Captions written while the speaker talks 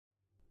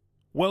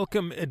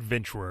Welcome,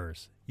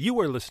 adventurers. You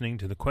are listening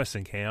to the Quests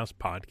and Chaos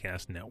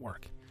Podcast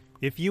Network.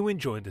 If you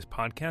enjoyed this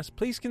podcast,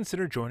 please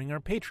consider joining our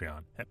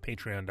Patreon at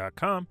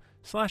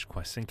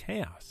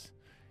patreon.com/questsandchaos.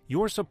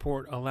 Your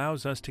support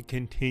allows us to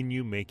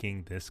continue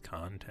making this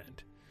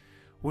content.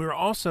 We're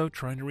also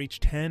trying to reach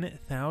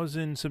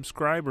 10,000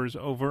 subscribers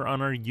over on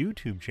our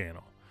YouTube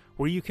channel,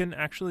 where you can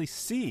actually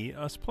see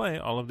us play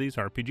all of these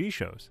RPG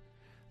shows.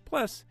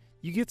 Plus,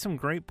 you get some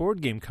great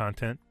board game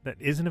content that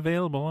isn't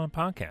available on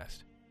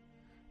podcast.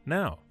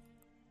 Now,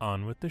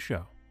 on with the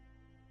show.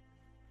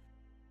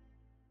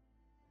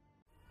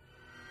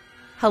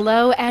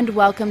 Hello and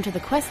welcome to the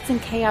Quests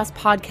and Chaos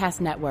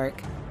Podcast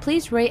Network.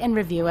 Please rate and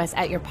review us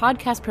at your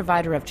podcast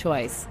provider of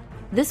choice.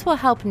 This will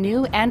help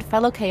new and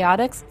fellow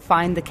chaotics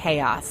find the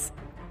chaos.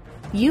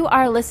 You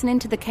are listening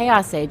to the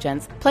Chaos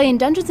Agents, playing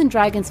Dungeons &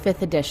 Dragons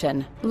 5th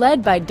Edition,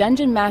 led by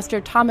Dungeon Master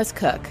Thomas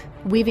Cook,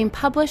 weaving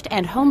published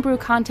and homebrew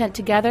content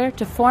together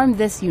to form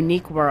this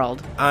unique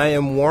world. I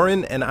am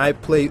Warren, and I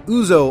play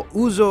Uzo.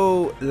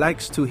 Uzo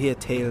likes to hear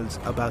tales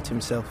about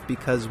himself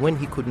because when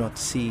he could not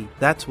see,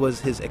 that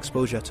was his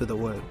exposure to the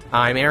world.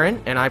 I'm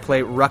Aaron, and I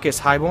play Ruckus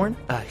Highborn,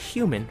 a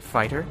human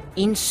fighter.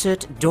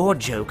 Insert door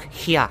joke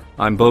here.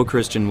 I'm Bo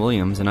Christian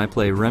Williams, and I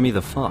play Remy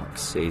the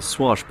Fox, a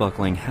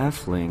swashbuckling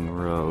halfling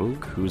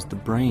rogue who's the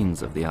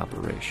brains of the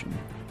operation,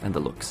 and the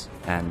looks,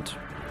 and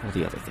all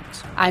the other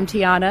things. I'm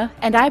Tiana,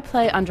 and I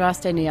play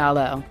Andraste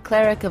Nialo,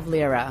 cleric of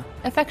Lyra,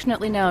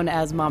 affectionately known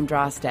as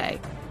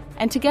Momdraste.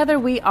 And together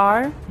we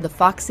are the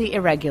Foxy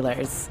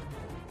Irregulars.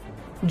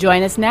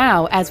 Join us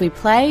now as we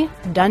play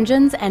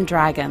Dungeons &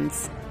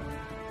 Dragons.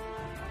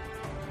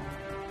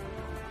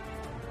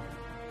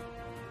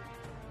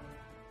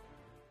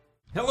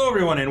 Hello,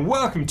 everyone, and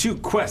welcome to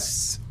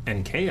Quests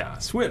and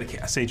Chaos. We're the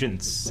Chaos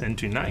Agents, and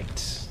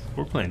tonight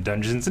we're playing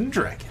Dungeons &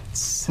 Dragons.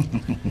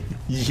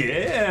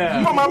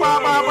 Yeah!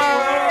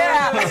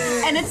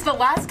 And it's the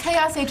last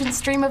Chaos Agent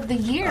stream of the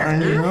year.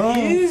 There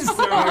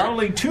are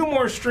only 2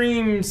 more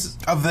streams.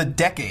 Of the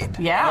decade.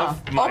 Yeah.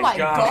 Oh my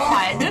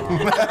God.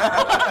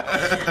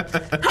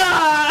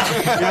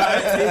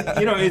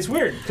 Yeah, it's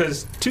weird,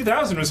 because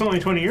 2000 was only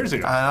 20 years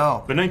ago. I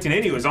know. But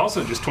 1980 was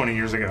also just 20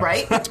 years ago.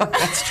 Right?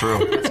 That's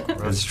true.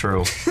 That's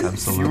true. Absolutely.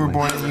 If you were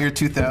born in the year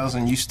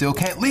 2000, you still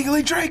can't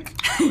legally drink.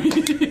 So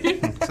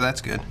that's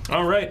good.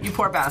 All right. You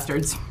poor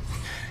bastards.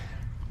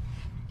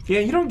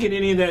 Yeah, you don't get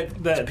any of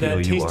that PO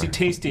you are.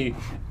 tasty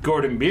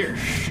Gordon beer.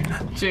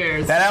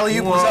 Cheers. That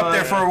alley-oop was up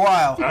there for a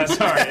while.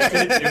 Sorry,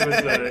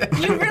 it was...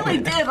 You really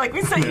did. Like,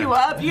 we set you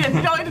up. All you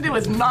had to do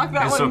was knock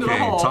that It's one into the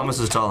okay. hole. Thomas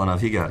is tall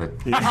enough. He got it.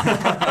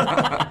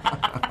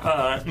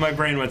 my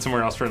brain went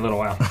somewhere else for a little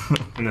while,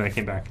 and then I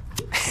came back.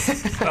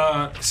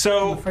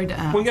 So afraid to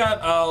ask. we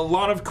got a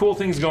lot of cool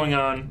things going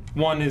on.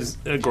 One is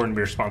a Gordon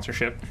Beer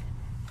sponsorship.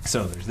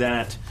 So there's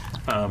that.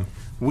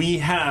 We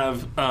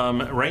have,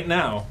 right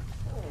now,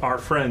 our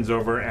friends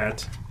over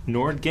at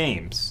Nord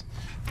Games.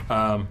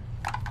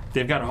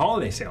 They've got a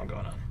holiday sale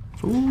going on.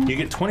 Ooh. You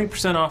get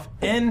 20% off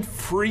and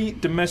free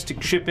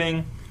domestic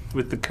shipping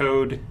with the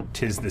code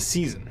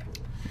TISTHESEASON.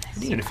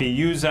 And if you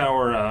use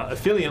our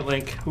affiliate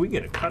link, we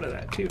get a cut of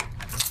that too.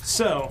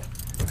 So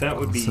that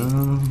would be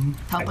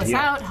Help us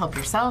out. Help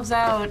yourselves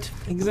out.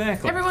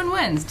 Exactly. Everyone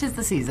wins. 'Tis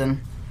the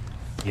season.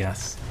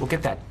 Yes. We'll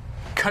get that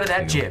cut of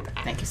that jib.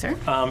 Thank you, sir.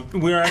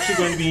 We're actually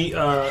going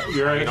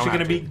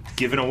to be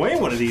giving away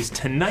one of these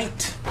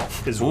tonight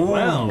as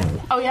well.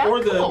 Oh, yeah?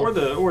 Or the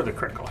Cool. or the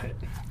critical hit.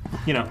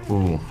 You know.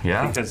 Ooh,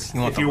 yeah. Because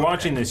if you're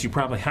watching this, you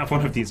probably have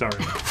one of these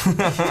already.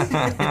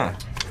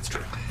 That's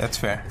true. That's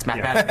fair. It's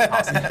mathematically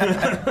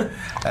possible.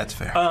 That's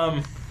fair.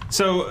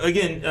 So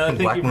again, thank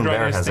Black you for Moon joining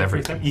Bear us. has Thank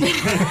you for everything. your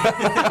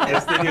time.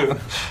 Yes, they do.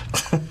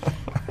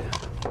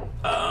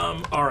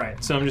 All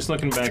right, so I'm just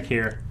looking back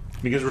here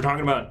because we're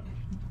talking about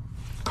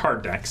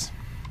card decks.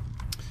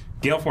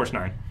 Gale Force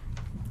 9.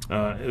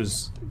 It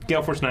was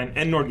Gale Force 9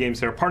 and Nord Games.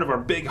 They're part of our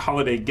big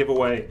holiday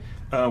giveaway.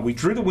 We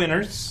drew the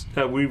winners.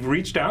 We've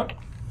reached out.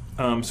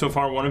 So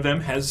far, one of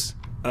them has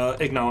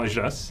acknowledged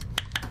us.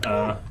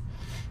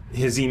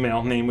 His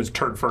email name was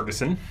Turd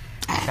Ferguson.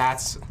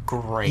 That's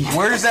great.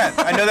 Where is that?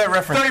 I know that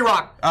reference. 30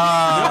 Rock.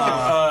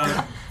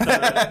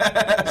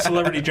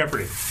 Celebrity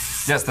Jeopardy.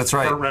 Yes, that's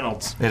right. Burt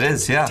Reynolds. It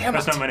is, yeah.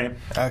 That's not my name.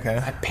 Okay.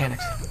 I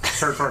panicked.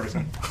 Turd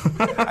Ferguson.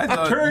 I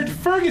thought, Turd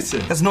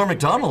Ferguson. That's Norm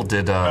Macdonald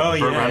did Burt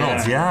yeah,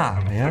 Reynolds.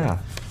 Yeah.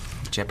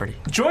 Jeopardy.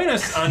 Join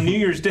us on New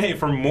Year's Day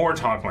for more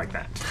talk like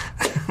that.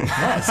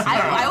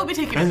 I will be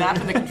taking a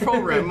nap in the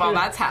control room while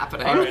that's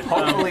happening. All right,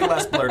 Hopefully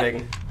less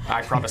blurting.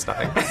 I promise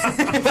nothing.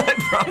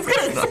 I was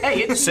going to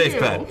say, it's Safe you.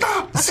 bet.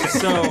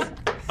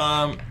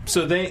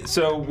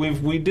 So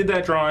we did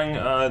that drawing.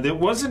 There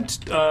wasn't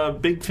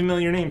big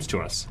familiar names to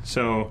us.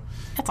 So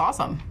That's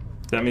awesome.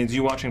 that means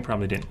you watching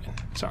probably didn't win.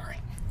 Sorry.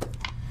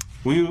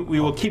 We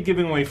will keep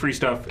giving away free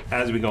stuff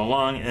as we go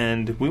along,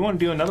 and we want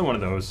to do another one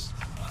of those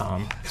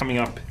coming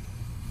up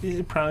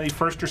probably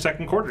first or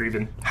second quarter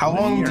even. how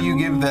long do you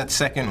give that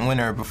second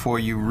winner before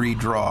you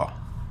redraw?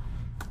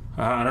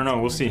 I don't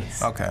know. We'll see.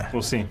 Okay.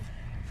 We'll see.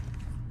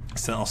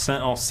 So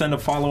I'll send a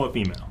follow-up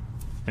email.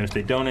 And if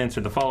they don't answer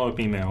the follow-up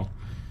email,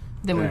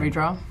 Then we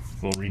redraw.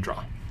 We'll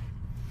redraw.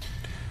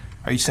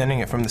 Are you sending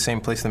it from the same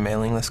place the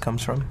mailing list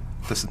comes from?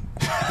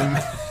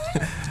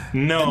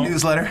 No. The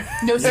newsletter?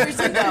 No,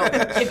 seriously though,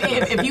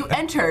 if you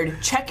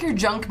entered, check your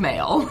junk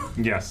mail.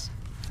 Yes.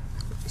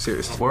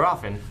 Seriously. We're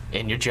often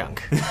in your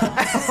junk. It's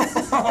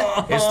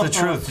the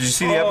truth. Did you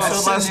see the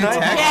episode last night?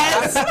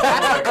 Yes!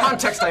 That's the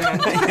context I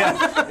meant.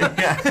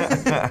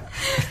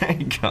 There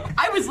you go.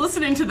 I was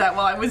listening to that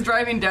while I was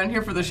driving down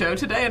here for the show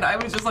today, and I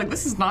was just like,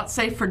 this is not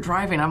safe for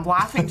driving. I'm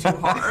laughing too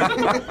hard.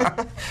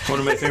 One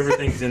of my favorite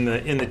things in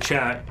the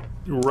chat,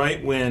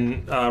 right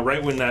when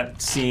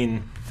that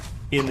scene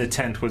in the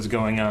tent was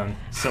going on,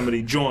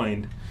 somebody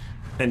joined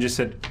and just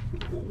said,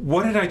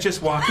 "What did I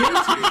just walk into?"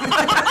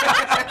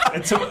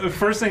 And so the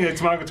first thing that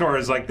Tamagotora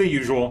is like the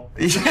usual.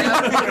 That's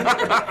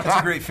a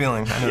great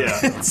feeling. I know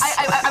that.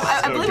 Yeah.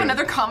 I believe good.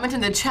 another comment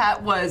in the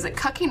chat was,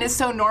 cucking is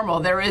so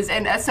normal, there is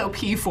an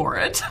SOP for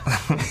it.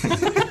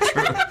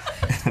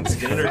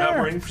 Standard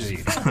operating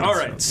procedure. All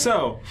right,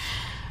 so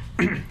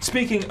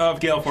speaking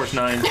of Gale Force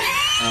 9,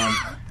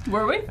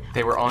 Were we?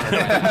 They were honored.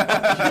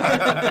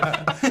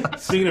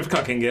 speaking of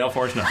cucking Gale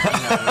Force 9,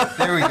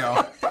 There we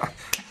go.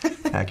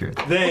 Accurate.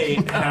 they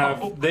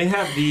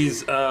have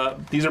these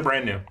are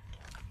brand new.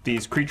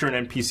 These creature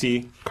and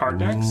NPC card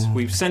decks.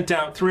 We've sent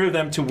out 3 of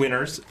them to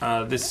winners.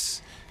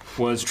 This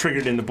was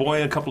triggered in the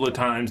boy a couple of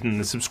times, and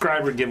the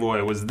subscriber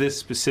giveaway was this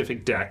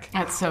specific deck.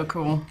 That's so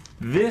cool.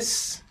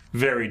 This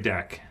very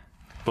deck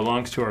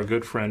belongs to our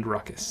good friend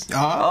Ruckus.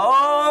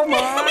 Oh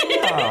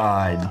my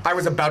God. I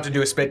was about to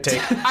do a spit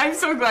take, I'm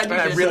so glad you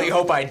and I did really that.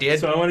 hope I did.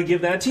 So I want to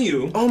give that to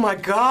you. Oh my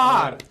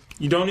God!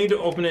 You don't need to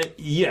open it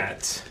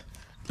yet,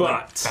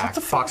 but The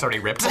fox already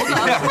ripped.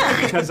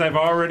 because I've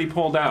already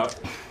pulled out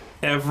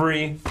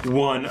every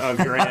one of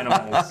your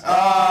animals.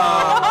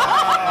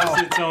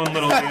 As its own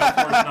little Gale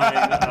Force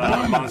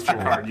 9 monster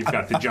card. You've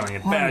got the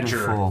giant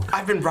badger. Wonderful.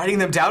 I've been writing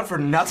them down for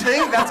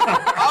nothing? That's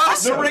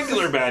awesome! The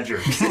regular badger.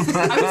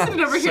 I was sitting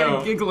over here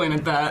So- giggling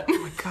at that.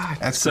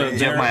 That's So great.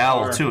 You have my There owl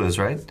are- too, is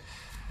right?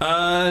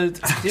 I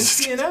didn't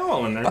see an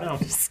owl in there, no.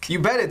 You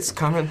bet it's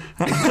coming.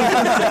 You're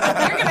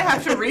gonna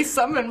have to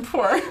resummon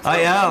poor. I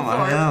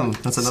am.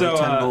 That's another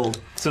 10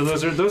 gold. So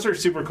those are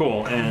super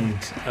cool, and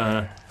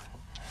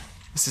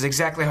This is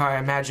exactly how I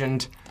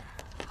imagined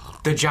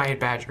the giant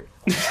badger.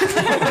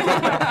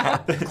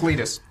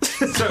 Cletus.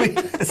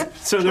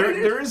 so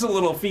there is a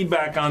little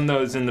feedback on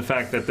those in the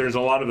fact that there's a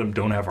lot of them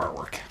don't have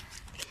artwork.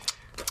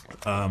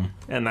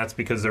 And that's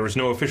because there was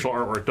no official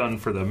artwork done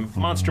for the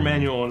monster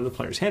manual or the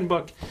player's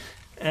handbook,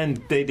 and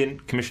they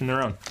didn't commission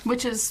their own.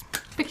 Which is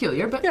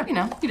peculiar, but you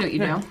know what you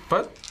know.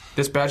 But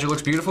this badger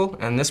looks beautiful,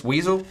 and this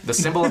weasel, the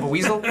symbol of a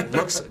weasel,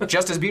 looks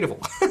just as beautiful.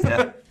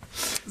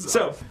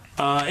 So,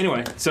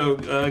 anyway,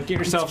 get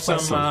yourself some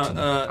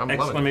loving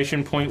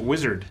exclamation point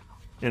wizard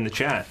in the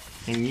chat,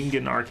 and you can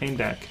get an arcane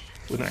deck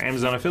with our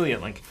Amazon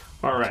affiliate link.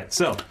 All right,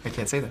 so I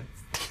can't say that.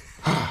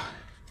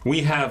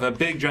 we have a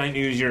big giant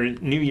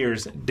New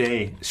Year's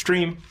Day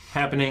stream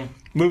happening.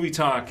 Movie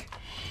talk,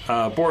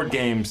 board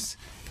games,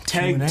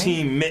 tag Q&A?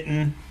 team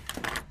mitten.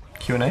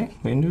 Q&A?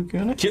 We can do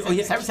Q&A? Oh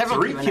yeah,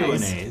 Several 3 Q&As.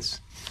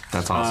 Q&As.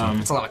 That's awesome.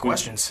 That's a lot of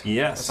questions.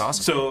 Yes, That's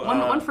awesome. So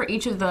One for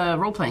each of the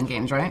role-playing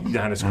games, right?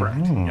 that is correct.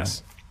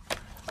 Yes.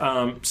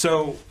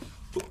 So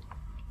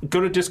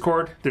go to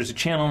Discord. There's a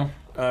channel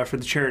for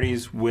the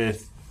charities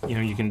with,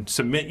 you can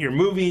submit your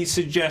movie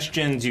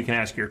suggestions. You can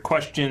ask your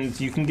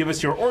questions. You can give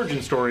us your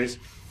origin stories,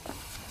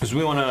 because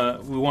we want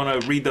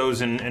to read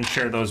those and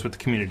share those with the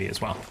community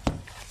as well.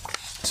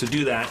 So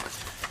do that.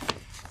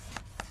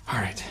 All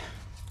right.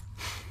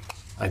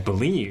 I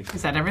believe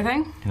Is that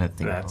everything? And I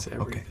think that's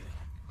everything.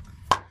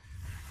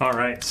 All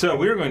right. So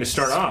we're going to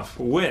start off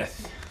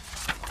with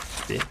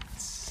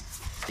bits.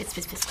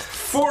 Bits.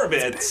 4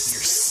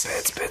 bits.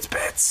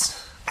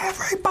 Bits.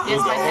 Everybody.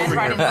 Yes, my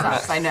handwriting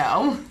sucks, I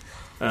know.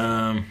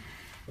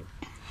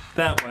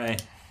 That way.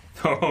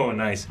 Oh,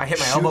 nice. I hit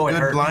my elbow and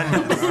Good hurt. blind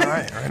man. All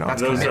right, right on.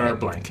 Those are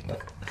blank.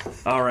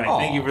 All right,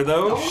 thank you for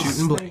those.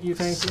 Thank you.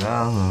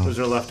 Those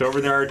are left over.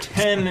 There are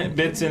 10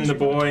 bits in the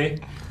boy.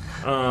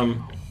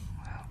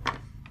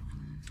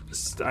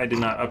 I did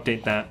not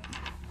update that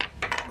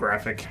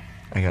graphic.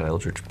 I got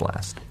Eldritch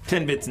Blast.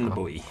 10 bits in the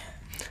boy.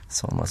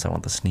 So unless I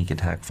want the sneak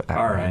attack for All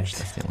outrage, right.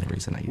 that's the only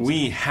reason I use it.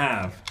 We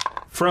have,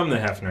 from the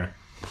Hefner,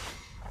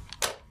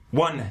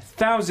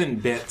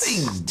 1,000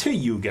 bits to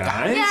you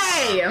guys.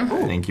 Yay!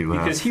 Thank you.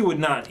 Because he would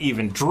not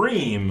even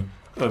dream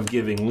of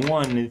giving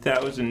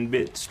 1,000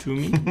 bits to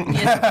me.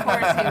 Yes, of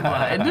course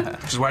he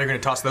would. Which is why you're going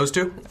to toss those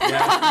two?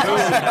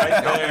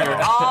 Right there.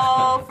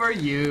 All for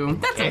you.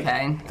 That's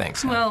okay.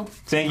 Thanks. Well,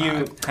 Thank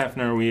you,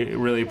 Hefner. We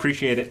really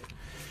appreciate it.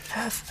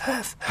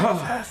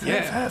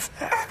 Yeah.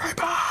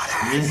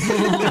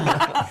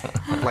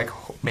 Like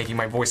making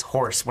my voice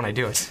hoarse when I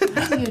do it.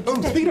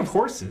 Oh, speaking of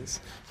horses.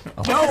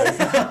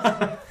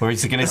 Where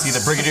is he going to see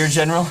the Brigadier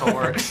General?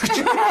 Or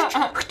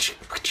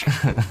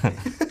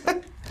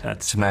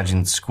Just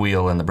imagine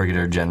Squeal and the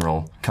Brigadier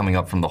General coming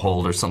up from the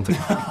hold or something.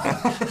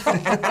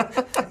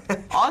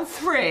 On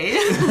 3.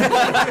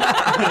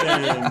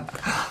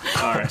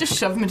 All right. Just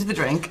shove him into the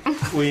drink.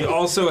 We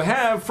also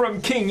have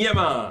from King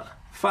Yema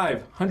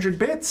 500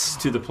 bits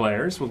to the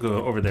players. We'll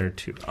go over there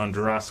to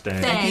Andraste.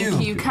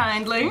 Thank you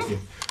kindly.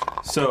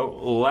 So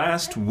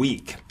last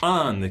week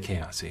on the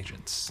Chaos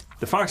Agents,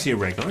 the Foxy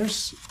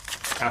Irregulars,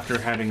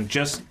 after having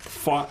just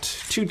fought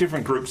 2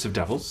 different groups of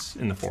devils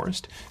in the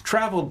forest,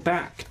 traveled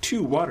back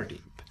to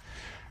Waterdeep,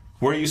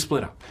 where you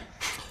split up.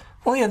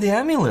 Well, you had the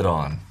amulet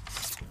on.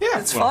 Yeah,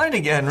 it's fine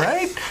again,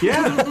 right?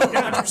 Yeah,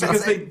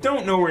 because they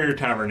don't know where your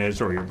tavern is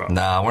or your boat.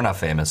 Nah, we're not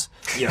famous.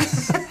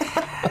 Yes.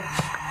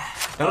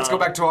 Now let's go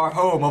back to our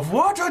home of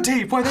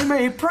Waterdeep, where they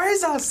may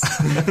praise us.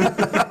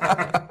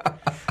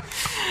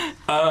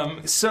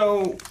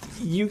 So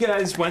you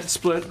guys went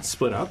split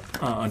up.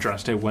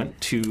 Andraste went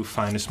to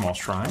find a small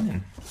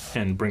shrine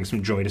and bring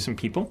some joy to some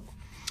people.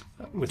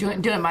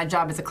 Doing my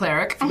job as a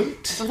cleric.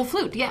 Flute. With a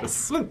flute,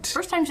 yes. Flute.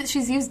 First time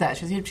she's used that.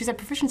 She's had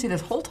proficiency this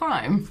whole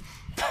time.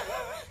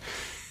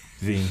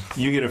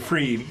 You get a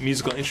free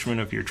musical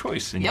instrument of your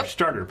choice in your Yep.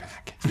 starter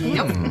pack.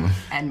 Yep.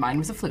 And mine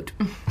was a flute.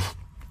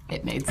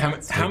 It made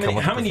sense. How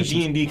many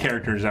D&D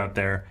characters out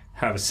there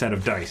have a set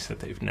of dice that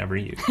they've never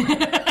used?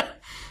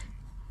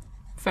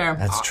 Fair.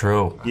 That's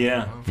true.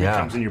 Yeah. Yeah. It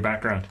comes in your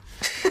background.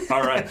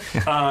 All right.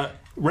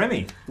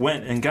 Remy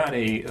went and got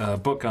a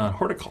book on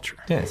horticulture.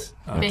 Yes.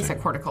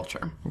 Basic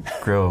horticulture.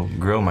 Grow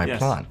my Yes.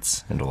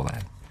 plants and all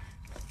that,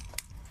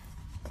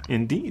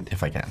 Indeed.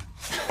 if I can.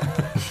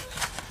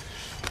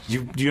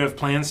 Do you have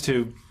plans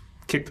to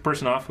kick the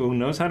person off who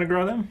knows how to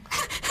grow them?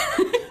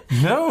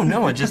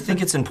 No, I just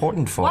think it's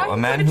important for Why are a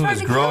you man gonna who try is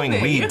to kill growing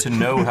me? weed to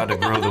know how to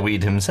grow the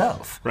weed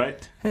himself.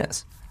 Right?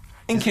 Yes.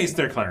 In case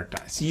their cleric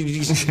dies.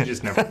 You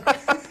just never know.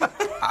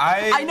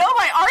 I know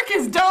my arc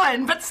is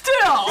done, but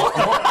still.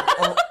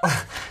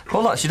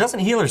 Hold on, she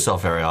doesn't heal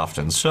herself very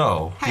often,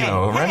 so,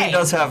 Remy hey.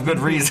 does have good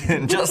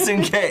reason, just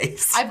in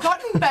case. I've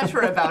gotten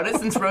better about it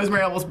since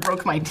Rosemary almost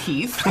broke my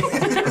teeth.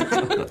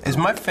 Is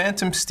my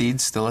phantom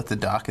steed still at the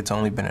dock? It's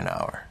only been an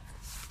hour.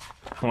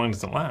 How long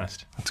does it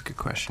last? That's a good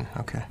question.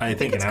 Okay. I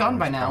think it's an gone hour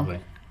by is now. probably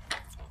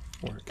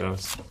where it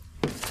goes.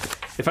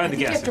 If I had to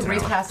You guess, have to it's an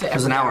race hour. past it.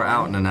 There's an every hour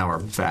now out and an hour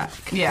back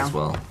Yeah. as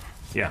well.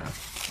 Yeah.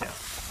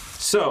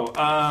 So,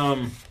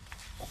 going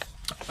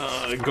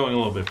a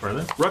little bit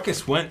further,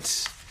 Ruckus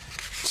went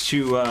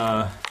to,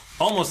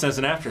 almost as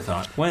an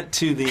afterthought, went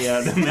to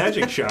the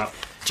magic shop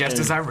Just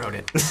as I wrote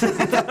it.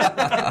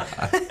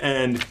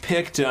 and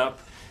picked up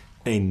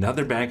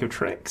another bag of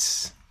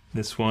tricks.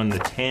 This one, the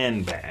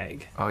tan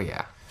bag, Oh,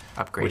 yeah.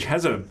 Upgrade. which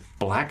has a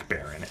black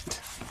bear in it.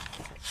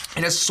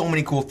 It has so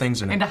many cool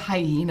things in it. And a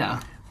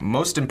hyena.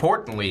 Most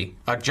importantly,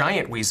 a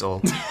giant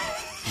weasel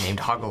named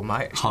Hoggle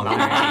Might. Hoggle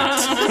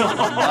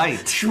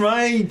Right.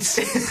 Right.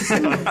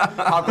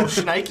 Hoggle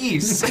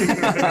Schnikes.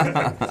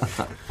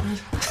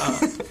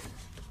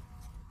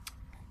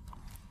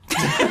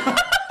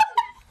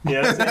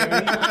 Yes,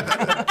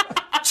 Amy?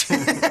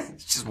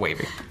 Just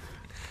waving.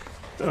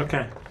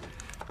 Okay.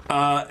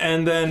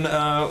 And then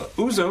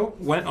Uzo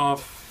went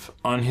off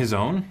on his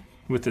own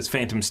with his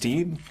phantom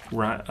steed,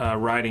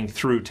 riding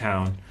through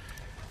town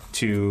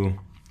to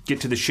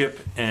get to the ship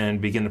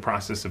and begin the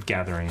process of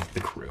gathering the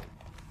crew.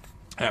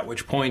 At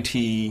which point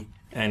he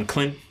and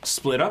Clint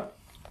split up.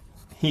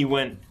 He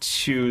went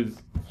to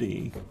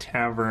the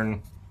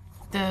tavern.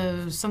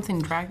 The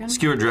something dragon?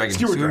 Skewer Dragon.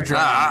 Skewer Dragon.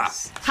 Ha!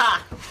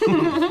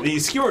 The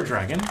Skewer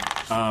Dragon,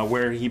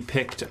 where he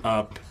picked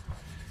up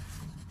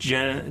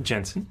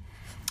Jensen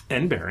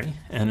and Barry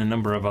and a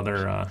number of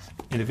other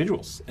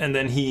individuals. And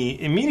then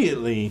he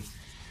immediately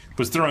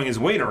was throwing his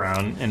weight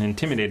around and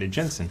intimidated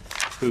Jensen,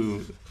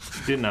 who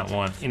did not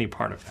want any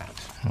part of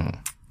that.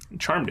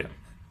 Charmed him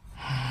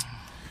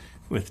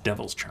with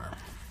Devil's Charm,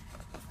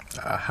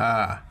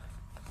 Aha.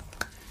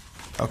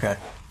 Okay.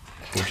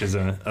 which is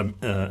an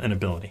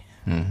ability.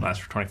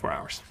 Lasts for 24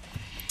 hours.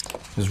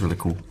 It was really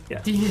cool.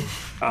 Yeah.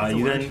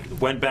 You then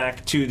went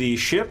back to the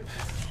ship,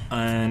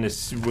 and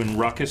when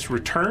Ruckus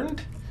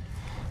returned,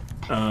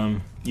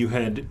 you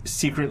had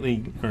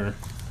secretly, or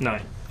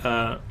not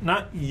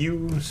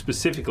you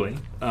specifically,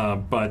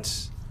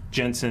 but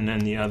Jensen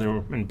and the other,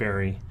 and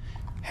Barry,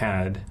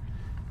 had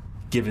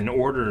given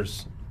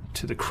orders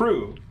to the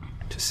crew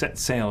to set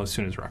sail as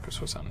soon as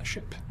Ruckus was on the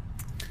ship.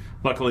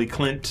 Luckily,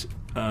 Clint,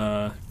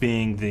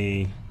 being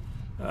the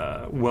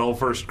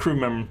well-versed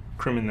crewman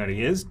that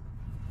he is,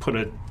 put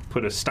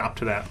a stop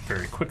to that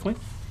very quickly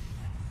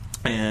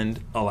and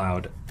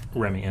allowed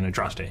Remy and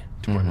Andraste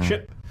to board the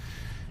ship.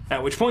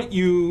 At which point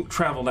you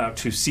traveled out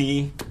to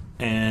sea,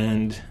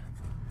 and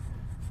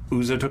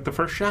Uzo took the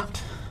first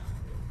shot.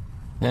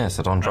 Yes,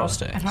 at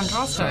Andraste. And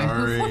Andraste,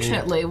 who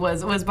fortunately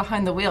was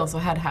behind the wheel, so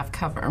had half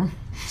cover.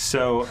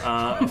 So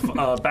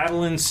a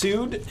battle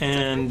ensued,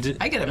 and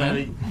I get it,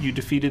 man. You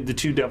defeated the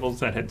 2 devils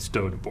that had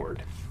stowed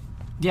aboard.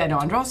 Yeah, no,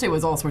 Andraste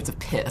was all sorts of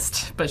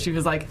pissed, but she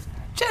was like,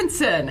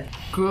 Jensen,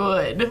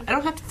 good. I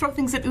don't have to throw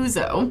things at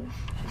Uzo.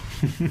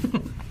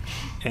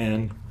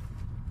 And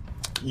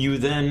you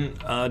then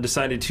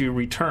decided to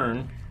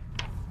return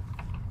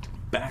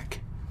back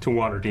to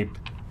Waterdeep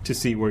to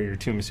see where your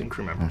two missing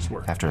crew members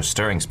were. After a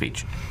stirring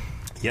speech.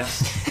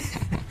 Yes.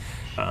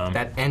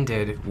 That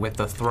ended with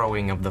the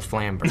throwing of the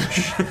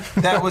flamberge.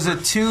 That was a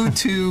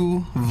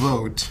 2-2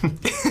 vote,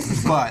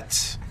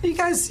 but You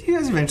guys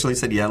eventually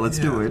said, yeah, let's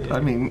do it. I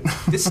mean,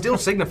 This still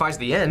signifies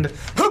the end.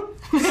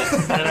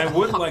 And I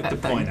would like to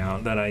point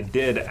out that I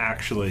did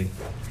actually.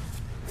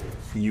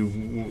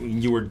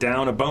 You were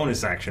down a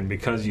bonus action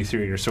because you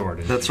threw your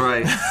sword. that's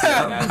right.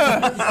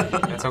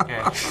 That's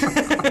okay.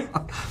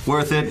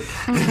 Worth it.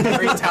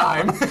 Every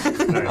time.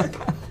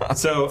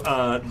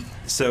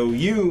 So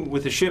you,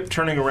 with the ship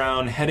turning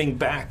around, heading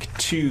back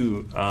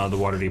to the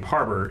Waterdeep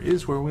Harbor,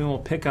 is where we will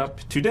pick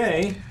up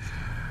today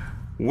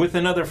with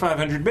another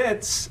 500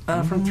 bits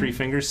from Three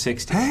Fingers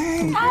 60.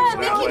 hey,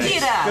 Thank you,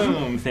 Peter.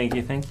 Boom! Thank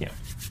you.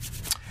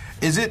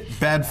 is it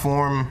bad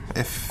form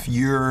if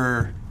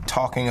you're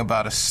talking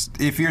about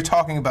if you're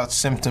talking about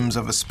symptoms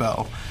of a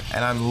spell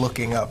and I'm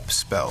looking up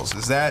spells?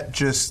 Is that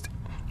just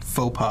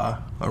faux pas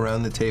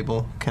around the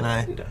table? Can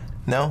I?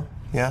 No.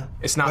 Yeah.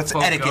 It's not What's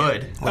faux etiquette?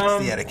 good.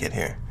 What's the etiquette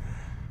here?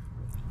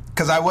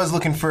 Because I was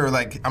looking for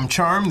I'm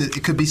charmed.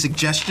 It could be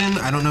suggestion.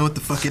 I don't know what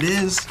the fuck it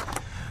is.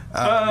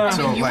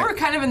 So You were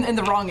kind of in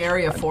the wrong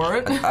area for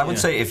it. I would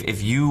say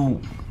if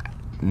you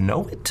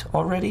know it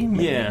already,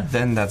 maybe,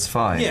 then that's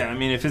fine. Yeah, I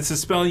mean, if it's a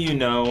spell you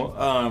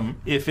know,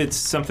 if it's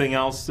something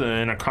else,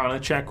 an Arcana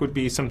check would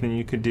be something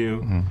you could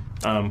do.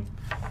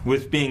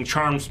 With being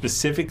charmed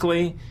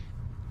specifically,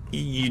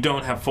 you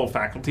don't have full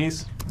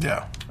faculties,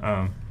 yeah.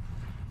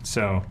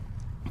 so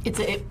It's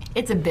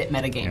a bit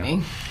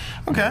metagaming.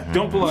 Okay.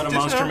 don't pull out a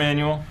monster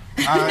manual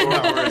or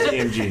a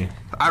DMG.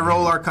 I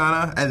roll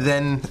Arcana, and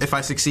then if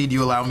I succeed,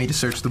 you allow me to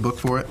search the book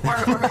for it.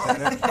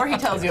 Or he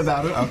tells you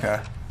about it.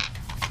 Okay.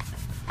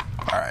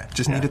 All right.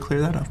 Just need to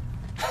clear that up.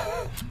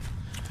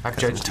 I've I'm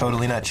judged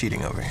totally not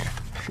cheating over here.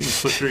 You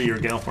flip through your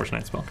Gale Force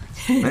Night spell.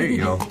 There you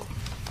go.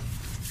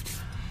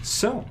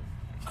 So,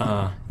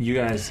 you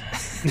guys.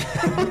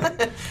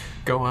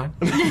 Go on.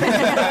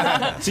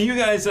 So you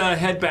guys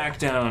head back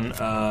down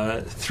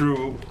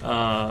through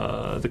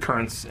the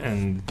currents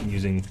and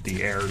using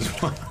the air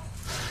as well.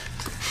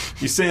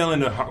 You sail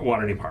into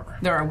Waterdeep Harbor.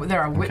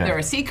 There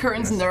are sea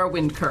currents and there are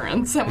wind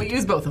currents, and we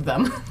use both of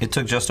them. It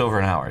took just over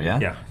an hour, yeah?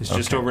 Yeah, it's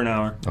just Okay. over an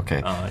hour.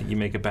 Okay. You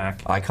make it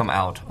back. I come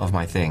out of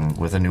my thing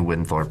with a new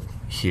Winthorpe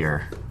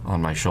here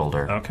on my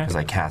shoulder. Okay. Because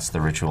I cast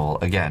the ritual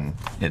again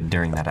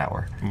during that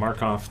hour.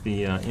 Mark off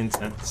the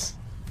incense.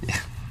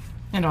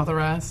 And all the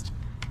rest.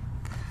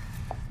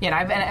 Yeah,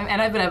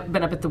 and I've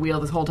been up at the wheel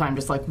this whole time,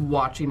 just like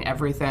watching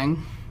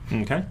everything.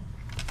 Okay.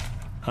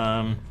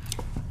 Can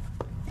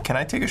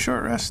I take a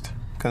short rest?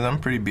 Because I'm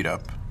pretty beat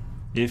up.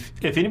 If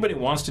anybody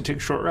wants to take a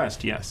short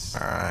rest, yes.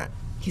 All right.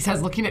 He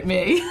says, looking at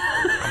me.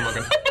 I'm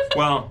looking.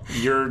 Well,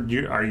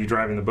 are you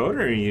driving the boat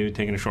or are you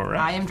taking a short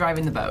rest? I am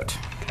driving the boat.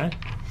 Okay.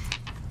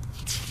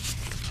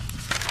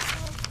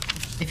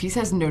 If he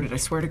says noted, I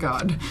swear to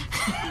God.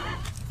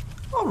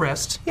 I'll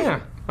rest.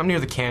 Yeah. I'm near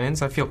the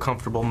cannons. I feel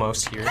comfortable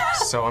most here,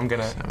 so I'm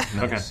gonna.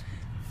 Okay.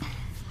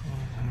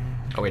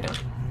 Oh wait, no.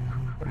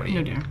 What do No,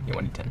 you? dear. You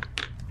want 10?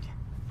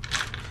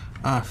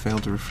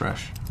 Failed to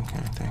refresh. Okay,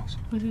 thanks.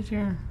 What is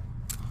your...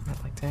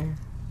 Not like there.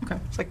 Okay.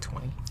 It's like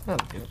 20.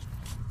 That'll do it.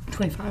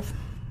 25.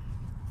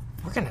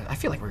 I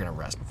feel like we're gonna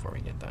rest before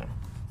we get there.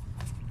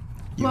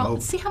 You Well,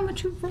 hope. see how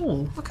much you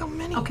roll. Look how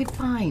many. Okay,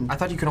 fine. I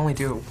thought you could only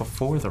do it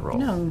before the roll.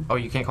 No. Oh,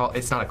 you can't call.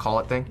 It's not a call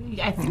it thing.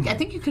 I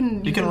think you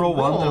can. You can roll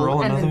one, then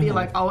roll and then another. be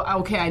like, oh,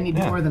 okay, I need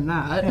more than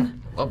that.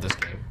 Love this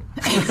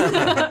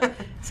game.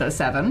 So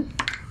 7.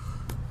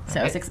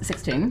 So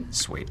 16.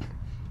 Sweet.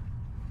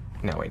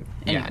 No wait.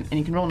 And, Yeah. and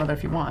you can roll another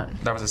if you want.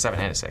 That was a 7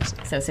 and a 6.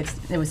 So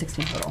it was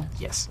 16 total.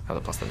 Yes. I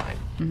was plus the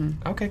 9.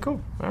 Okay.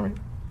 Cool. All right.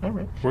 All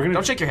right. We're gonna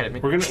Don't shake your head at me.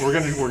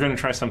 We're gonna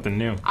try something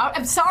new.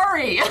 I'm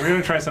sorry. We're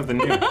gonna try something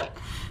new.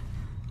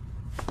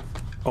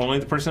 Only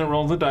the person that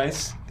rolled the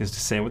dice gets to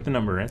say what the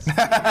number is,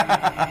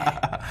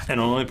 and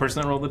only the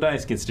person that rolled the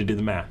dice gets to do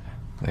the math.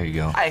 There you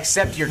go. I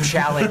accept your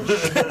challenge,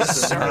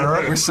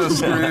 sir. We're so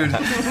screwed.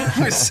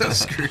 We're so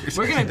screwed.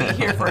 We're gonna be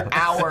here for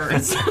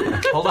hours.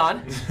 Hold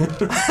on.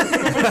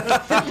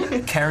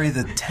 Carry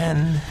the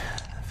 10.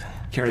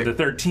 Carry the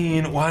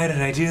 13. Why did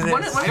I do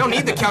this? I don't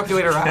need the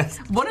calculator out.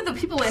 One of the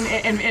people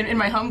in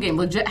my home game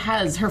legit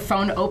has her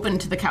phone open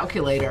to the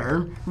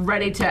calculator,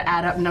 ready to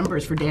add up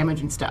numbers for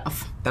damage and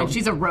stuff. And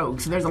she's a rogue,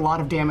 so there's a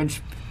lot of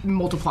damage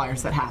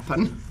multipliers that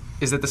happen.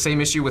 Is that the same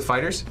issue with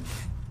fighters?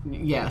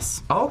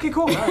 Yes. Oh, okay,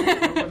 cool.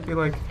 I would be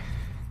like,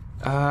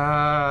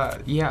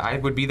 yeah, I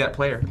would be that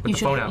player with You the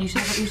phone out.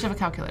 should have a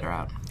calculator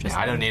out. Yeah,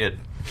 I don't need it.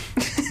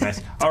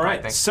 Nice. All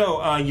right, Thanks.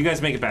 so you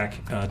guys make it back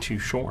to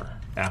shore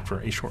after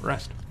a short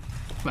rest.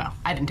 Well,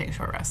 I didn't take a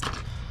short rest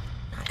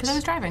because I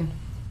was driving.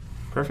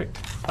 Perfect.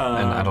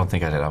 And I don't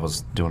think I did. I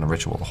was doing a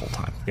ritual the whole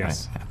time.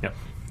 Yes. Right?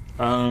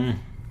 Yep.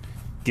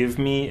 Give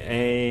me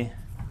a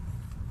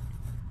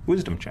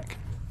wisdom check.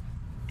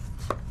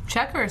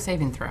 Check or a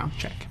saving throw?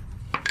 Check.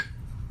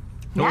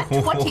 Nat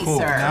 20, sir.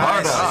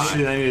 Nice. I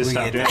need to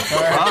stop doing it. So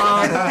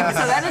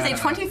that is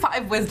a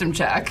 25 wisdom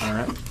check. All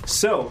right.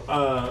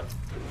 So,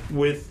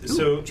 With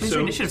Choose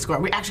your initiative score.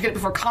 We actually get it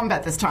before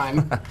combat this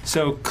time.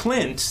 So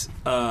Clint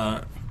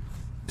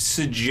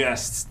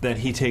suggests that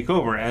he take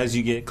over as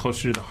you get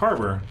closer to the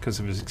harbor because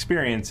of his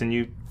experience, and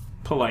you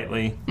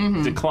politely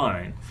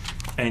decline,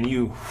 and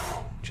you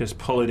just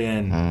pull it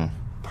in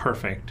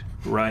perfect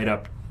right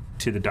up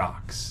to the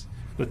docks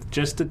with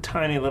just a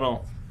tiny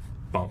little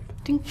bump.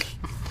 Dink.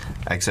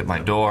 Exit my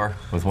door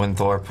with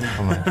Winthorpe.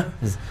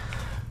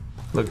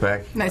 Look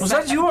back. Nice. Was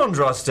that you,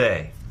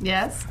 Andraste?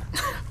 Yes.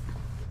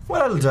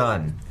 Well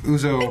done.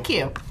 Uzo Thank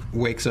you.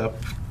 wakes up,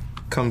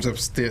 comes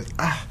upstairs.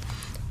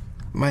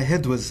 My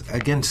head was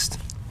against.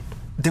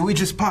 Did we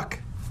just park?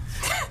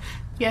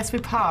 Yes, we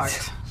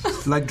parked.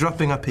 Like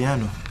dropping a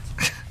piano.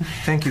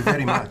 Thank you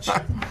very much.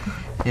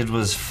 It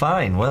was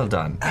fine. Well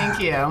done.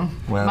 Thank you.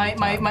 Well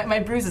my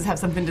bruises have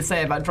something to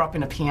say about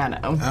dropping a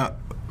piano.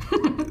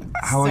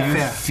 How are you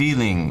Fair.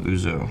 feeling,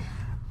 Uzo?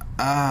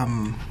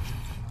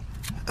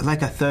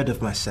 Like a third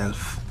of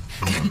myself.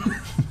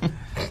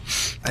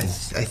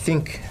 I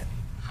think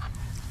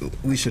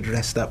we should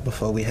rest up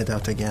before we head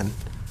out again.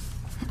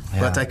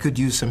 But I could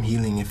use some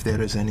healing if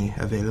there is any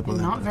available.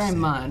 Not very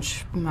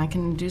much. I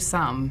can do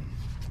some.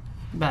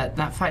 But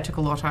that fight took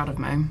a lot out of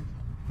me.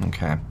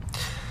 Okay.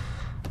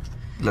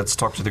 Let's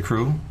talk to the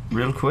crew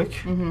real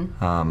quick.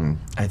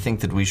 I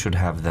think that we should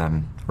have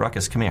them.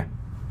 Ruckus, come here.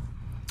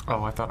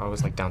 Oh, I thought I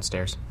was like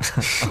downstairs.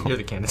 You're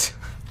the candidate.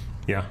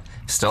 Yeah.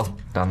 Still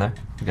down there?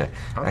 Okay.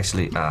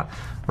 Actually,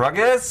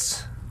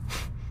 Ruckus!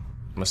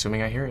 I'm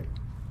assuming I hear it.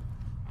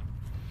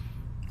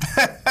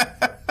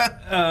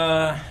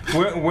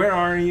 Where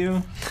are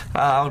you?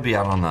 I'll be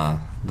out on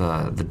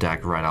the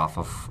deck right off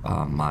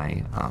of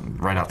my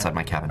right outside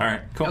my cabin. All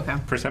right, cool. Okay.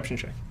 Perception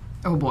check.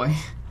 Oh boy.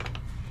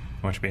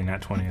 Watch being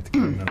nat 20 at the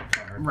cabin.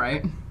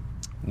 Right.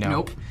 No.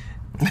 Nope.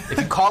 If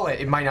you call it,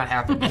 it might not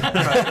happen.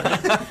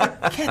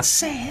 Can't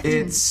say it.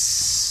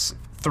 It's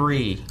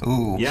 3.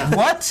 Ooh. Yeah.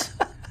 What?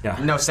 Yeah.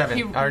 No, 7.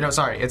 You- Or no,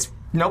 sorry. It's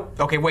nope.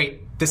 Okay,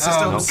 wait. The Oh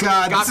system's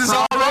God! got This is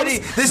problems. already.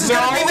 This is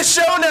gonna be the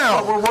show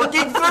now. We're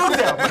working through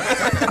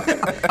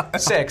them.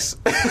 6.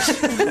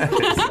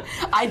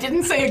 I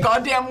didn't say a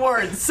goddamn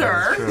word,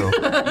 sir.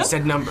 You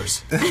said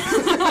numbers.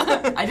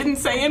 I didn't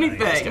say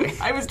anything.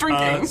 I was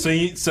drinking. So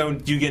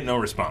you get no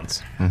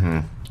response.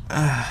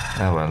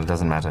 Oh well, it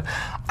doesn't matter.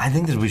 I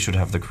think that we should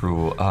have the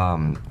crew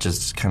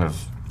just kind of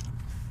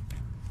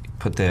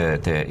put their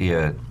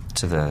ear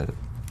to the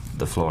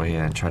floor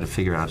here and try to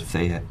figure out if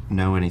they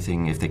know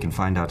anything, if they can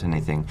find out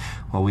anything,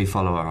 while we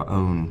follow our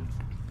own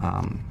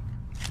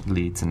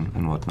leads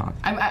and whatnot.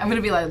 I'm going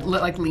to be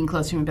like lean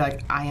close to him and be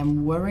like, I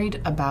am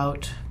worried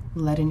about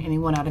letting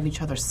anyone out of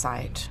each other's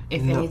sight.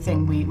 If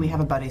anything, we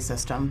have a buddy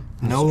system.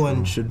 No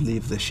one should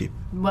leave the ship.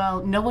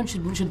 Well, no one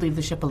should leave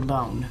the ship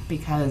alone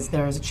because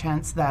there is a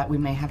chance that we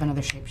may have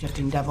another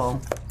shape-shifting devil.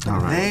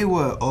 They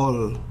were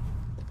all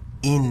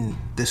in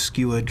the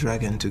skewered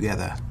dragon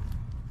together.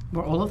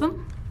 Were all of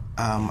them?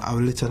 Our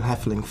little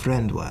halfling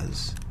friend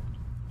was.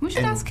 We should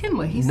And ask him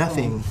what he saw.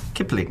 Nothing.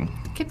 Kipling.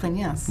 Kipling,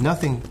 yes.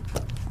 Nothing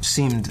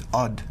seemed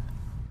odd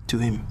to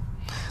him.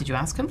 Did you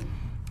ask him?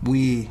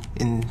 We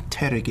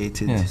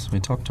interrogated Yes, we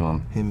talked to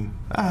him. him.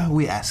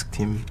 We asked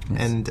him,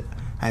 and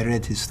I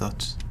read his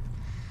thoughts.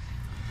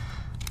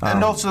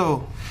 And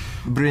also,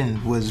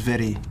 Bryn was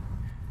very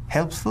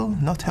helpful,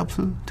 not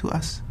helpful to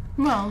us.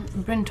 Well,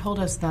 Bryn told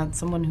us that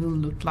someone who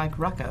looked like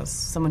Ruckus,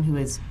 someone who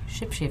is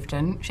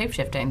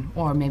shape-shifting,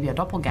 or maybe a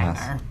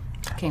doppelganger,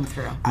 came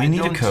through. We need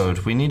a don't- code,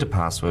 we need a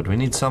password, we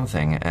need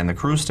something, and the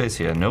crew stays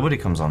here. Nobody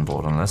comes on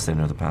board unless they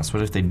know the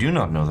password. If they do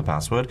not know the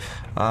password,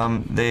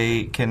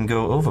 they can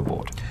go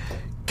overboard.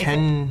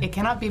 It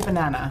cannot be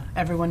banana.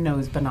 Everyone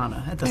knows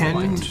banana at this Can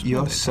point. your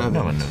No one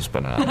servant knows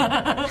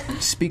banana.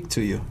 speak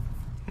to you?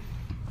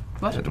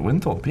 What? At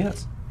Winthorpe,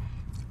 yes.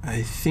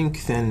 I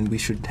think then we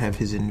should have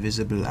his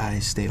invisible eye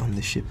stay on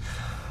the ship.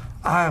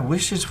 I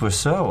wish it were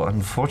so.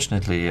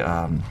 Unfortunately,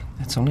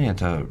 it's only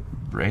at a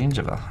range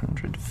of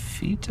 100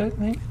 feet, I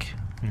think.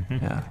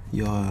 Yeah.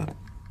 Your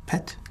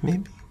pet,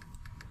 maybe?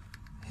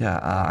 Yeah,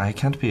 I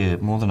can't be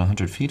more than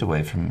 100 feet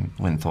away from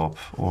Winthorpe,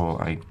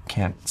 or I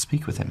can't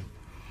speak with him.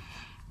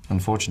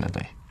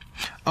 Unfortunately.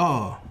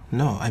 Oh,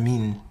 no, I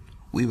mean,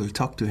 we will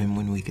talk to him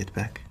when we get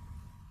back.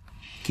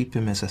 Keep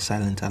him as a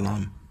silent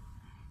alarm.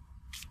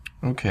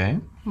 Okay.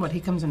 What, he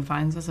comes and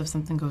finds us if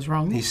something goes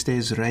wrong? He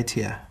stays right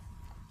here.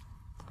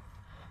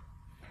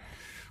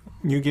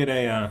 You get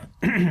a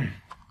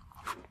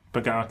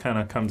Bagal kind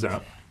of comes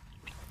out.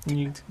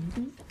 You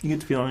get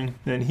the feeling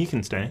that he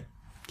can stay,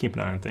 keep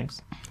an eye on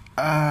things.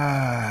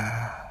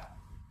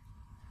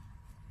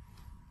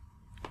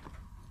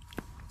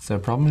 Is there a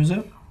problem,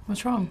 Uzo?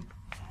 What's wrong?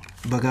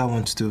 Baga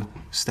wants to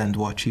stand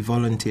watch. He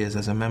volunteers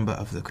as a member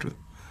of the crew.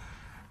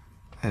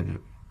 I'd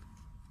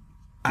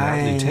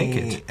gladly take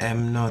it. I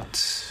am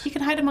not... He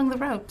can hide among the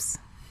ropes.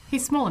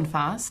 He's small and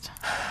fast.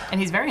 And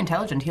he's very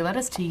intelligent. He led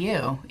us to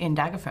you in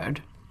Daggerford.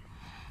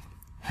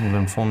 We'll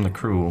inform the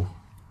crew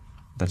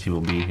that he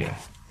will be here,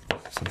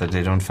 so that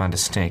they don't find a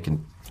snake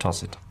and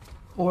toss it.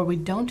 Or we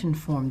don't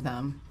inform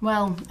them.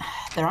 Well,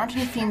 there aren't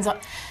any fiends on...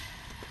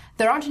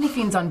 There aren't any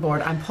fiends on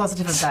board. I'm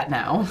positive of that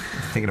now.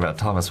 Thinking about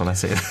Thomas when I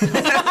say that.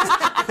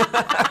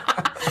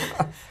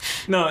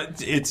 No,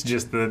 it's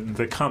just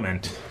the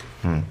comment.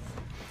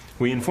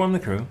 We inform the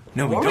crew.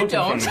 No, we Or don't we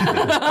don't. inform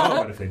the crew. Oh,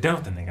 but if they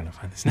don't, then they're going to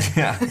find this name.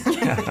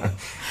 Yeah.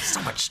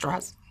 So much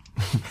stress.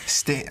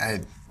 Stay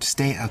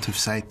out of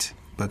sight,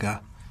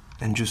 Baga,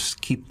 and just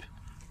keep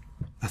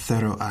a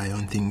thorough eye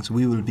on things.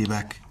 We will be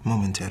back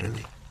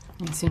momentarily.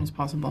 As soon as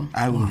possible.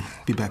 I will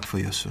be back for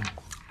you soon.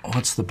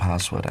 What's the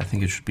password? I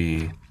think it should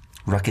be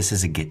Ruckus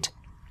is a git.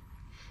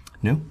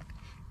 No?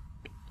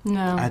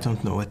 No. I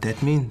don't know what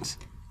that means.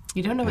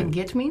 You don't know what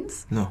git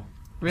means? No.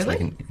 Really?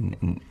 Like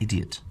an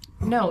idiot.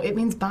 No, it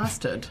means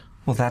bastard.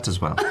 Well, that as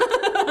well.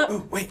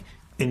 Oh, wait.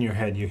 In your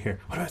head, you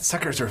hear, what about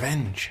Sucker's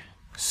Revenge?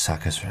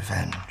 Sucker's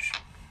Revenge.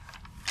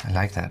 I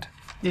like that.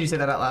 Did you say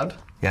that out loud?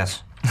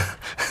 Yes.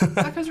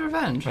 Sucker's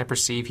Revenge. I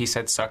perceive he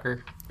said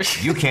sucker.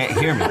 You can't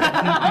hear me.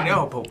 I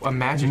know, but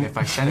imagine if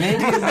I said it.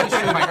 Maybe we should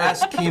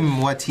ask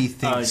him what he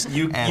thinks.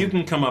 You and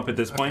can come up at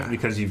this point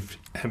because you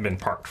have been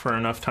parked for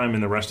enough time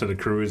and the rest of the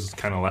crew has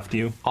kind of left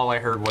you. All I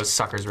heard was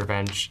sucker's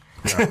revenge.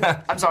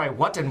 I'm sorry,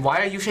 what and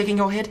why are you shaking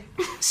your head?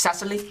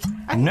 Cecily?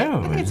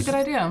 No. I think it's a good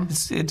idea.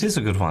 It is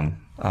a good one.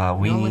 We No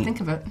one would think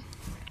of it.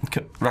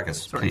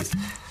 Ruckus, please.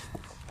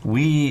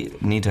 We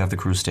need to have the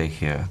crew stay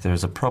here.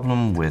 There's a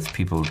problem with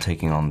people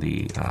taking on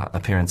the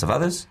appearance of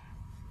others,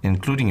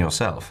 including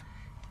yourself.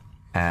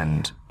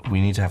 And we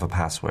need to have a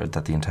password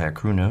that the entire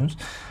crew knows,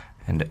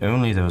 and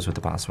only those with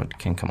the password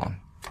can come on.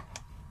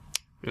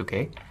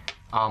 Okay.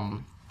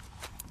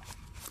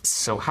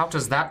 So how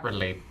does that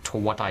relate to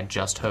what I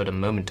just heard a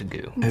moment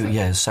ago? Oh,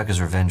 yeah, Sucker's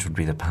Revenge would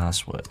be the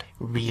password.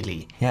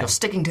 Really? Yeah. You're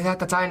sticking to that?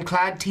 That's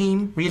ironclad,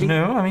 team? Really?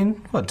 No, I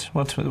mean, what's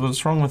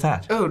wrong with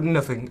that? Oh,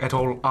 nothing at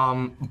all.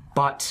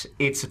 But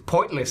it's a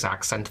pointless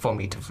accent for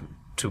me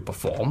to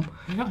perform.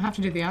 You don't have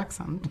to do the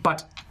accent.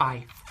 But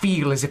I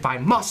feel as if I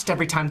must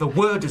every time the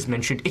word is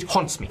mentioned. It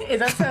haunts me.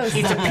 That's so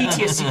It's a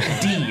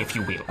PTSD, if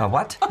you will.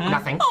 What?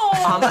 Nothing.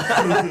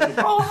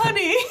 Oh,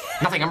 honey.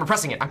 Nothing. I'm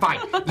repressing it. I'm fine.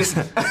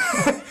 Listen.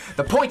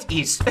 The point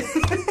is...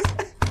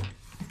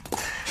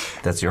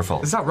 That's your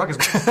fault. It's not Ruckus.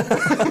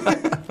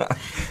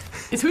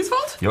 It's whose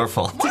fault? Your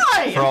fault.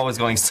 Why? For always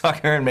going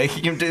Sucker and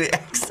making him do the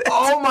accent.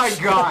 Oh my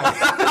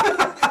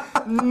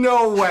god.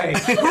 No way.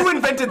 Who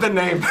invented the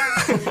name?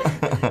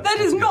 That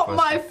is not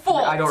my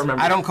fault. I don't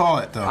remember. I don't call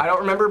it, though. I don't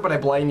remember, but I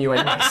blame you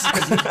anyways,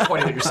 because you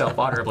pointed at yourself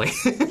honorably.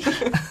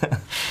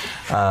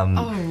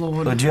 Oh,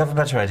 Lord. Do you have a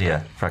better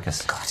idea,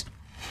 Ruckus?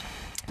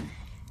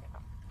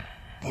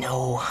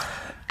 No.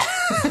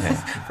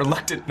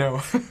 Reluctant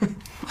no.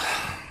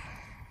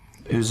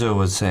 Uzo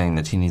was saying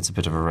that he needs a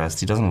bit of a rest.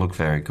 He doesn't look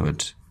very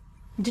good.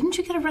 Didn't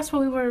you get a rest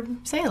while we were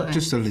sailing?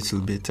 Just a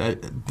little bit.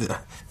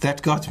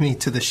 That got me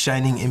to the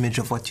shining image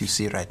of what you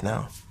see right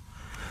now.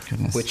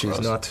 Goodness. Which is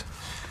not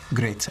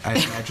great, I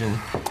imagine.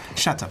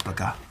 Shut up,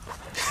 Baga.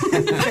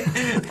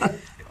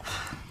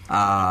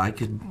 I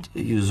could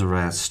use a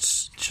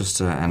rest. Just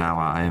an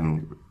hour. I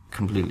am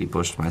completely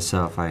bushed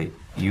myself. I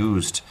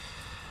used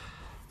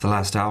the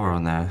last hour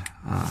on there.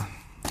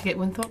 To get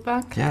Winthorpe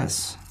back?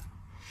 Yes.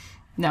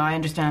 No, I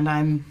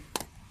understand.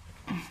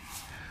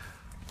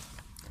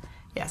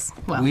 Yes,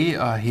 well. We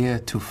are here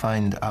to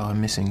find our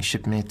missing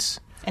shipmates.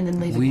 And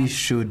then leave We again.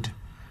 should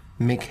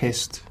make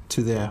haste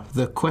to there.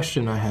 The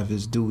question I have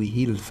is, do we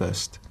heal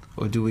first?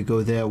 Or do we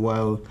go there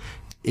while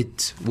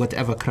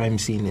whatever crime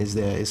scene is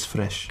there is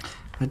fresh?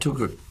 I took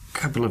a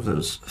couple of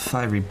those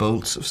fiery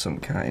bolts of some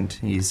kind.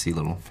 You see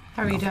little...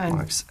 How are you doing?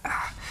 marks.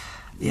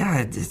 Yeah,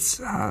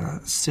 it's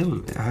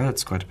still, it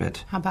hurts quite a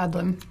bit. How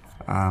badly?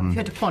 You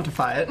had to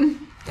quantify it.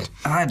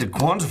 I had to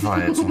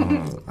quantify it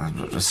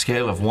on a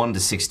scale of 1 to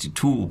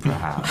 62,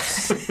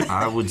 perhaps.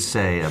 I would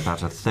say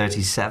about a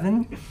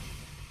 37.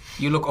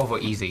 You look over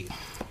easy.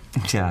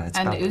 Yeah, it's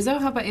And about...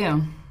 Uzo, how about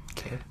you?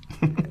 Okay.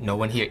 No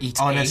one here eats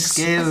On a eggs.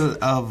 scale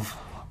of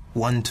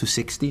 1 to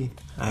 60,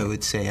 I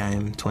would say I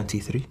am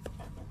 23.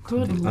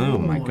 Good Oh,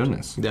 Lord. my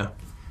goodness. Yeah.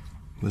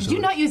 Did you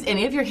not use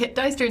any of your hit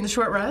dice during the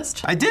short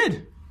rest? I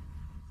did!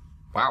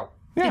 Wow.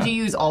 Did you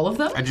use all of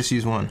them? I just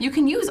used one. You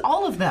can use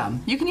all of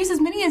them. You can use as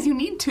many as you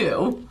need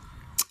to.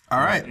 All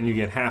right. And you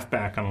get half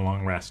back on a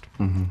long rest.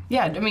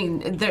 Yeah, I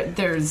mean,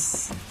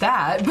 there's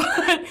that,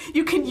 but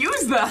you can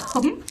use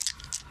them.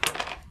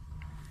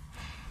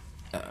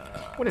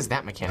 What has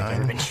that mechanic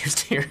ever been used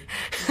here?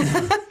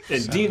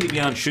 D&D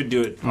Beyond should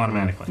do it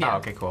automatically. Oh,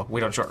 okay, cool.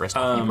 We don't short rest.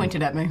 You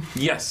pointed at me.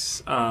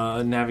 Yes,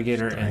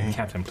 Navigator and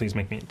Captain, please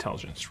make me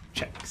intelligence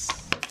checks.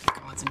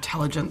 God's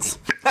intelligence.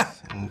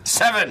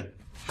 7!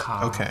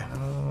 Okay.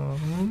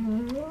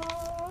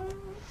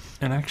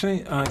 And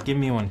actually, give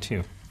me one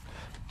too.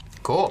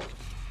 Cool.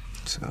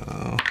 So,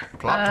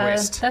 Plot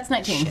twist. That's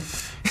 19.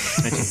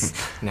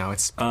 No,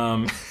 it's...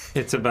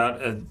 It's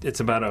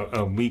about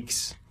a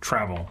week's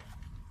travel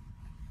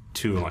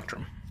to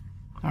Electrum.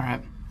 All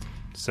right.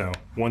 So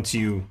once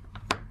you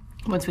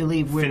Once we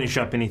leave, we're... finish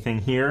up anything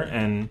here,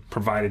 and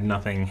provided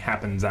nothing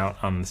happens out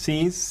on the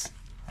seas,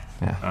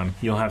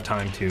 you'll have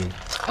time to...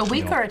 A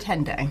week or a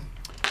 10-day?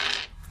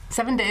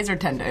 7 days or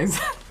 10 days?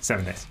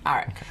 7 days. All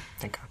right.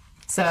 Thank God.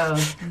 So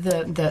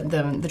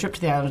the trip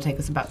to the island will take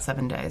us about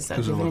 7 days. So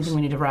if there's anything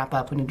we need to wrap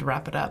up, we need to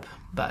wrap it up.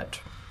 But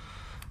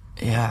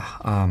Yeah,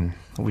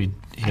 we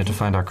here to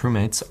find our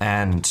crewmates,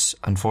 and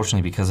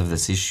unfortunately, because of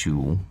this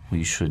issue,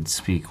 we should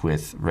speak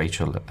with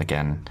Rachel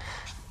again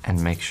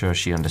and make sure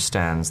she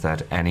understands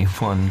that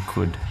anyone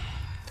could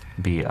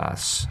be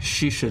us.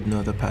 She should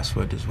know the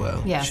password as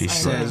well. Yes, She I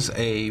says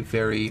a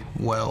very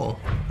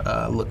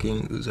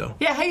well-looking Uzo.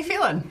 yeah, how you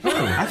feeling?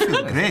 I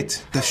feel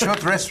great. The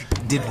short rest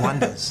did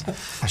wonders.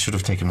 I should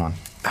have taken one.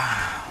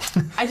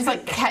 I just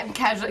like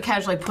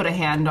casually put a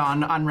hand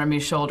on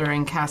Remy's shoulder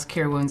and cast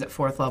Cure Wounds at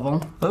 4th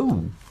level.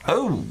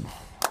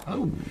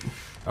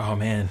 Oh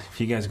man, if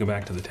you guys go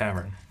back to the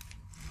tavern.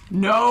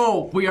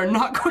 No, we are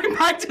not going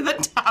back to the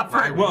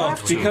tavern. Well,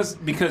 because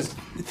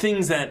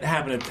things that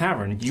happen at the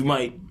tavern, you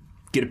might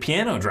get a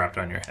piano dropped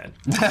on your head.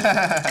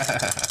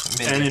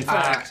 And in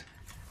fact,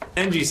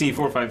 NGC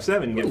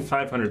 457 get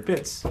 500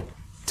 bits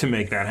to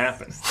make that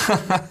happen.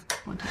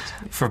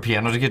 For a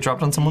piano to get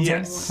dropped on someone's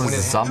head? Yes. Was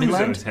it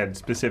Zombieland? Uzo's head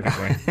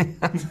specifically.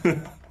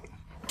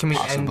 Can we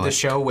end the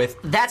show with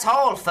That's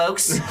all,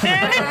 folks.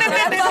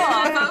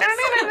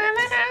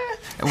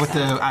 With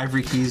the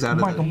ivory keys out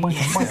of the...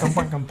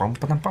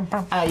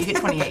 You get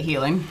 28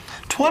 healing.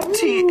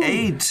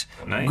 28!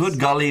 Nice. Good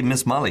golly,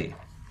 Miss Molly.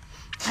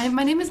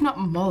 My name is not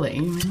Molly.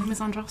 My name is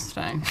Andraste.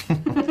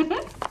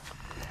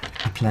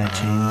 Apply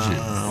changes.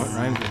 What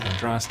rhymes with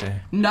Andraste?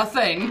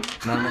 Nothing.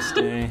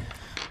 Namaste.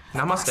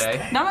 Namaste?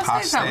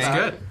 Namaste sounds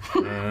good.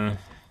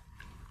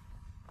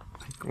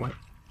 What?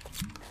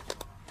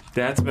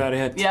 That's about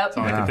it. Yep. That's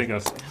all I can think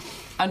of.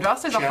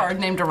 Andraste is a hard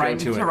name to rhyme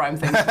to it.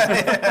 things.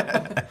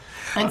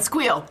 And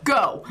Squeal,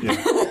 go.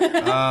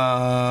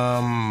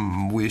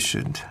 We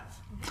should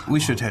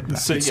head back.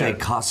 So Say yeah,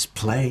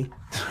 cosplay.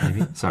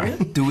 Maybe. Sorry.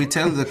 Do we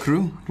tell the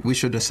crew? We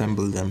should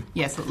assemble them.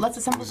 Yes, let's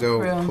assemble the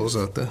Uzo crew. pulls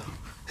out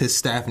his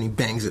staff and he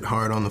bangs it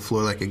hard on the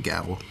floor like a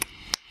gavel.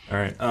 all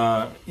right.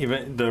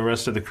 Even the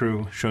rest of the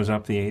crew shows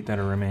up. The 8 that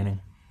are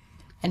remaining.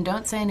 And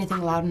don't say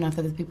anything loud enough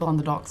that the people on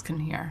the docks can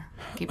hear.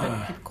 Keep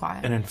it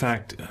quiet. And in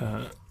fact,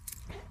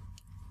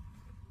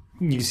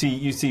 you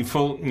see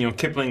full.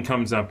 Kipling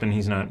comes up and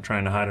he's not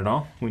trying to hide at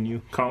all when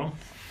you call him.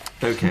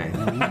 Okay.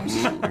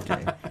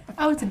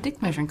 Oh, it's a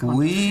dick measuring contest.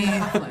 We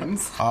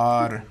Halflings.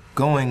 are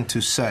going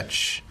to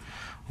search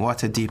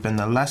Waterdeep and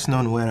the last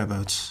known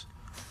whereabouts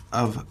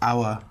of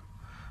our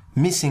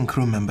missing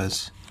crew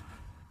members.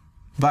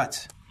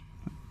 But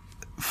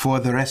for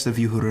the rest of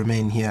you who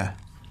remain here,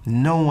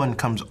 no one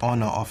comes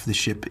on or off the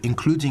ship,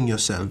 including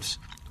yourselves,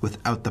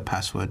 without the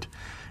password.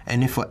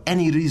 And if for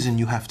any reason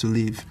you have to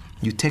leave,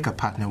 you take a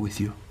partner with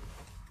you.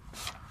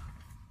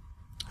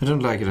 I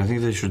don't like it. I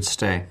think they should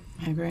stay.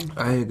 I agree.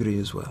 I agree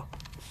as well.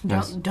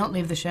 Yes. Don't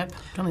leave the ship.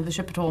 Don't leave the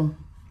ship at all.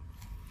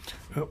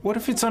 What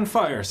if it's on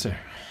fire, sir?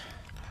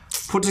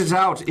 Put it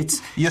out.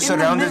 It's You're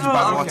surrounded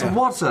by water.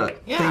 Water.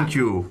 Yeah. Thank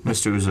you,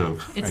 Mr.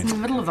 Uzo. It's in the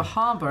middle of the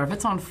harbor. If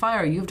it's on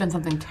fire, you've done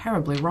something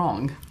terribly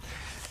wrong.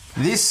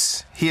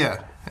 This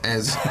here,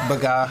 as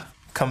Baga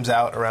comes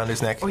out around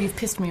his neck, Or you've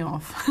pissed me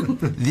off.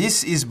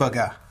 this is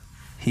Baga.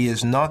 He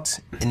is not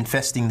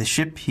infesting the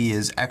ship. He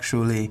is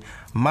actually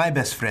my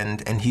best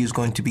friend, and he is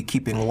going to be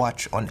keeping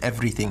watch on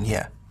everything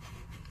here.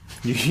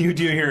 You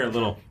do hear a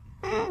little.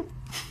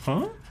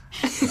 Huh?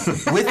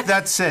 With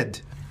that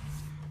said,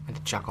 And a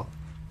chuckle.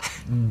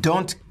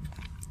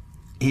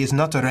 he is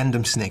not a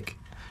random snake.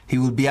 He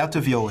will be out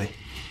of your way.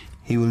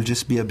 He will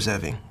just be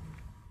observing.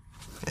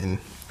 And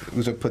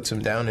Uzo puts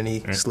him down and he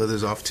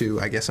slithers off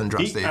to, I guess,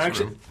 Andraste's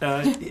room.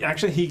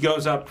 Actually, he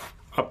goes up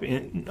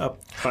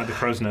by the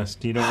crow's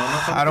nest. You don't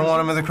want him? I don't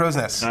want him at the crow's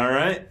nest. All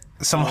right.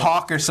 Some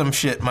hawk or some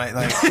shit might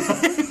like.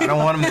 I don't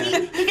want him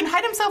there. He can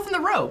hide himself in the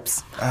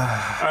ropes. All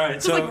right.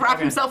 Just like wrap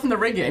himself in the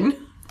rigging.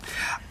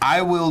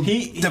 I will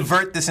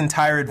divert this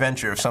entire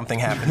adventure if something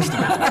happens to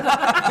me.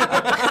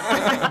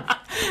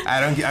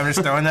 I'm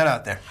just throwing that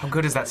out there. How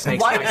good is that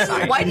snake's Why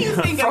eyesight? do you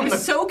think I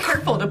was so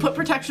careful to put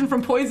protection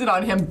from poison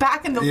on him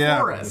back in the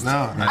forest?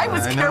 No, I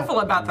was know.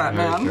 careful about that,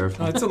 man.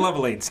 Well, it's a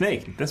level 8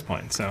 snake at this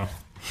point, so.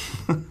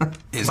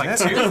 Is it?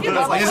 Is it?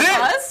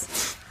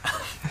 Us?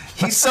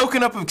 He's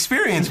soaking up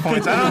experience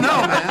points. I don't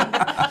know,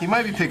 man. He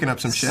might be picking up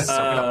some shit.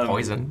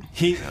 Poison.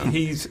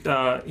 He's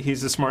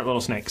a smart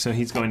little snake, so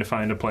he's going to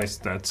find a place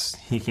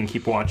he can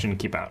keep watch and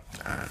keep out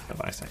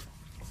of eyesight.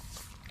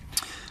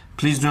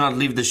 Please do not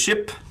leave the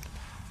ship.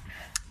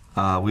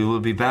 We will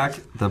be back.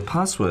 The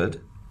password.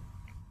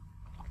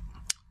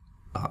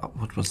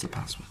 What was the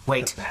password?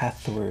 Wait.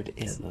 Password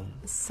is.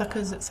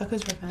 Sucker's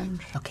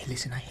revenge. Okay,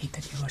 listen, I hate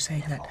that you were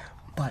saying that,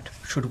 but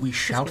should we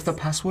shout the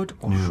password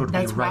or should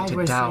That's we why write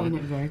we're it down? saying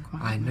it very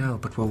quietly. I know,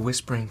 but we're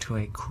whispering to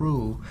a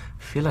crew.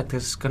 I feel like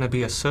there's going to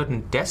be a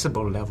certain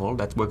decibel level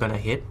that we're going to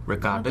hit Well,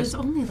 regardless.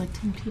 there's only like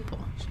 10 people.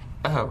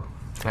 Oh.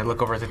 Can I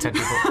look over at the 10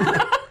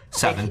 people?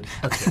 7.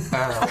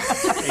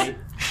 Okay.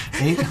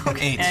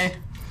 8.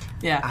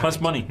 Yeah. Plus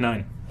money,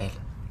 9.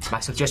 My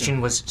suggestion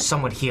was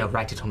someone here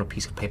write it on a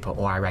piece of paper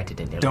or I write it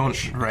in their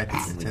Don't write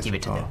it. We give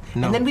it to them.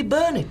 No. And then we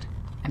burn it.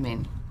 I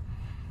mean,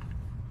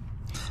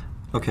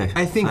 Okay.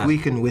 I think we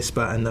can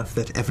whisper enough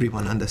that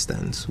everyone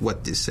understands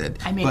what is said.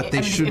 But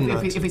they should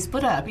not. If we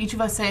split up, each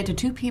of us say it to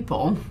 2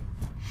 people.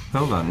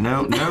 Hold on.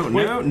 No.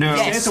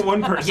 Say it to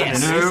one person.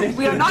 Yes. No.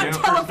 We are not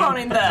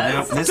telephoning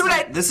No, this. Too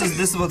late. this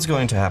is what's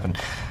going to happen.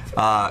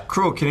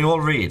 Crew, can you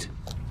all read?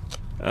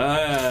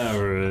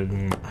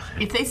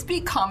 If they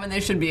speak common, they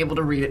should be able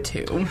to read it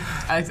too.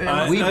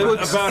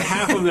 About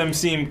half of them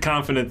seem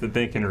confident that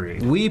they can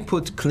read. We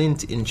put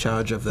Clint in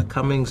charge of the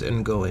comings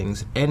and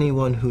goings.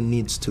 Anyone who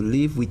needs to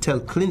leave, we tell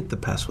Clint the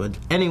password.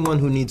 Anyone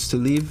who needs to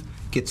leave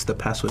gets the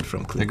password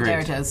from Clint. Agreed. There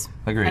it is.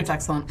 Agreed. That's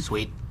excellent.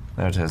 Sweet.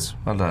 There it is.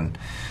 Well done.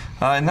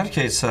 In that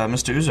case,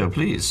 Mr. Uzo,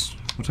 please,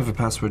 whatever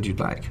password you'd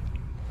like.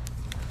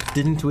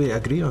 Didn't we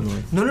agree on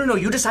one? No.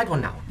 You decide one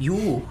now.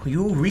 You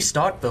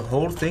restart the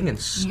whole thing and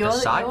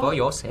decide for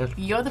yourself.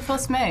 You're the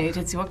first mate.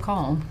 It's your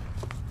call.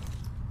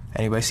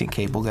 Anybody seen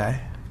Cable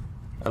Guy?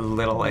 A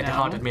little. It No.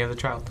 haunted me as a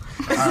child.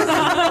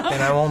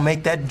 Then I won't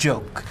make that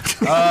joke.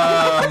 You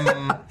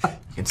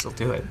can still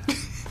do it.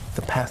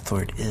 The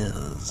password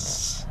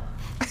is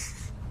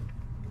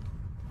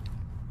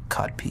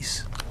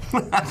codpiece.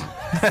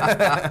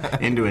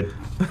 Into it.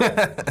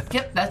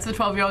 Yep, that's the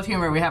 12-year-old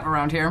humor we have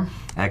around here.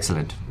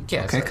 Excellent.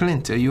 Yeah. Okay,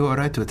 Clint, are you all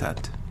right with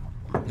that?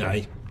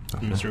 Aye,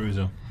 Mr.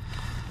 Uzo.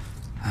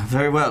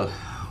 Very well.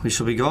 We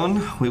shall be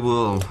gone. We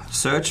will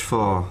search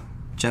for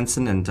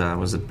Jensen and,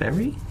 was it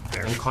Barry?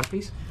 And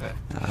codpiece?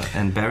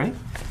 And Barry.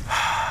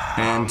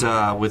 And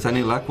with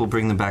any luck, we'll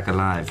bring them back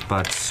alive.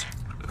 But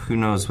who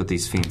knows what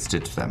these fiends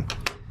did to them.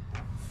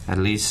 At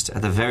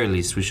the very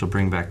least, we shall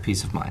bring back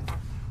peace of mind.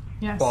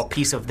 Yes. Or a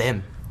piece of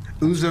them.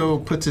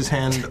 Uzo puts his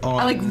hand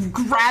on... I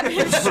grab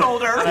his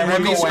shoulder.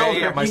 Remy's shoulder.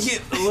 You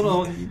get a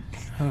little...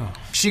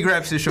 She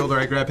grabs his shoulder,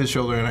 I grab his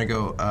shoulder, and I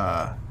go,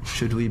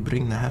 should we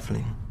bring the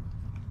halfling?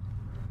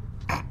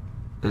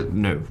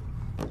 No.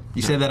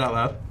 You say that out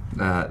loud?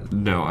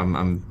 No,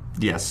 I'm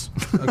yes.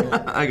 Okay.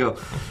 I go,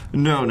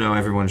 no,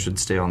 everyone should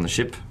stay on the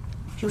ship.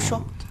 You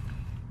sure?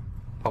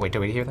 Oh, wait, did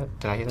we hear that?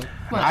 Did I hear that?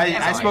 Well,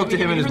 I spoke to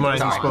him in his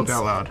mind, he spoke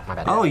out loud. My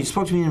bad. Oh, you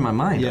spoke to me in my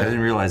mind. Yeah. I didn't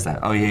realize that.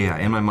 Oh, yeah.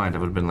 In my mind, I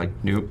would have been like,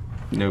 nope.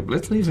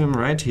 Let's leave him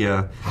right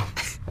here,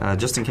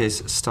 just in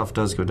case stuff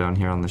does go down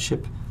here on the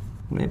ship.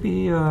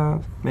 Maybe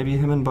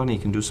him and Bunny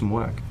can do some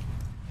work.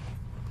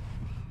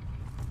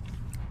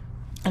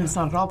 And it's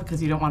not at all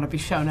because you don't want to be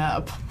shown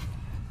up.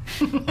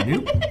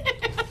 Nope.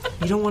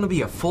 You don't want to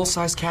be a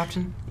full-size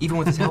captain, even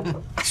with his help?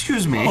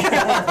 Excuse me.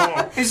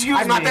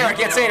 I'm not there. I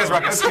can't say it as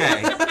Ruckus.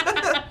 Okay.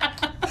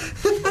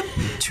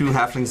 2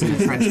 halflings in a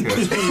trench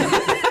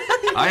coat.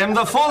 I am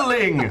the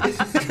Falling!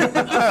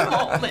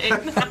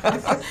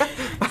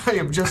 I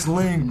am just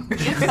Ling. You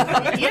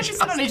have to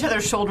sit on each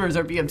other's shoulders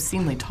or be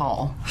obscenely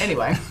tall.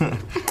 Anyway.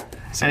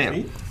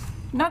 Anyway,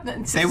 Not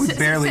They would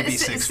barely be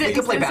 6 feet. They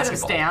could play instead of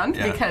basketball. stand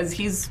Yeah. because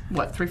he's,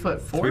 3'4"?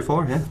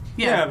 3-4, yeah.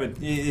 Yeah, but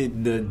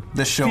the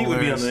feet would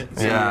be on shoulders. the,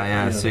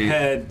 Yeah, the so you-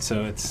 head,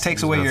 so it's...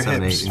 Takes away your about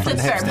 7, hips 8 from the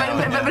That's hips fair.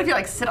 down. But if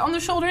you sit on the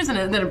shoulders and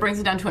then it brings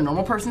it down to a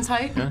normal person's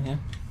height, Yeah.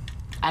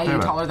 I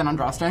am taller than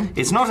Andraste.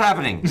 It's not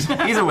happening.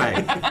 Either way.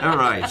 All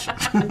right.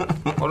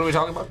 What are we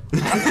talking about?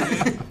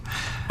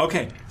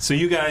 Okay, so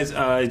you guys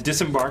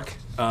disembark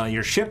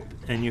your ship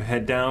and you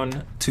head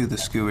down To the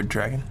skewered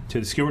dragon.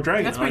 to the Skewer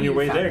Dragon. That's where On your you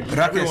way found there, it.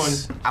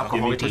 Ruckus. everyone Alcohol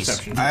give me it is.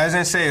 perception. I was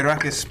going to say,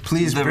 Ruckus,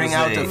 please There bring was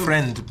out a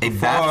friend. A before-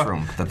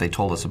 bathroom that they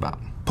told us about.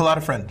 Pull out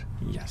a friend.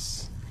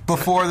 Yes.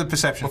 Before the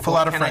perception. Pull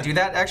out a Can friend. I do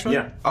that, actually?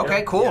 Yeah. Okay,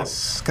 Yeah. cool.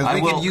 Because I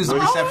we will- could use the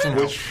which- perception.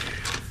 Which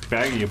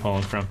bag are you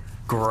pulling from?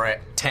 Gray.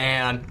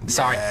 Tan.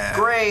 Sorry.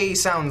 Gray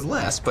sounds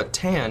less, but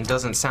tan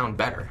doesn't sound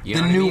better. You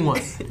The know what I new mean?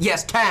 one.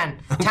 Yes, tan.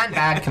 Tan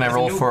bag. Can I It's a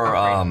roll new for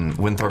upgrade.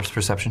 Winthorpe's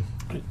perception?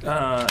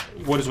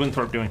 What is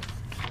Winthrop doing?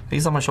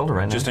 He's on my shoulder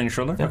right now. Just on your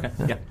shoulder? Yeah, Okay.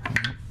 yeah.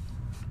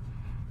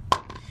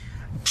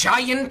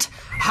 Giant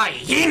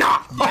hyena!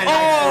 Throw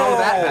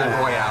that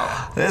bad boy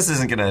out. This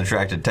isn't going to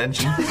attract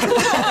attention.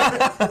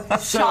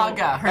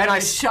 Shaga. Her and name I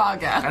is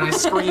Shaga. And I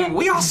scream,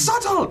 "We are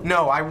subtle!"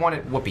 No, I want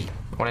it Whoopi.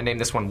 I want to name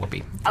this one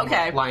Whoopi. from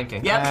Okay. Lion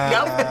King. Yep.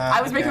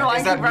 I was making a Lion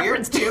Is that King weird?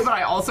 reference too, but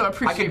I also I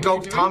appreciate could what go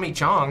you're doing. Tommy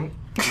Chong.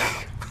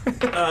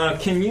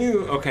 Can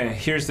you... Okay,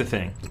 here's the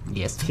thing.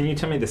 Yes. Can you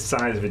tell me the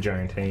size of a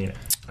giant hyena?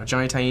 A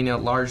giant hyena,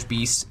 large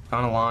beast,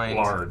 on a line.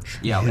 Large.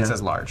 Yeah, it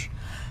says large.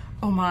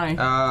 Oh my.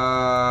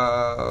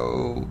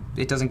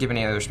 It doesn't give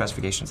any other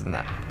specifications than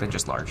that. Than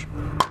just large.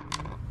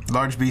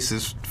 Large beast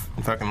is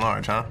fucking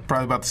large, huh?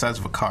 Probably about the size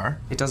of a car.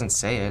 It doesn't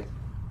say it.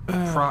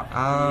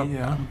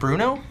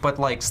 Bruno, but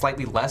like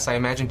slightly less, I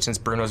imagine, since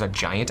Bruno's a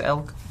giant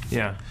elk.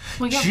 Yeah.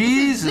 Well, yeah,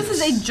 Jesus.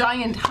 This is a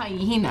giant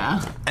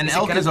hyena. An it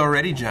elk gonna- is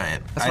already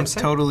giant. what I'm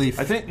saying. Totally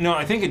I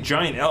think a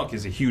giant elk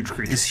is a huge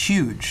creature. is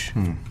huge.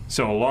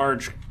 So a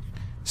large...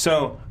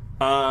 So,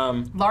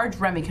 Large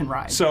Remy can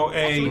ride. so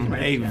we can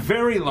ride a it, yeah.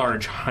 very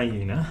large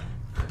hyena...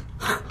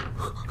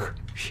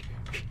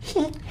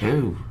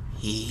 Who?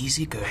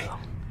 Easy girl.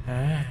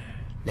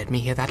 Let me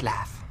hear that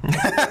laugh.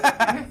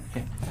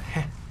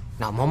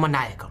 Now more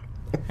maniacal.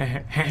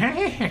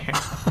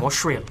 More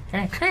shrill.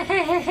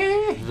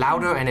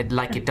 Louder and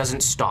like it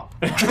doesn't stop.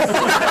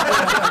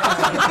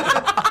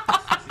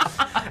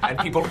 And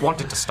people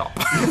want it to stop.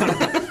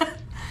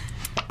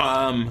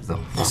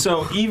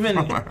 So even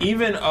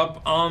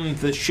up on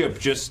the ship,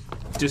 just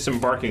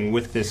disembarking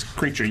with this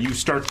creature, you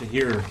start to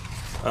hear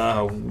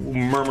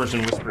murmurs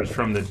and whispers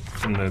from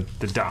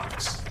the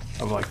docks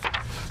of like,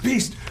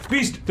 beast,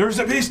 there's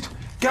a beast,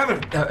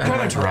 Gavin. I'm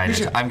going to ride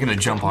it. I'm going to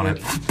jump on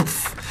it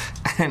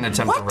and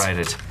attempt to ride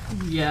it.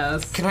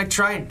 Yes. Can I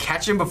try and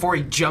catch him before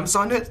he jumps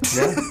on it?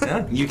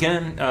 Yeah, you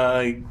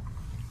can.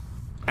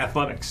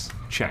 Athletics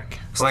check.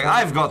 It's like,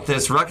 I've got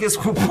this, Ruckus.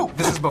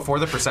 This is before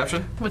the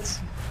perception? What's...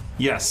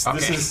 Yes,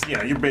 this Okay. is.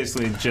 Yeah, you're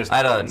basically just. I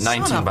had a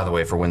 19, by the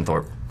way, for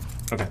Winthorpe.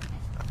 Okay.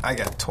 I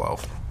got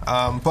 12.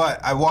 But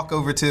I walk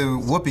over to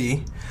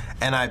Whoopi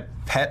and I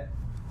pet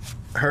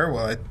her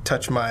while I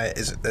touch my.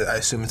 I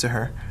assume it's a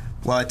her.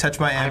 While I touch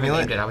my I haven't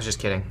amulet. named it. I was just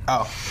kidding.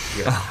 Oh.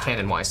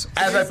 Canon-wise.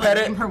 As I pet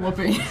Name it, her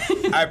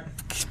Whoopi. I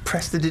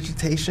press the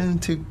digitation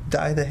to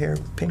dye the hair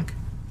pink.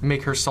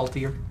 Make her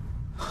saltier.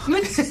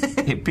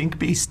 A pink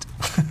beast.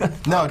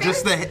 No,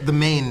 just the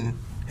main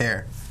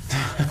hair.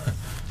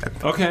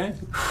 Okay.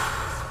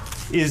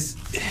 Is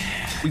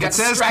We got It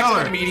says distracted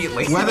color.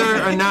 immediately.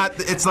 Whether or not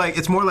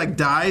it's more like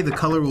dye, the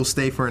color will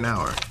stay for an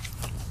hour.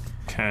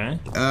 okay.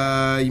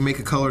 You make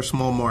a color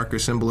small mark or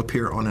symbol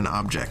appear on an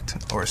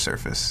object or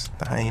surface.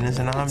 The hyena's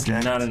an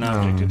object. Not an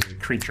object; it's a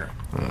creature.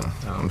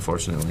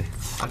 Unfortunately.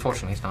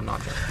 Unfortunately, it's not an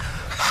object.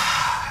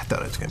 I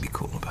thought it was gonna be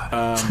cool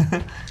about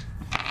it.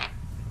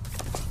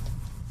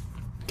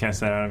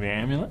 Cast that out of your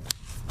amulet.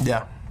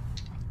 Yeah.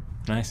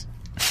 Nice.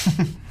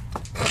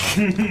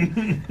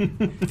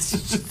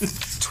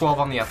 12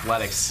 on the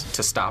athletics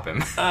to stop him.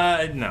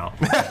 No.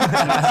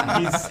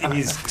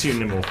 he's too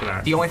nimble for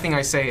that. The only thing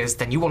I say is,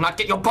 then you will not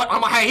get your butt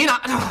on my hyena!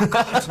 Oh,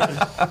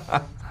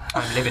 God.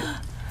 I'm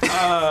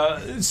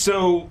livid.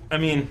 So, I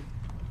mean,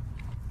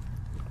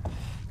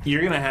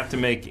 you're gonna have to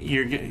make.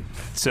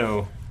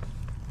 So,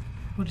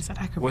 What is that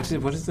acrobat?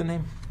 what is the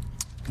name?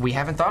 We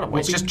haven't thought of it.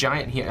 It's Whoopi? just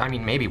giant here. I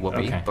mean, maybe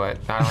Whoopi, Okay. but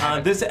I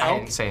don't This I elk-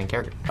 didn't say in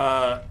character.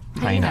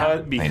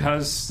 Hyena.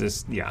 Because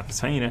this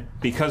hyena.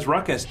 Because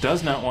Ruckus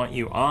does not want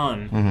you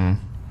on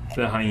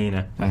the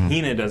hyena. The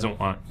hyena doesn't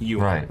want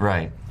you on.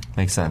 Right.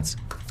 Makes sense.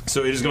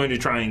 So it is going to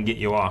try and get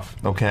you off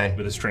Okay.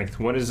 with a strength.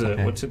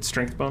 What's its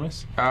strength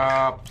bonus?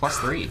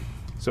 +3.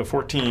 So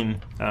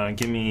 14.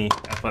 Give me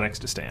athletics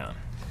to stay on.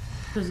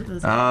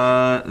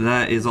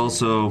 That is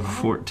also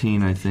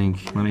 14, I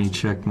think. Let me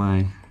check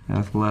my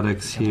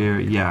athletics here.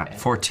 Yeah.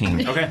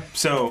 14. Okay,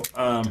 so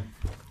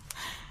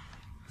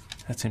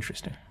that's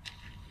interesting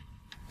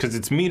because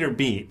it's meet or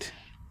beat.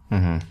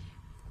 So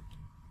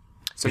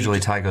usually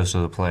tie goes to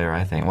the player,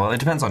 I think. Well, it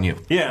depends on you.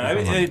 Yeah, I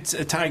mean, it's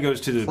a tie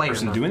goes to the Player,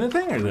 person not doing the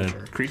thing or the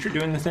creature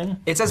doing the thing.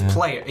 It says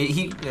player.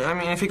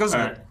 If he goes... All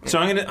right. So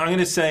I'm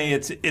gonna say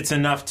it's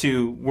enough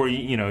to where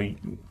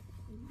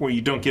where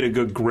you don't get a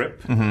good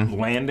grip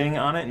landing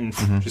on it and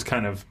just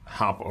kind of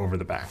hop over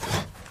the back.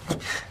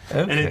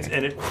 Okay.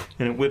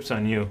 And it whips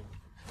on you,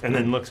 and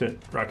then looks at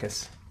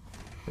Ruckus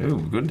Oh,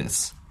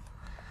 goodness.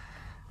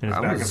 and it's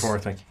I back and was-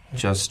 forth like.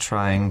 Just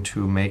trying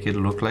to make it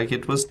look like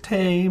it was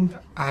tame.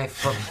 I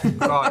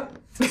forgot.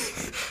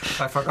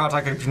 I forgot I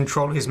could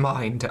control his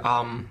mind.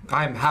 I'm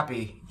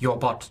happy your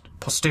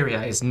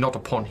posterior is not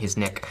upon his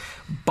neck,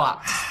 but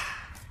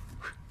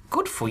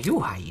good for you,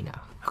 hyena.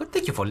 Good,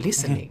 thank you for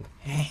listening.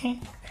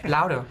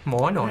 Louder,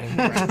 more annoying.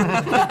 Good,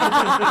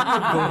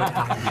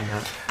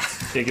 hyena.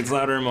 It gets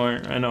louder and more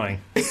annoying.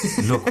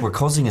 Look, we're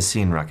causing a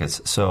scene, Ruckus.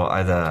 So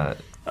either...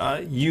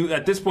 You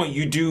at this point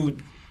you do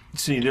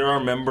see there are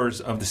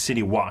members of the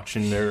city watch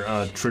in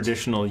their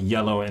traditional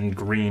yellow and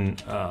green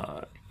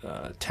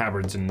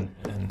tabards and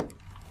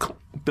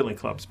billy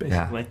clubs,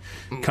 basically,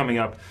 coming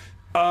up.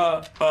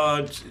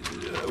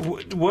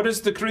 What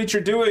is the creature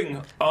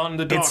doing on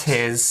the docks? It's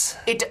his.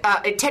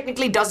 It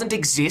technically doesn't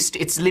exist.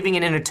 It's living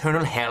in an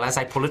eternal hell as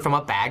I pull it from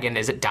a bag, and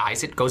as it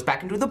dies, it goes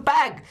back into the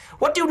bag.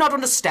 What do you not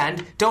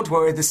understand? Don't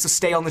worry, this will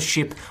stay on the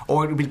ship,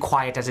 or it will be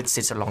quiet as it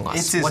sits along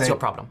us. What's your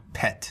problem?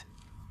 Pet.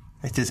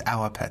 It is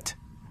our pet.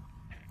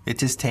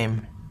 It is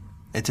tame.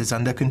 It is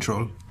under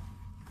control.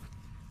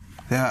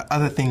 There are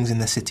other things in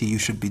the city you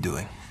should be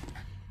doing.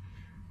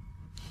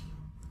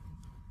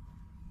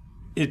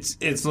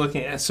 It's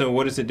looking at. So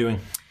what is it doing?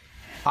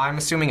 I'm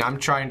assuming I'm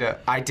trying to.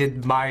 I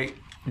did my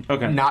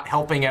Okay. not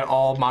helping at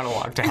all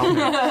monologue to help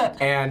him,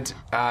 and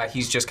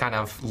he's just kind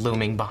of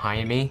looming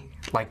behind me,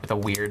 like with a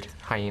weird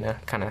hyena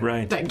kind of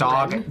Right.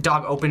 dog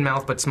open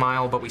mouth but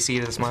smile, but we see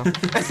it as a smile,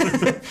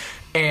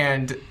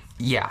 and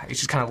yeah, it's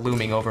just kind of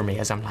looming over me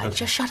as I'm like,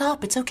 just shut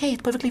up, it's okay,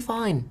 it's perfectly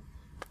fine,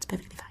 it's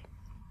perfectly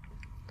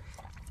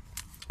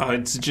fine.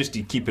 It's just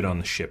you keep it on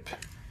the ship.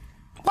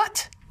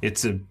 What?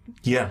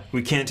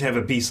 We can't have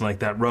a beast like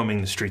that roaming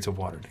the streets of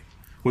Waterdeep.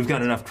 We've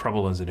got enough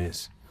trouble as it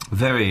is.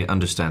 Very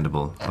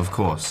understandable, of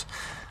course.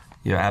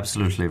 You're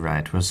absolutely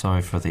right. We're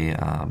sorry for the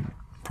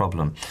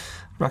problem.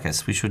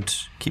 Ruckus, we should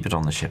keep it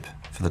on the ship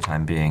for the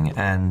time being,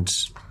 and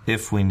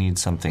if we need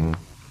something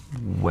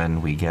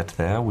when we get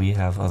there, we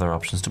have other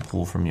options to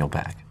pull from your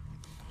bag.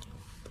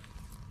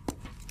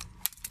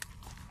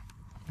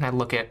 And I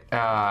look at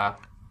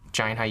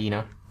giant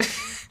hyena,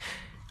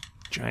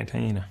 Giant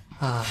hyena.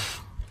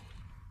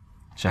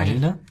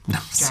 Hyena? No.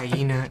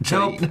 Hyena.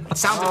 Nope.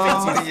 Sounds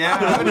Oh, offensive. yeah.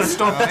 I'm gonna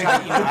stop the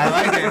hyena. I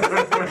like it.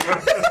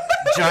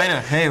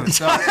 Gina, hey, what's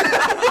up?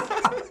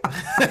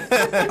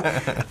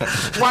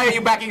 Why are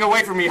you backing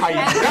away from me,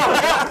 hyena?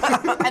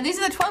 No. And these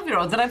are the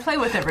 12-year-olds that I play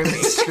with every week.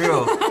 It's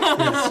true.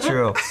 It's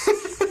true.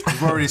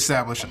 We've already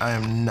established I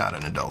am not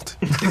an adult.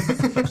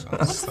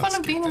 What's the fun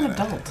of being an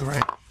adult?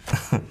 Right.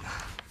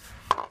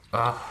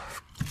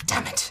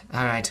 Damn it.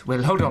 All right.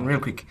 Well, hold on real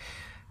quick.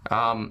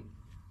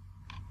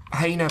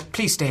 Hyena,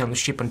 please stay on the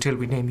ship until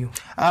we name you.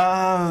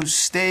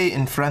 Stay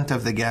in front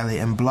of the galley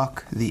and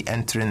block the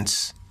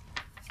entrance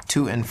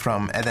to and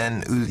from. And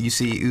then you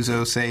see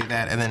Uzo say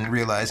that and then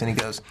realize, and he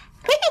goes,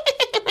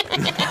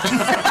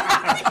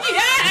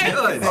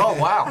 Oh,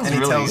 wow. and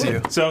he tells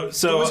you. So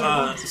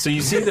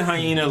you see the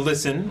hyena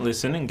listen,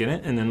 and get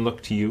it, and then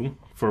look to you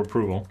for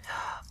approval.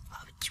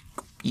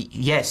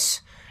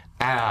 Yes.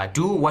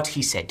 Do what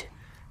he said.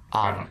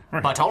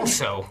 But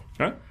also...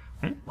 Huh?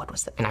 What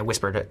was that? And I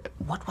whispered,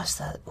 what was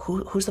the...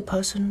 Who's the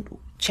person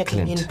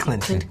checking in?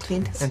 Clint.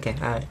 Clint. Okay,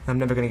 all right. I'm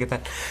never going to get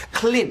that.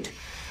 Clint.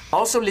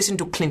 Also listen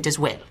to Clint as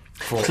well.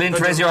 Clint,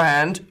 raise your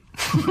hand.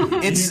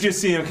 You just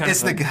see him kind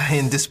It's of the guy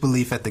in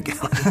disbelief at the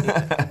galley.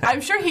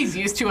 I'm sure he's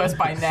used to us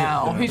by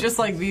now. He's just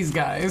like these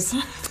guys.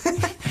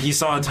 He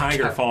saw a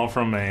tiger fall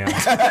from a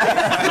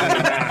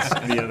mast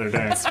the other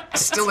day.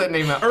 Still that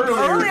name out.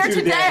 Earlier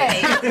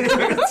today.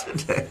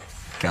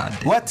 God.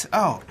 What?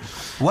 Oh,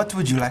 what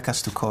would you like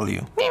us to call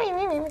you?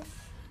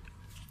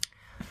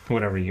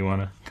 Whatever you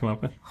want to come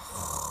up with.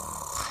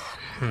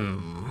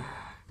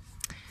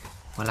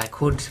 Well, I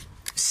could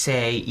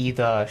say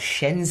either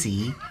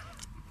Shenzi,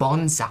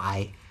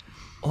 Bonsai,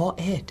 or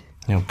Ed.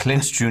 No,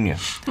 Clint Jr.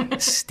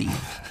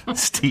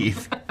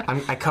 Steve.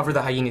 I cover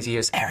the hyena's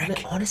ears.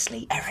 Eric.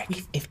 Honestly,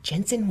 Eric, if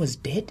Jensen was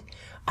dead,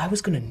 I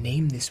was going to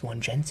name this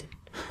one Jensen.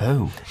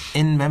 Oh.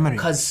 In memory.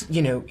 Because,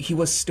 he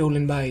was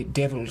stolen by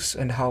devils,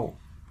 and how,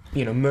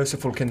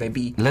 merciful can they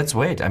be? Let's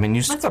wait. I mean,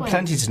 you still Let's got wait.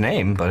 plenty to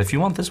name, but if you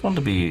want this one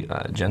to be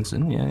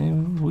Jensen, yeah,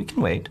 we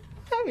can wait.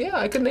 Yeah,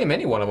 I could name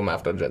any one of them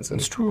after Jensen.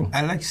 It's true.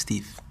 I like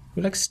Steve.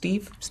 You like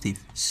Steve?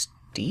 Steve.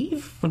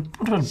 Steve? What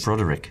about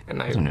Broderick?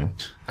 And I don't know.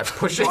 I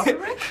push it. I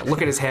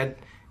look at his head.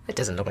 It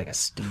doesn't look like a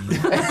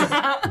Steve.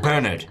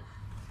 Bernard.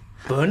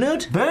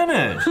 Bernard?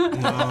 Bernard!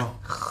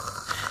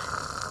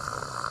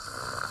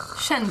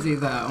 Shenzi,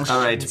 though.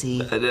 All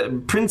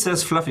right.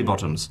 Princess Fluffy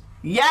Bottoms.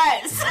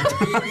 Yes!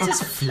 This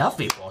is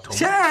fluffy bottom.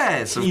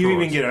 Yes, of You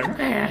course. even get a...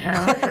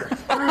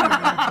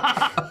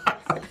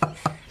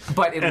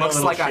 But it And a looks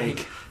little like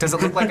shake. Does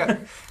it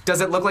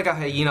look like a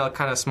hyena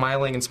kind of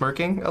smiling and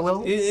smirking a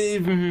little?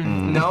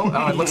 No?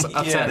 Oh, it looks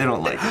upset. They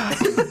don't like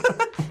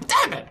it.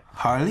 Damn it!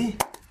 Harley?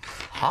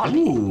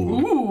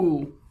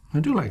 Ooh. I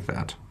do like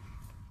that.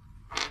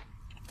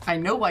 I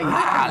know why you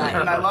like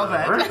that, and I love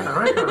it.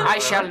 I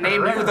shall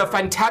name you the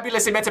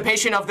fantabulous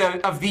emancipation of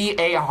the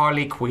A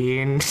Harley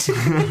Quinn.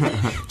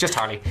 Just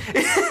Harley.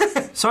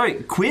 Sorry,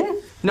 Quinn?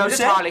 No, You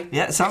just said? Harley.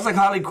 Yeah, it sounds like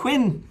Harley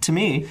Quinn to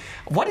me.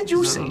 What did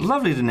you say?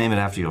 Lovely to name it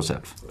after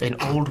yourself. An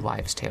old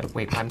wives' tale.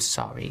 Wait, I'm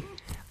sorry.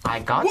 I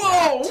got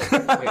that.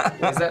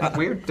 Wait, is that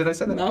weird? Did I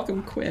say that?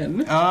 Malcolm Quinn.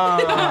 That's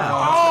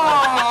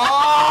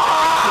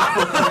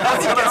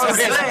what I was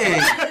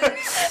saying.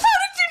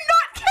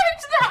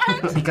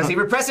 Because he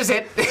represses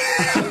it.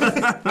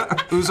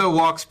 Uzo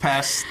walks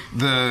past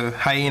the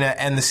hyena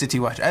and the city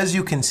watch. As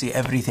you can see,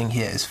 everything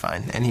here is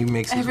fine, and he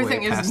makes his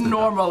Everything way is past the door.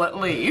 normal, at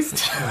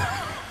least.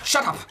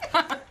 Shut up.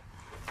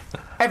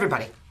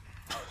 Everybody.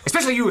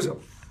 Especially you, Uzo.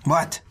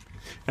 What?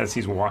 As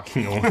he's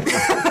walking away.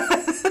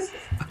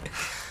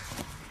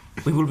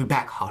 We will be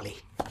back, Harley.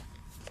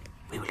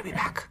 We will be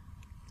back.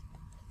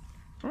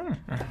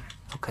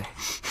 Okay.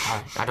 All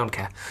right. I don't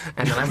care.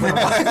 And then I'm going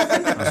to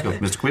Let's go,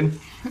 Mr. Quinn.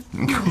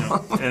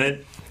 And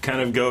it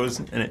kind of goes,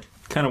 and it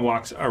kind of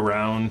walks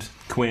around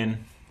Clint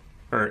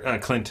for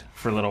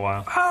a little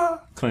while.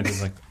 Clint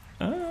is like,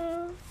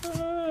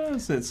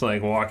 so it's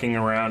like walking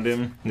around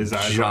him, his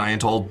eyes,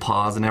 Giant old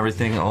paws and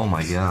everything. Oh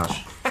my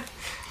gosh.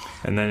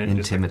 and then it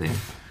just Intimidating.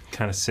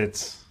 kind of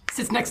sits.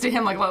 Sits next to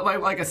him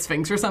like a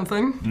sphinx or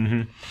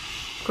something.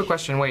 Quick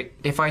question. Wait,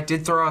 if I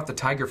did throw out the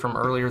tiger from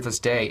earlier this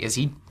day, is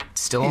he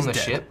still on the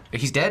dead. ship?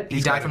 He's dead? He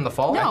died from the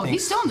fall? No,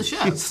 he's still on the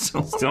ship.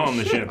 Still on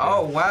the ship.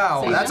 Oh,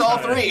 wow. That's all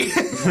three.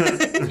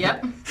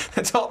 Yep.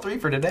 That's all three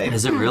for today.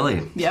 Is it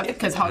really? Yep,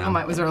 because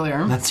Hogomite was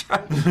earlier. That's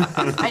right.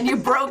 And you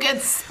broke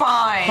its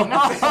spine.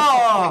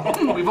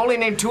 We've only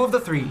named two of the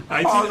three.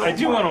 I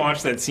do want to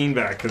watch that scene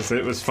back because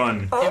it was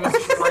fun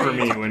for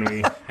me when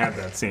we had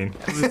that scene.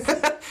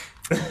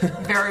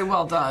 Very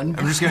well done.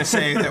 I'm just going to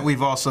say that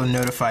we've also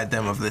notified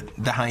them of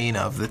the hyena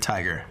of the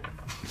tiger.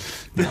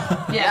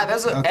 Yeah,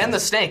 there's and the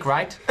snake,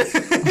 right?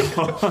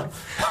 Uzo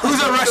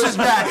rushes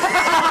back.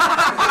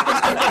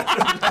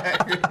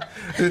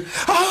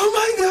 Oh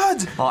my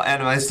god! All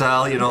anime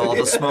style, all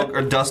the smoke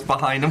or dust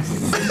behind him.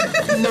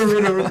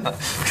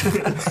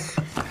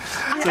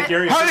 It's like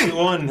Area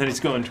 51 that he's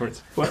going towards.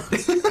 What?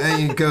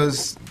 And he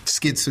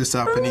skids this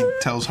up, and he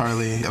tells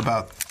Harley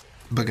about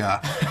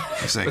Baga.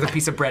 He's like, With a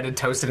piece of bread and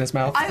toast in his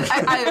mouth.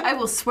 I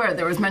will swear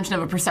there was mention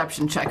of a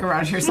perception check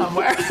around here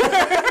somewhere.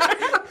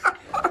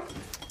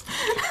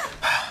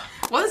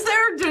 Was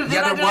there? Did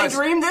I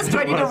dream this? Do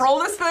I need to roll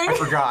this thing? I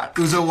forgot.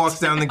 Uzo walks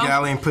down the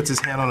galley and puts his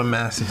hand on a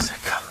mask. He's like,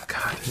 oh,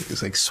 God.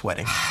 He's like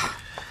sweating.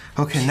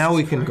 Okay, now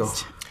we can go.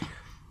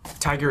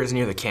 Tiger is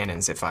near the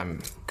cannons. If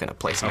I'm gonna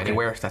place him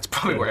anywhere, that's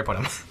probably where I put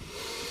him.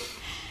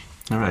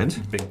 All right.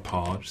 Big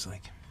paw, just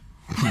like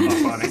up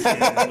on his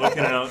hand,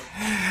 looking out.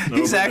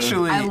 He's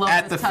actually I love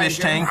at the this fish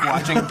tiger. tank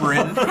watching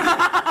Bryn.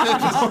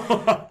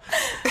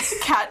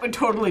 Cat would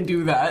totally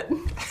do that.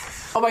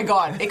 Oh my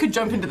god, it could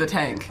jump into the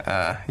tank.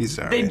 He's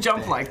all They right.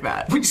 jump like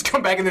that. We just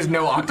come back and there's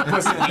no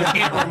octopus and we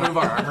can't remove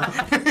our armor.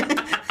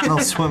 I'll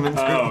swim in.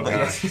 Oh,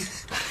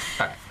 gosh.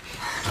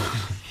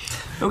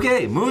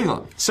 Okay, moving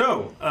on.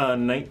 So,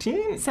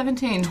 19?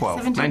 17. 12.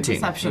 17 19.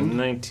 perception.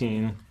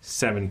 19,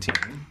 17.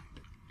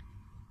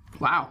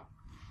 Wow.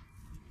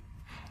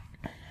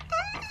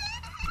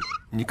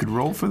 You could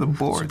roll for the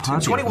board. too.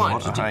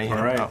 21. All right.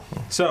 All right.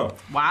 So,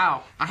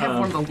 Wow. I have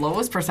one of the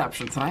lowest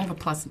perceptions, and I have a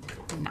plus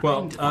 9.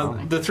 well, to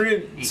mine. the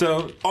three.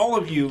 So, all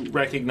of you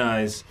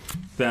recognize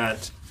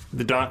that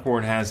the dock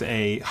ward has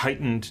a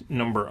heightened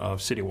number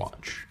of City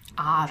Watch,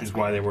 which is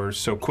why they were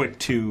so quick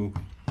to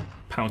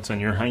pounce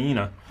on your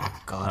hyena.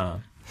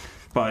 God.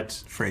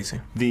 But Phrasing.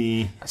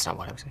 the That's not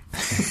what I was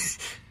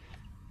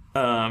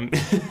saying.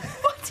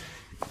 What?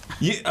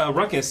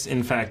 Ruckus,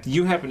 in fact,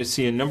 you happen to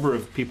see a number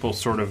of people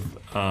sort of.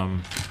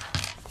 Well,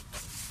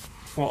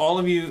 all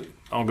of you.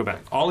 I'll go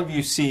back. All of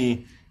you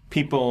see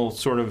people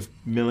sort of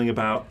milling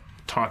about,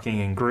 talking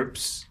in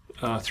groups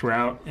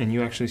throughout, and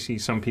you actually see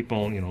some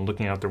people,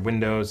 looking out their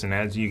windows. And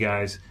as you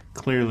guys,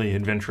 clearly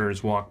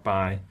adventurers, walk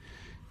by,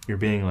 you're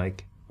being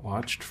like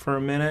watched for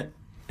a minute,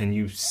 and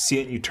you see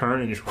it. You turn,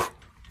 and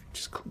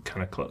just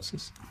kind of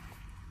closes.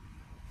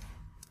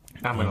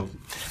 I'm gonna.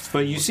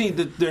 But you see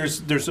that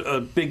there's a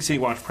big City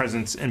Watch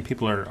presence, and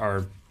people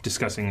are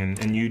discussing,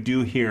 and you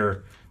do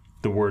hear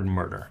the word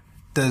murder.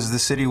 Does the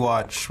City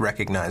Watch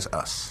recognize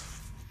us?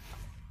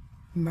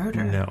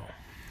 Murder. No.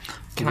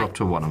 Go up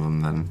to one of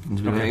them then.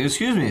 And be like,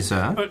 excuse me,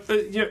 sir.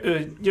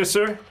 Yes,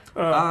 sir.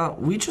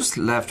 We just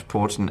left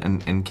port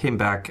and came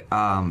back.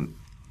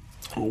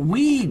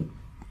 We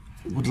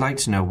would like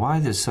to know why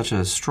there's such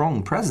a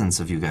strong presence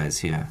of you guys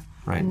here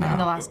right In the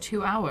now. last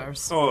 2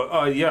 hours.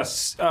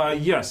 Yes.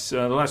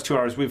 The last 2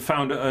 hours, we've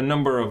found a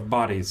number of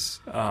bodies.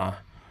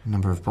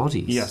 Number of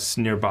bodies. Yes,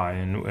 nearby,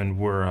 and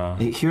we're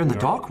Here in the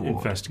dock ward.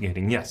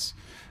 investigating. Yes.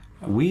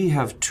 We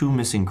have 2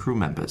 missing crew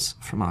members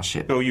from our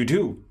ship. Oh, you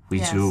do. We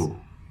Yes. do.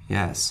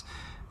 Yes.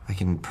 I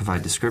can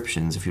provide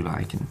descriptions if you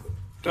like. And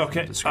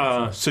Okay.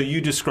 descriptions. So you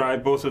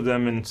describe both of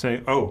them and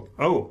say, "Oh,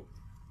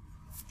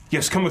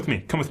 yes, come with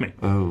me. Come with me."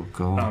 Oh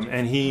God.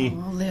 And he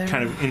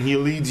he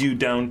leads you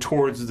down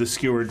towards the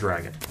skewered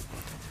dragon.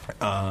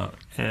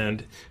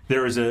 And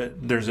there's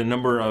a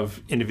number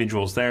of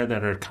individuals there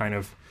that are kind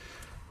of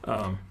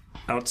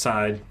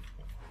outside,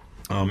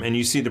 and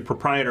you see the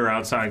proprietor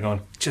outside going,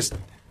 just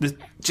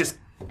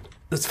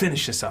let's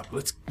finish this up.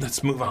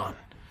 Let's move on.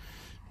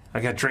 I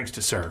got drinks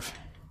to serve.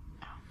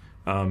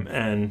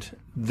 And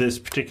this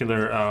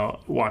particular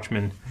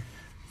watchman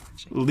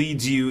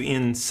leads you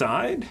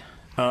inside,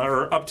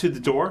 or up to the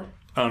door,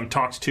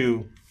 talks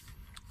to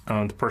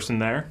the person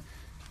there,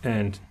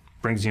 and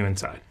brings you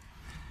inside.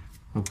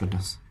 Oh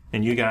goodness.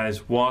 And you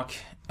guys walk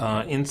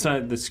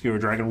inside the Skewer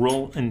Dragon.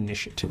 Roll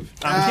initiative.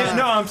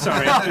 I'm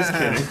sorry. I'm just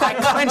kidding. I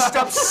clenched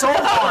up so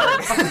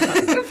hard.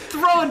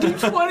 Throw a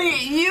d20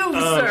 at you,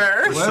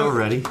 sir. So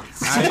ready.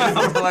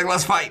 Like,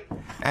 let's fight.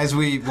 As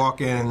we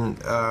walk in,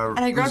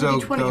 I grabbed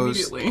Uzo a D20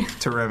 goes immediately.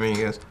 to Remy and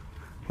goes,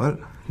 well,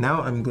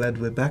 now I'm glad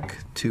we're back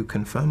to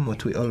confirm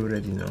what we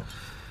already know.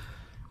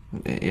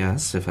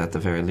 Yes, if at the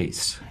very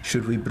least.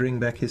 Should we bring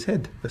back his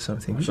head or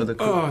something for the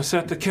crew? Oh, is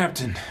that the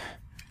captain?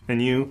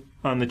 And you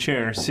on the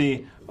chair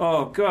see,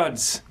 oh,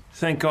 gods,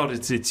 thank God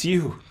it's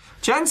you.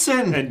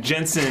 Jensen! And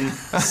Jensen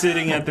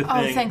sitting at the thing.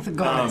 Oh, thank the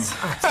gods.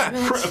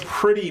 A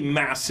pretty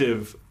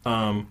massive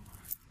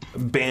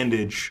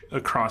bandage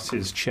across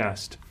his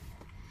chest.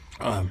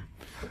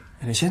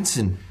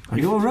 Jensen, are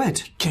you all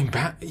right?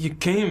 You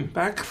came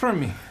back from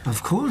me.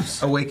 Of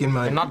course. Awaken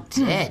my... I'm not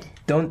dead.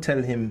 Don't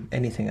tell him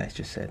anything I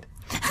just said.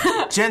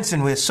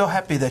 Jensen, we're so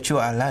happy that you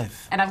are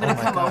alive. And I'm going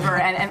to come over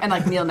and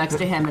like kneel next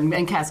to him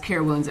and cast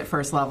Cure Wounds at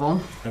first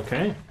level.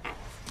 Okay.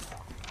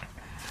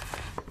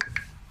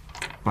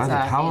 By the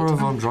power of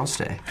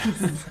Andraste,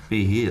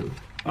 be healed.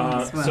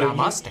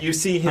 So you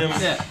see him.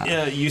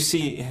 You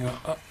see.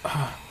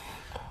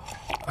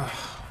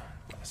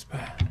 That's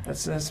better.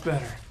 That's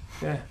better.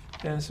 Yeah.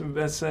 That's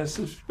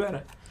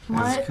better.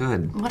 That's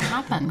good. What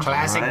happened?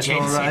 Classic All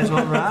Jensen.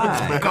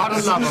 right.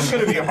 Gotta love It's him.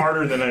 going to be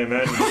harder than I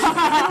imagined.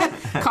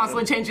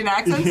 Constantly changing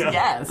accents? Yeah.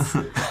 Yes.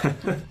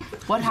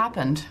 What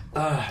happened?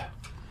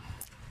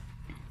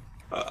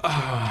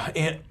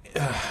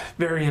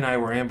 Barry and I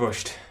were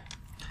ambushed.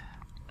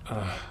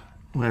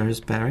 Where is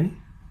Barry?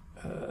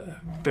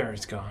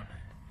 Barry's gone.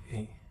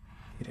 He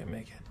didn't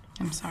make it.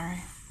 I'm sorry.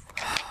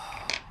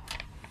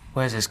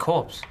 Where's his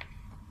corpse?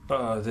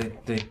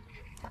 They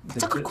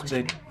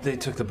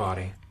took the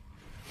body.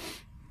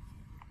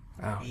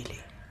 Out. Really?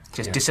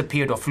 Just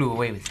disappeared or flew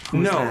away with it?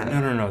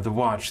 No. The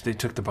watch. They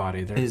took the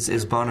body.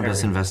 Is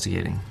Barnabas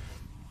investigating?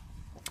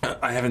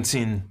 I haven't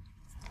seen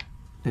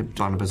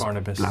Barnabas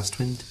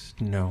Blastwind?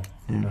 No.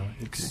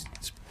 It's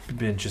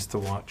been just the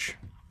watch.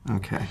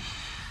 Okay.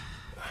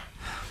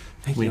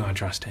 Thank you,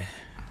 Andraste.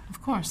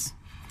 Of course.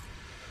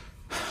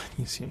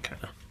 You seem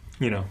kind of,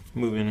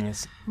 moving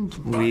his We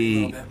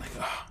body a little bit,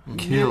 like,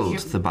 killed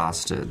the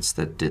bastards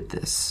that did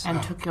this.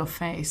 And took your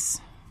face.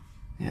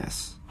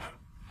 Yes.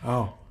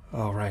 Oh,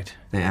 right.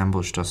 They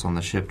ambushed us on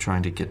the ship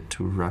trying to get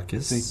to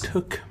Ruckus. They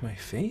took my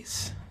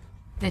face?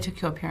 They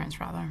took your appearance,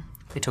 rather.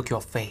 They took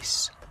your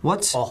face.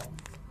 What? Oh.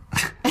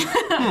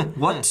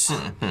 What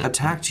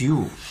attacked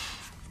you,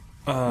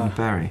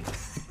 Barry?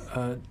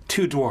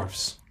 2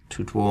 dwarfs.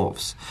 2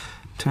 dwarves.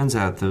 Turns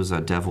out those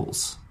are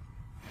devils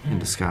in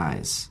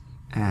disguise.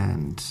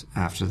 And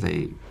after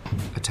they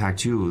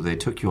attacked you, they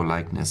took your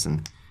likeness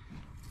and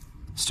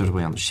stood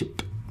away on the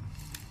ship.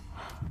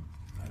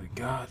 By the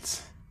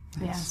gods.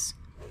 Yes.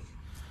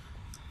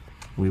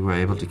 We were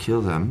able to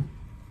kill them,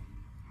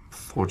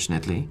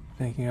 fortunately.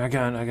 Thank you. I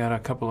got a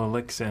couple of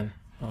licks in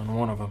on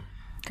one of them.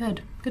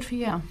 Good for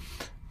you.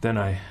 Then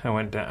I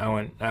went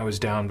down. I was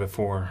down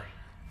before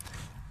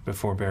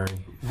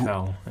Barry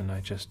fell, and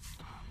I just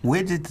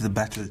Where did the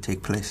battle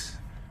take place?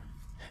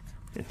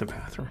 in the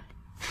bathroom.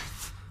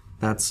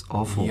 That's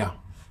awful. Yeah.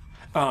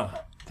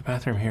 The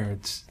bathroom here.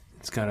 It's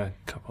got a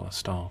couple of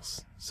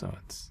stalls, so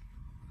it's.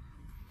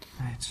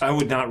 Right. I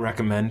would not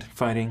recommend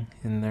fighting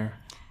in there.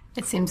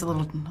 It seems a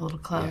little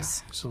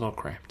close. It's a little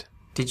cramped.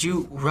 Did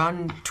you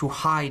run to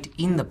hide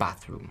in the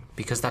bathroom?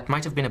 Because that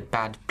might have been a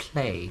bad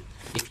play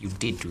if you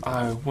did do that.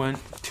 I went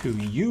to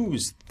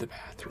use the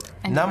bathroom.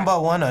 And Number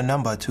 1 or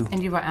number 2?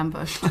 And you were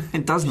ambushed.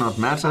 It does not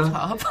matter.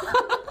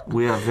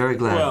 We are very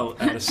glad. Well,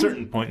 at a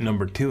certain point,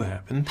 number 2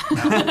 happened.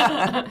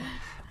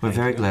 We're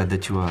very glad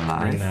that you are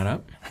Bring alive, that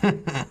up.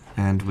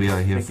 and we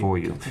are here for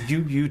you.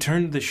 You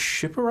turned the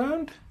ship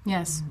around?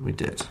 Yes. We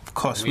did. Of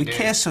course, we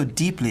care so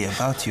deeply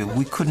about you.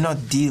 We could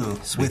not deal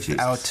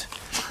without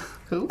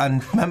Who? a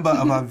member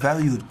of our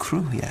valued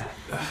crew here.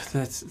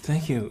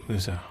 Thank you,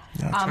 Uzo.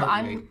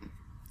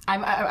 I'm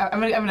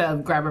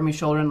gonna grab Remy's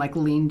shoulder and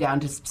lean down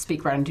to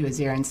speak right into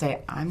his ear and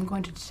say, I'm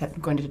going to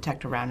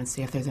detect around and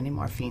see if there's any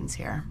more fiends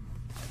here.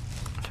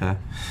 Okay.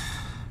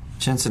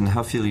 Jensen,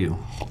 how feel you?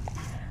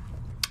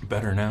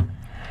 Better now.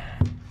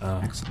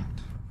 Excellent.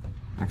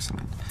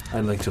 Excellent.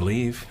 I'd like to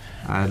leave.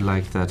 I'd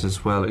like that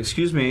as well.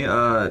 Excuse me,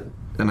 and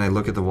I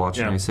look at the watch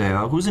and I say,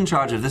 who's in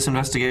charge of this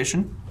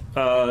investigation?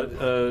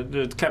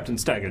 Captain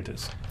Staggart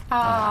is.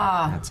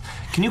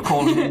 Can you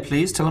call him,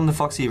 please? Tell him the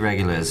Foxy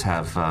Regulars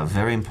have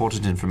very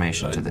important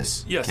information to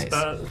this Yes, case.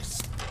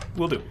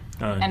 we'll do.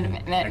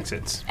 And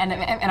exits. And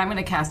I'm going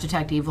to cast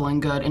Detect Evil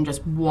and Good and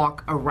just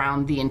walk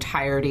around the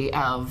entirety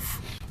of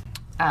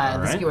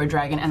the Skewer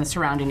Dragon and the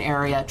surrounding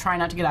area. Try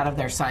not to get out of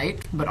their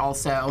sight, but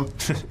also...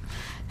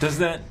 Does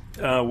that...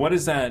 what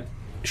does that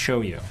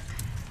show you?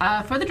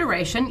 For the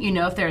duration, you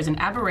know if there is an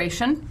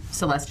aberration,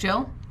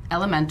 celestial,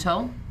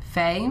 elemental,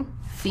 fey,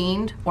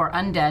 fiend, or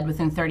undead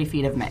within 30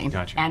 feet of me.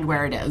 Gotcha. And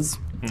where it is.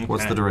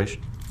 What's the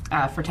duration?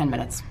 For 10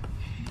 minutes.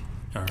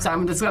 Right. So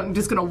I'm just going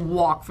to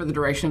walk for the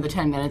duration of the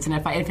 10 minutes, and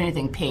if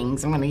anything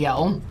pings, I'm going to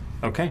yell.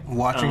 Okay.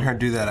 Watching her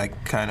do that, I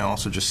kind of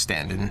also just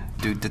stand and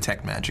do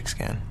Detect Magic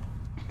scan.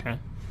 Okay.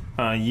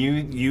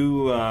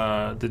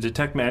 The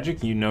Detect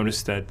Magic, you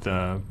notice that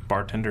the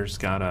bartender's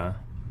got a...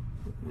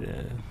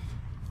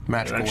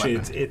 Magical actually,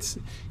 weapon. it's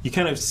you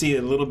kind of see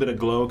a little bit of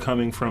glow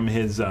coming from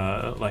his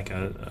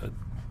a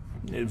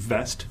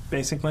vest,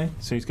 basically.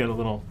 So he's got a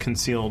little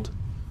concealed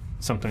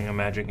something of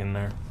magic in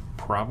there.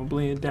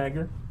 Probably a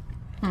dagger.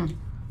 I'll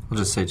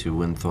just say to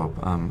Winthorpe,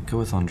 go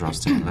with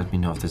Andraste and let me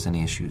know if there's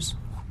any issues.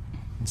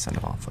 And send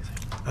him off with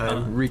it. I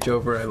reach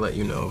over, I let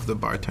you know of the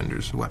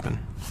bartender's weapon.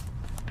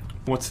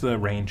 What's the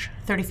range?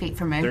 30 feet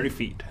from me. 30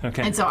 feet.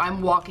 Okay. And so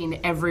I'm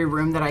walking every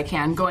room that I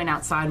can, going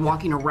outside,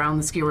 walking around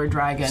the Skewer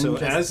Dragon. So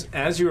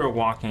as you are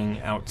walking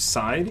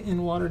outside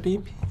in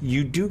Waterdeep,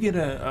 you do get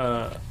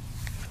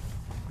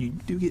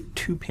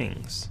two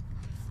pings.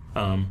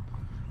 One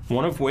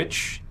of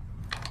which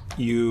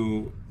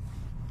you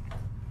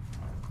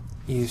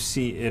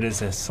see it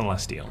is a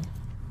celestial.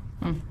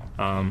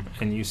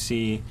 And you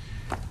see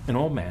an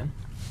old man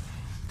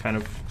kind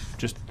of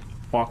just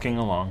walking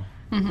along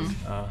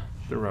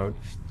the road,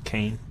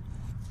 cane.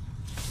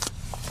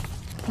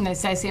 And I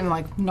see him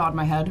nod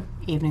my head.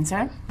 Evening,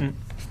 sir.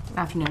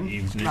 Afternoon.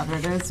 Evening. Rather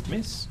it is.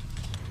 Miss.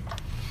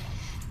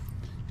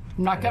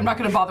 I'm not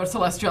going to bother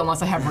Celestial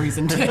unless I have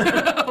reason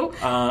to.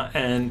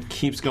 And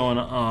keeps going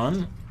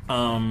on.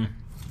 I'm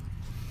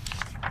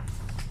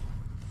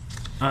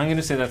going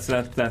to say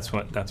that's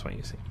what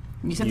you see.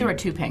 You said there were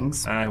two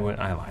pings. I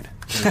lied.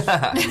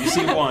 You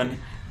see one,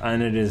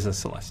 and it is a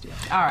celestial.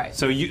 All right.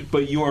 So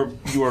you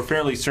are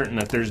fairly certain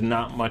that there's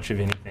not much of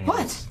anything.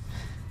 What?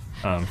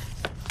 else.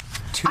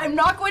 I'm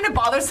not going to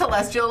bother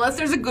Celestial unless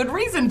there's a good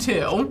reason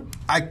to.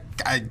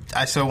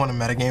 I still want a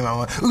metagame. I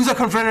want Uza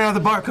comes right out of the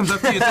bar, comes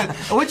up to you and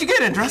says, "Oh, what'd you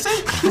get, interesting?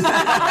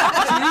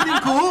 Anything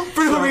cool?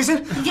 For no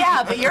reason?"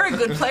 Yeah, but you're a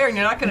good player and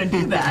you're not going to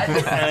do that.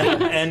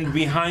 And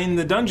behind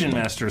the Dungeon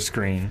Master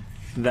screen,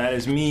 that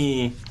is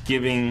me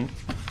giving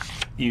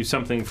you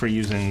something for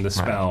using the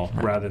spell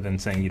rather than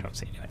saying you don't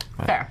see anything.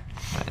 Fair.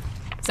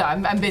 So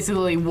I'm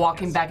basically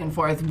walking back and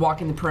forth,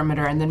 walking the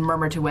perimeter, and then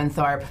murmur to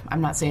Winthorpe,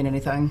 I'm not saying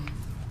anything.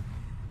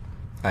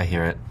 I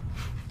hear it.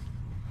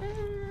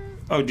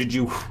 Oh, did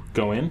you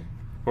go in?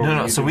 Or were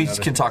No, you so doing we other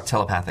can things? talk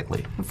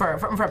telepathically. For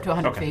up to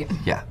 100 Okay. feet.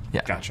 Yeah.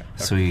 Gotcha.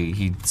 So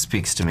he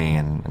speaks to me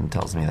and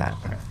tells me that.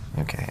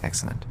 Okay,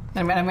 excellent.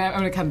 I'm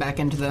going to come back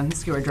into the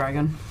Skewer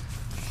Dragon.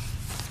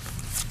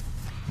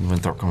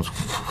 Winthorpe comes.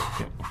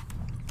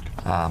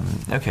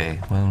 Okay,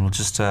 well, we'll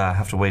just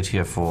have to wait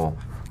here for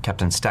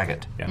Captain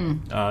Staggart.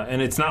 Yeah.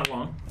 And it's not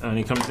long. And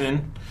he comes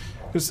in.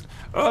 Goes,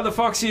 "Oh, the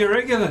Foxy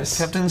Irregulus."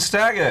 Captain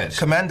Staggart!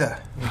 Commander.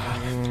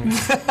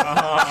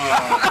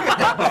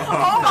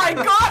 Oh my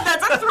god,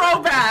 that's a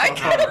throwback!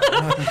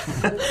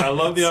 I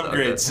love the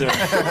upgrades, sir.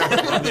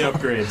 I love the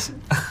upgrades.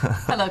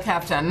 Hello,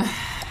 Captain.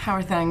 How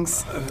are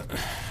things?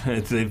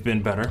 They've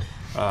been better.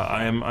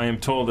 I am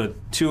told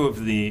that two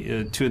of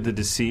the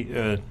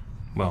deceased.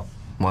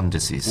 One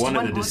deceased. One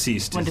of the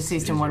deceased. One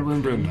deceased and one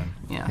wounded.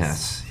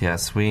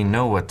 Yes, we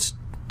know what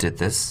did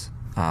this,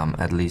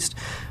 at least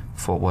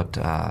for what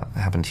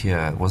happened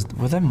here.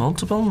 Were there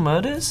multiple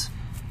murders?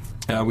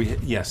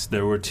 Yes,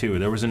 there were two.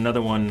 There was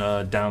another one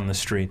down the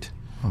street.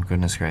 Oh,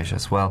 goodness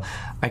gracious. Well,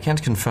 I can't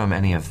confirm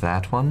any of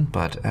that one,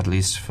 but at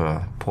least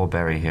for poor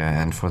Barry here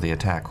and for the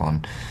attack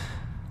on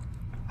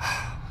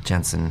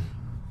Jensen,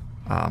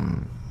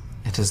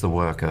 it is the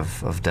work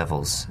of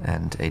devils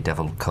and a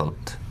devil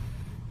cult.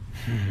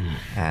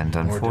 And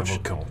More devil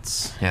unfortunately,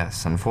 cults.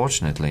 yes,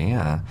 unfortunately,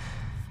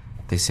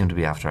 they seem to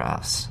be after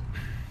us.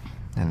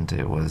 And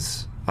it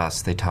was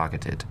us they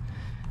targeted.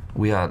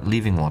 We are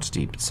leaving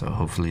Waterdeep, so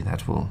hopefully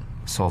that will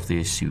solve the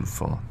issue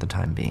for the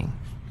time being.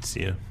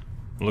 See a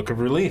look of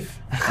relief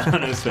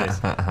on his face.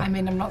 I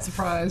mean, I'm not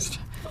surprised.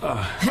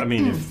 I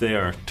mean, if they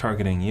are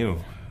targeting you,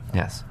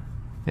 Yes.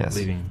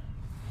 leaving,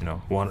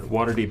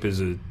 Waterdeep is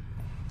a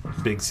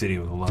big city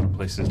with a lot of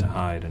places to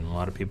hide and a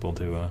lot of people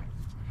to.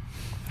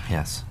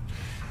 Yes.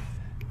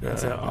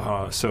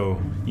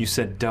 So you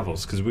said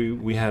devils because we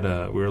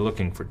were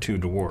looking for two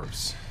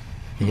dwarves.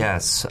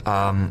 Yes.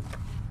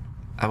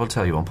 I will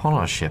tell you, upon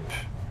our ship,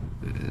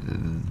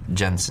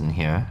 Jensen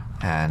here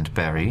and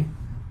Barry,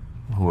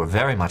 who were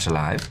very much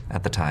alive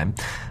at the time,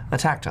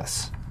 attacked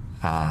us.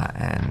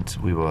 And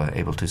we were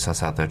able to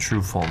suss out their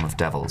true form of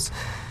devils.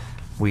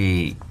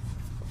 We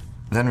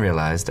then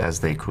realized, as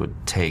they could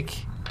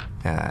take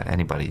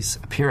anybody's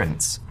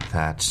appearance,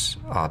 that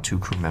our two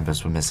crew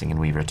members were missing, and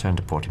we returned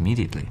to port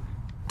immediately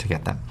to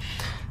get them.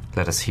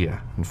 Led us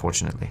here,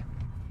 unfortunately.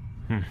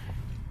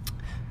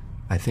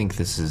 I think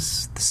this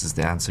is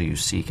the answer you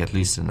seek, at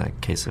least in the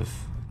case of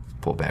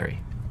poor Barry.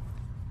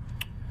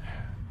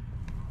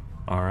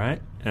 All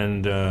right,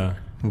 and I'll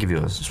give you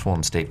a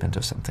sworn statement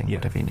or something,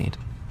 whatever you need.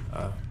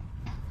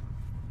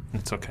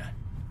 it's okay.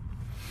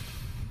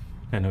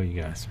 I know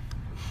you guys.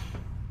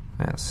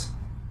 Yes.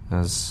 It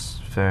was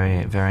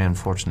very, very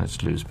unfortunate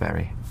to lose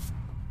Barry.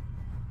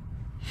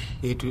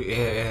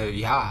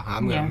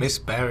 I'm gonna miss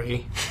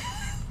Barry.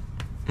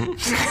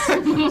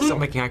 Still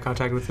making eye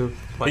contact with you.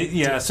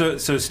 So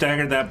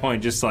Stagger at that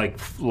point just like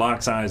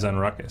locks eyes on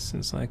Ruckus.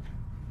 It's like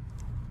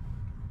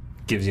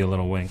gives you a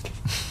little wink.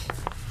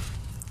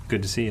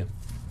 Good to see you.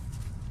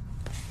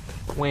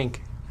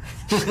 Wink.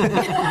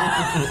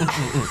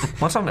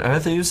 What on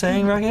earth are you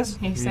saying, Ruckus?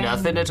 He's saying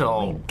Nothing at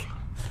all. wink.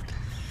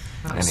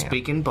 I'm Anyhow.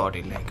 speaking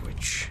body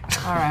language.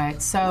 All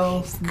right,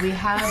 so we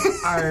have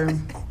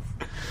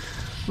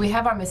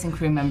our missing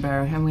crew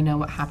member, and we know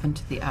what happened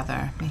to the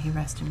other. May he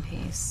rest in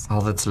peace.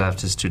 All that's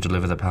left is to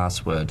deliver the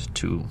password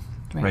to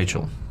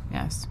Rachel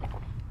Yes.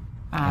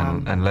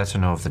 and let her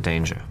know of the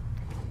danger.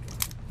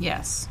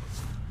 Yes.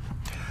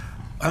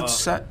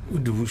 Outside.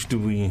 Do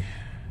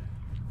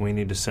we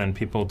need to send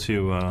people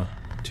to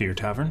your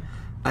tavern?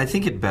 I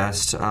think it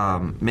best,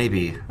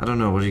 maybe. I don't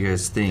know. What do you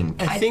guys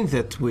think? I think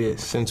that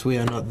since we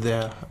are not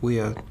there, we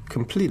are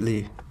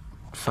completely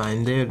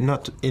fine. They're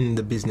not in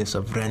the business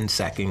of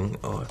ransacking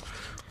or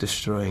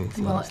destroying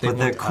things. Well, They But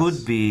there want could us.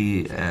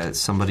 be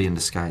somebody in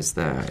disguise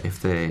there.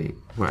 If they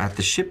were at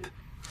the ship,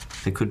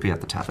 they could be at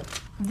the tavern.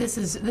 This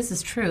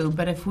is true,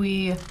 but if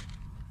we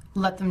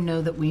let them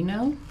know that we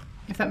know,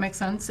 if that makes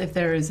sense, if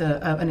there is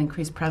an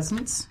increased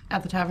presence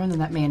at the tavern, then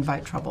that may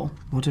invite trouble.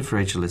 What if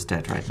Rachel is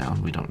dead right now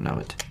and we don't know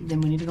it? Then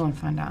we need to go and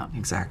find out.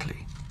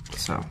 Exactly.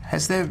 So,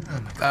 Has there,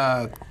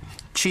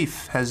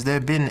 Chief, has there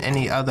been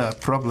any other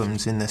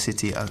problems in the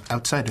city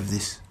outside of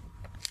this?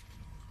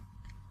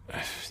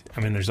 I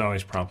mean, there's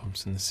always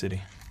problems in the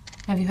city.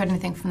 Have you heard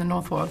anything from the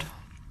North Ward?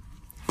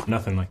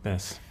 Nothing like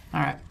this. All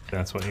right.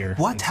 That's what you're.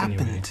 What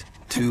insinuating. happened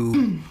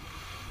to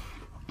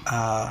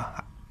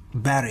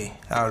Barry,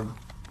 our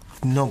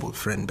noble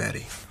friend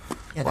Barry?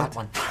 Yeah, that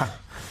one.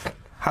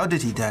 How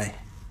did he die?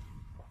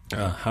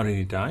 How did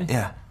he die?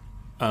 Yeah.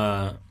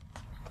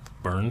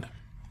 Burned.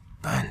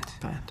 Burned.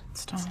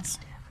 Stars.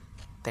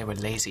 They were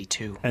lazy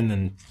too. And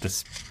then the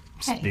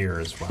spear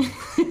as well.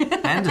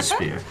 And a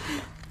spear.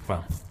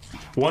 Well,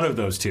 one of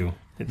those two.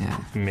 Yeah.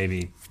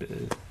 Maybe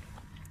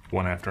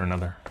one after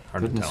another.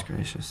 Hard Goodness to tell.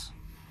 gracious.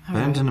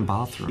 Burned in a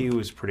bathroom. He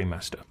was pretty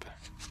messed up.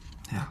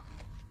 Yeah.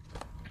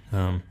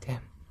 Um, Damn.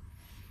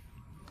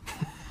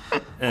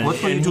 and,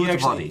 What will you and do he with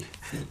the actually, body?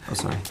 Oh,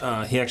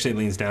 sorry. He actually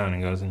leans down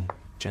and goes, and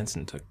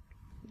Jensen took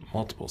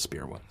multiple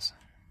spear wounds.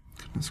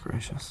 Goodness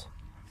gracious.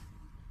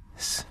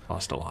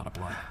 Lost a lot of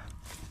blood.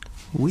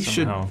 We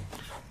Somehow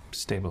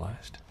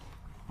stabilized.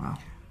 Wow.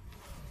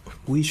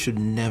 We should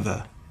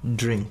never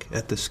drink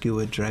at the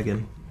Skewered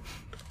Dragon,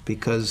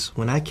 because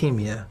when I came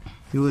here,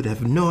 you would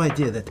have no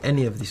idea that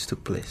any of this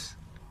took place.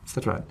 Is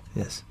that right?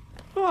 Yes.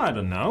 Well, I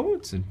don't know.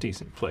 It's a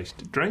decent place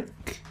to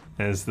drink.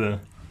 As the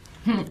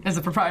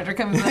proprietor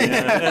comes in.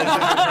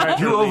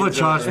 You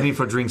overcharged me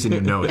for drinks and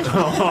you know it.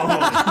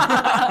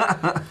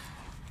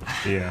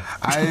 Yeah.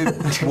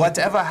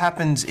 Whatever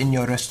happens in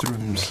your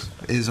restrooms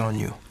is on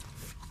you.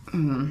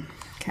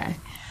 Okay.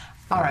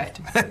 All right.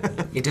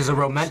 It is a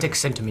romantic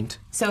sentiment.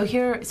 So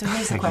here's the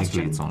Technically,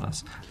 question. it's on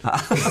us.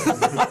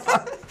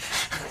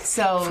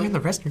 So In the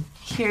restroom.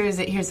 here's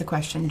the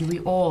question: do we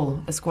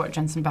all escort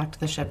Jensen back to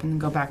the ship and then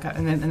go back up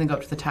and then go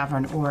up to the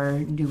tavern, or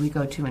do we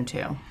go 2 and 2?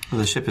 Well,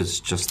 the ship is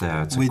just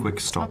there. It's a quick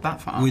Not stop. that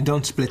far. We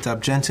don't split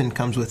up. Jensen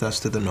comes with us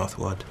to the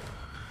Northward.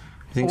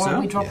 You think or so?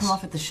 we drop him Yes.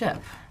 off at the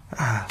ship.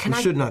 We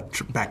should not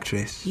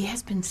backtrace. He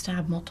has been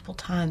stabbed multiple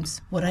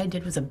times. What I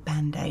did was a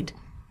band-aid.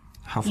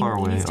 How He far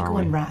away needs to are go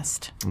we and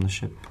rest. from the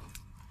ship?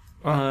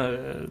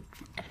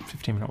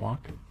 15-minute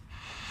walk.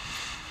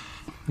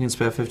 You can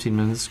spare 15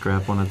 minutes,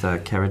 grab one of the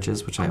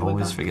carriages, which I Oh my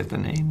always God. forget the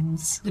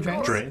names. The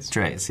drags? Drays.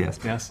 Drays, yes.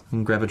 Yes.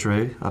 And grab a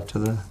dray up to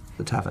the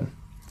tavern.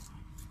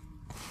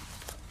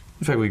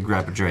 In fact, we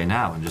grab a dray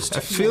now and just...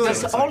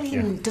 Does all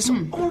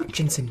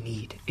Jensen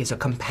need is a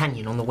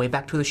companion on the way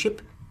back to the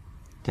ship?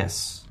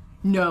 Yes.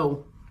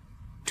 No.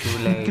 Too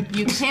late.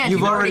 You can't.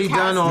 You've already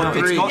done all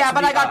three. Yeah,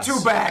 but I got 2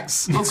 bags.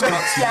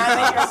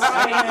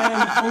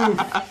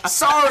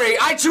 Sorry,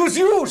 I choose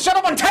you. Shut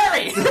up on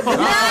Terry.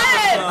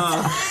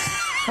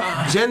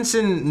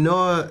 Jensen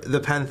nor the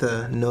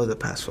Panther know the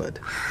password.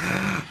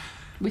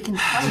 We can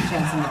tell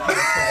Jensen the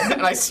password.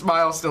 And I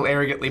smile still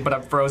arrogantly, but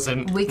I'm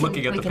frozen, We can,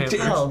 looking at we the can papers.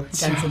 tell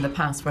Jensen the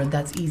password.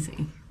 That's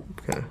easy.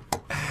 Okay.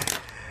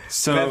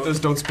 So Panthers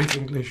don't speak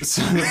English.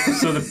 so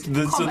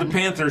the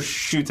panther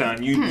shoots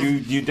out.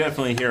 You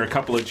definitely hear a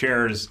couple of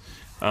chairs.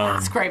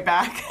 Scrape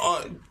back.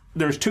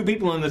 There's 2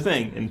 people in the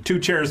thing, and 2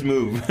 chairs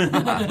move.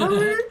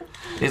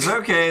 It's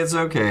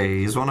okay.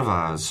 He's one of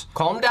ours.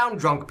 Calm down,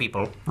 drunk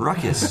people.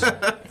 Ruckus.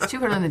 It's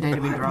too early in the day to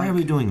be Why are drunk.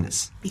 we doing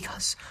this?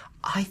 Because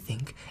I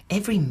think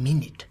every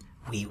minute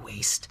we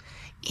waste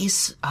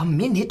is a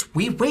minute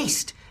we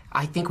waste.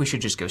 I think we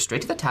should just go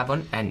straight to the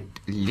tavern and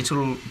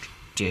little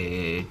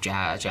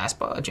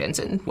Jasper,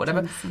 Jensen,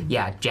 whatever.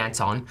 Yeah,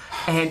 Janson.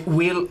 And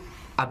we'll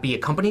be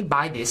accompanied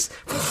by this.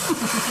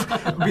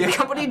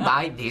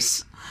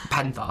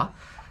 Panther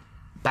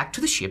back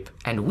to the ship,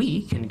 and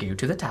we can go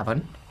to the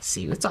tavern,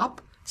 see what's up,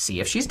 see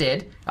if she's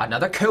dead.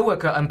 Another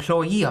co-worker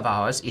employee of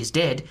ours is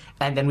dead,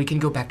 and then we can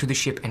go back to the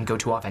ship and go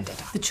to our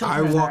vendetta. The I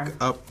children walk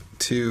are... up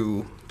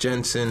to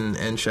Jensen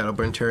and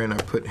Shadowburn Terry, and I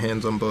put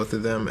hands on both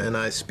of them, and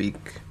I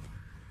speak.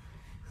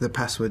 The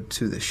password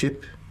to the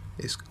ship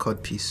is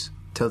Codpiece.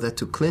 Tell that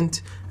to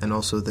Clint, and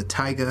also the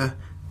tiger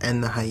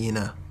and the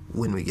hyena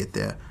when we get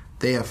there.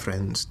 They are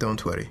friends,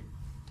 don't worry.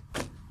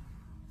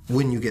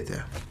 When you get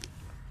there.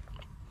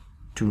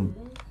 Do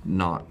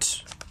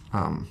not...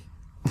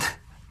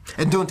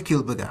 And don't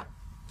kill Baga,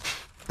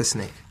 the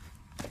snake.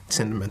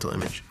 Sentimental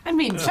image. I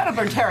mean,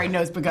 Shadowburn Terry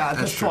knows Bagat at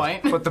this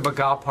point. But the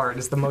Baga part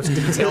is the most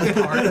detailed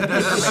part of the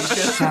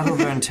information.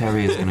 Shadowburn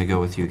Terry is going to go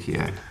with you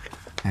here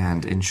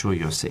and ensure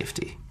your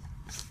safety.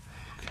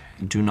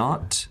 Do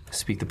not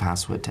speak the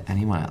password to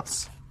anyone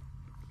else.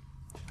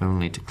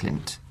 Only to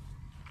Clint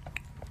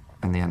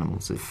and the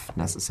animals if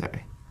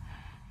necessary.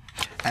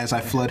 As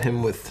I flood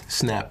him with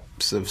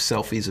snaps of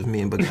selfies of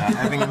me and Baga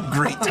having a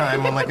great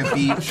time on like a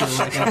beach or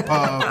like in a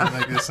pub and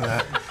like this and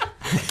that.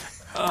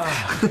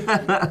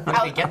 Where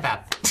did they get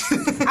that?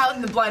 Out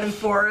in the blighted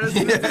forest.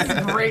 This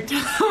is great.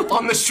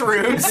 On the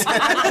shrooms.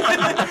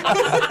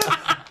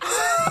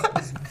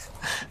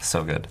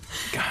 So good.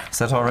 Is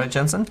that all right,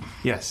 Jensen?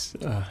 Yes.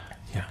 Yeah.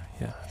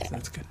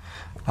 That's good.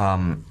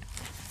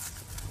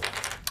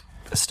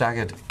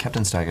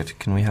 Captain Staggart,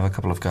 can we have a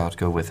couple of guard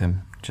go with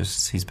him?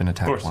 Just, he's been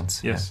attacked course,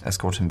 once. yes. Yeah,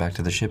 escort him back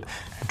to the ship.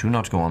 Do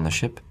not go on the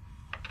ship.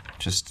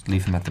 Just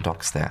leave him at the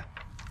docks there.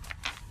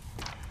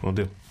 Will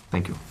do.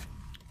 Thank you.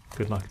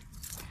 Good luck.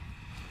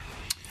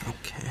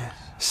 Okay.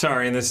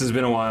 Sorry, this has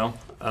been a while.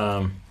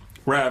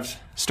 Ravs,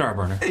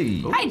 Starburner.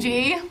 Hey. Hi,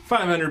 G.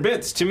 500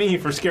 bits to me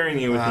for scaring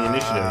you with the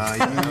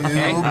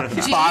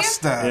initiative. G,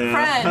 Basta.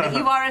 friend,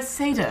 you are a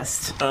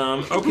sadist.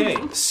 Okay,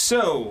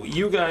 so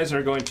you guys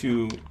are going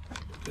to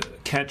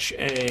catch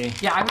a.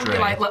 Yeah, I'm Dre.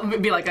 gonna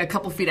be like a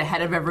couple feet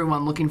ahead of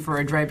everyone looking for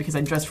a Dre because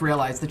I just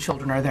realized the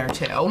children are there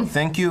too.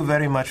 Thank you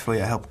very much for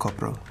your help,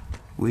 Corporal.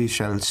 We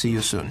shall see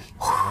you soon.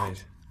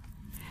 Right.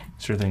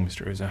 Sure thing,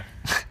 Mr. Uzo.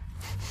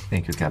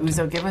 Thank you, Captain.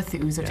 Uzo giveth, the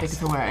Uzo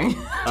taketh away.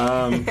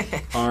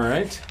 All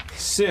right.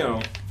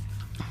 So.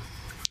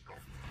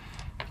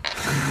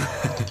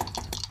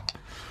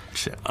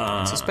 Shit.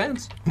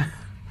 Suspense.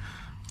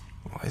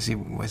 Why's he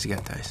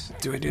got dice?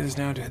 Do I do this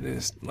now? Or do I do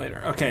this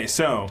later? Okay,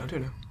 so. I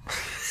don't know.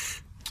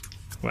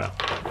 Well,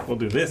 we'll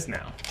do this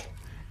now.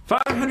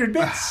 500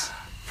 bits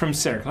from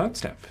Sarah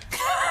Cloudstep.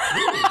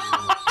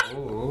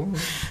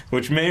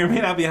 Which may or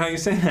may not be how you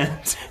say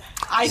that.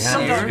 I still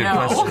That's a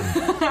don't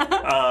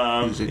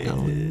good know.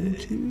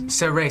 question.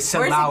 So Ray, so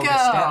Where's loud it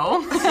step.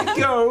 go? It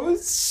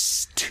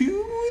goes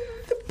to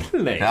the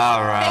place.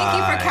 All right. Thank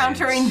you for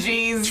countering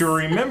G's. To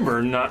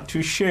remember not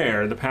to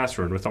share the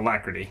password with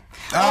Alacrity.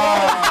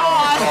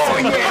 I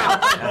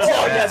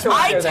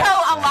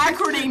tell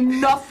Alacrity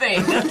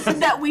nothing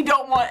that we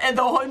don't want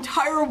the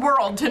entire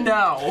world to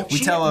know. We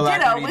tell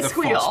Alacrity with the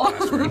Squeal. false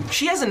password.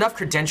 She has enough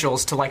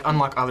credentials to like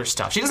unlock other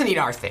stuff. She doesn't need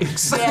our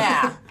things.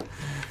 Yeah.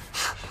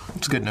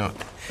 It's a good note.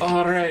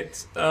 All right.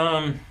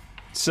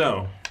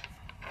 So,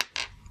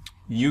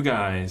 you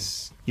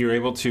guys, you're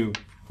able to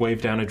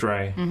wave down a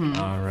Dre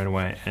right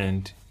away,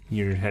 and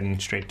you're heading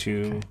straight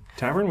to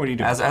tavern. What are you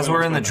doing? As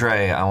we're in the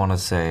Dre, I want to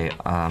say,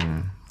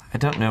 I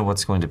don't know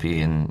what's going to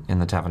be in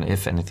the tavern,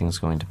 if anything's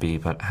going to be,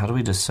 but how do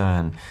we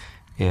discern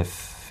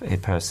if a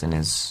person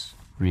is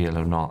real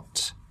or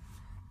not?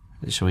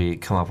 Shall we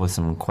come up with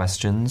some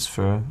questions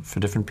for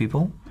different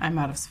people? I'm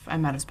out of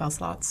spell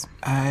slots.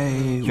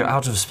 You're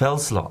out of spell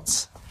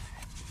slots,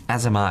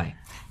 as am I.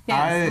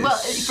 Yes. Well,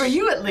 for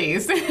you at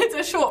least, it's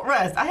a short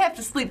rest. I have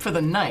to sleep for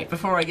the night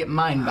before I get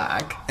mine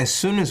back. As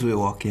soon as we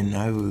walk in,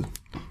 I will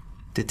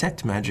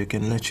detect magic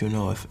and let you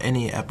know if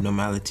any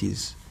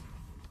abnormalities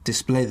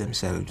display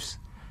themselves.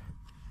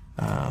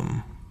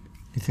 You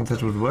think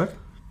that would work?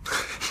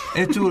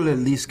 It will at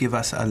least give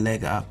us a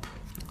leg up.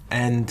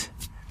 And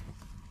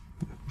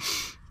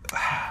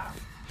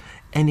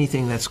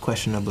anything that's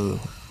questionable,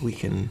 we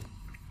can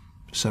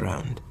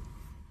surround.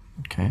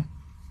 Okay.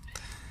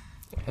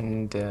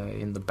 And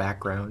in the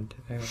background,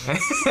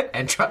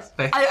 and trust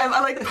me.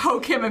 I like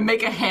poke him and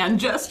make a hand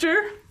gesture.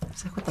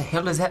 It's like, what the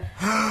hell is that?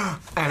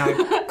 And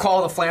I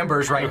call the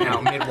flambers right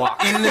now,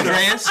 mid-walk. In the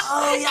dress?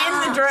 Oh,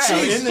 yeah. In the dress. So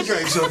in the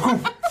Dre, so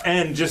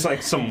and just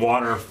like some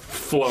water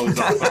flows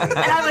off. And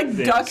I like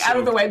duck out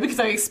of the way because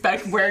I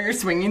expect where you're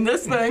swinging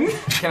this thing.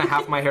 Can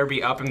half my hair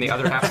be up and the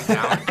other half be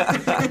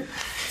down?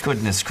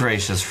 Goodness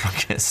gracious,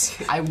 Ruckus.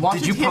 I wanted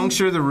Did you him,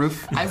 puncture the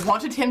roof? I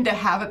wanted him to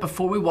have it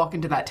before we walk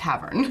into that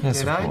tavern. Yes,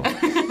 Did of I?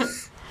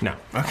 course. No.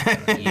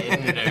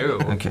 Yeah, no.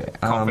 Okay.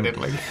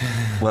 Confidently.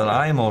 Well,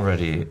 I am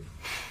already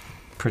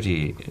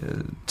pretty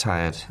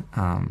tired,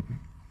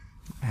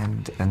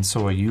 and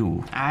so are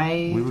you.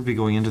 We would be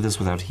going into this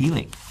without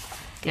healing,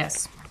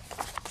 Yes,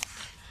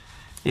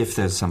 if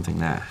there's something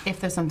there. if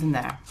there's something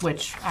there,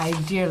 which I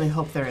dearly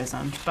hope there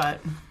isn't,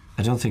 but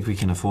I don't think we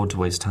can afford to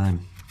waste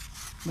time.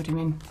 what do you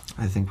mean?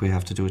 I think we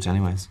have to do it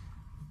anyways.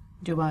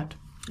 Do what?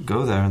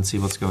 Go there and see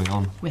what's going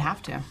on. We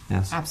have to.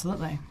 Yes.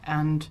 Absolutely.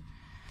 And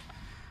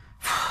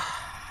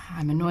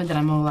I'm annoyed that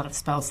I'm all out of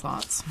spell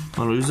slots.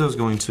 Well, Uzo's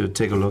going to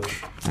take a look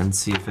and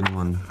see if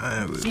anyone...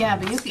 Yeah,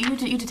 but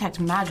you detect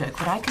magic.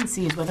 What I can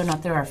see is whether or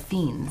not there are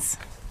fiends.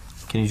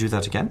 Can you do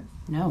that again?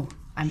 No,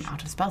 I'm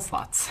out of spell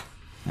slots.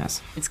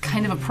 Yes. It's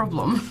kind of a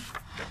problem.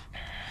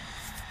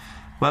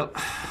 Well...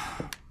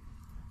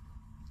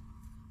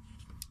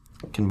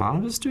 Can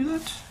Barnabas do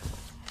that?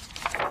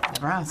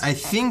 Never asked. I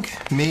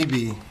think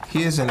maybe,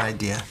 here's an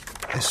idea.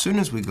 As soon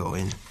as we go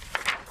in,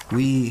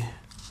 we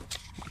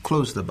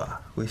close the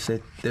bar. We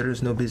say, there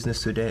is no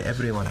business today,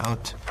 everyone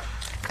out.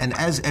 And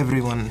as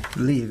everyone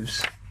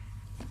leaves,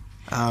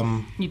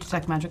 You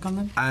detect magic on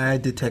them? I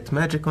detect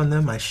magic on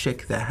them, I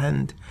shake their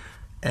hand,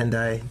 and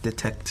I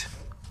detect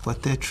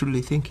what they're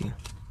truly thinking,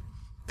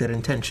 their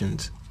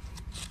intentions.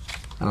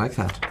 I like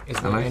that. Is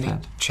I there like any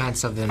that.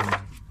 chance of them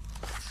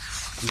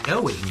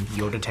knowing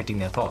you're detecting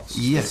their thoughts?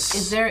 Yes.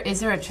 Is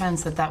there a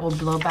chance that will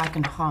blow back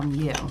and harm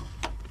you?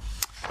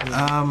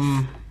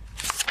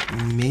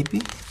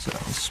 Maybe? So,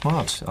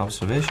 smart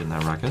observation there,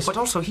 Ruckus. But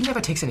also, he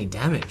never takes any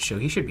damage, so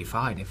he should be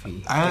fine if he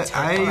gets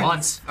hurt I-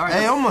 once.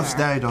 I almost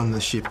died on the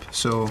ship,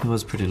 so It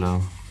was pretty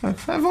low.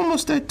 I've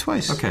almost died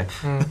twice. Okay.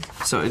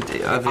 So, are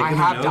they I going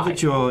have to know died.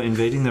 that you're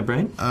invading their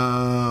brain?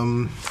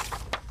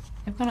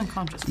 I've gone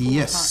unconscious.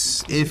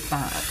 Yes, if...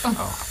 Bad.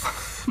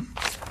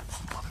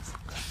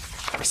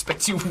 I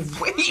respect you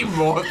way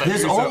more than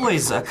There's Uzo.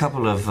 always a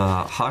couple of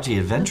hearty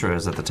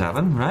adventurers at the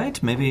tavern,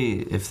 right?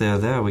 Maybe if they're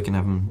there, we can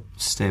have them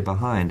stay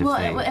behind if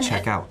they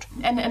check out.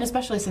 And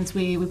especially since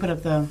we put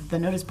up the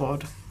notice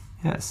board.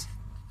 Yes.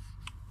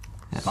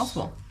 Yes.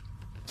 Possible.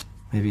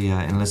 Maybe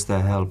enlist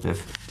their help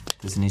if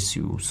there's an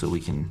issue, so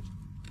we can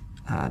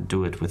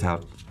do it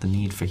without the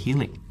need for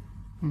healing.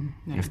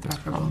 If there's a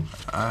problem.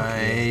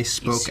 I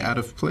spoke out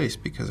of place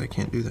because I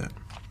can't do that.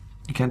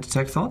 You can't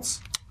detect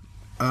thoughts?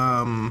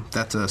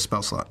 That's a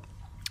spell slot.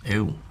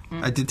 Ew.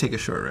 I did take a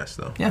short rest,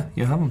 though. Yeah,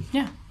 you have them.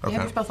 Yeah. You Okay.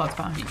 have your spell slots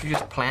gone. You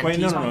just plant Wait,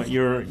 no, these no, no. ones.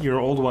 Your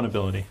old one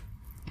ability.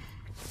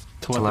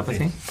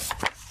 Telepathy?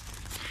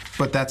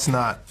 But that's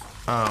not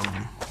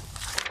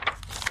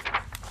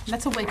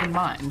That's Awakened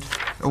Mind.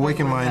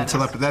 awaken What mind. that is.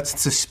 Telepathy.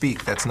 That's to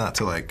speak. That's not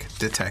to like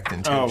detect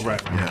intention. Oh,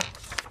 right. Yeah.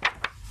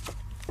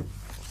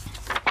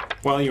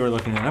 While you were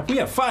looking that up, we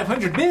have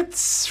 500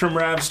 bits from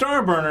Rav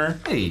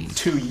Starburner Hey.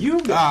 to you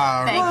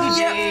guys. Thank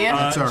you, Jay.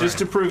 That's all Just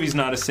right. to prove he's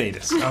not a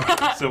sadist.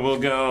 So we'll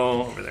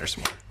go over there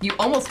some more. You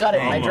almost got it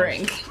in my Almost.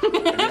 drink.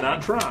 I did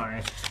not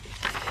try.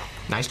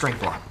 Nice drink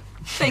block.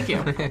 Thank you.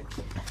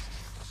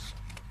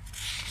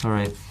 All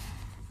right.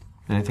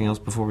 Anything else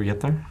before we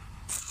get there?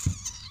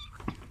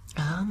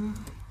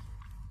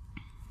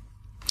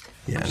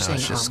 Yeah, no, saying,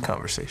 it's just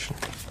conversation.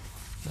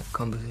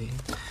 Conversation.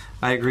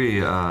 I agree,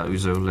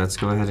 Uzo. Let's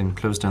go ahead and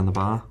close down the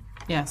bar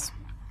Yes.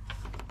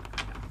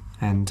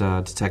 and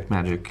detect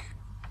magic.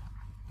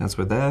 That's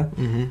with there.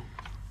 Mm-hmm.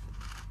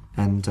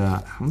 And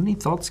how many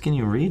thoughts can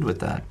you read with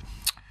that?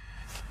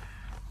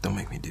 Don't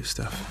make me do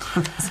stuff.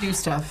 Let's do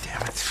stuff.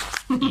 Damn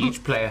it.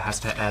 Each player has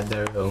to add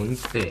their own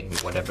thing,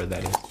 whatever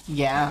that is.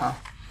 Yeah.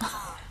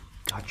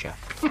 Gotcha.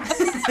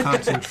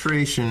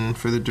 Concentration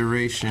for the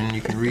duration.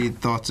 You can read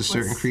thoughts of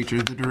certain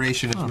creatures. The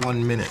duration is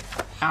 1 minute.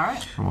 All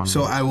right.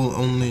 So I will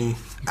only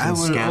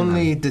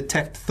scan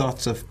detect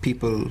thoughts of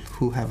people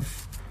who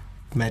have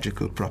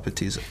magical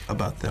properties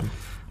about them.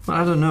 Well,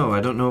 I don't know. I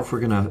don't know if we're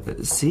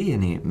gonna see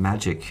any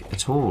magic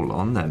at all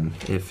on them.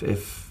 If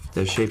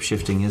their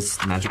shape-shifting is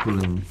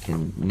magical in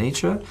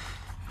nature,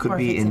 could Or if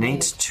be it's innate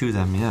innate. to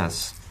them.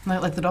 Yes.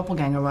 Like the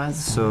doppelganger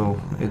was.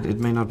 So it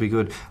may not be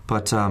good,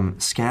 but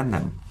scan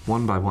them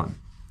one by one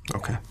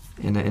Okay.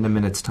 in a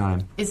minute's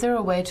time. Is there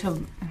a way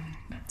to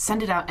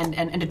send it out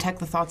and detect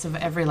the thoughts of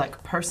every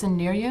person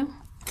near you?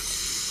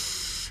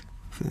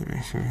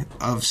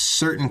 Of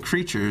certain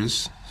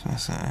creatures, so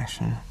that's an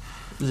action.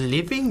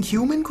 Living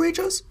human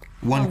creatures?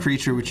 One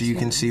creature which you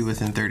can see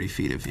within 30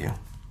 feet of you.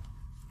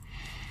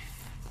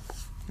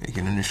 You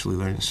can initially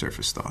learn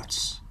surface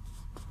thoughts.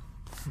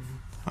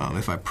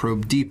 If I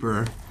probe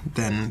deeper,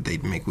 then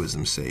they'd make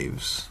wisdom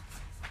saves.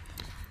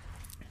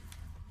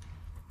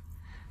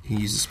 You can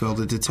use the spell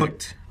to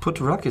detect. Put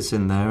ruckus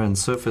in there, and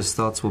surface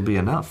thoughts will be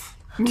enough.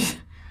 You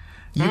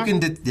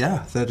can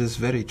yeah, that is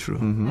very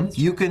true.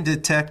 You can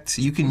detect.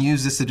 You can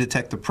use this to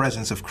detect the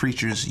presence of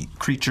creatures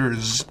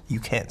you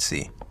can't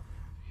see.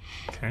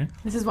 Okay.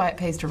 This is why it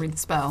pays to read the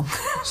spell.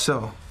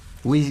 So,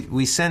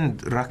 we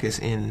send Ruckus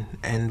in,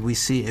 and we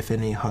see if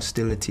any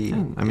hostility.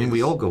 I mean,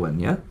 we all go in,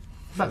 yeah?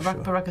 But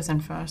Baraka's in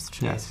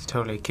first. Yes,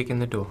 totally. Kick in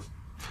the door.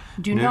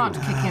 Do not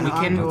kick in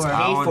our can door. pay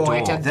our for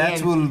it door. again.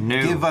 That will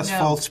No. give us No.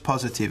 false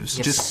positives.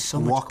 Yes, Just so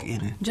much walk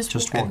in. Just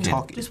walk walk and in.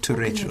 talk Just to walk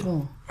in the Rachel.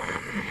 door.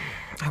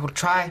 I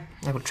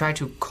will try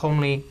to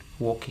calmly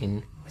walk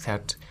in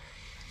without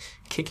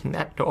kicking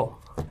that door.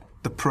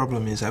 The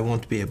problem is, I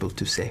won't be able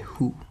to say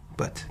who,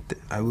 but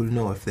I will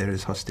know if there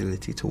is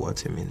hostility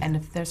towards him. And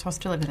if there's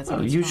hostility, that's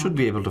Well, you should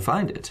be able to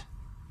find it.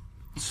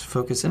 Just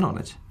focus in on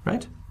it,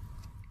 right?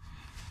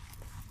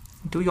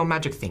 Do your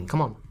magic thing.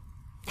 Come on.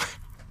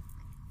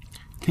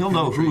 He'll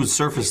know whose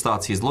surface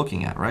thoughts he's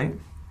looking at, right?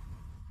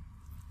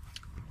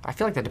 I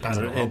feel like that depends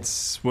on the roll.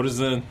 It's what is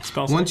the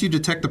spell? say? Once you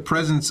detect the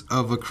presence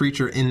of a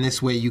creature in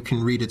this way, you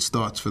can read its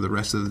thoughts for the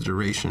rest of the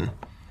duration,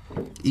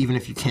 even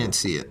if you can't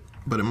see it.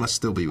 But it must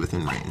still be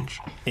within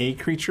range. A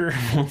creature,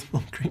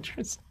 multiple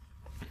creatures.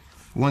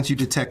 Once you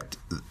detect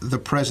the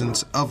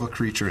presence of a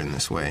creature in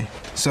this way.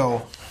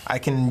 So I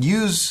can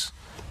use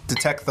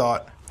detect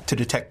thought to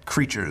detect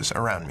creatures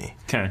around me.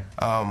 Okay.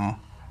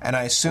 And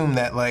I assume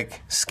that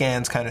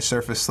scans kind of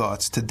surface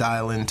thoughts to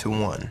dial into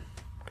one.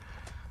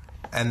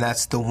 And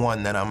that's the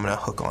one that I'm going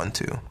to hook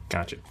onto.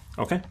 Gotcha.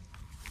 Okay.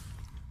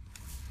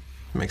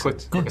 Makes Quick,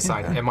 sense. quick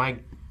aside.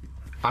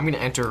 I'm going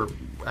to enter.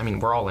 I mean,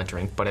 we're all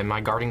entering, but am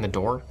I guarding the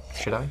door?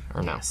 Should I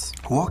or no?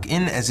 Walk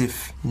in as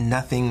if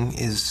nothing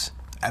is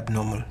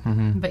abnormal.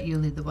 But you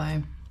lead the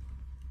way.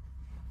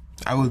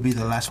 I will be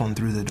the last one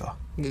through the door.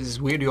 This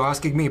is weird you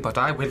asking me, but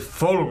I will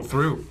follow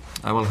through.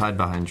 I will hide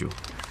behind you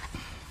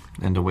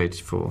and await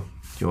for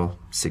your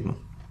signal.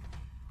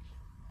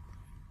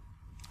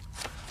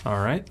 All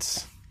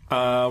right.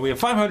 We have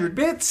 500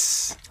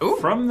 bits Ooh.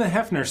 from the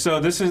Hefner. So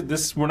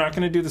this. We're not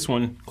going to do this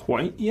one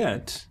quite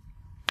yet.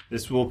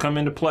 This will come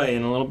into play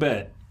in a little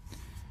bit.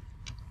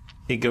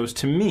 It goes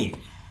to me,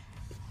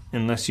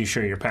 unless you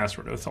share your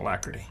password with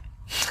alacrity.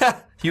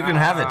 You can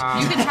have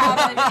it. You can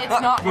have it.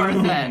 It's not worth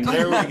it.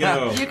 There we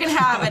go. You can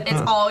have it.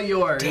 It's all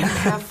yours.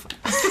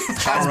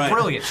 That's All right.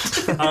 brilliant.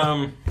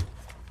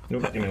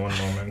 Nope, give me one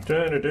moment. Do you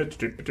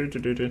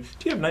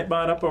have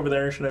Nightbot up over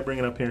there? Or should I bring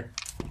it up here?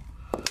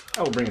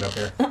 I will bring it up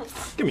here.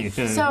 Give me.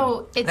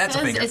 So That's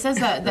bigger. it says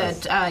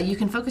that you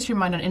can focus your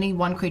mind on any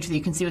one creature that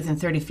you can see within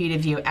 30 feet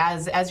of you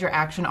as your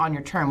action on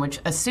your turn, which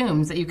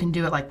assumes that you can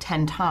do it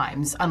 10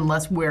 times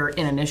unless we're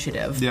in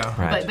initiative. Yeah.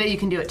 Right. But you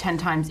can do it 10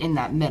 times in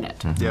that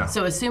minute. Yeah.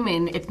 So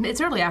assuming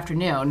it's early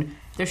afternoon,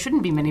 there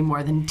shouldn't be many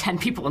more than 10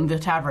 people in the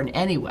tavern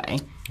anyway.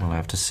 We'll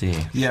have to see.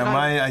 Yeah,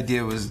 my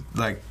idea was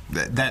like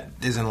that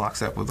is in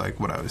lockstep with like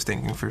what I was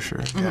thinking for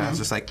sure. Yeah, it's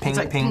just like ping,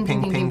 like ping,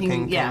 ping, ping,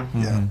 ping. Yeah.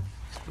 Yeah.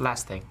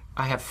 Last thing.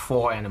 I have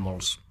 4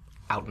 animals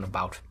out and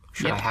about.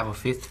 Should Yep. I have a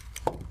 5th?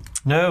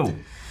 No.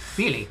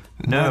 Really?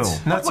 No.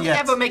 Not What would yet.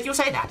 ever make you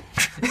say that?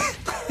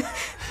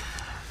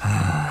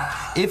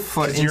 If,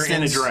 for You're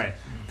in a instance, dray.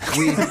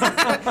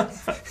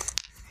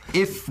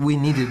 if we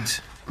needed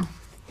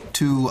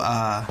to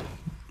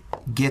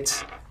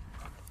get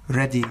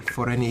ready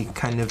for any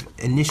kind of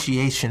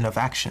initiation of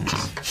actions,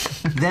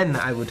 then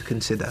I would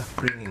consider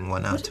bringing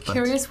one out. But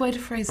Curious way to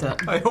phrase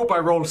it. I hope I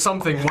rolled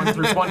something 1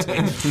 through 20.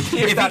 if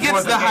he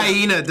gets the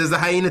hyena, does the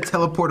hyena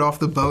teleport off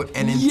the boat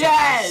and into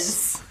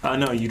Yes!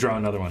 No, you draw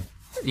another one.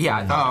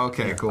 Yeah. Oh,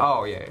 okay, cool.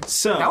 Oh, yeah.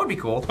 So That would be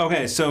cool.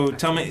 Okay, so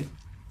tell me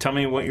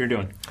what you're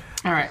doing.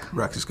 All right.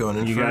 Rex is going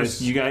in You first.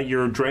 guys, you got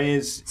your dray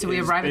is. So we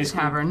is arrive at the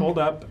basically tavern. Pulled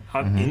up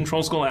in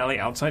Troll Skull Alley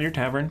outside your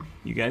tavern.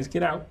 You guys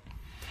get out.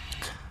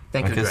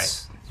 Thank you, Dre.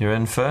 Marcus, you're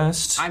in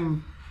first.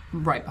 I'm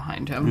right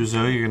behind him.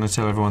 Ruzo, you're going to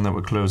tell everyone that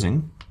we're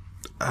closing.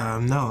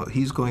 No,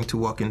 he's going to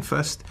walk in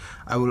first.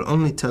 I will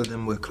only tell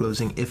them we're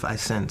closing if I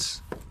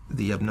sense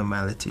the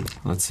abnormality.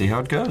 Let's see how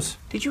it goes.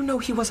 Did you know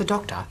he was a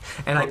doctor?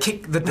 And I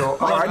kick the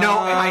door. Or, no,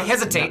 and I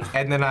hesitate.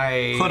 And then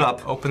I Hood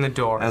up. open the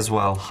door. As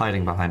well,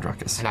 hiding behind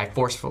Ruckus. And I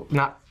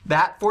not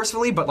that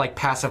forcefully, but like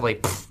passively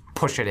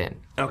push it in.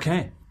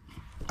 Okay.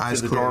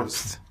 Eyes the door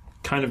closed.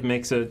 kind of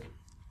makes a.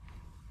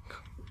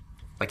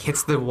 Like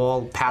hits the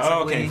wall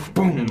passively. Okay.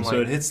 Boom. And, So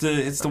like, it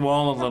hits the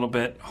wall a little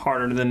bit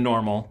harder than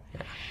normal.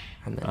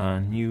 and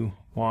then You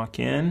walk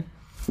in.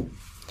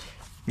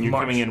 You're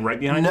March. coming in right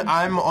behind No,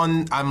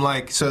 him. I'm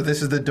like, so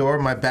this is the door,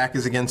 my back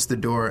is against the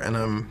door, and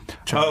I'm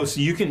Oh, so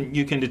you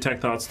can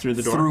detect thoughts through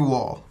the door. through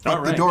wall. But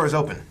All the right. door is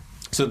open.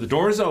 So the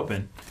door is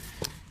open.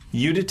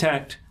 You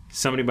detect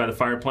somebody by the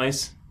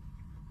fireplace.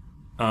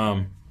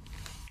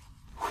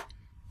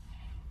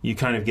 You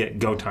kind of get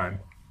go time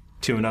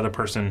to another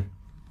person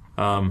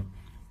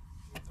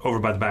over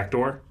by the back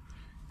door,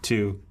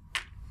 to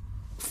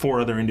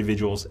 4 other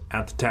individuals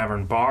at the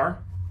tavern bar.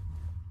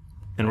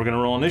 And we're going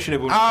to roll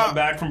initiative when we come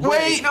back from break.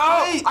 Wait,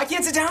 I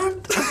can't sit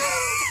down.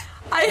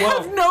 I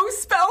have no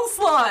spell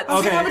slots.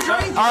 Okay. I have a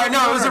drink. All right,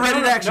 no, it was a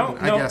ready no, action, no,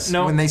 I guess.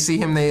 no. When they see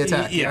him, they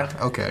attack. Yeah.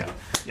 Okay.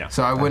 Yeah.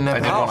 So I wouldn't have I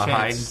did had a wanna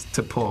chance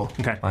to pull.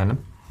 Okay. Behind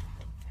him.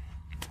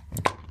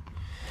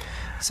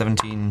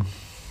 17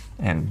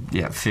 and,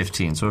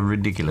 15, so a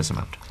ridiculous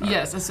amount.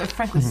 Yes, that's a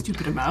frankly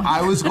stupid amount.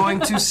 I was going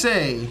to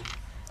say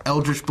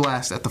Eldritch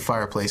Blast at the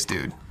fireplace,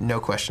 dude. No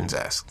questions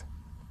asked.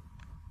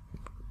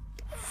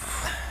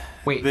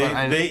 Wait,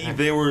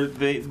 They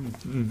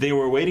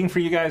were waiting for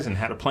you guys and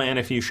had a plan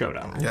if you showed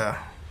up. Yeah.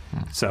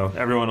 So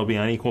everyone will be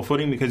on equal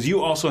footing because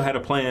you also had a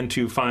plan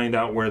to find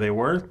out where they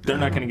were. They're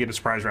not going to get a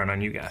surprise round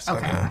on you guys.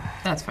 Okay,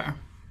 that's fair.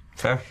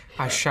 Fair?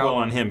 I shout. Well,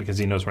 on him because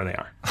he knows where they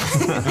are.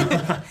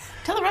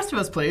 Tell the rest of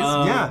us, please.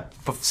 Yeah.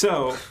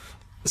 So,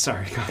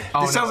 sorry, go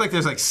ahead. It sounds like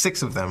there's like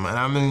 6 of them, and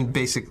I'm in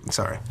basic.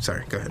 Sorry,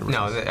 go ahead.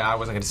 No, I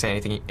wasn't going to say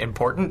anything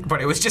important,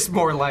 but it was just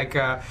more like,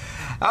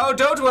 oh,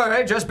 don't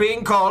worry, just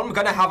being calm,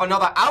 gonna have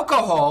another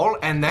alcohol,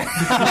 and then 4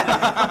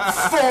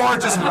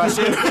 just rush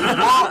in.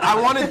 Well, I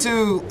wanted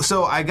to.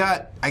 So I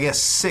got, I guess,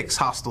 6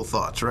 hostile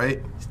thoughts, right?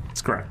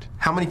 That's correct.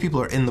 How many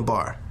people are in the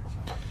bar?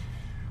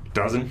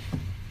 Dozen.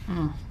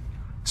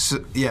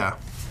 So, yeah.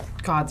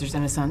 God, there's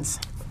innocence.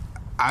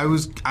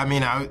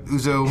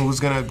 Uzo was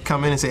gonna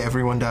come in and say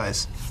everyone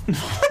dies.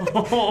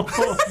 No.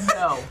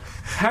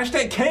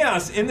 Hashtag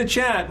chaos in the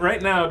chat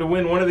right now to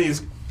win one of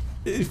these.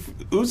 If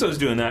Uzo's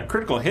doing that,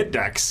 critical hit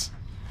decks.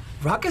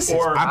 Ruckus is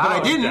Or- proud, But I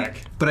didn't. deck.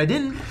 But I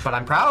didn't. but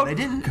I'm proud. I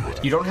didn't.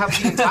 You don't have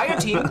the entire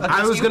team.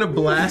 I was gonna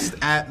blast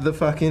at the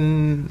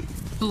fucking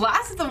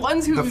Blast the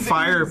ones who. the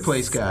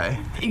fireplace guy.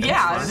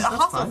 Yeah,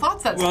 hostile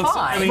thoughts. That's Well,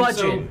 fine.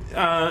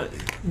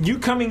 you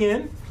coming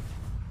in,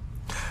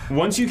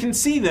 once you can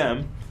see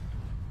them,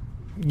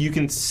 you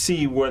can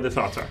see where the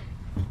thoughts are.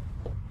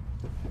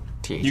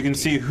 You can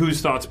see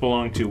whose thoughts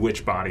belong to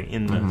which body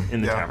in the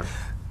Yeah. tavern.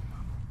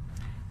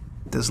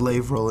 Does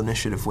Lave roll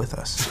initiative with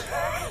us?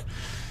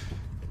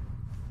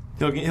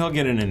 He'll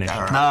get an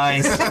initiative.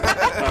 Nice.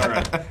 All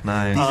right.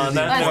 Nice. On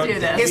that Let's note, do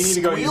this. We need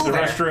to go use the Squeal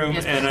there. restroom,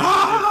 Yes, and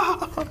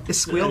Is I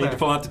Squeal need to there?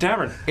 pull out the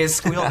tavern. Is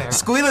Squeal there?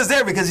 Squealer's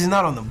there because he's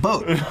not on the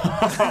boat. All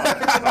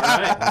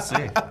right. Let's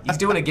see. He's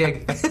doing a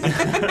gig.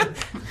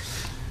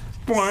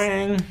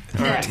 Boing.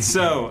 All right.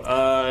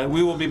 So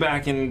we will be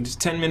back in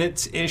 10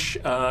 minutes ish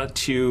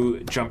to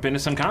jump into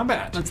some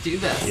combat. Let's do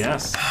this.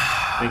 Yes.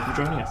 Thank you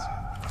for joining us.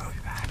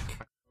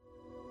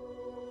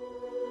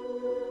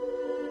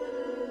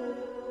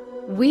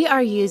 We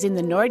are using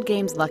the Nord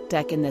Games luck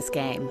deck in this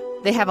game.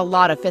 They have a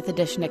lot of 5th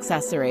edition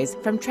accessories,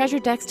 from treasure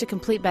decks to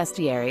complete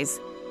bestiaries.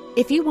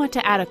 If you want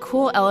to add a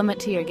cool element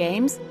to your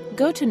games,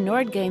 go to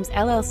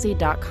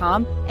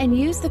nordgamesllc.com and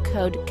use the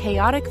code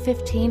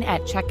CHAOTIC15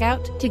 at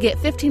checkout to get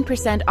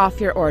 15%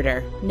 off your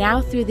order, now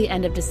through the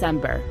end of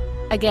December.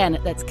 Again,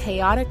 that's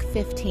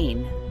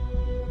CHAOTIC15.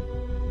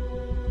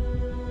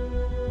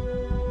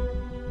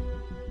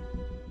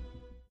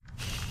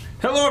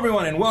 Hello,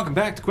 everyone, and welcome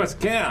back to Quest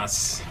of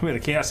Chaos. We are the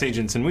Chaos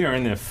Agents, and we are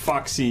in the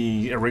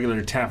Foxy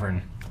Irregular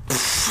Tavern.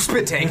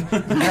 Spit take.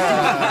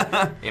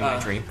 In my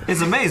dream.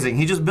 It's amazing.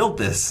 He just built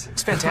this.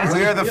 It's fantastic.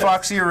 We are the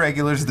Foxy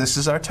Irregulars. This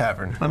is our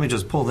tavern. Let me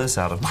just pull this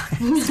out of my...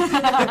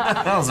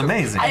 That was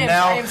amazing. I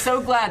now- am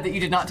so glad that you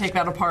did not take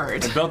that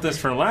apart. I built this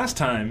for last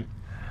time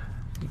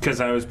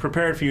because I was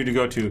prepared for you to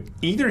go to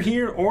either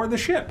here or the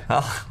ship.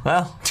 Oh,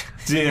 well,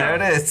 Yeah. there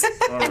it is.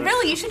 And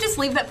really, you should just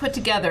leave that put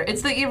together.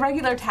 It's the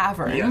Irregular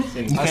Tavern. Yeah. You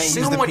can't use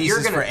Assume the what you're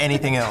pieces gonna- for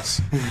anything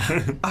else.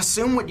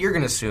 Assume what you're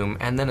going to assume,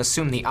 and then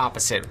assume the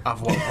opposite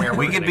of where We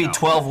we're could gonna be go.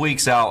 12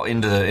 weeks out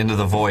into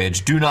the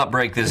voyage. Do not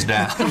break this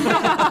down.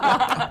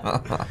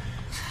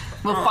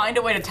 We'll find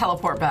a way to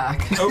teleport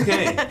back.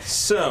 Okay,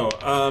 so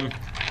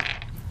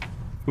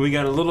we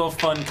got a little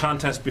fun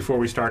contest before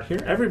we start here.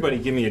 Everybody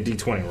give me a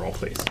D20 roll,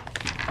 please.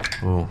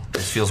 Ooh,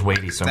 this feels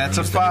weighty, so That's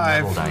I'm a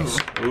gonna use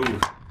the new 5. metal dice. Ooh.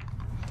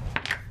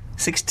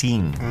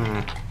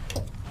 16.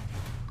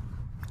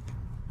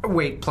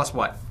 Wait, plus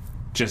what?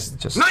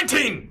 Just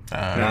 19!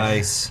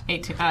 Nice.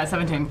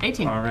 17,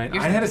 18. all right.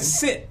 You're I had a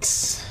 17.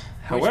 6.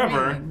 Which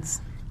However,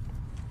 means-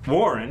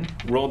 Warren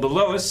rolled the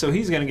lowest, so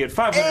he's going to get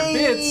 500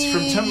 bits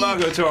from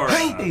Tamago Tora.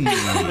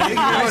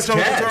 Nice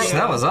catch.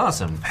 That was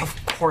awesome. Of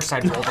course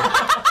I'd roll it.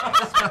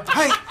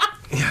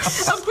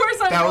 Of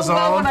course I That roll was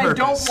all low on when I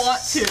don't purpose.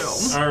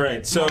 want to. All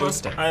right, so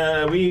Almost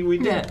we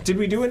did. Yeah. Did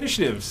we do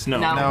initiatives? No.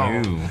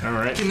 No. Ooh. All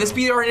right. Can this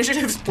be our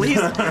initiatives, please?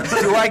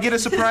 Do I get a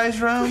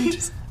surprise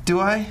round? Do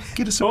I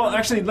get a surprise? Well,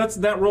 actually,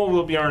 that roll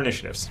will be our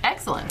initiatives.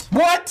 Excellent.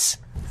 What?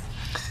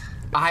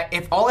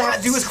 If all I have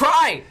to do is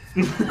cry.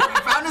 We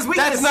found his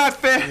weakness. That's not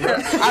fair.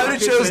 I would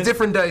have chose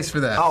different dice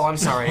for that. Oh, I'm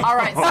sorry. All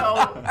right,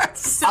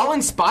 so I'll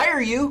inspire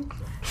you.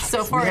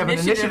 for We have an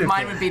initiative, initiative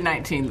mine here. would be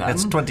 19 then.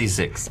 That's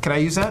 26. Can I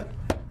use that?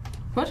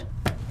 What?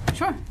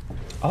 Sure.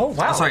 Oh,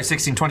 wow. Oh, sorry,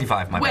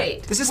 1625, my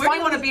Wait, This is where do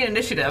you finally- want to be in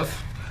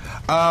initiative?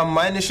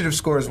 My initiative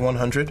score is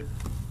 100.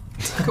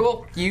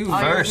 Cool. You All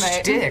yours, first.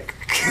 mate. dick.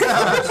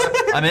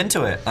 bad. I'm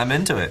into it.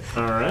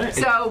 All right.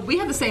 So we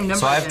have the same number.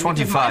 So I have then,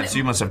 because 25, mine- so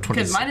you must have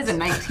Because 26. mine is a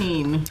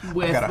 19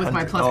 with got my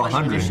 100. plus Oh, 1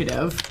 100.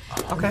 initiative.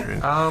 Okay.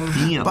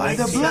 By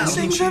the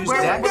blessings of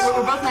We're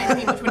both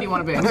 19. Which one do you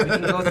want to be? We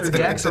can go through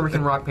decks or we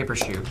can rock, paper,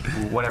 shoot.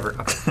 Whatever.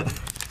 Okay.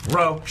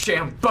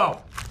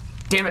 Rochambeau.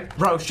 Damn it.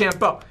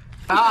 Rochambeau.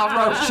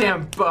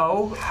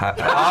 Rochambeau. What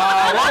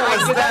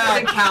was That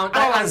doesn't count.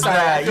 What was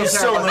that? You feel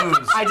still terrible.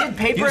 lose. I did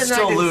paper You and then I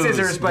still did lose.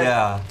 scissors, but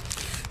yeah.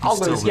 I'll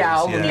still lose. Yeah,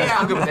 I'll lose, lose. yeah. Yeah,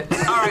 I'm good with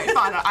it. All right,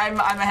 fine.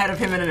 I'm ahead of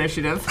him in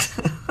initiative.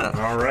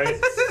 All right.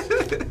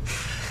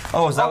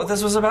 Oh, is that what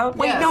this was about?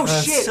 Wait, Yes. no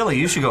That's shit. silly.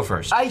 You should go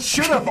first. I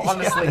should have,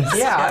 honestly.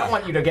 Yeah, I don't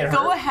want you to get hurt.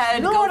 Go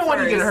ahead, No, go I don't want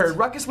you to get first. hurt.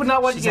 Ruckus would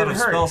not want She's you out to of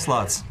get spell hurt.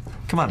 slots.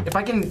 Come on. If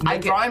I can I'm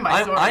make drawing it,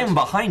 my sword. I am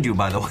behind you,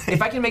 by the way.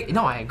 if I can make,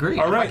 no, I agree.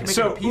 All If I right. can make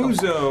So an appeal.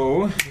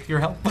 Uzo, Your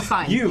help.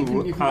 Fine. you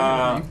can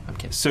I'm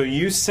kidding. so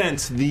you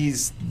sense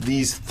these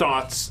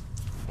thoughts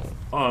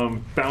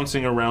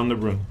bouncing around the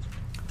room.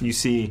 You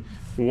see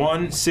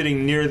one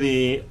sitting near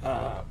the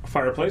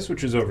fireplace,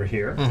 which is over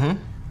here.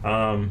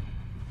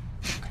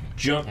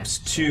 Jumps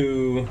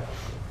to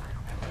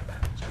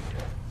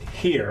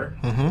here,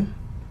 and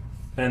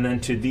then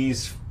to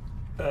these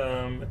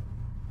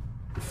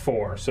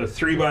 4. So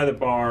 3 by the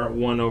bar,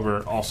 1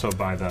 over also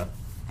by the.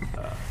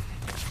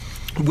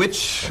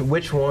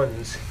 Which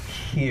ones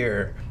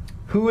here?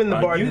 Who in the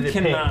bar you did it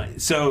cannot. ping?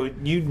 So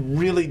you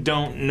really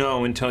don't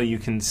know until you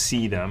can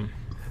see them.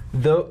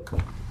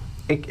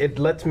 It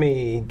lets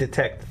me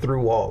detect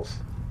through walls.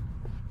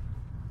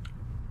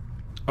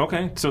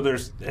 Okay, so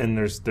there's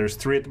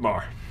 3 at the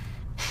bar.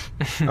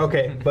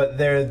 Okay, but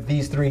there are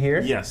these 3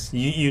 here? Yes,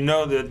 you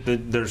know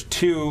that there's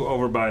 2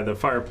 over by the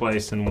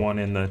fireplace and 1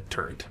 in the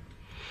turret.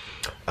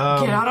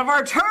 Get out of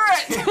our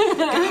turret! Get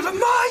out of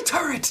my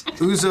turret!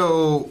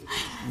 Uzo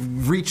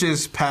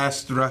reaches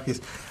past Ruckus.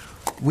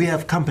 We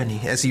have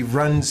company as he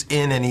runs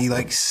in and he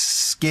like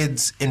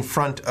skids in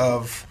front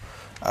of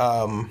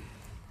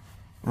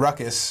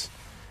Ruckus.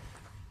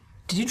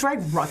 Did you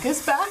drag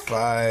Ruckus back?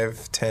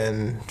 5,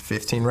 10,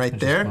 15, right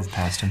there. Move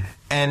past him.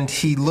 And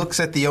he looks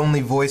at the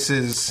only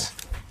voices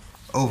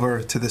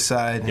over to the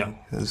side. Yeah. And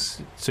he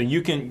goes, So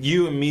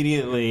you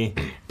immediately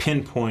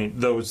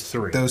pinpoint those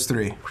 3 those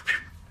 3.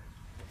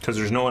 because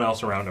there's no one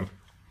else around him.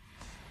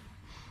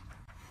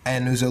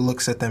 And Uzo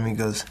looks at them and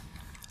goes,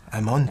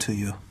 I'm on to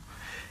you.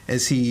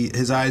 As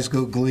his eyes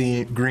go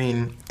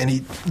green, and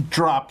he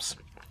drops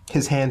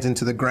his hands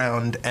into the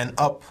ground, and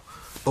up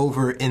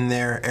over in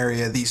their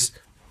area, these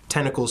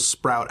tentacles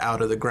sprout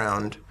out of the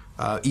ground.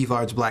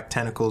 Evard's black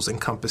tentacles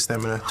encompass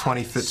them in a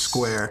 20-foot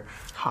square.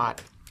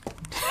 Hot.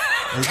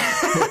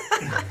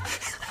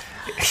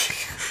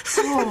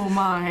 Oh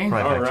my.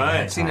 Right All back to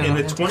right, that. in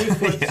the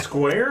 20-foot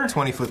square.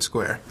 20-foot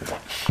square.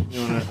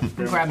 You wanna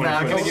Grab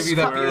that. I'm gonna give you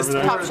that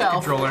top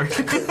shelf. controller.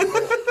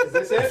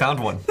 I found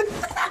one.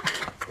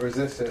 Or is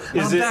this it?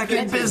 Is it? Back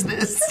in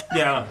business.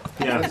 Yeah.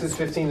 This is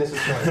 15, this is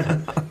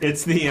 20.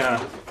 It's the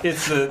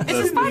It's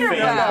a spider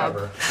fan web.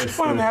 cover. It's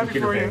I'm the happy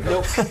computer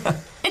for fan you. cover.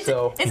 It's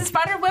So It's a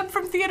spider web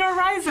from Theodore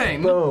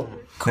Rising. boom.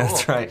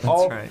 That's right. That's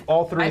All, right.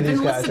 all three I've of these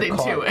been guys listening are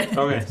to caught. it.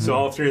 Okay, so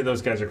all three of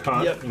those guys are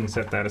caught. Yep. You can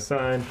set that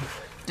aside.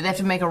 Do they have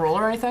to make a roll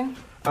or anything?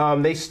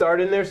 They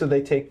start in there, so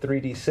they take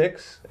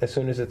 3d6 as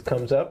soon as it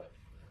comes up.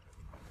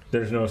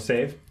 There's no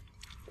save.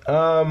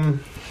 When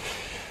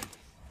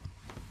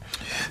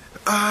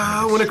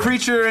a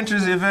creature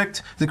enters the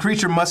effect, the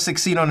creature must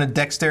succeed on a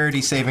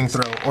dexterity saving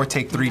throw or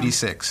take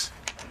 3d6.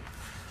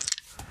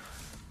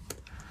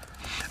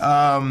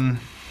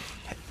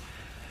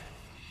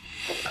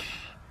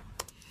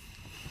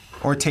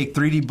 Or take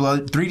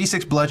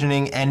 3d6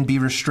 bludgeoning and be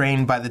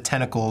restrained by the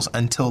tentacles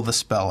until the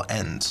spell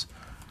ends.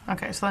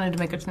 Okay, so I need to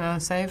make a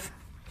save.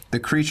 The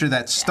creature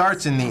that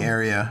starts in the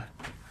area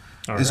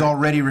is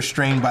already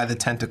restrained by the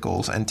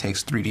tentacles and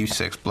takes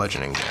 3d6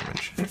 bludgeoning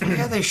damage.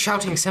 Why are they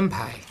shouting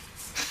senpai?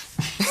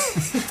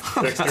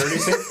 Dexterity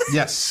save?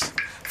 Yes.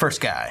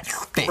 First guy.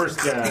 Bam. First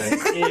guy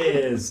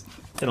is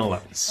an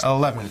 11.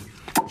 11.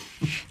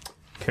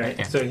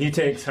 Okay, so he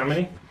takes how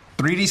many?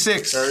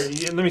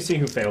 3d6. Let me see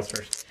who fails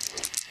first.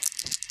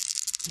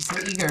 He's so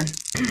eager.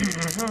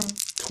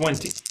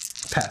 20.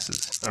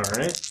 Passes. All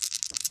right.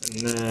 And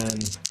then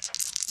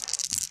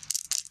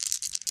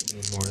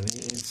need more of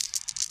these.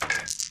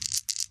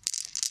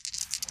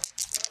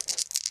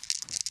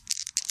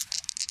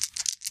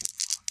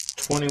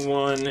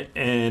 $21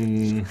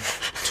 and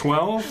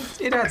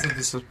 12. It adds to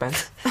the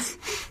suspense.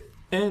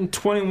 And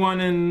 21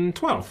 and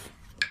 12.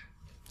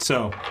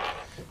 So,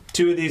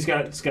 two of these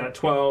got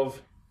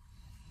 12,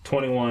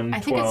 21, I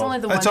think 12. it's only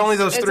the ones. It's only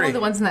those It's three. only the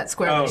ones in that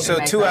square. Oh, that you So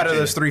can make 2 that. out of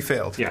those 3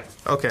 failed. Yeah.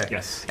 Okay.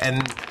 Yes.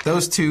 And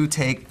those 2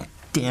 take,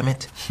 damn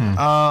it,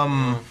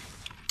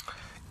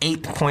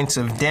 8 points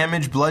of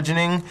damage,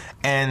 bludgeoning,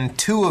 and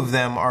 2 of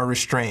them are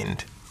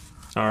restrained.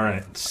 All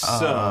right.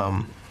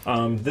 So,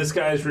 this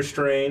guy's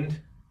restrained,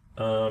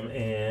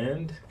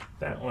 and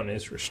that one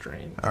is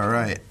restrained. All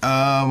right.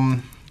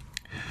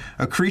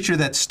 A creature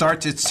that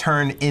starts its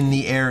turn in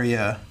the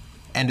area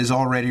and is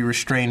already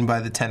restrained by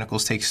the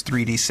tentacles takes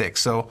 3d6.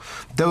 So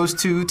those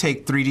 2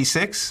 take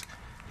 3d6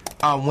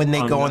 when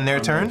they go on their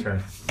turn, Okay.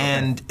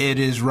 and it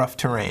is rough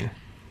terrain.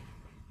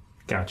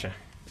 Gotcha.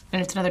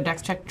 And it's another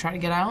dex check to try to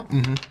get out.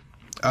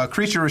 A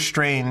creature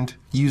restrained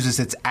uses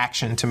its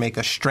action to make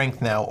a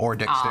strength now or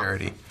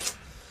dexterity.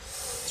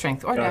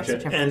 Strength or dex. Gotcha.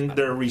 whichever And one.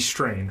 they're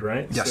restrained,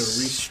 right? Yes.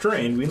 So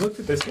restrained, we looked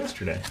at this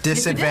yesterday.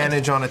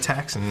 Disadvantage on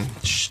attacks and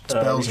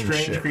spells and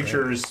Restrained shit.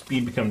 creature's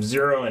speed becomes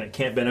 0, and it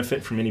can't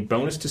benefit from any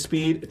bonus to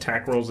speed.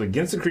 Attack rolls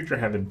against the creature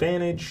have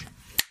advantage,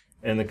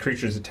 and the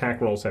creature's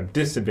attack rolls have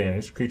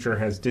disadvantage. The creature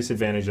has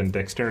disadvantage on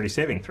dexterity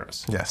saving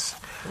throws. Yes.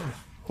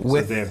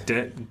 So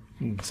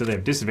they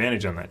have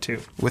disadvantage on that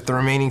too. With the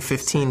remaining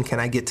 15, can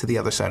I get to the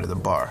other side of the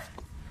bar?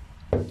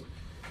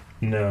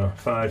 No,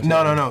 5.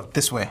 No.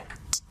 This way.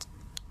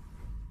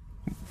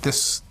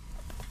 This.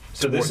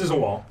 So this is a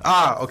wall.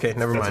 Okay.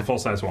 Never That's a mind.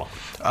 full-size wall.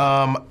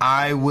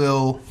 I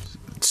will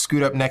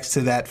scoot up next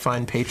to that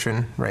fine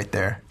patron right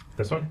there.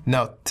 This one?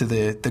 No, to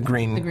the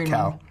green green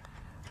cow.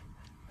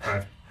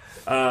 Five.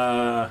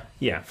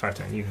 Yeah, 5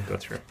 times. You can go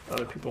through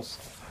other people's.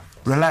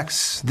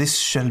 Relax. This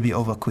shall be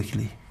over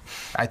quickly.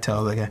 I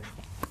tell the guy,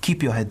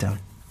 keep your head down.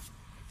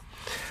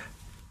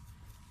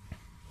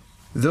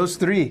 Those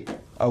 3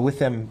 are with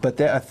them, but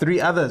there are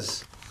 3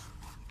 others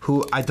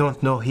who I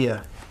don't know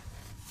here,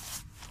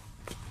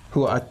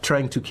 who are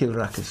trying to kill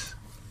Rakus.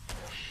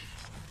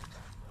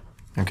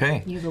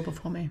 Okay, You go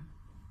before me.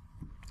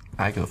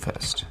 I go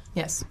first.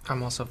 Yes.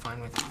 I'm also fine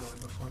with you going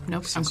before me.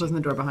 Nope. I'm closing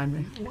the door behind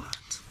me.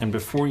 And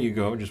before you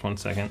go, just 1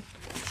 second.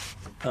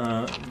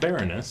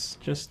 Baroness,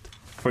 just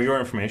for your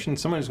information,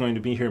 someone is going to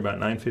be here about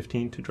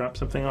 9:15 to drop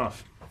something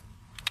off.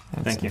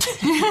 Thank you.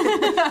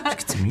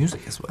 Get some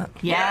music as well.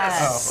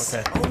 Yes.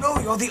 Okay. Oh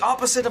no, you're the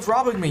opposite of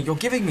robbing me. You're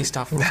giving me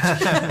stuff.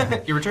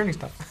 You're returning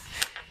stuff.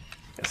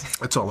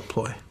 It's all a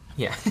ploy.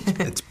 Yeah.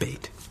 It's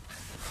bait.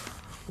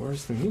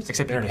 Where's the music?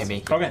 Except you There it pay is.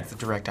 me. Okay. It's the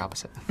direct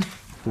opposite.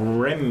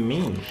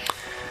 Remy.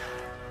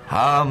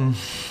 I'm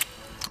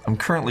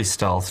currently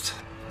stealthed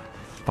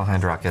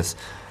behind Rakus.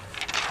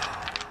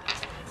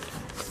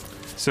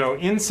 So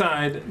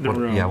inside the What-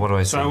 room. yeah, what do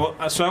I So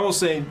I will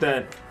say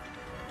that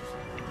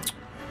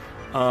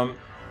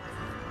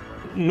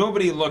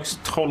nobody looks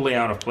totally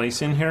out of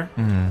place in here.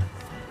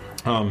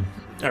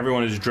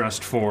 Everyone is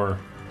dressed for,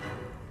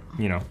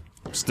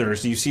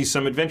 you see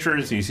some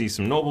adventurers, you see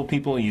some noble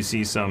people, you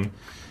see some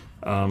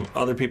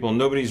other people.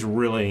 Nobody's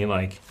really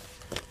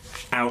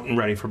out and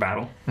ready for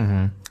battle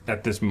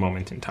at this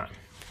moment in time.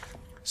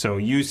 So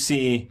you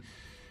see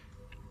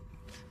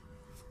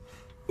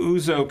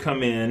Uzo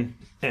come in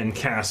and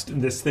cast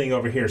this thing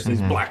over here. So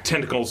these black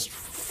tentacles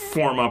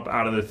form up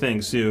out of the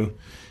thing, Sue.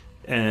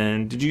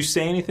 And did you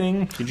say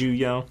anything? Did you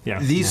yell? Yeah.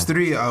 These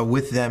 3 are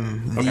with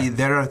them. Okay.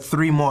 There are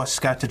 3 more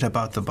scattered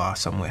about the bar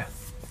somewhere.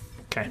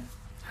 Okay.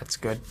 That's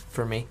good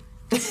for me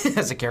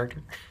as a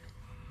character.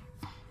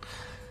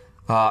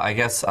 I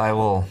guess I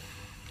will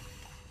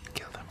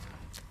Kill them.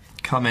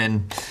 come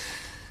in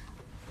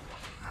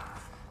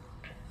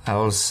I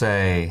will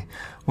say,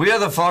 we are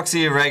the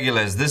Foxy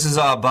Irregulars. This is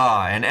our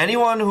bar, and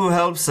anyone who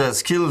helps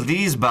us kill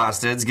these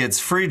bastards gets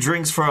free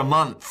drinks for a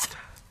month.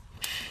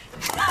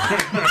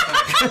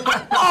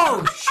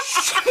 Oh,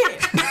 shit!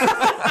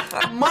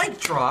 Mic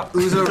drop.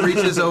 Uzo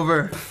reaches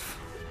over.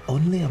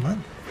 Only a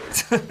month.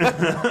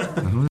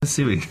 Let's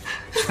see.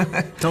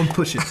 Don't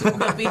push it.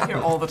 I'll be here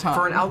all the time.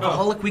 For an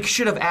alcoholic, we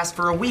should have asked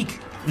for a week.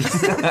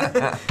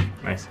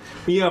 Nice.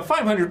 We have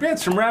 500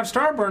 bits from Rav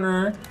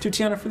Starburner to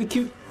Tiana for the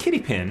cute kitty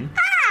pin.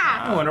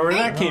 I wonder where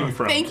that came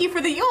from. Thank you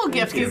for the Yule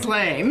gift,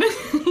 Ghislaine.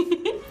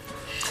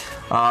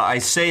 I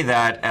say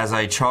that as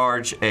I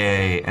charge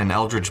an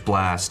Eldritch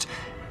Blast,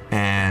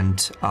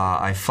 and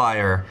I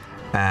fire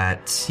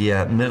at,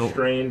 middle...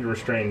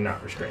 Restrained,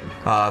 not restrained.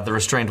 The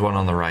restrained one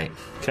on the right.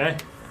 Okay.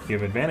 You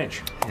have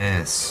advantage.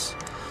 Yes.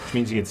 Which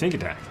means you get sneak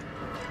attack.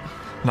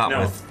 Not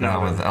with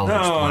Eldritch Blast.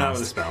 No, not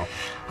with a spell.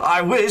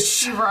 I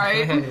wish.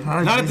 Right.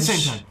 Not at the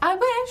same time. I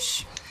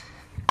wish.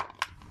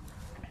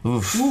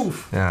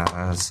 Oof. Yeah,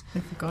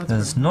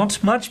 that's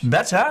not much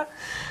better.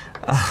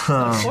 4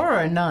 or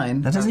a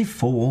 9? That is a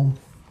 4.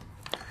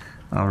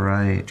 All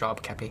right.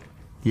 Job, Cappy.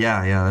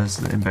 Yeah, that's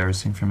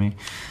embarrassing for me.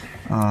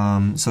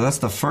 So that's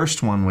the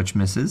first one, which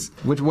misses.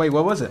 Wait,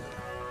 what was it?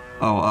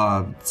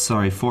 Oh,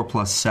 sorry, 4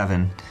 plus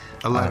 7.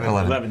 11.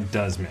 11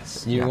 does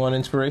miss. You want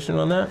inspiration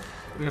on that?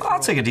 I'll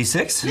take a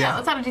d6. Yeah,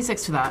 let's add a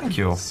d6 to that. Thank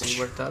you. See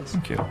what it does.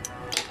 Thank you.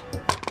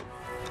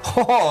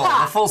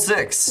 Oh, a full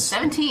 6.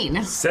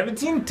 17.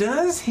 17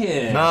 does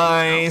hit.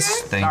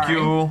 Nice. Thank Sorry.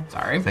 you.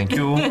 Sorry. Thank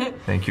you.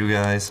 Thank you,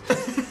 guys.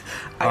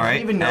 All right, I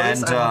didn't even notice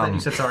and that you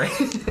said sorry.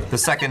 the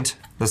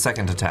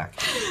second attack.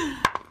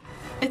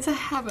 It's a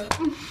habit.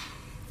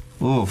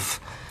 Oof.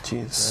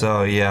 Jeez.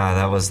 So yeah,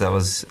 that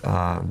was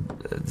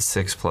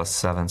 6 plus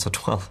 7, so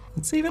 12.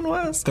 It's even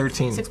worse.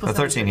 13. 6 plus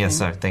 13. Yes,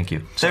 sir. Thank you.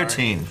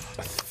 13.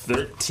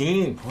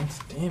 13 points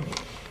of damage.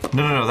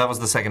 No. That was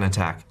the second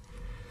attack.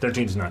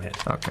 13 does not hit.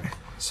 Okay.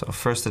 So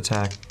first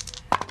attack.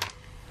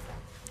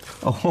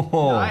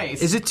 Oh.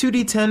 Nice. Is it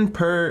 2d10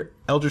 per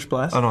Eldritch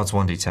Blast? Oh no, it's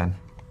 1d10.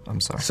 I'm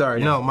sorry.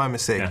 Sorry, no, my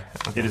mistake. Yeah,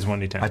 it is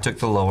 1d10. I took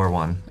the lower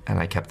one and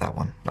I kept that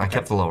one. I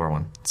kept the lower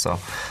one. So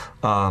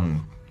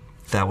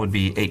that would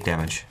be 8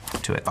 damage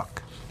to it.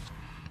 Fuck.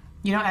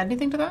 You don't add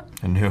anything to that?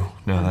 No,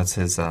 that's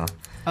his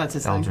That's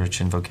his thing.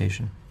 Eldritch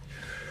invocation.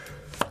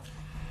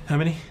 How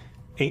many?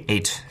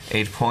 8?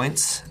 8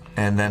 points,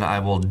 and then I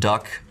will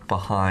duck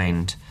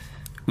behind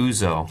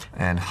Uzo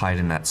and hide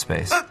in that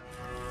space.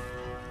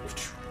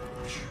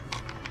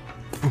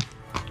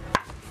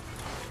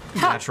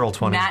 Natural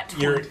 20. Nat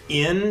 20. You're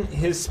in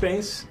his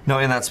space? No,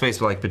 in that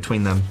space, like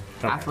between them.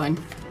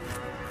 Halfling.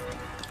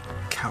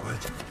 Coward.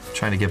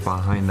 Trying to get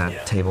behind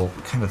that table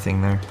kind of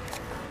thing there.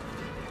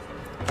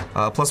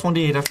 Plus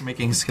 1d8 after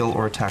making a skill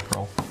or attack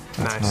roll.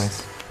 That's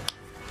nice.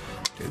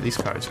 Dude, these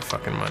cards are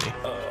fucking money.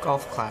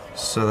 Golf clap.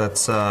 So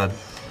that's,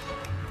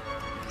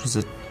 was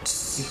it?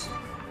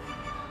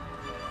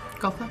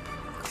 Golf clap.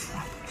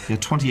 Yeah,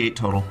 28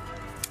 total.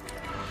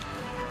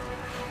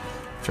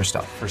 For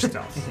stealth. For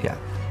stealth. Yeah.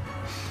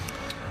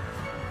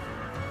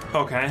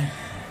 Okay.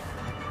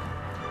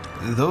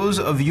 Those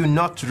of you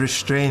not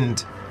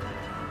restrained,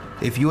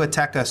 if you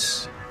attack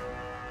us,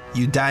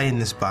 you die in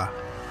this bar.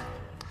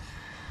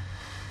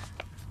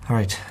 All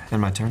right,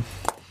 and my turn.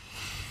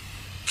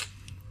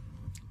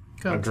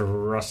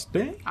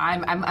 Rusty?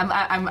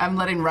 I'm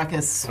letting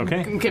Ruckus.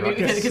 Okay,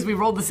 Ruckus. Because we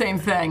rolled the same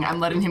thing. I'm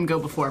letting him go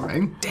before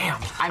me.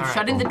 Damn. I'm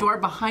shutting the door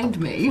behind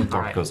me.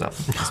 Door goes up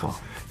as well.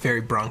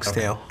 Very Bronx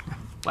tale.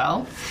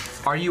 Well,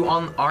 Are you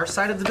on our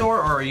side of the door,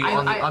 or are you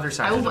on the other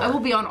side I of will, the door? I will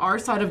be on our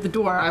side of the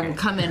door. I will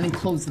come in and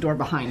close the door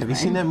behind me. Have you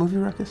seen that movie,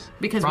 Ruckus?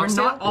 Because Bronx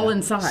we're not Tale? all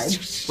inside.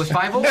 With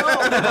 5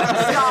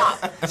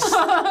 Stop.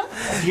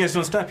 If you guys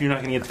don't stop, you're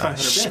not going to get the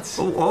 500 bits.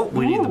 Oh,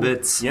 we need the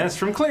bits. Yes,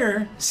 from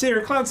Clear,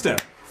 Seer Cloudstep.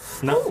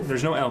 No,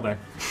 there's no L there.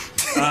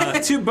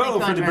 To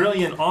Bo for the God,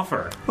 brilliant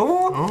offer.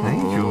 Oh,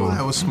 thank you.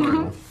 That was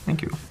smart.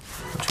 Thank you.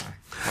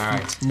 All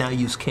right. Now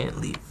you can't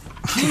leave.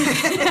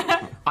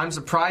 I'm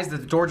surprised that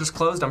the door just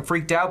closed. I'm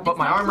freaked out, but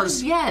my not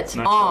armor's closed yet.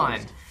 Not on.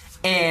 closed.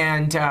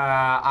 And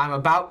I'm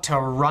about to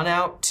run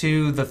out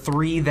to the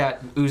 3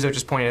 that Uzo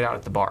just pointed out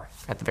at the bar,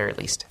 at the very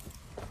least.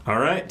 All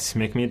right,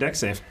 make me a deck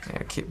save.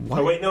 Okay,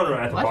 Oh, wait, no,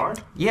 at the What? bar?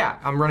 Yeah,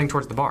 I'm running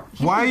towards the bar.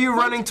 Why are you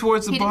running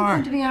towards the He didn't bar?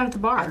 point to me out at the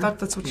bar. I thought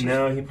that's what you...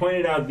 No, he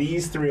pointed out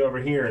these 3 over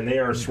here, and they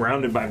are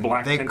surrounded by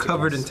black They tentacles.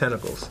 covered in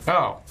tentacles.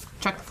 Oh.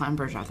 Check the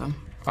flamberge at them.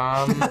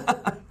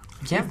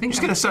 Yeah. You're just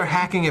gonna start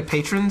hacking at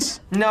patrons?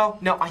 No,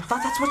 I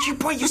thought that's what you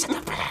point. You said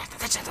the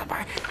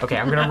bar. Okay,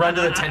 I'm gonna run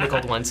to the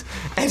tentacled ones.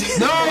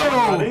 No!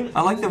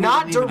 I like that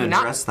Not we didn't even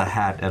not- address the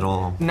hat at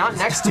all. Not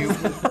next to.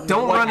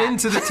 Don't What run hat?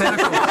 into the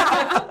tentacles.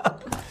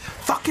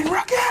 Fucking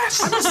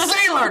Ruckus! I'm a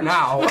sailor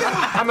now.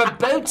 I'm a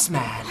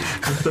boatsman.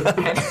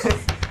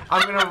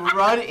 I'm gonna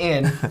run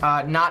in,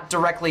 not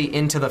directly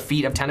into the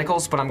feet of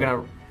tentacles, but I'm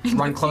gonna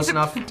run close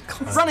enough.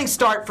 Running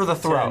start for the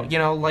throw. 10. You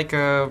know, like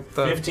the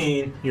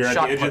 15, you're at the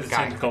shot edge put of the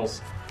guy.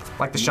 tentacles.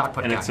 like the shot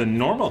put And guy. it's a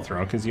normal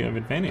throw because you have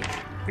advantage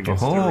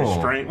against the Oh.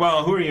 restraint.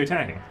 Well, who are you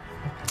attacking?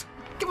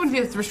 Get one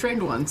of the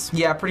restrained ones.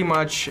 Yeah, pretty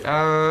much. You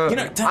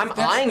know, I'm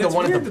eyeing the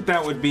one at the.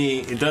 That would be.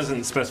 It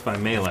doesn't specify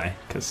melee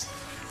because.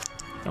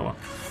 Oh well.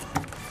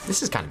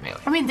 This is kind of melee.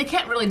 I mean, they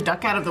can't really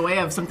duck out of the way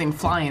of something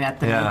flying at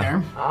them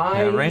either.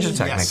 Yeah, range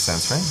attack makes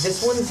sense, right?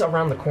 This one's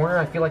around the corner.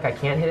 I feel like I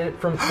can't hit it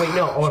from. Wait,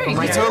 no. Oh, Sure, from you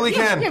right You can. totally You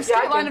can. have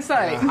straight line of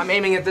sight. I'm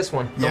aiming at this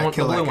one. Yeah,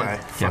 kill the that blue guy.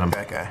 one. Fuck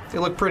that guy. They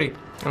look pretty,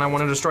 and I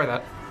want to destroy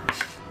that.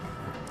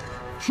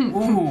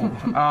 Ooh,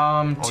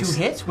 2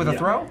 hits with a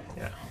throw?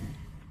 Yeah.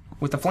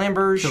 With the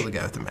flamberge? Kill the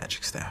guy with the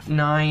magic staff.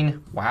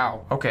 9.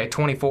 Wow. Okay,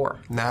 24.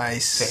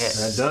 Nice. hit.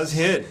 That does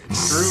hit.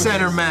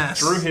 Center mass.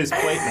 Through his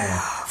plate mail.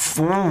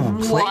 Ooh,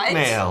 plate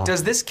mail.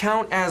 Does this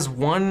count as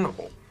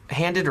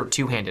one-handed or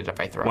two-handed if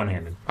I throw?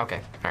 One-handed.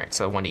 Okay. All right.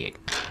 So 1d8.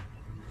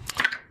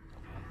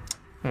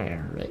 All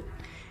right.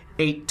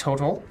 8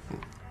 total.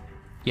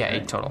 Yeah,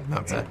 8 total.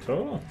 Not bad.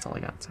 Oh. That's all I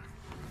got.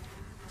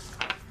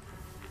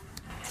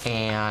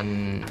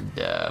 And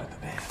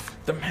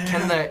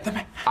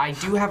I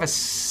do have a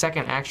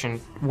second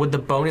action. Would the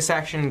bonus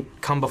action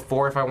come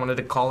before if I wanted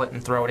to call it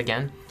and throw it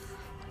again?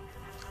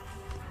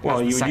 Well,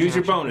 the you would second use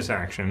your action? bonus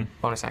action,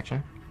 Bonus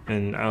action.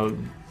 and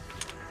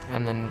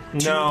And then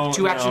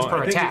two actions per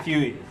I think attack. If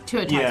you, 2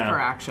 attacks per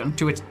action.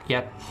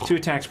 Yep. 2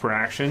 attacks per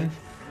action.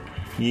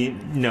 You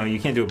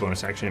can't do a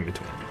bonus action in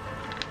between.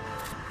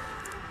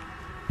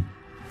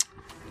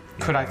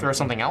 Could I throw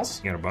something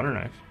else? You got a butter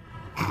knife.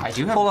 I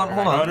do have. Hold on.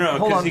 Oh, no,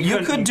 Hold 'cause on. you You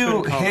couldn't- could you do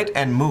couldn't call hit it.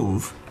 and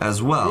move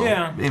as well.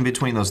 Yeah. In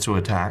between those 2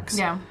 attacks.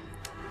 Yeah.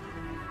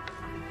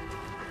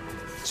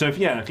 So if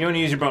you want to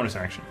use your bonus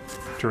action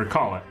to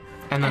recall it,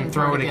 And then And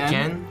throw throw it it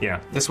again. yeah.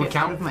 This would Get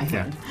out count. of my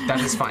hand. That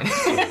is fine.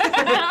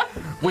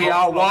 We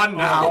are one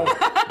now.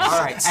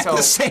 All right. So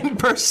The same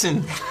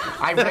person.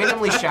 I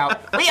randomly shout,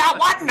 "We are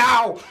one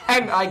now!"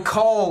 And I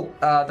call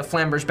the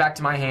flamberge back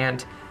to my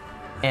hand,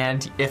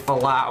 and if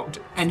allowed,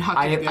 And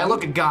huck it again. I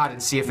look at God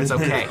and see if it's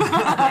okay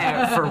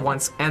for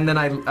once, and then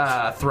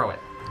I throw it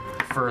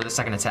for the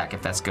second attack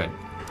if that's good,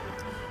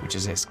 which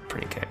is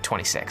pretty good.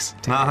 26.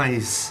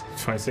 Nice.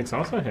 26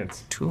 also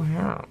hits. 2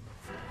 here.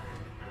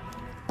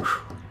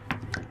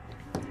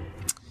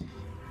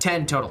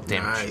 10 total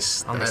damage.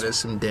 Nice. on That this is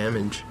some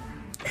damage.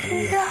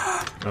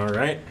 All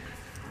right.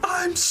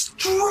 I'm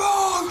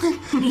strong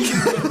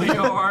We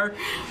are.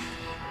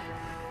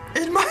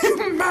 in my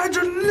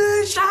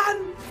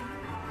imagination.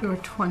 You're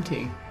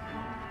 20.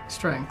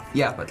 Strength.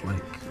 Yeah, but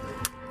like,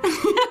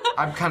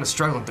 I'm kind of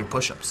struggling through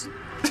push-ups.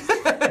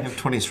 You have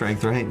 20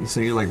 strength, right? So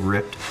you're like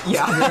ripped.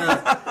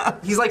 Yeah.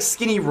 He's like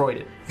skinny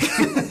roided.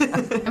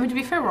 I mean, to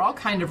be fair, we're all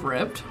kind of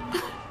ripped.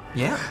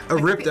 Yeah. A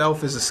ripped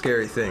elf is a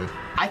scary thing.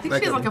 I think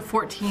Like she has a- like a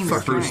 14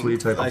 Fuck strength. Bruce Lee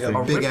type Like of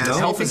a thing. big ass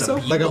elf elf. is a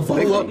Like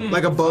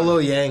a Bolo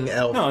Yang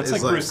elf. No, it's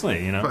is like Bruce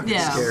Lee, you know? fucking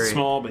Yeah. Scary.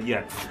 Small, but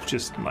yet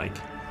just like.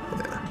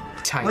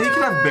 Tight. Well, you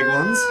can have big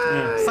ones.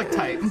 It's like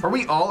tight. Are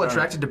we all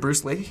attracted to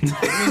Bruce Lee?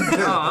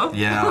 Yeah.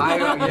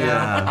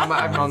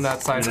 I'm on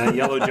that side. In that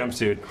yellow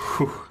jumpsuit.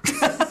 Whew.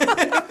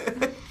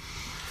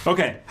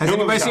 Okay. Has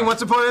anybody seen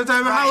Once Upon a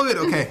Time in Hollywood?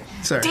 Okay,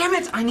 sorry. Damn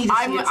it! I need to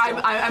see it still.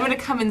 I'm going to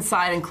come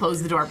inside and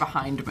close the door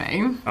behind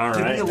me. All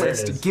Give right. me a there it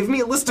list. is. Give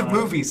me a list of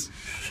movies.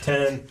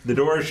 10. The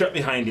door is shut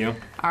behind you.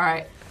 All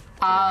right.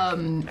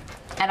 And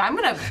I'm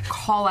going to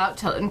call out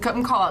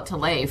to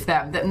Leif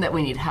that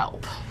we need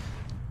help.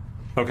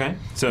 Okay.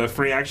 So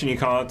free action, you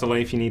call out to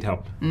Leif if you need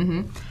help.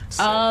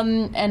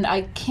 And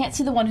I can't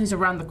see the one who's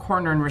around the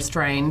corner and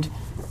restrained,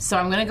 so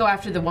I'm going to go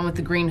after the one with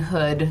the green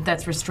hood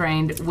that's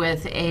restrained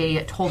with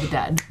a Toll the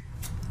Dead.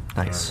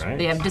 Nice. All right.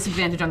 They have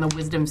disadvantage on the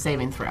Wisdom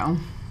saving throw.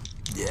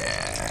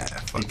 Yeah.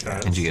 Fuck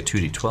that. And you get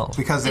 2d12.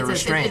 Because they're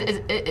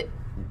restrained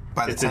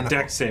by the It's a tentacle.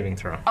 dex saving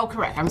throw. Oh,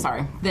 correct. I'm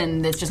sorry.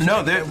 Then it's just No,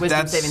 a they're- Wisdom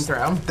that's saving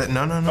throw.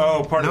 No.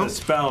 Oh, part Nope. of the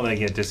spell they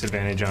get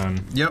disadvantage on.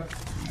 Yep.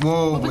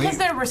 Whoa, Because wait.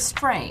 they're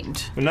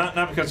restrained. Not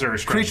because they're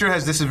restrained. Creature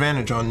has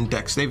disadvantage on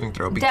Dex saving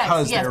throw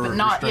because Dex, yes, they're but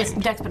not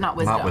restrained. Dex, but not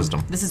Wisdom. Not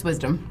wisdom. This is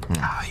Wisdom.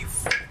 Ah, you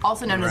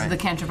Also known as Right. the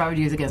cantrip I would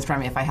use against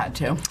Remy if I had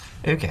to.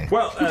 Okay.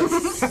 Well,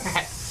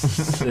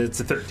 it's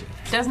a 13.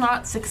 Does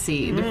not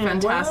succeed.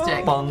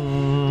 Fantastic.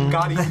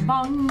 Got him.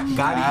 Bong.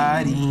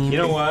 got him. You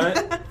know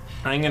what?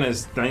 I'm gonna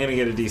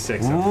get a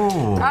d6. Ooh.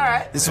 All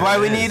right. This is why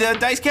we need a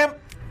dice camp.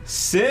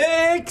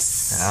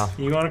 6. Yeah.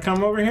 You want to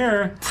come over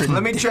here?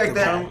 Let me check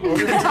that. Come over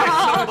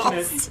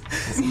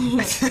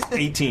here.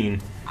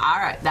 18. All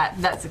right.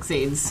 That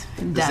succeeds.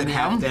 Is it Damn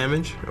half you.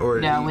 damage or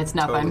No, it's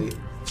nothing.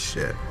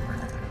 Shit.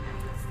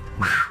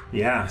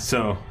 Yeah.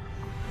 So,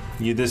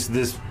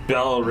 this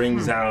bell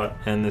rings out,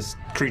 and this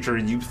creature,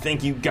 you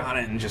think you got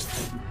it, and just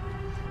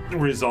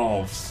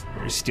resolves.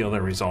 Or you steal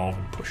their resolve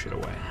and push it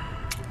away.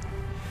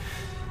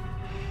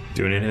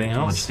 Doing anything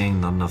I'm else?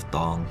 seeing not enough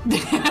dong. You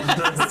provide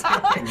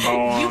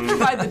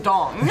the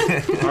dong.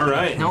 All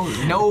right.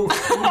 No.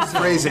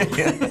 Phrasing.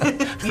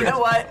 You know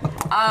what?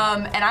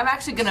 And I'm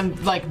actually gonna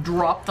like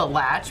drop the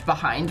latch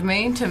behind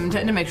me to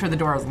make sure the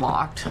door is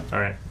locked. All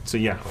right. So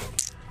yeah.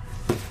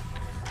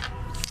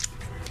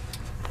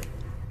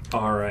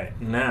 All right.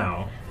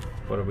 Now,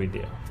 what do we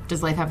do?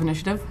 Does Leif have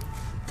initiative?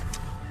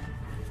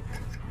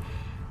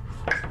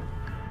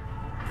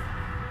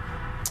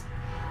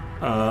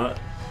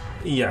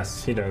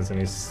 Yes, he does, and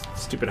he's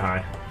stupid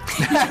high.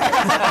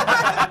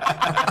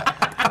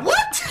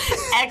 What?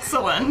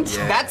 Excellent.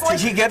 That's like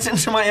He gets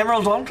into my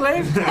Emerald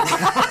Enclave?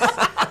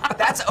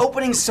 that's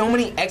opening so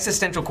many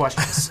existential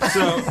questions.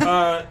 So,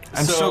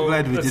 I'm so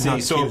glad we let's did see.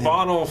 not So kill a him.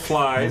 bottle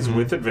flies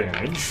with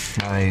advantage.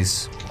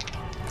 Nice.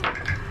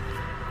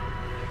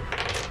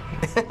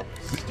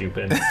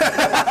 Stupid.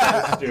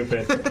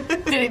 Stupid.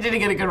 Did he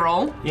get a good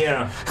roll?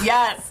 Yeah,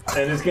 Yes.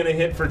 and it's gonna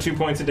hit for 2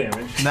 points of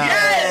damage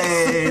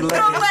Nice. Go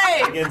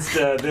Wave. against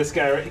this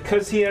guy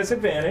because he has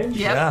advantage.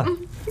 Yep.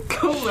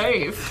 Go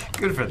Wave.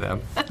 Good for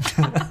them.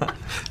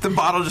 The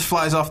bottle just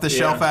flies off the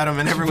shelf at him,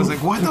 and everyone's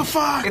like, "What the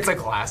fuck?" It's a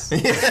glass.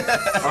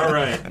 All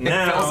right, Fills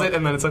now it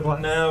and then it's a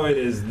glass. now it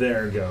is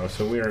their go.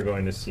 So we are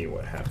going to see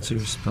what happens. What's your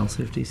spell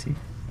save DC?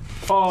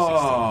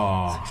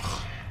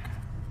 Oh,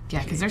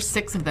 Yeah, because there's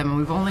 6 of them, and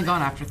we've only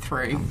gone after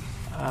 3.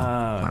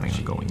 Planning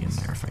on going in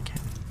there if I can.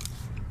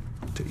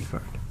 To the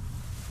card.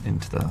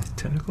 Into the...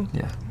 Tentacle?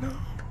 Yeah,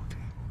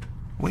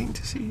 Waiting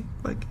to see,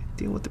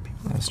 deal with the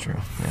people. that's true.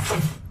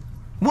 Yeah.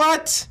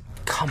 What?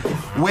 Come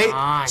on. Wait.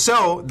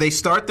 So they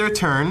start their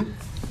turn,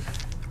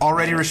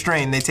 already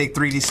restrained. They take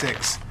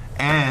 3d6,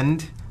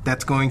 and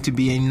that's going to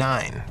be a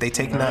 9. They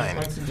take 9.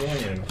 points of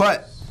damage.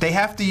 But they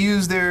have to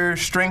use their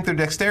strength or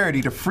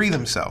dexterity to free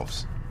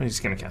themselves. He's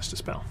gonna cast a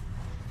spell.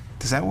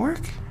 Does that work?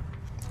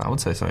 I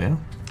would say so, yeah.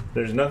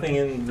 There's nothing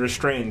in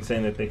restraint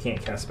saying that they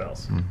can't cast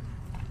spells.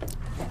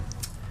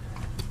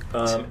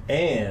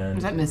 And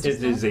Was that Misty it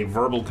Step? is a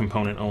verbal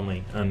component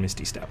only on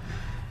Misty Step.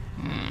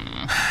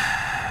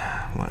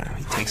 Whatever.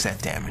 He takes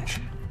that damage.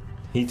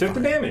 He took the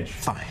damage.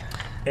 Fine.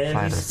 And If I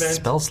he had a spent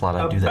spell slot,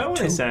 I'd a do that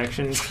bonus too.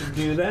 action to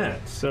do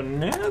that. So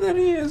now that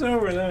he is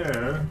over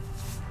there,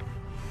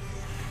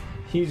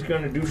 he's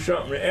gonna do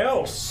something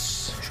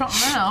else.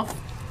 Something else.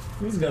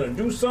 He's gonna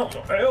do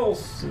something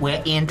else.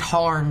 We're in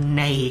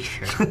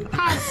tarnation.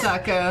 Hi,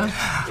 sucker.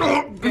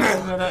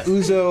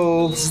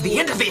 Uzo This is the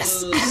end of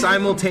this.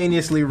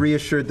 simultaneously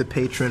reassured the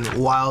patron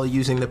while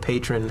using the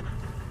patron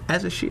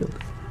as a shield.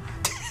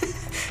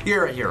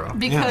 You're a hero.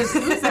 Because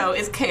Uzo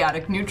is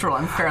chaotic neutral,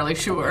 I'm fairly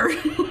sure.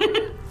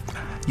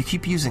 You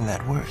keep using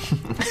that word.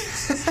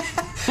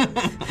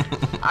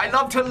 I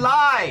love to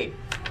lie.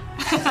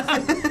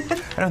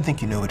 I don't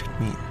think you know what it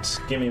means.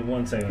 Give me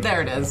 1 second.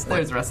 There it is.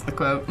 There's the rest of the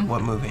quote.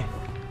 What movie?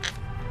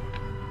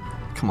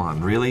 Come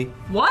on, really?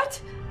 What?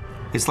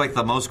 It's like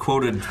the most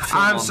quoted film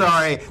I'm on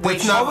sorry. this. That's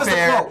what not was the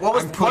fair. quote? What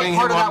was- I'm what putting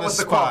part him of on that the was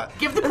the spot.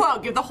 Give the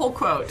quote. Give the whole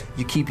quote.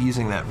 You keep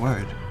using that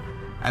word.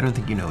 I don't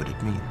think you know what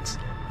it means.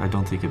 I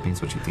don't think it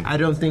means what you think. I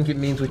don't think it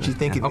means what you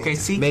think it means. Okay,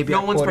 see? Maybe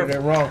No I one's quoted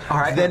it perfect. wrong. All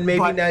right, then maybe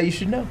but- now you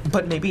should know.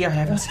 But maybe I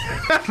haven't.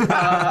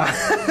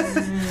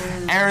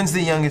 Aaron's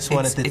the youngest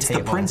one at the It's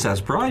table. the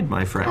Princess Bride,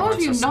 my friend. How have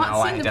you No, not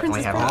I seen the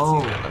definitely Princess haven't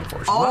Bride? seen it,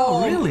 unfortunately.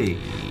 Oh, really?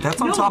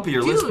 That's on No, top of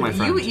your list, dude, my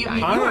friend. You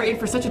are in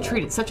for such a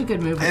treat. It's such a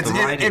good movie. It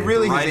writing-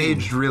 really the has writing-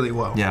 aged really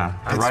well. Yeah,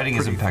 the It's writing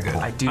is pretty impeccable.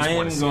 I do I just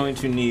want am to see. going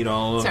to need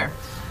all of Sir.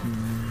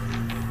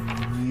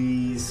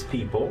 these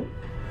people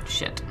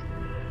Shit.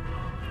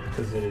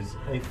 because it is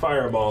a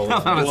fireball I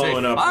was gonna say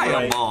blowing up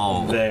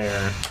fireball. right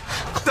there.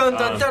 Dun,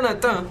 dun, dun, dun,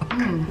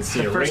 dun. Let's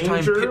see, a first time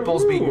ranger.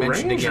 Pitbull's being Ooh,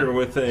 mentioned ranger again.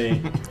 with a.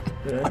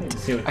 I need to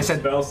see what the said-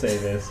 spell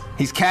save is.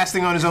 He's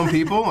casting on his own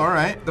people. All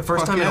right. The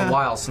first Fuck time in yeah. a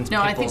while since No,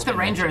 Pitbull's I think the been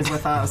ranger is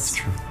with us.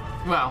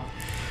 Well,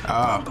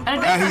 an he's-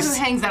 adventurer who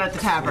hangs out at the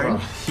tavern.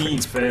 He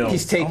failed.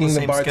 He's taking On the the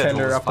same bartender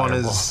schedule as up on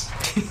his.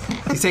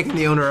 He's taking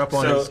the owner up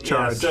on his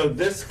charge. so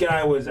this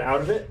guy was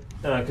out of it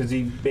because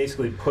he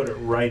basically put it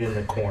right in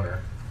the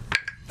corner.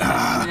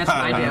 That's what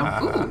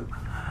I do. Ooh.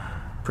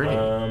 Pretty.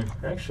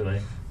 Actually,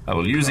 I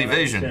will use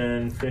evasion.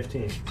 10,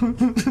 15.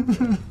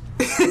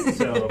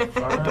 So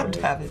 5, Don't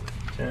have it.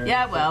 10,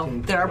 Yeah, well,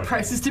 15, there are 20,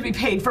 prices to be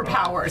paid for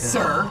power,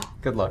 sir.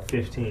 Good luck.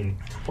 15,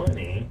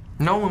 20,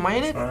 No, am I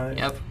in it? 5,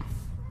 Yep.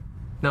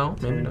 No,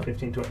 maybe 10, not.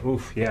 15, 20.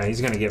 Oof, yeah,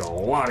 he's going to get a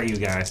lot of you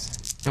guys.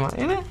 Am I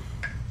in it?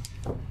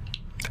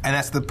 And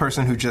that's the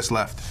person who just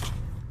left.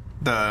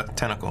 The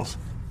tentacles.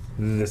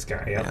 This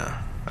guy, yep.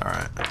 Yeah. All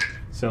right.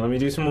 So let me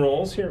do some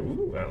rolls here.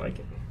 Ooh, I like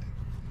it.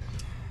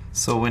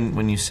 So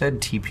when you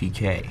said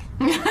TPK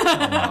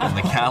on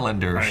the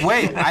calendar,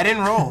 Wait, I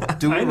didn't roll.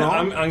 Do we I know, roll?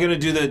 I'm going to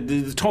do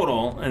the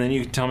total, and then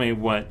you tell me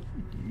what,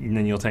 and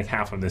then you'll take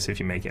half of this if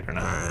you make it or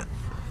not.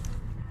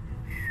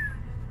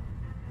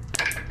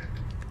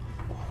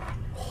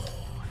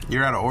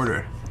 You're out of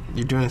order.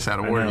 You're doing this out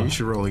of I order. know. You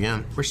should roll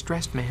again. We're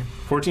stressed, man.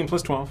 14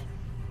 plus 12.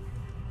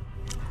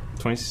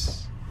 20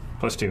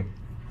 plus 2.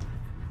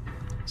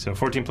 So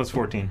 14 plus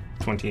 14,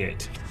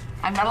 28.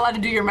 I'm not allowed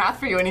to do your math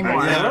for you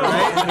anymore.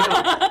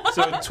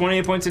 So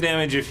 28 points of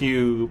damage if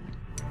you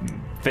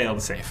fail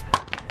the save.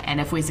 And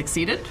if we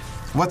succeeded?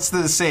 What's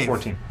the save?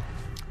 14.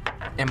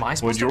 Am I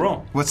supposed What'd you to?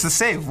 roll? What's the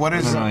save? What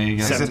is No, you it?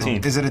 got Is it?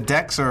 17. Is it a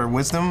dex or a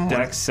wisdom?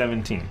 Dex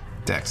 17.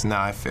 Dex.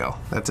 Nah, I fail.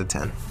 That's a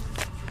 10.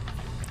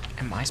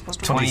 Am I supposed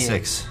to?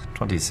 26.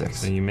 26.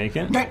 So you make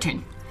it.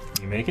 19.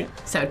 You make it.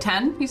 So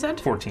 10, you said?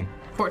 14.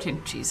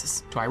 14.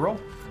 Jesus. Do I roll?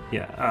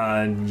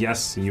 Yeah.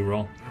 Yes, you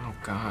roll. Oh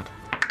God.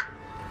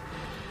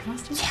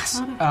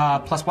 Yes.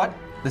 Plus what?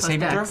 The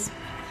saving throw? Dex.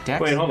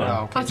 Dex? Wait, hold on.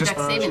 Oh, okay. Plus Dex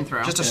saving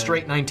throw. Just a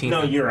straight 19.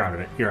 No, you're out of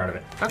it. You're out of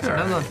it. Okay, Sorry.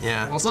 no.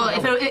 Yeah. Well,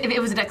 if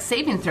it was a Dex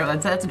saving throw,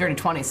 that's a dirty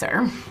 20,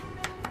 sir.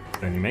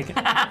 Then you make it.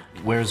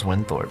 Where's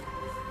Winthorpe?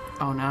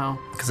 Oh no.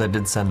 Because I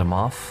did send him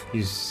off.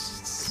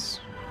 He's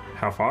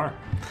how far?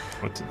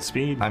 What's its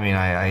speed? I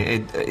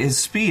mean, his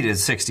speed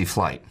is 60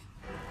 flight,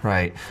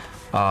 right?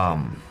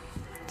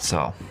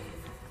 So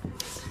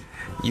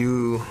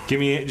You. Give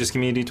me a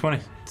d20.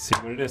 See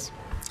what it is.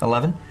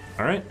 11.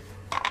 All right.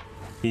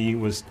 He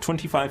was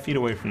 25 feet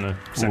away from the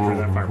center of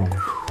that fireball.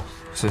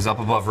 So he's up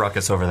above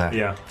Ruckus over there.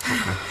 Yeah.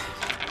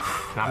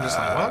 I'm just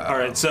like, what? All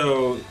right.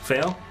 So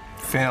fail.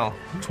 Fail.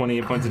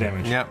 28 points of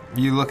damage. Yep.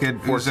 You look at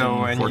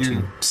Uzo and 14.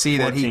 you see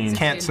that he 14.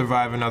 can't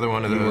survive another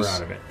one of You were those.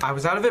 out of it. I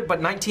was out of it,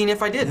 but 19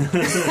 if I did.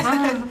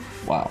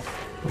 Wow.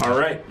 All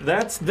right.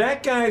 That's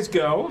that guy's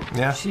go.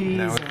 Yeah.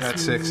 Now we've got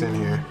 6 in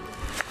here.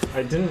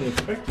 I didn't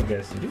expect you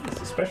guys to do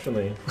this,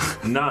 especially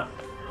not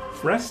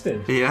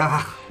rested.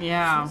 Yeah.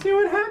 Yeah. See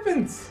what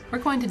happens. We're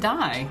going to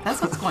die.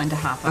 That's what's going to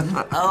happen.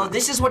 Oh,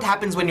 this is what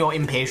happens when you're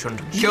impatient.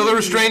 Kill the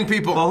restrained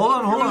people. Well,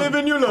 hold on. live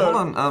and you learn.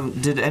 Hold on.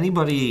 Did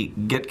anybody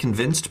get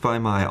convinced by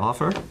my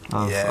offer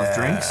of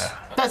drinks?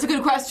 That's a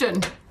good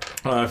question.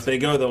 If they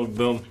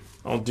go,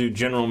 I'll do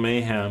General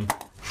Mayhem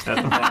at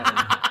the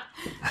bottom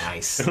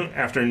Nice.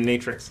 after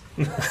Natrix.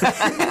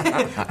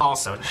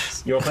 Also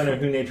nice. You'll find out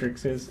who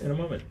Natrix is in a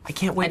moment. I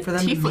can't wait And for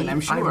them to Tiefling, meet.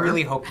 I'm sure. I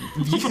really hope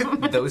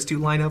those two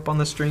line up on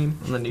the stream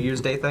on the New Year's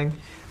Day thing.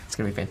 It's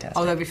going to be fantastic.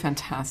 Oh, that'd be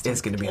fantastic.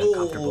 It's going to be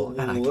uncomfortable,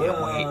 and I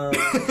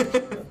can't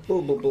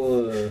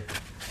wait.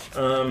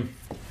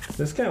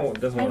 This guy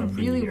doesn't I want to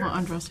be really here.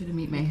 want Andraste to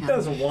meet Mayhem.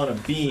 Doesn't want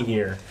to be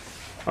here.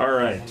 All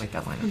right. Make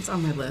that line up. It's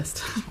on my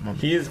list.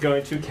 He is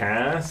going to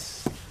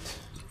cast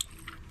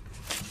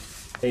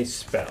a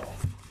spell.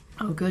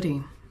 Oh,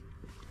 goody.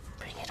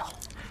 Bring it on.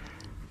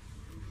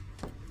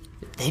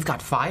 They've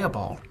got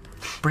Fireball.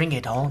 Bring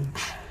it on.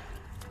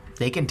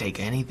 They can take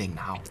anything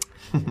now.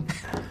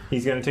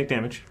 He's going to take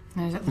damage.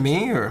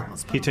 Me or?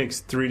 He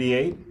takes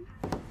 3d8.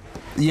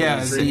 Yeah,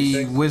 3d6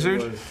 the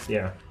wizard.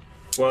 Yeah.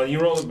 Well, you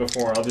rolled it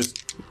before. I'll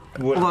just.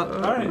 Well, all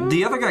right.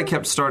 the other guy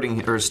kept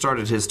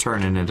started his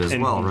turn in it as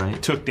And well, he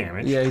right? Took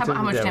damage. Yeah, he took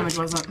How much the damage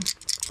was it?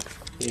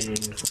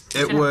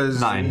 It was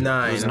 9.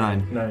 9. It was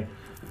 9. 9.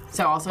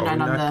 So also We're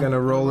 9 on not the... gonna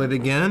roll it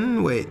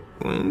again. Wait,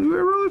 when do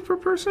I roll it per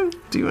person?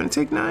 Do you want to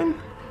take 9?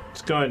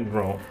 Just go ahead and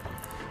roll.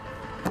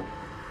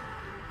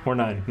 Or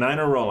 9. 9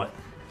 or roll it.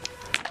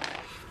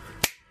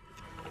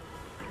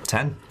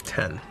 10.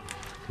 10.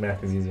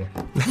 Math is easier.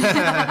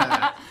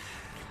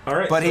 All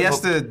right. But he so- has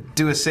to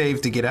do a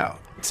save to get out.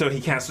 So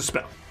he casts a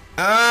spell.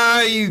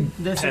 You.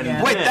 This And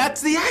again. Wait, then-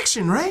 that's the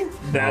action, right?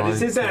 That is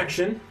his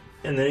action,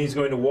 and then he's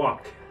going to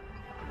walk.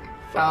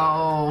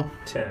 Oh.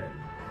 10.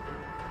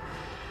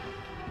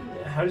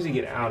 How does he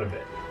get out of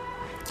it?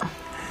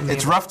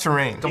 It's rough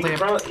terrain. Don't they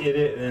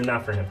have,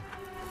 Not for him.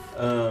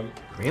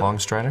 Long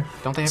strider?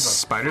 don't they have a...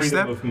 Spider Freedom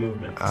step? of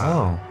movement.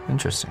 Oh,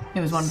 interesting.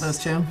 It was one of those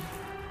two.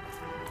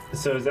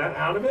 So is that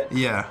out of it?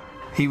 Yeah,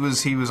 he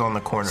was on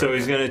the corner. So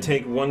he's going to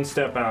take one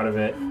step out of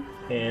it,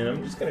 and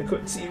I'm just going to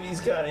quick see if he's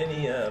got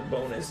any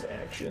bonus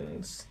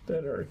actions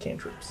that are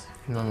cantrips.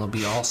 And then they'll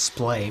be all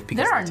splay.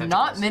 Because There are of the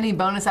not tentacles. many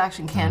bonus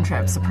action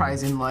cantrips,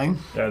 surprisingly.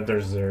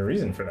 There's a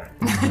reason for that.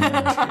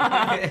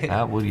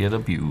 That would get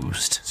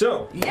abused.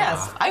 So,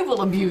 Yes, I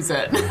will abuse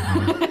it.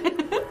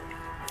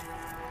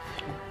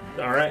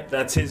 all right,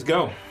 that's his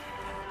go.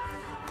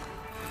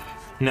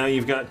 Now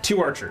you've got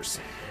 2 archers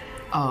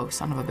Oh,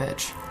 son of a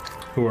bitch.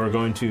 who are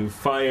going to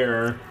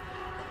fire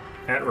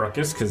at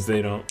Ruckus because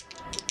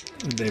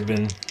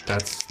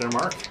that's their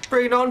mark.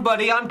 Bring it on,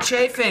 buddy. I'm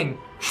chafing.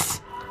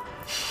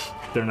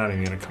 They're not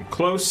even going to come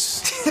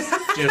close.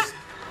 Just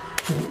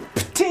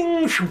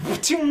ting,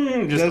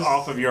 ting, just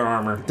off of your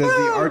armor. Does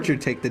the archer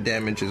take the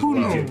damage as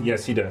well?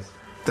 Yes, he does.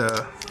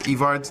 The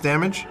Evard's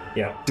damage?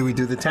 Yeah. Do we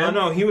do the 10? Oh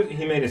no,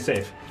 he made a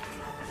save.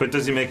 But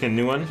does he make a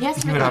new one?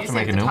 Yes, would have to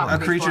make a new one. A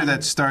creature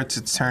that starts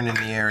its turn in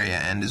the area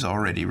and is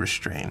already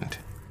restrained.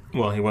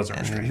 Well, he wasn't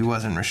And restrained. he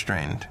wasn't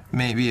restrained.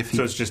 Maybe if he.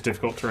 So it's just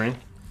difficult terrain.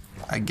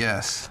 I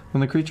guess.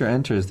 When the creature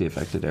enters the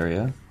affected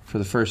area for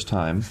the first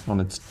time on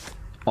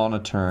a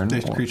turn,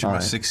 The creature all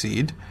must right.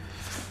 succeed.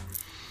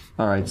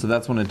 All right, so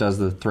that's when it does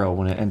the throw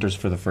when it enters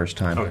for the first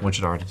time. Okay. Which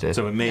it already did.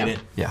 So it made it.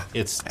 Yeah.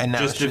 It's And now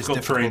just it's just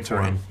difficult terrain difficult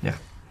for him.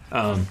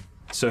 Yeah.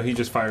 So he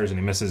just fires and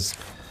he misses,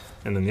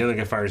 and then the other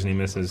guy fires and he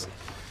misses.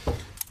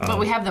 But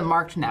we have them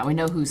marked now. We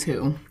know who's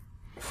who.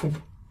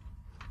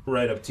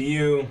 Right up to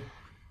you.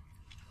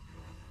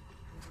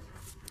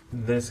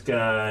 This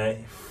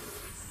guy.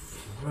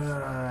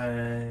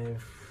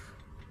 5,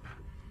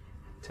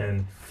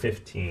 10,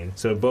 15.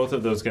 So both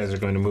of those guys are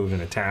going to move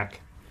and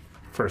attack.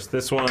 First,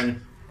 this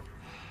one.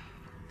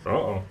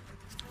 Uh-oh.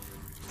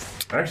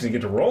 I actually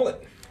get to roll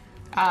it.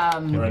 I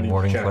need to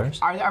Warding check. flares?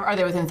 Are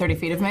they within 30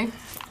 feet of me?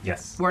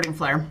 Yes. Wording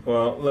flare.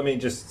 Well, let me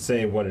just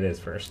say what it is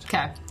first.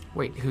 Okay.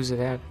 Wait, who's it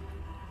at?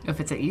 If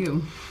it's at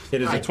you,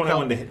 It is a Right,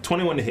 21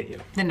 to hit you.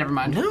 then never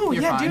mind. No,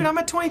 You're yeah, fine. dude, I'm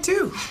at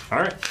 22. All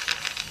right.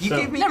 You So-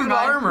 gave me Never good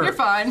mind. armor. You're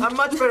fine. I'm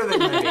much better than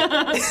Remy.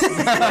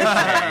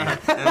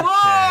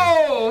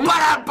 Whoa!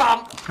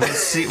 Ba-da-bum. We'll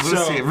see.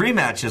 So-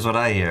 Rematch is what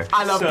I hear.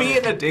 I love So-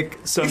 being a dick.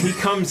 So he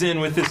comes in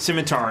with his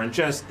scimitar and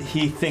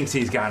he thinks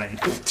he's got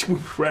it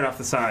right off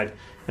the side,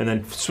 and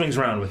then swings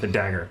around with a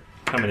dagger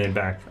coming in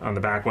back on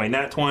the back way.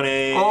 Nat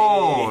 20.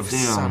 Oh,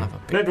 Son damn. of a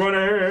bitch. Nat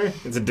 20.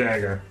 It's a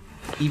dagger.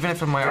 Even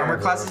if my armor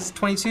class is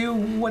 22,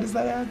 what does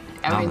that add?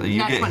 I No, mean, you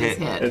Nat get 20's hit.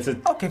 hit. It's a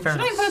Okay, fair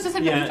Should I enough. impose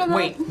disadvantage Yeah. on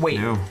that? Wait.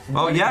 No.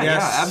 Oh, yeah, Yes.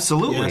 yeah,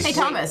 absolutely. Yes. Hey,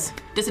 Thomas,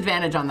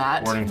 disadvantage on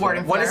that. Warding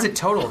flare. What is it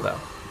total, though?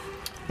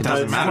 It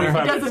doesn't it's matter.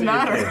 25. It doesn't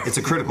matter. It's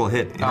a critical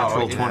hit.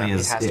 Natural 20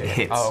 is has it to hit.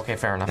 hits. Oh, okay,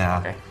 fair enough. Yeah.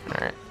 Okay, all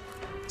right.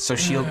 So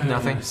shield,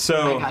 nothing.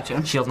 So I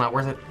gotcha. Shield not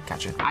worth it.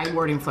 Gotcha. I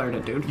warding flared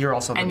it, dude. You're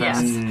also the and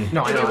best. yes,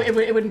 No, I know. it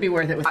wouldn't be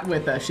worth it with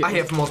shield. I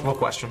have multiple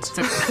questions.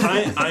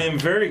 I am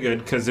very good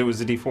because it was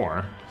a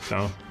D4.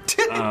 So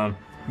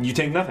you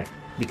take nothing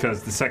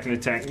because the second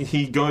attack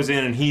he goes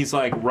in and he's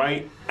like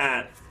right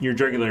at your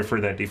jugular for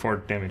that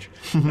D4 damage,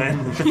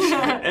 and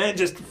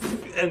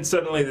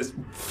suddenly this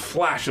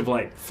flash of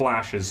light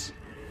flashes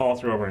all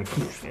through over and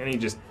he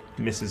just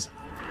misses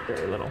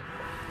very little.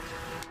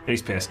 And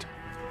he's pissed.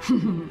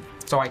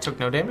 So I took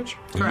no damage?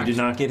 You did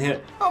not get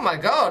hit. Oh my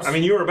god! I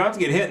mean, you were about to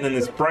get hit, and then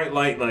this bright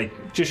light,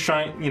 like, just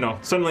shine. You know,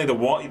 suddenly the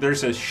wall.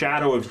 There's a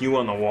shadow of you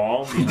on the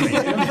wall. behind you.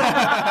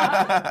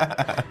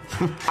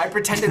 I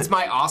pretend it's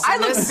my I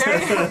look awesomeness.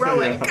 very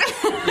heroic.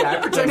 Yeah, I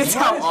pretend it's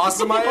how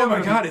awesome I Oh am.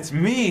 my God, it's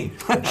me.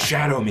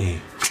 Shadow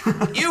me.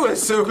 You were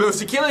so close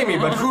to killing me,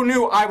 but who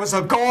knew I was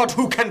a god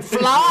who can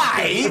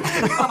fly?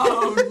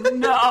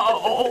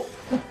 No.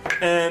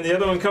 And the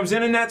other one comes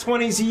in, and that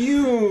 20's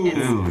you.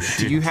 Ooh, Do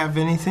shit. you have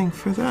anything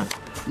for that?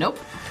 Nope.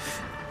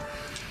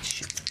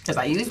 Because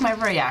I used my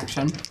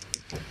reaction.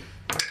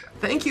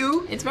 Thank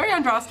you. It's very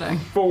Andraste.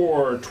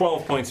 For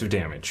 12 points of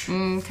damage.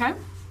 Okay.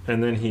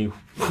 And then he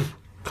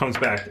comes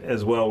back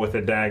as well with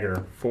a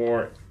dagger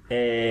for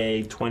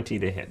a 20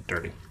 to hit.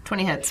 Dirty.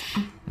 20 hits.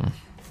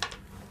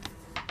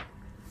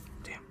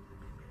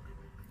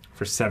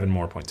 For 7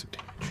 more points of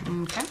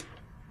damage. Okay.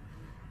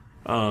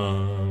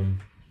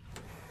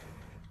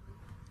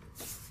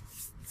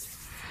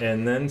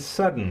 And then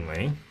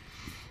suddenly,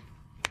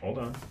 hold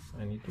on,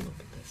 I need to look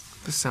at this.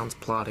 This sounds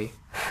plotty.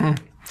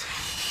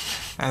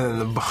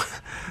 And then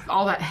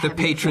All that the heavy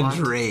patron's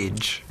blood.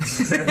 rage.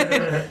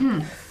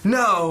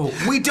 No,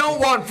 we don't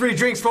want free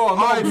drinks for a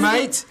Hi, month.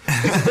 mate.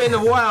 It's been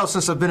a while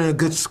since I've been in a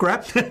good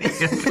scrap. You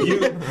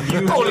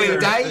Only hear,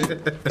 a day.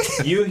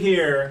 you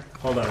hear,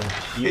 hold on,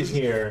 you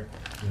hear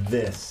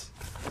this.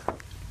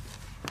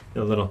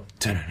 A little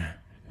da-na-na,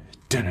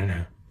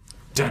 da-na-na,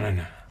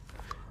 da-na-na.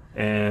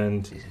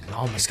 And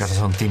He's got his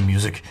own theme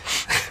music.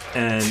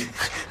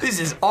 This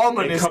is a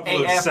ominous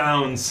couple of AF.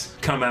 sounds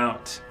come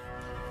out.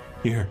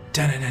 You hear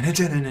da-na-na,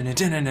 da-na-na,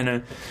 da-na-na.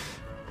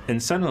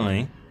 And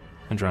suddenly,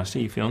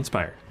 Andraste, you feel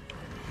inspired.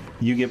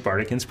 You get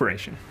Bardic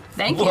Inspiration.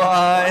 Thank you.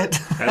 What?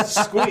 As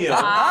Squeal,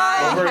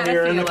 I over had a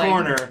here in the feeling.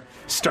 corner,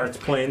 starts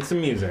playing some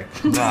music.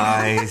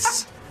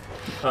 Nice.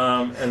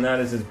 And that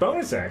is his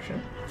bonus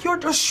action. You're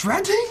just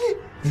shredding?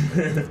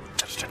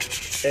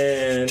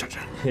 And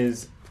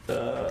his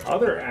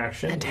other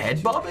action And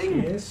head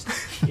bobbing? is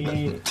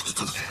he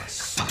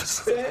spell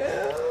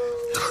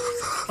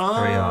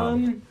Hurry up.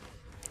 on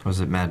Was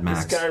it Mad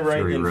Max? this guy right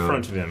Fury in Road?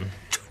 front of him.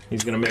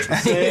 He's gonna make a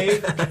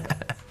save.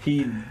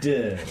 He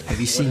did. Have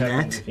you seen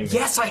that?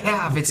 Yes, I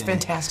have. It's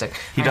fantastic.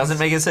 He doesn't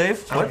make a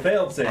save? On a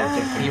failed save.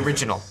 The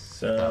original.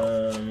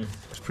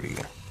 It's pretty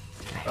good.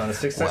 On a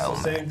successful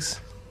Well, save,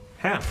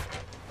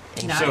 half.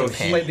 Nice. So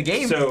Hey. Played the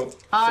game. So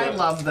I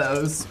love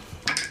those.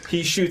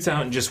 he shoots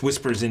out and just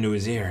whispers into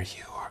his ear,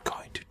 "You are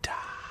going to die."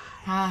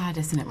 Ah,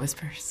 dissonant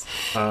whispers.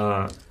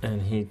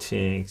 And he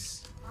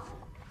takes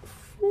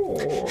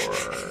 4,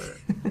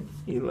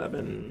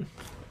 11.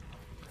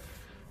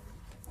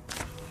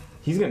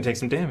 He's going to take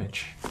some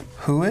damage.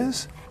 Who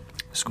is?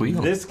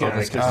 Squeal. This guy,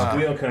 this because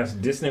Squeal casts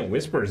dissonant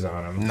whispers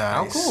on him.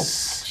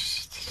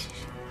 Nice.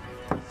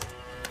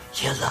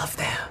 You love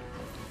them.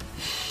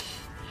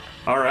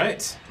 All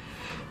right.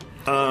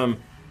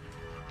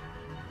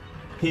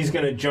 He's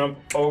going to jump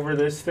over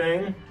this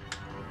thing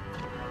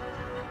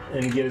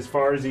and get as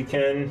far as he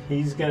can.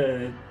 He's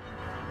going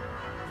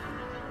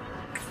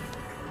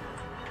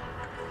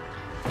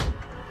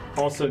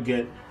to also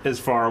get as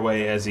far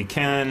away as he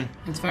can.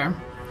 It's fair.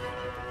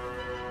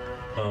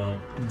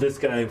 This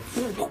guy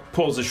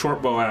pulls a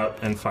short bow out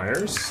and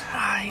fires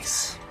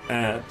Nice.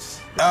 at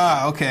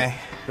Ah, okay.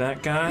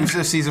 that guy. He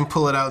just sees him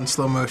pull it out in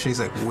slow motion. He's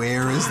like,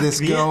 where is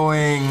this Yeah.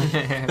 going?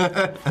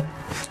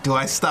 Do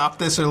I stop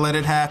this or let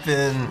it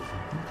happen?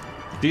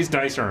 These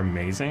dice are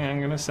amazing, I'm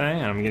going to say.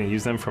 I'm going to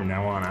use them from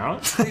now on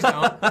out. Please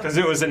don't. Because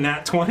it was a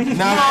nat 20. No,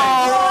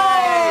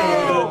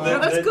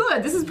 that's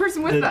good. This is a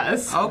person with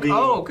us. Oh, The-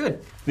 oh,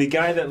 good. The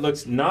guy that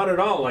looks not at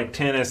all like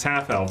Tanis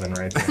Half-Elven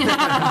right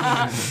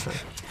there.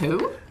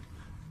 Who?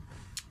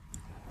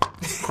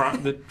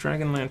 the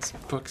Dragonlance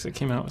books that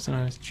came out when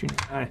I was junior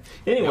high.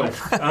 Anyway,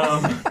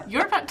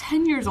 You're about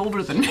 10 years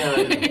older than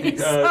me,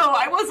 so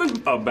I wasn't.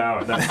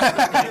 about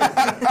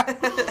that.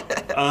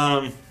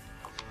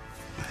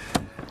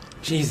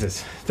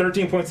 Jesus,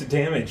 13 points of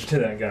damage to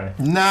that guy.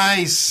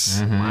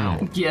 Nice. Wow.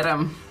 Get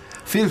him.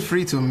 Feel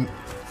free to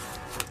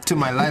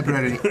my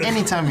library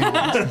anytime you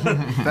want.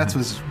 That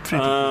was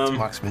pretty good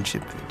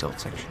marksmanship. Adult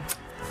section.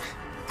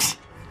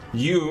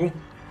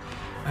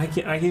 I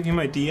gave you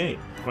my D8.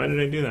 Why did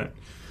I do that?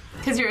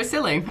 Because you're a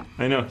silly.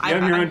 I know. You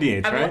have your own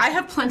D8s, right? I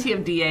have plenty of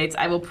D8s.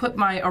 I will put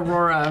my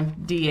Aurora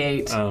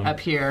D8 up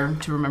here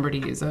to remember to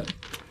use it.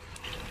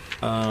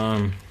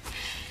 I'm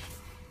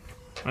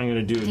going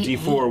to do a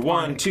D4.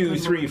 1, 2,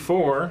 3,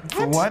 4.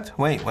 For what?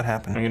 Wait, what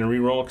happened? I'm going to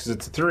re-roll because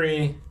it's a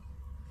 3.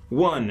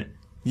 1.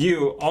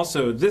 You.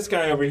 Also, this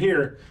guy over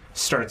here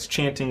starts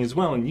chanting as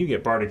well, and you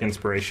get Bardic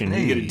Inspiration.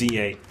 Hey. You get a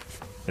D8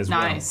 as well.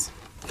 Nice.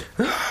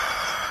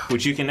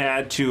 Which you can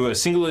add to a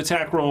single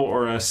attack roll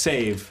or a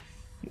save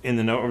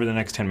over the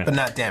next 10 minutes. But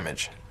not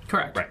damage.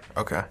 Correct. Right.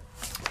 Okay.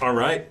 All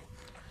right.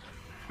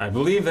 I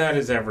believe that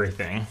is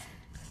everything.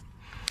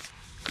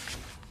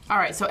 All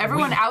right, so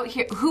everyone out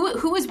here,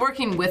 who is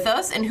working with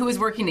us and who is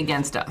working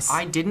against us?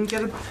 I didn't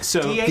get a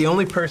So D8. The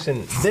only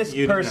person, this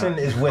You do person not.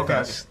 is with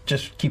us.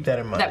 Just keep that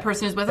in mind. That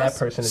person is with That us?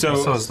 person is So-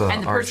 with So us. is the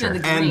And the person archer.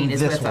 in the green And is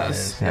this with one us.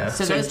 is, yeah.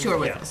 So those two are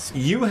with us.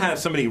 you have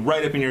somebody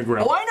right up in your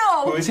grill. Oh, I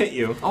know. Who has hit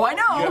you. Oh, I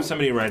know. You have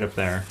somebody right up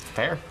there.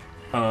 Fair.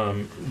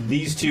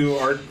 These two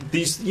are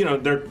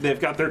they've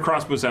got their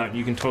crossbows out.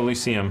 You can totally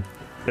see them,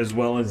 as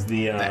well as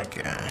that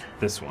guy.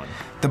 this one.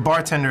 The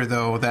bartender,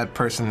 though, that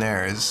person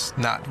there is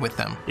not with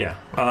them. Yeah,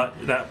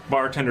 that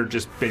bartender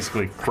just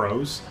basically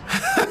crows.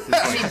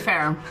 I mean,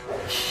 fair.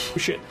 Oh,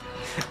 shit.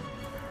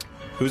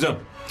 Uzo.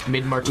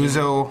 Mid martini.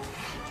 Uzo,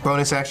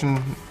 bonus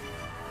action,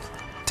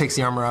 takes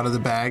the armor out of the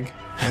bag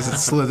as it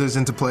slithers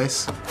into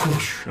place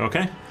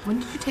Okay. When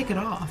did you take it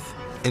off?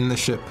 in the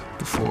ship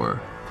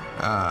before.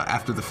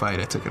 After the fight,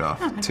 I took it off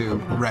to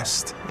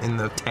rest in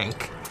the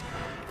tank.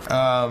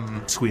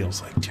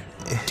 Squeals like.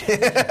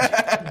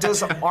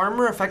 Does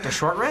armor affect a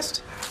short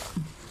rest?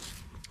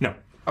 No.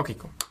 Okay,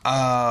 cool.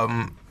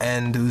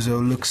 And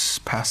Uzo looks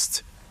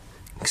past.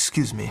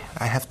 Excuse me,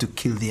 I have to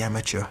kill the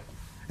amateur.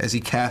 As he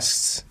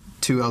casts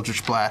 2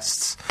 Eldritch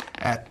Blasts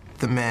at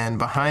the man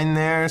behind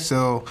there.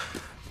 So,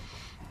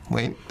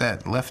 wait,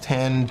 that left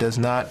hand does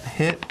not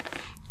hit,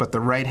 but the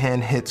right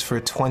hand hits for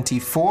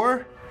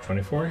 24.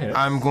 24 hits.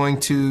 I'm going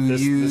to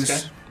This use.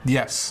 guy?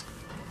 Yes.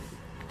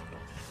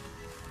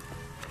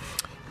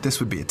 This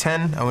would be a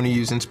 10. I want to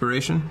use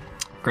inspiration.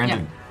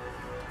 Granted.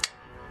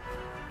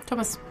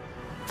 Thomas.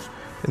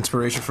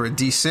 Inspiration for a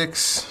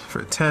d6 for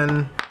a 10.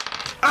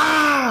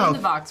 In the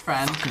box,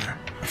 friend.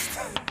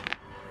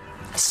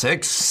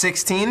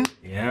 16?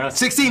 Yeah.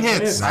 16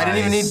 hits. I didn't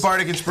even need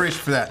Bardic Inspiration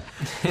for that.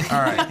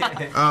 All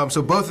right.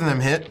 So both of them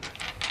hit.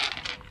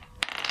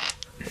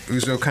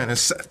 Uzo kind of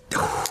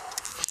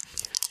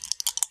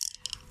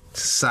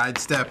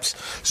sidesteps.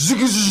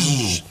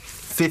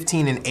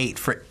 15 and 8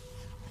 for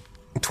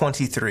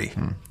 23.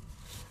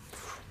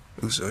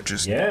 Uzo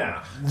just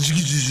Yeah.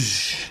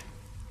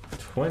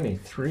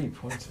 23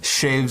 points.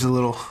 shaves a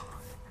little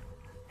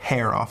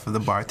hair off of the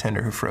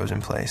bartender who froze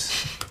in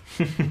place.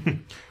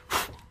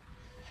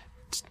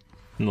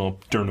 Little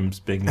Durham's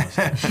big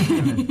mustache.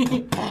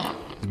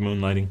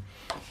 Moonlighting.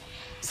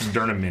 It's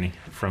Durham Mini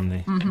from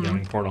the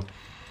Yawning Portal.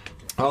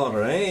 All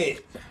right.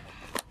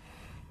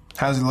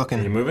 How's he Are you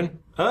looking? moving?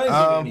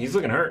 He's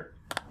looking hurt.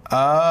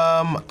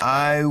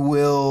 I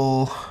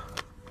will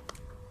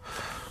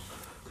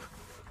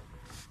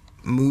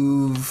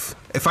move.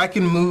 If I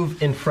can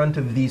move in front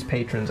of these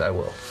patrons, I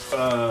will.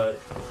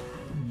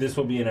 This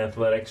will be an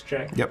athletics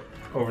check. Yep.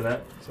 Over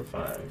that. So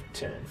 5,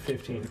 10,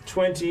 15,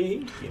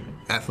 20.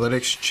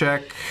 Athletics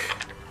check.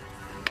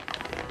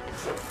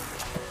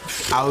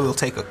 I will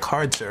take a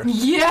card, sir.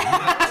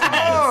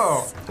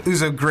 Yeah.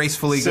 Uzo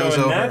gracefully So goes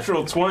a over.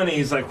 natural 20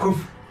 is like,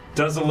 whoof,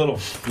 does a little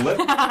flip.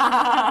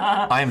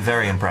 I am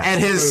very impressed.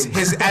 And his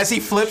as he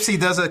flips, he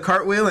does a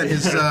cartwheel, and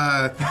his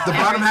the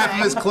bottom half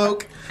of his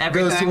cloak goes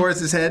Everything. towards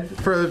his head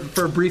for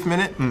a brief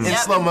minute in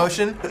slow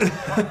motion,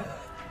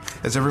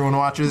 as everyone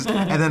watches,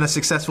 and then a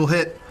successful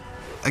hit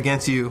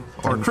against you,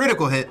 or a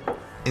critical hit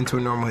into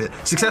a normal hit.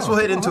 Successful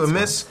hit into a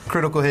miss,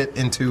 critical hit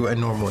into a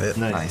normal hit.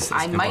 Nice. That's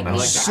I a good might one. be like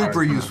that.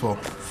 Super useful.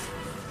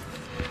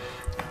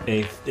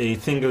 A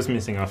thing goes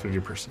missing off of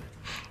your person.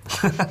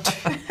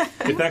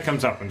 If that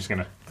comes up, I'm just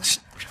gonna.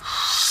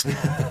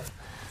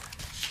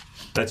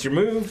 That's your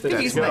move. I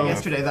used that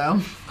yesterday, though.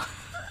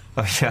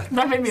 Oh, yeah.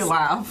 That made me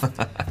laugh.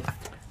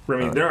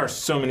 Remy, there are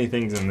so many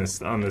things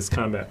on this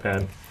combat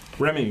pad.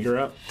 Remy, you're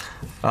up.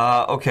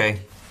 Okay.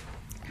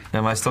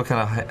 Am I still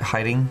kind of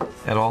hiding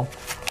at all?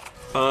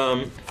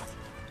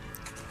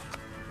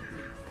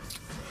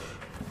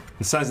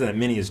 The size of that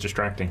mini is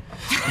distracting.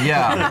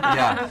 Yeah,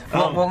 yeah.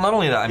 Well, not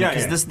only that, I mean, yeah,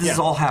 because yeah, this yeah. is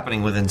all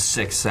happening within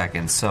 6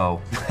 seconds,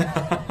 so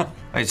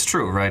it's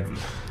true, right?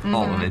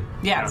 All of it.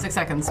 Yeah, 6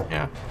 seconds.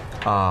 Yeah.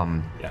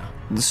 Yeah.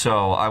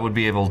 So I would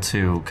be able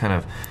to kind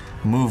of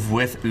move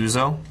with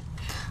Uzo,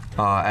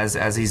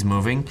 as he's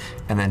moving,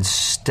 and then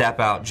step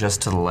out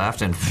just to the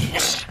left and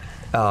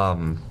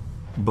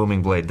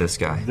booming blade this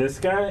guy. This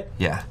guy?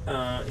 Yeah.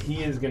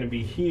 He is going to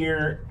be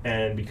here,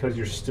 and because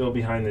you're still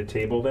behind the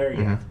table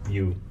there,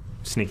 you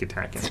sneak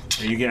attack him.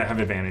 Or you have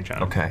advantage on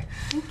him. Okay.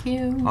 Thank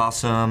you.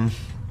 Awesome.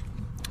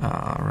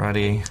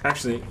 Alrighty.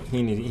 Actually,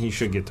 he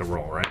should get to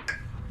roll, right?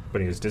 But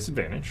he has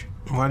disadvantage.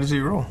 Why does he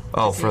roll?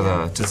 Oh, for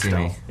to see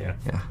me. Yeah.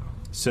 Yeah.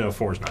 So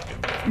 4's not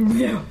good.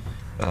 No.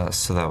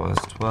 So that was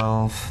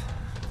 12.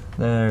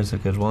 There's a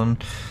good one.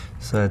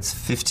 So that's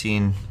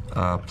 15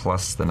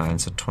 plus the 9,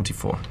 so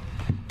 24.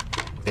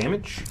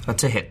 Damage?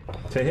 To hit.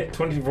 To hit.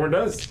 24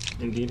 does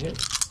indeed hit.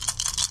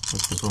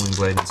 With the booming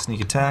blade and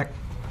sneak attack.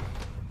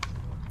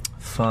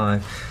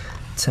 5,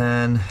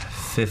 10,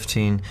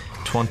 15,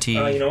 20.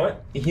 You know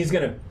what? He's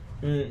going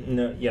to...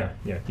 no, yeah,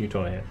 you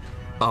totally hit.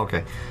 Oh,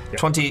 okay. Yeah.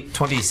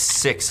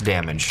 26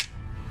 damage.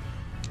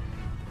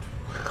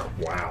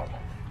 Wow.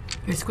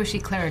 Your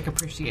squishy cleric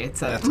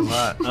appreciates it. That's a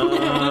lot.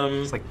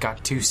 It's like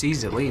got 2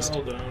 C's at least.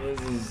 Hold on,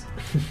 this is...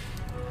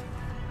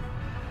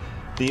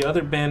 The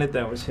other bandit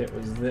that was hit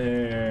was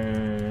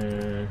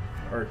there.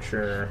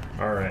 Archer.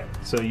 All right.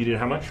 So you did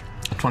how much?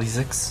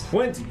 26.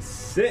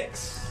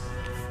 26.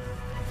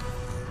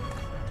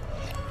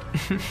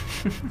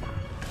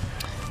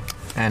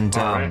 And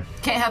All right.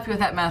 Can't help you with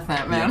that math,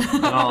 man.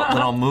 then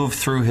I'll move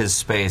through his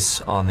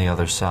space on the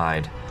other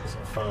side. So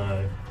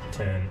 5,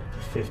 10,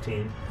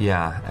 15.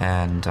 Yeah,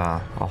 and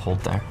I'll hold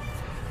there.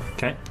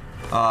 Okay.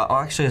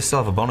 Actually, I still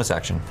have a bonus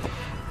action.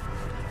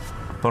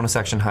 Bonus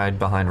action hide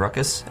behind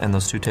Ruckus and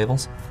those 2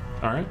 tables.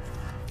 All right.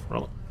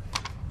 Roll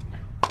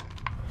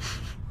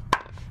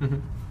it.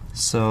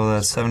 So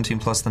that's 17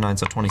 plus the 9,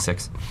 so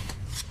 26.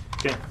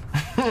 Okay.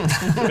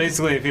 So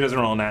basically, if he doesn't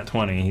roll a nat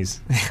 20,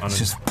 he's on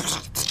his...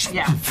 Just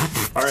Yeah.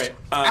 All right.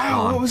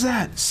 Ow, what was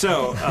that?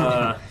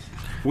 So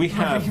we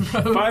have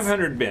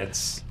 500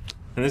 bits,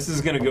 and this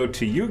is going to go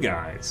to you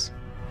guys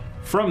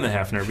from the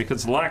Hefner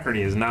because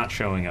Alacrity is not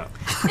showing up.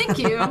 Thank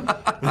you.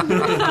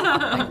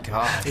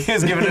 God.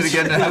 he's giving it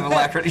again to have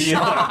Alacrity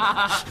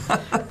shot.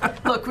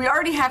 Look, we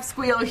already have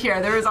Squeal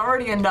here. There is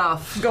already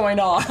enough going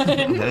on.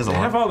 There's a They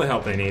have lot. all the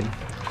help they need.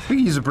 We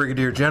could use a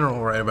brigadier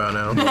general right about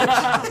now.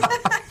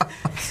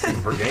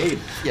 Brigade.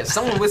 Yeah,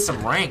 someone with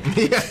some rank.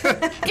 Give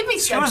me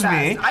Steadfast.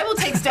 me. I will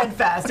take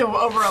Steadfast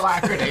over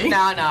Alacrity. No,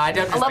 I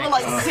don't. A level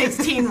like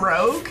 16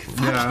 rogue?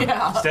 Yeah.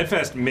 Yeah.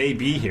 Steadfast may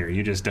be here.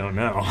 You just don't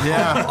know.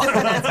 Yeah.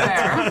 That's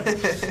fair.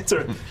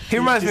 So He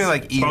reminds me of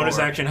like Eeyore. bonus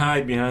action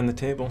hide behind the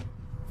table.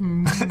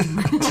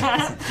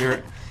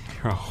 You're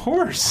a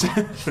horse.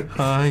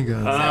 Hi,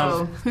 guys.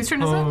 So, whose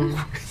turn is it?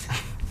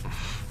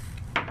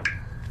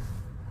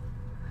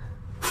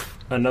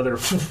 Another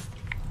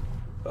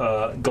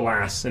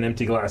glass, an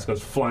empty glass,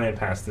 goes flying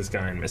past this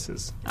guy and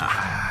misses.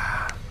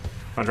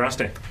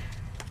 Andraste, I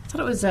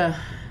thought it was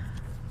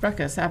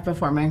Ruckus out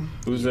before me.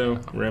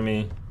 Uzo,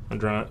 Remy,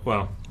 Andraste.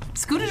 Well,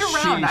 Scooted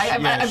around.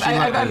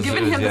 yeah, I've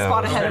given him the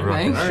spot ahead of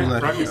me. She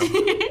let-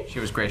 Ruckus. She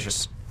was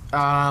gracious. No,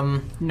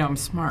 I'm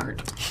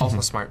smart.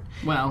 Also smart.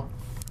 Well,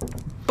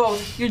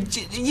 Both.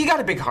 You got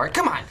a big heart.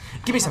 Come on,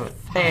 give me something.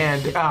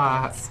 And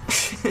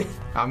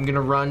I'm gonna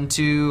run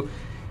to.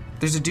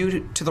 There's a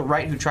dude to the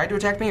right who tried to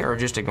attack me, or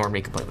just ignored me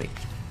completely.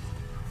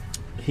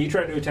 He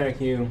tried to attack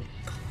you.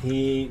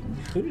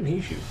 Who did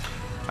he shoot?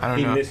 I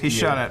don't know. missed He you.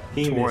 shot it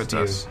He towards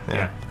missed you. us.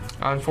 Yeah.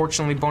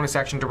 Unfortunately, bonus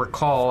action to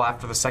recall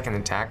after the second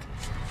attack.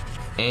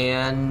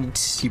 And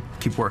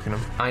Keep working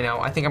him. I know.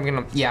 I think I'm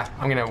gonna. Yeah,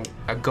 I'm gonna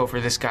go for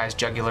this guy's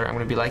jugular. I'm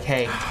gonna be like,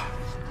 hey,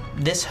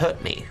 this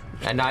hurt me,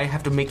 and I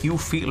have to make you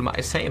feel my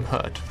same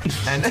hurt.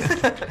 And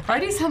why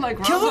do you sound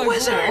like kill the Robo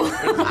wizard.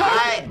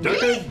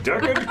 Ghoul?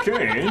 Deckard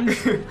Kane.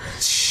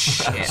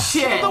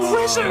 Shit. The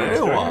wizard.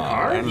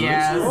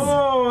 Yes.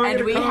 Oh,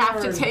 And we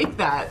have to take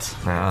that.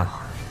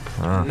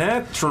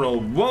 Natural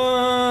 1.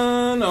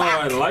 Oh,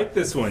 I like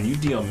this one. You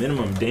deal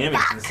minimum damage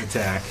in this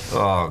attack.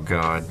 Oh,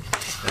 God.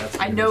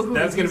 I know who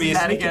That's going to be a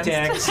that sneak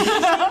against.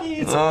 attack.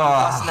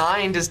 Plus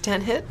 9 does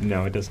 10 hit?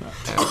 No, it does not.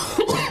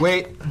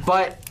 Wait,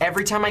 but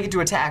every time I get to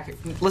attack,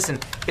 listen,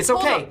 it's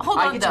okay. Hold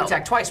I on, get though. to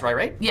attack twice,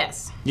 right?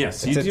 Yes.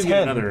 Yes, It's you a do 10.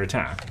 get another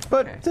attack.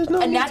 But there's no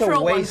A need natural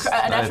to one, waste. a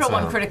natural That's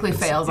one a- critically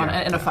fails in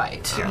a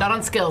fight. Yeah. Not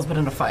on skills, but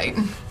in a fight.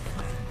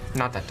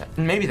 Not that dice.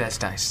 Maybe that's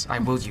dice. I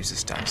will use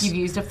this dice. You've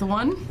used up the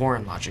one?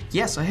 Warren logic.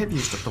 Yes, I have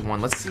used up the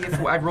 1. Let's see if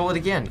I roll it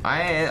again.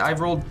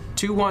 I've rolled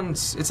 2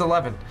 1s. It's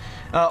 11.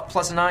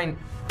 Plus a 9,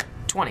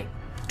 20.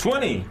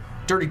 20.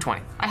 Dirty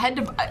 20.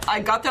 I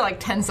got there like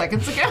 10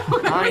 seconds ago.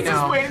 I was know.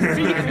 just waiting for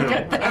you to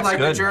get there. I like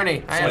the good.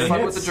 journey. I had 20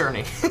 fun with hits. the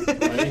journey.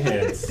 20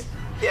 hits.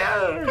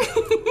 Yeah.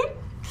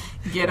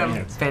 Get him.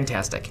 hits.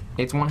 Fantastic.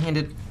 It's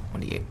one-handed.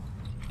 1d8.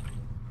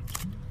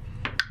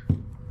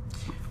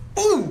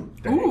 Ooh!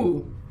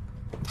 Ooh.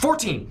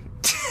 14.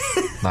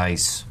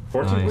 Nice.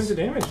 14 Nice. points of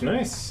damage.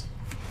 Nice.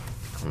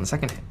 On the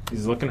second hit.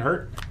 He's looking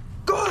hurt.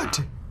 Good!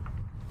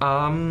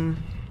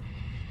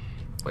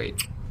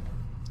 Wait.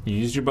 You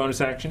used your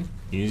bonus action.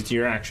 You used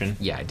your action.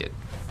 Yeah, I did.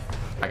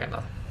 I got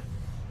nothing.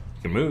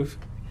 You can move.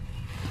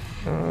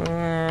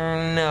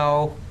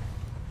 No.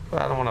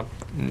 I don't want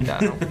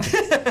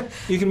to.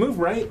 You can move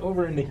right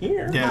over into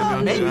here. Yeah,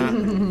 don't do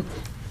that.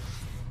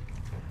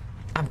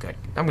 I'm good.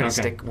 I'm going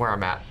to Okay. stick where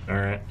I'm at. All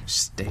right.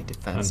 Stay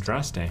defense.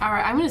 Andraste. All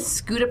right, I'm going to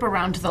scoot up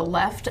around to the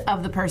left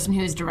of the person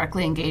who's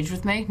directly engaged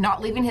with me,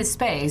 not leaving his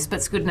space,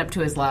 but scooting up to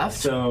his left,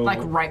 So- like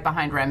right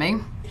behind Remy.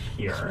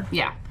 Here.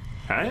 Yeah.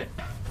 Okay.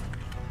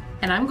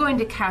 And I'm going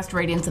to cast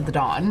Radiance of the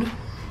Dawn.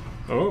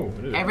 Oh.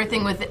 what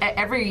is it?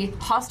 Every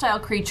hostile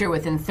creature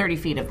within 30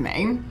 feet of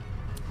me.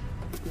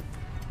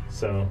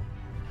 So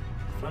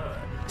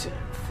 5, 10,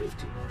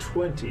 15,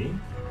 20.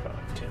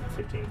 5, 10,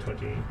 15,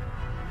 20,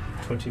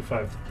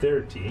 25,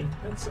 30.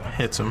 That's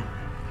Hits him.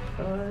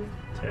 5,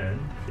 10,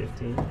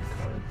 15, 20,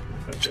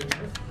 25,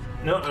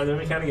 30. No, let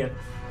me count again.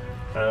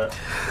 10,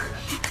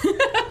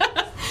 15,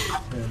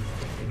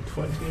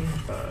 20, 5, 10, 15,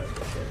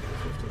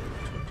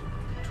 20,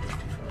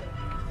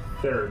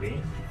 25,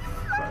 30.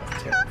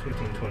 5, 10,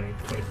 15, 20,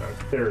 25,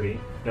 30.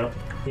 Nope,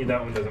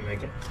 that one doesn't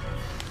make it.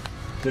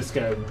 This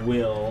guy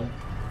will.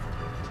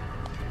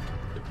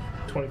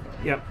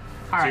 25. Yep. All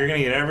So right. you're going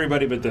to get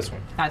everybody but this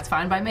one. That's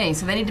fine by me.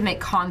 So they need to make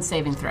con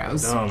saving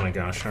throws. Oh my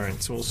gosh. All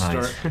right, so we'll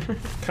Nice. start.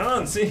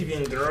 Con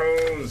saving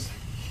throws.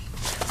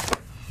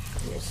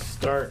 We'll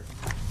start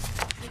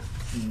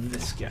with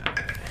this guy.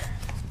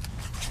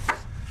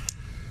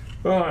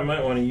 Oh, I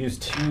might want to use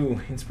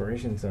 2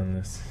 inspirations on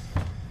this.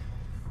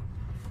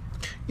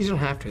 You don't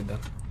have to, though.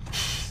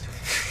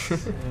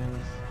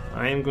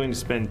 I am going to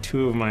spend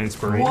 2 of my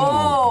inspirations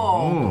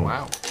Whoa!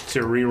 Wow.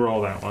 to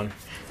re-roll that one.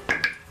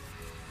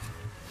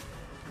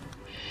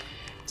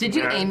 Did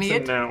you aim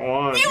it? That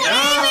one. So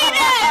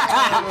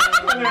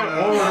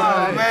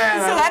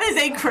that is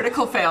a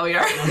critical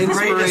failure.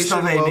 Greatest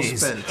of well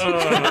ABs. spent.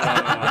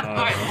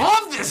 I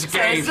love this So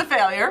it's game! a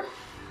failure.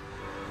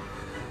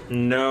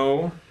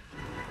 No.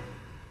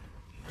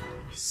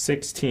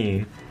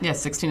 16. Yeah,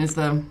 16 is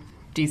the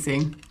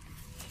DC.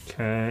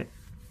 Okay.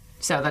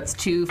 So that's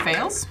 2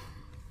 fails.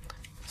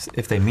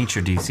 If they meet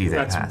your DC, they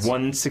That's pass.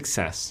 1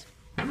 success.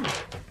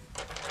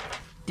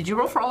 Did you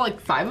roll for all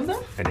 5 of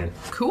them? I did.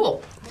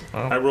 Cool.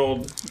 I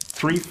rolled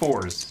 3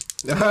 4s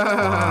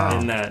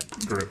in that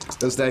group.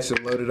 Those dice are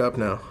loaded up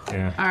now.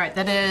 Yeah. All right,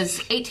 that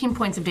is 18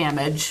 points of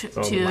damage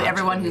to wow.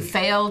 everyone who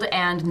failed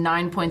and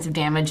 9 points of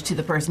damage to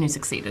the person who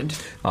succeeded.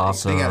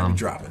 Awesome. They gotta be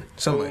dropping.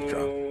 Somebody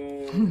drop.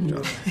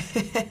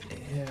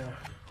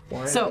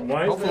 Why, So-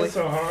 why is that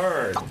so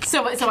hard?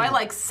 So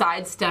I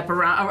sidestep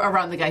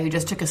around the guy who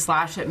just took a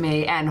slash at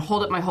me and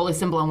hold up my holy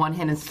symbol in one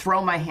hand and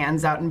throw my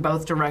hands out in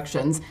both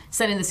directions,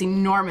 sending this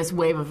enormous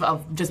wave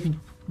of just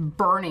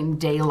burning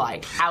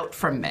daylight out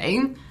from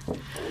me.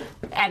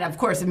 And of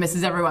course, it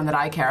misses everyone that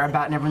I care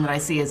about and everyone that I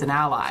see as an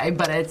ally.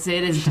 But it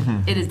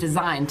is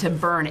designed to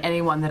burn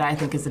anyone that I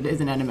think is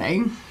an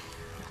enemy.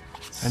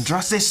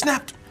 Andraste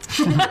snapped.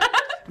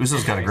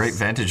 Uso's got a great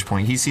vantage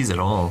point. He sees it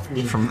all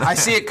from I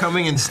see it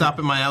coming and stop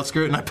in my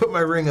outskirt, and I put my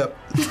ring up.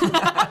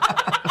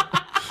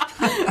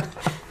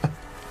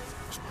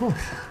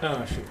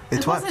 Oh, shoot.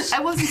 It's what? I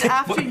wasn't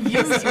after you,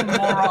 you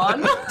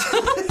moron.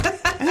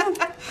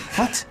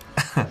 What?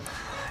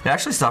 It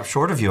actually stopped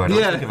short of you. I don't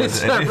think it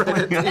was.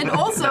 And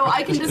also,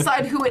 I can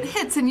decide who it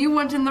hits, and you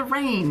weren't in the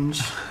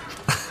range.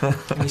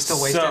 You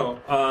still wasted. So,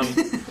 I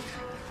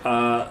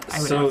would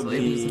so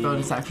absolutely use the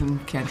bonus action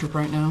cantrip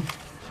right now.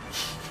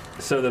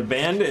 So the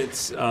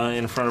bandits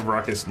in front of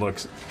Ruckus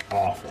looks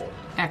awful.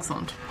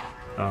 Excellent.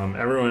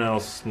 Everyone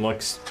else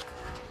looks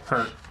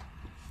hurt.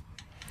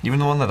 Even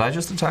the one that I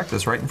just attacked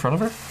is right in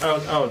front of her?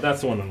 Oh,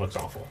 that's the one that looks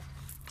awful.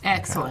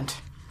 Excellent.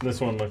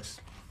 This one looks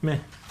meh.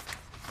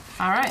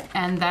 All right,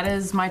 and that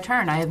is my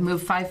turn. I have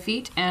moved 5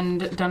 feet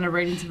and done a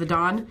Radiance of the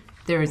Dawn.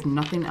 There is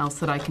nothing else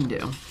that I can do.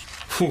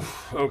 Whew,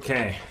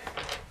 okay.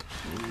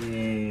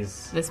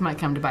 Jeez. This might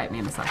come to bite me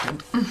in a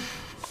second.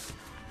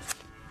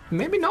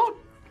 Maybe not.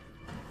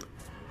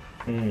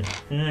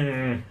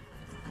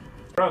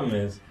 Problem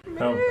is,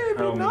 how mean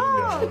do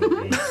I want to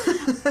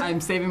be? I'm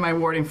saving my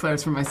warding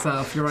flares for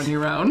myself. You're on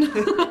your own.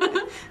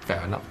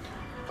 Fair enough.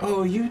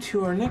 Oh, you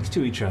two are next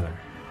to each other.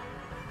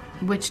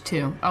 Which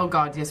 2? Oh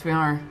God, yes we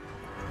are.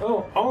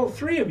 Oh, all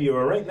 3 of you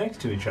are right next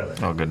to each other.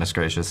 Oh, goodness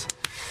gracious.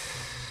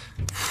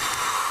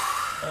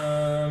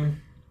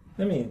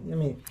 Let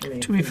me.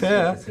 To be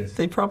fair,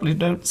 they probably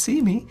don't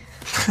see me.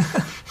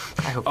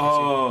 I hope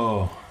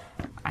Oh.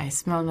 I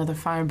smell another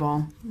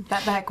fireball.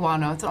 That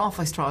guano, it's an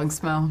awfully strong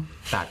smell.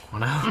 that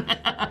one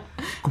out.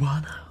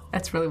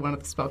 That's really one of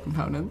the spell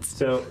components.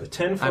 So, a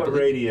 10-foot believe-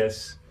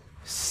 radius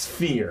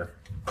sphere,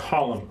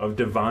 column of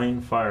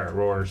divine fire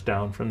roars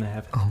down from the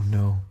heavens. Oh,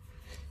 no.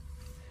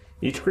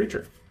 Each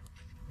creature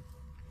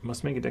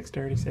must make a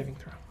dexterity saving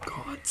throw.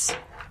 Gods.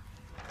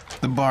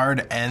 The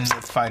bard and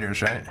the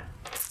fighters, right?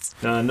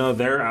 No,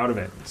 they're out of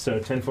it. So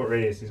 10-foot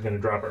radius, he's going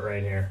to drop it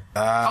right here.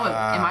 Oh,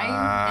 am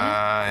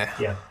I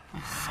Yeah,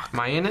 Am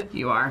I in it? in it?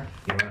 You are.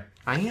 you are.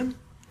 I am?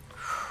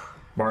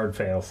 Bard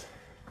fails.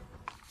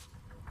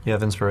 You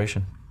have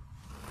inspiration.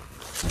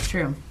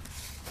 True.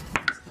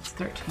 It's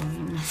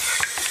 13.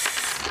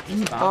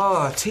 In the box.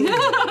 Oh, team.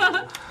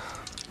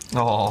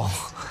 Oh,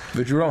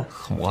 What'd you roll?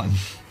 1.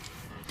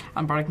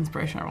 On Bardic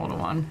Inspiration, I rolled a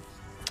 1.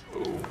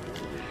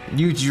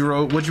 You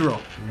roll. What'd you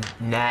roll?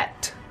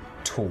 Nat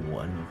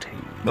 20.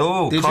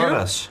 Oh, Did card you?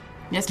 us.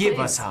 Yes, Give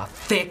please. us a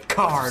thick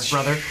card,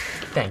 brother.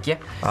 Thank you.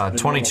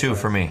 22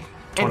 for me.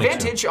 22.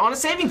 Advantage on a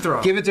saving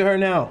throw. Give it to her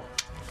now.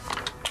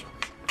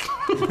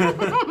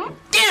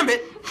 Damn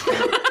it!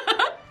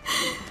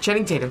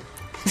 Channing Tatum.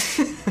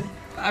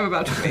 I'm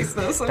about to face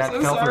this. I'm That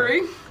so fell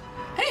sorry.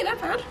 Hey,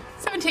 not bad.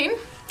 17.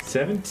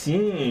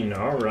 17.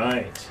 All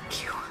right.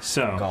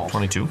 So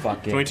 22.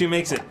 22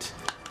 makes it.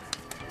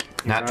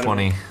 Nat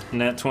 20.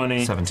 Nat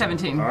 20.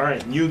 17. All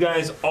right, you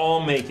guys all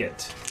make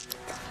it.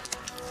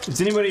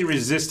 Is anybody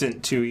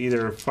resistant to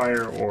either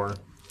fire or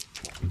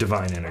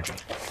divine energy?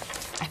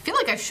 I feel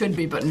like I should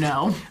be, but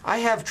no. I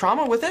have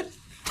trauma with it.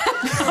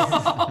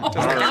 All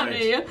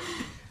right.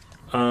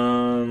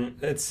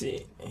 Let's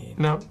see.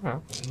 No.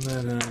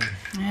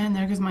 And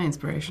there goes my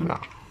inspiration. No.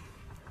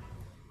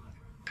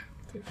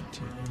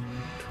 15,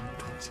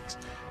 26.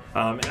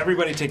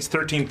 Everybody takes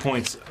 13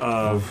 points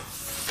of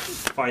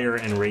fire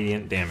and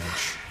radiant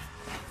damage.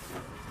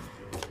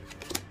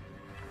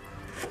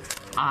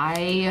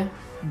 I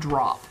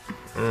drop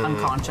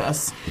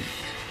unconscious.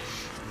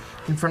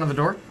 In front of the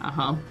door?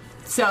 Uh-huh.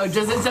 So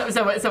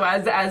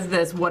as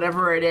this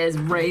whatever it is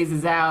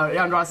raises out,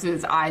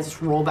 Andraste's eyes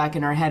just roll back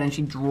in her head and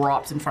she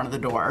drops in front of the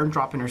door,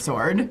 dropping her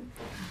sword.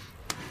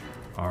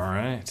 All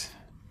right.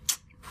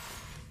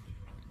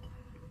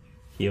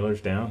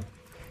 Healer's down.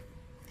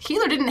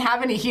 Healer didn't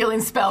have any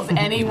healing spells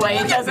anyway,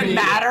 it doesn't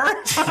matter.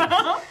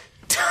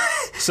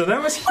 So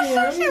that was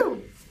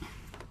him.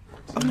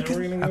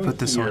 I put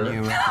this on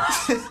you.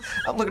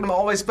 I'm looking at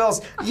all my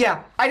spells.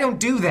 Yeah, I don't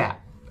do that.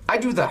 I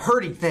do the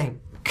hurty thing.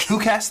 Who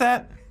cast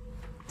that?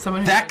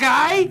 Someone That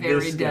guy? very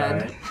This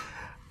dead. guy.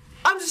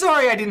 I'm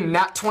sorry I didn't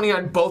nat 20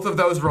 on both of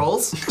those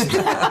rolls. And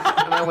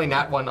I only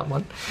nat 1 on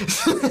one.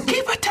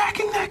 Keep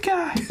attacking that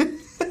guy.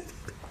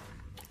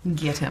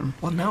 Get him.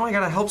 Well, now I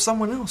gotta help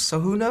someone else, so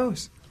who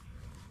knows?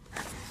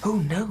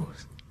 Who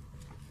knows?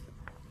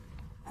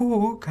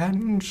 Who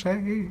can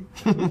say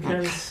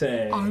Can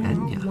say.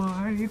 I'm the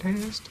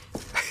widest?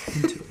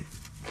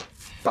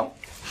 Oh.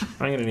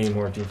 I'm gonna need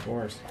more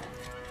D4s.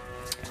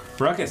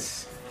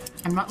 Ruckus.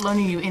 I'm not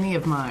loaning you any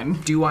of mine.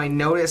 Do I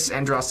notice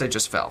Andraste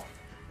just fell?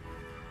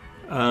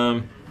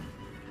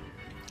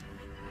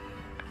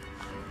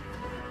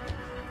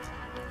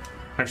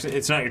 Actually,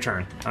 it's not your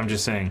turn. I'm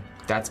just saying.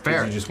 That's 'Cause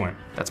fair. You just went.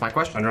 That's my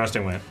question.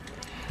 Andraste went.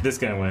 This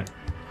guy went.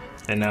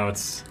 And now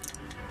it's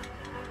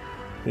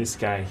this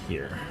guy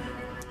here.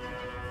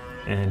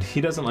 And he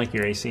doesn't like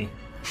your AC.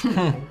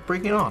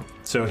 Bring it on.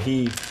 So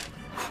he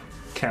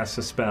casts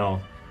a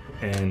spell,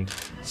 and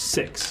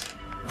 6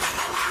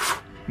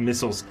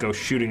 missiles go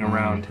shooting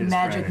around his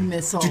Magic friend.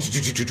 missile.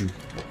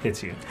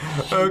 Hits you.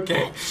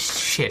 Okay.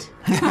 Shit.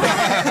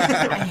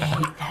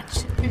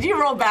 Did you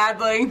roll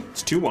badly?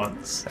 It's 2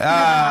 1s.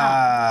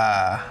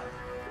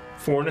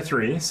 4 and a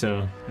 3,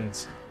 so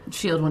it's...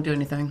 Shield won't do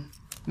anything.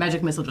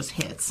 Magic missile just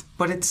hits.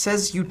 But it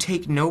says you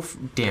take no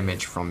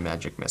damage from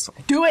magic missile.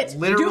 Do it!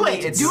 Literally,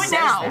 do it! it Do it says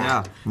now!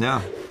 that.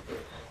 Yeah.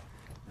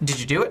 Did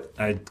you do it?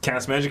 I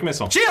cast magic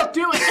missile. Shield!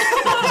 Do it!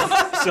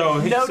 So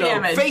No so,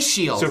 damage. Face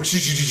shield. So,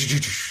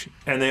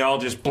 and they all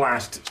just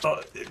blast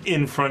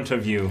in front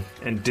of you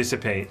and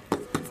dissipate.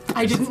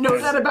 I didn't know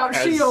that about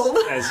Shield.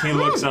 As he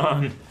looks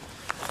on.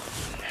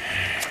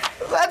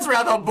 That's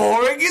rather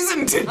boring,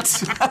 isn't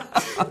it?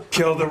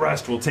 Kill the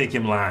rest, we'll take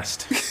him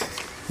last.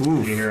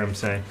 You hear him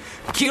say.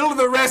 Kill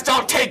the rest,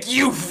 I'll take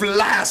you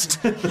last.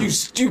 You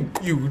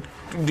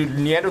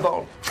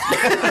Neanderthal.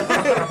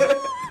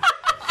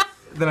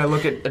 Then I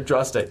look at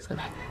Andraste.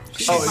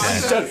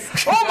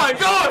 Oh my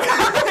god!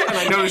 And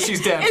I notice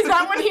she's dead. Is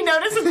that when he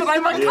notices that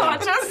I'm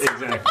unconscious?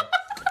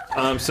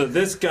 Exactly. So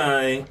this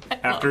guy,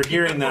 after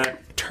hearing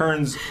that,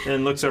 turns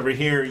and looks over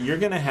here. You're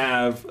going to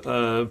have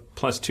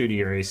 +2 to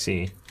your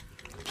AC.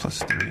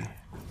 +3.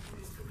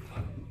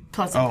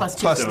 Plus Oh, plus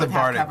 2 plus with the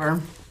half bardic.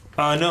 cover.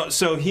 No,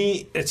 so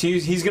he's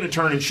going to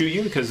turn and shoot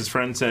you because his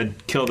friend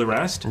said kill the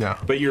rest. Yeah.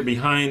 But you're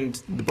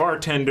behind the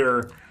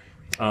bartender,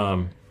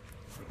 and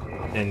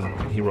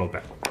he rolled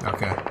back.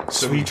 Okay.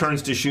 So he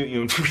turns to shoot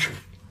you,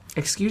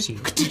 Excuse you.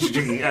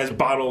 as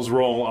bottles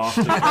roll off.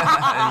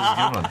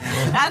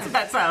 That's what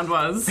that sound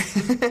was.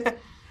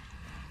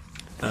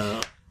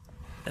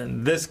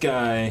 And this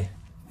guy,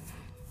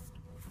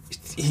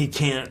 he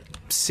can't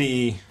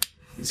see.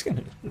 He's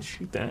gonna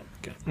shoot that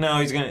guy. No,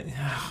 he's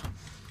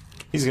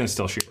gonna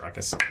still shoot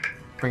Ruckus.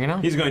 Bring it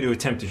on. He's going to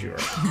attempt to shoot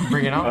Ruckus.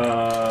 Bring it on.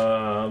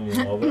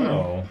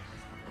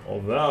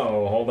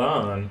 Although, hold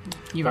on.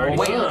 You've already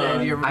Hold shielded.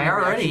 on. Your I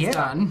already, reaction's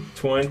yeah. done.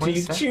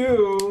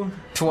 22.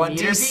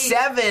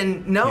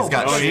 27. No. He's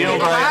got Oh, shield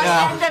yeah. right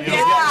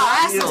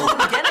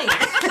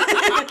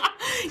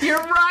now.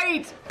 You're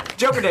right.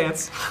 Joker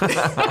dance.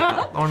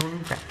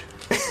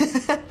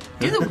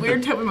 Do the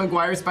weird Tobey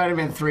Maguire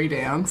Spider-Man 3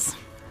 dance.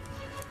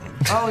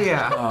 Oh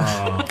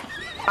yeah.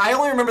 I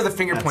only remember the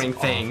finger pointing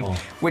thing, awful.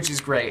 which is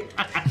great.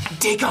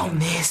 Dig on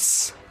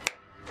this.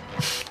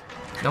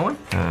 No one?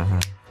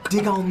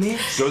 dig on this.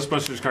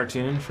 Ghostbusters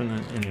cartoon from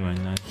the anyway.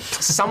 No.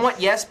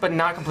 Somewhat yes, but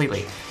not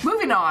completely.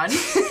 Moving on.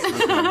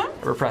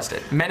 Repressed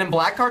it. Men in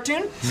Black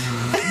cartoon?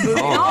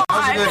 Moving on.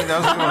 That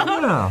was a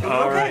good one.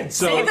 All right,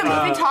 so Save the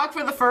movie talk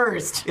for the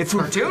first. It's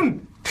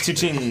cartoon.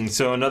 Cha-ching,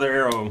 so another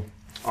arrow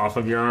off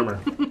of your armor.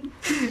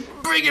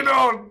 Bring it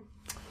on.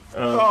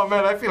 Oh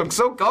man, I feel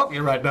so cocky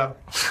right now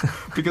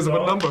because of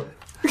a number.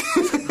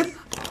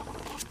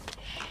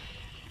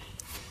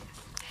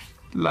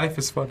 Life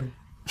is funny.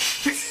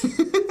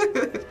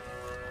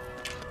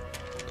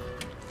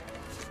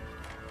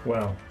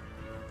 Wow.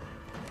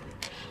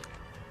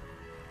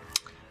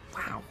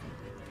 Wow.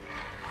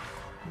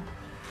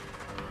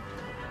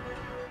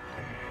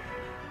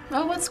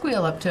 Oh, what's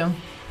Squeal up to?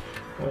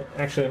 Well,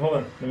 actually, hold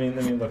on. Let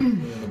me look.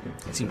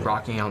 Is he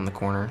rocking out in the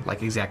corner,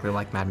 like exactly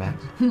like Mad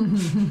Max?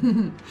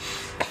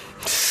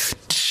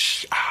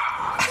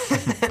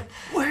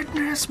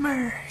 Witness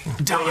me.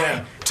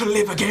 Die to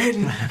live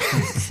again.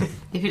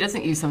 If he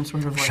doesn't use some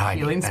sort of like Shiny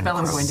healing spell,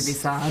 I'm and going to be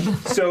sad.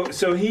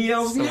 So he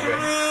yells,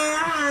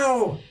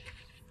 "Now!"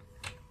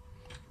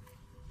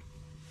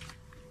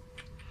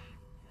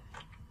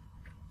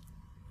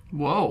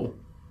 Whoa.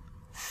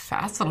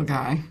 Fast little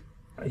guy.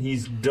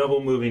 He's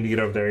double moving to get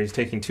over there. He's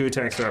taking 2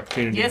 attacks of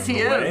opportunity. Yes, on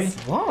he the way. is.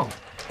 Whoa.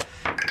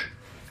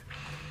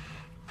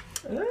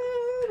 That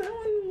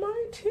one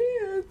might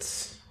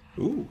hit.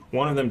 Ooh,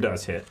 one of them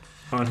does hit.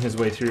 On his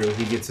way through,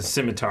 he gets a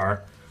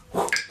scimitar,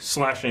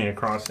 slashing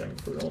across him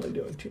for only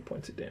doing 2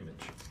 points of damage.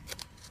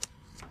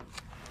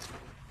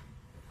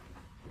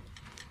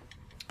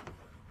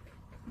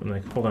 I'm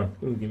like, hold on.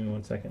 Ooh, give me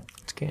 1 second.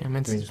 It's okay. I'm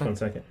in Give me just 1 suspense.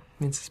 second.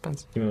 I'm in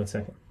suspense. Give me 1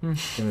 second.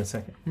 Give me a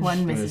second. One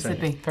Give me a Mississippi.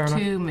 second. Fair enough.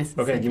 2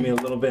 Mississippi. Okay, give me a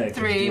little bit.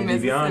 3 Beyond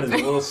is a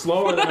Mississippi. little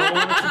slower than I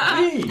want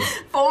it to be.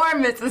 4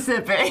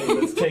 Mississippi.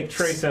 Let's take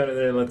Trace out of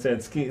there. Let's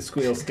add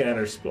Squeal,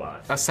 Scatter, Splot.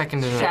 A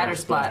second in a Shatter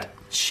Splat.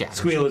 Shatter.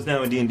 Squeal is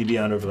now a D&D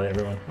Beyond overlay,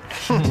 everyone.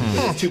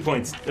 With 2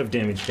 points of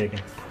damage taken.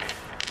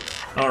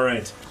 All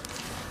right.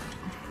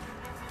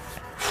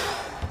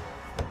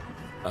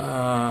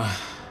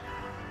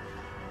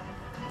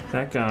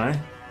 That guy.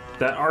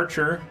 That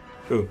archer.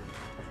 Ooh.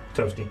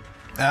 Toasty.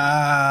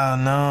 Ah,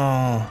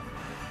 no.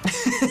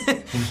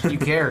 You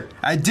cared.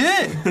 I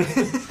did!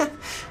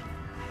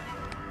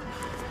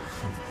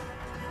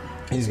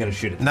 He's gonna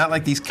shoot it. Not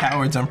like these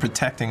cowards I'm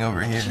protecting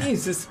over here.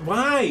 Jesus,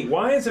 why?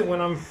 Why is it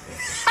when I'm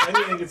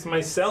fighting against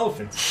myself?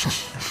 It's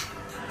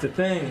a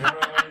thing. How do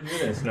I want to do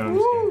this? No, I'm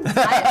just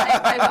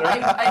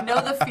kidding. I know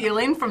the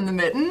feeling from the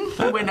mitten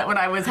when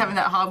I was having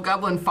that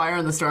hobgoblin fire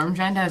on the storm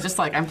giant. I was just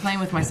like, I'm playing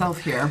with myself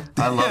here.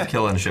 I love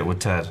killing shit with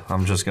Ted.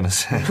 I'm just gonna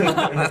say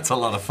that's a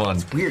lot of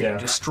fun. Weird. Yeah.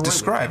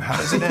 Describe, how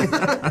does it end?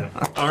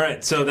 All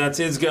right, so that's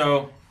his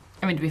go.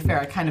 I mean, to be fair,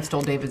 I kind of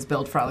stole David's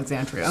build for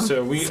Alexandria.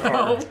 So we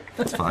are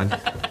That's fine.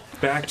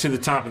 back to the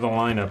top of the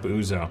lineup,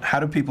 Uzo. How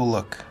do people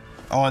look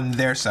on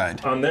their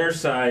side? On their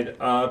side,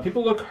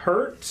 people look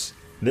hurt.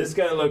 This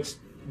guy looks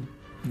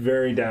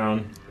very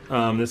down.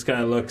 This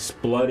guy looks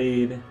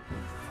bloodied.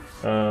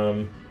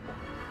 The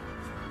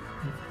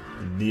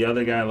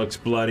other guy looks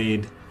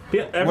bloodied.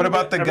 Yeah, What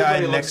about the guy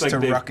everybody looks next to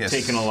they've Ruckus?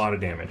 Taken a lot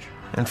of damage.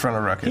 In front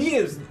of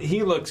Ruckus?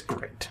 He looks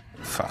great.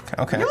 Fuck,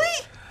 okay.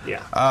 Really?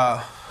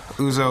 Yeah.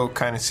 Uzo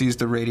kind of sees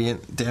the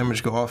radiant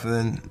damage go off and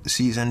then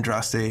sees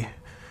Andraste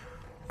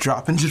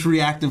drop and just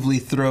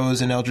reactively throws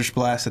an Eldritch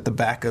Blast at the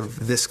back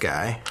of this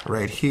guy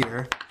right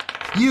here.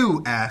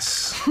 You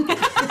ass.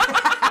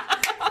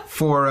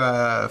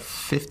 For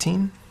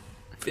 15?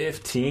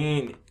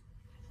 15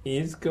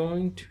 is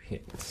going to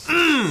hit.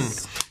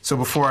 So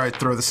before I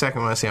throw the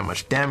second one, I see how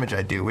much damage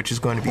I do, which is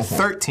going to be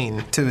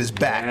 13 to his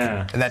back.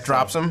 Yeah. And that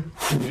drops him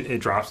It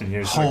drops in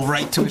here. whole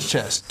right to his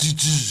chest.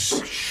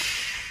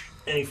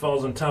 And he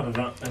falls on top of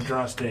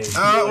Andraste.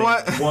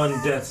 What? 1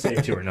 death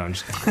save to her. No, I'm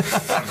just kidding.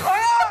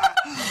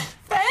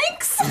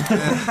 Thanks.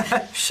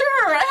 Sure,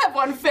 I have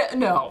one fit.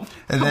 No.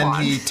 And Come then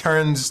on. he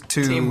turns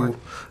to Teamwork.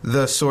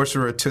 the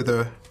sorcerer to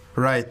the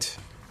right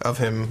of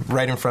him,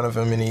 right in front of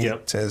him, and he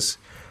Yep. says,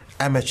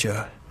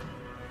 "Amateur,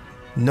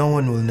 no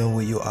one will know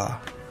where you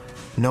are.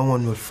 No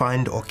one will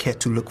find or care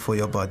to look for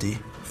your body.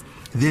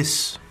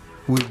 This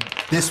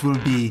will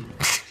be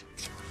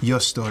your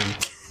story."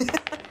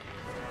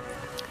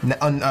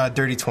 On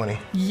Dirty 20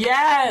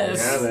 Yes.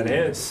 Yeah, that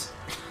hits.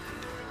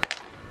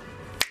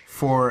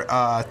 for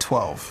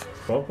 12.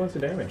 12 points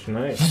of damage.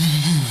 Nice.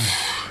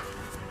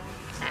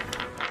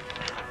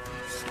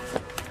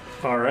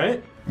 All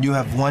right. You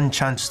have one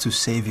chance to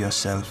save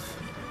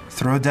yourself.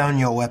 Throw down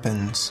your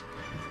weapons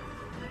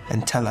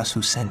and tell us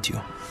who sent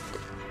you.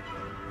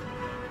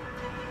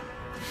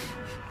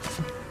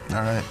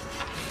 All right.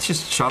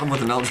 Just shot him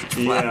with an Eldritch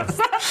Blast.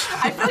 Yeah.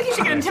 I feel like you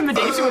should get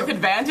intimidation with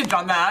advantage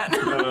on that.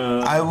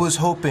 I was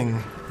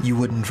hoping you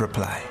wouldn't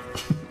reply.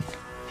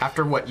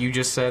 After what you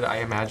just said, I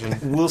imagine.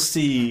 We'll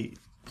see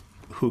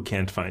who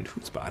can't find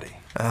whose body.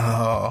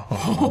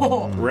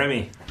 Oh.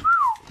 Remy,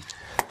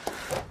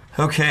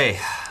 Okay.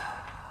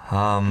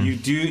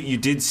 you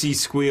did see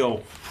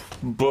Squeal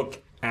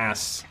book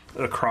ass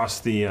across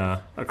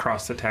the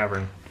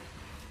tavern,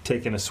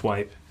 taking a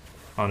swipe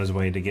on his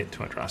way to get to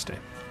Andraste.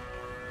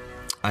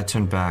 I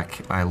turn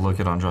back. I look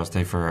at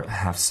Andraste for a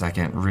half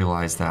second,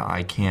 realize that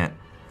I can't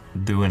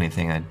do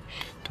anything. I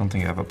don't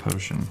think I have a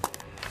potion.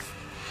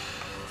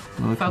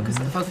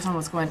 Focus on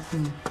what's going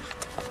on.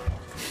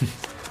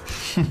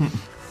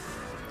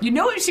 You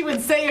know what she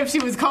would say if she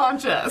was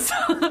conscious.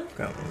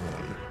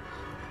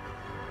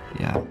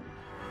 Yeah.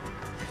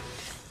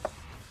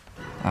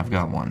 I've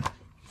got one.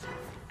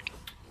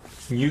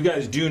 You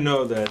guys do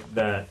know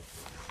that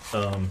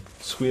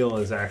Squeal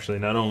is actually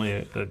not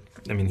only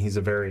he's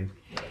a very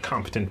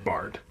competent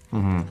bard.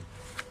 Mm-hmm.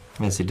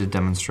 Yes, he did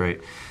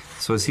demonstrate.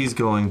 So as he's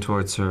going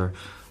towards her,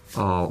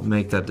 I'll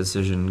make that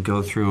decision,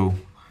 go through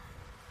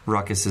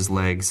Ruckus's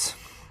legs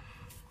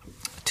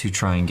to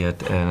try and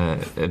get an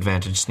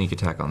advantage sneak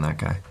attack on that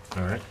guy.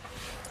 All right.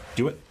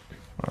 Do it.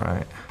 All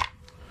right.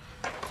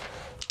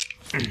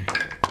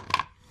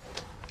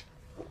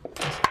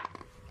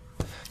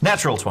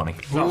 Natural 20.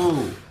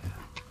 Ooh.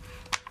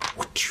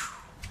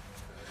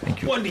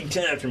 Thank you.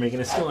 1d10 after making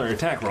a stellar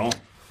attack roll.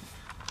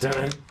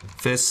 Done.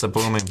 Fists, a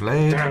booming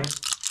blade. Done.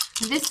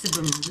 This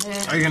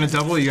is Are you gonna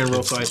double? Or are you gonna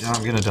roll 5?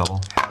 I'm gonna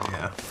double.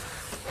 Yeah.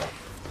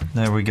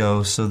 There we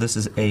go. So this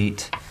is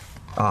 8,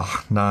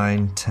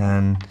 9,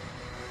 10,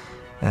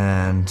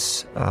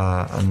 and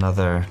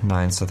another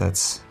 9. So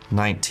that's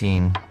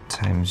 19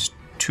 times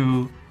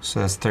 2. So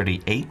that's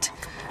 38,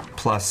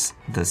 plus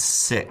the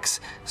 6.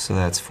 So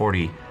that's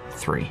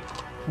 43.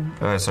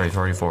 Sorry,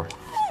 44.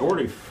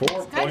 44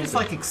 That points. just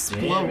like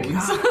explodes.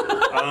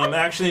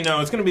 Actually, no.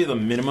 It's going to be the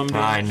minimum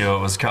damage. I knew it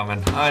was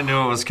coming.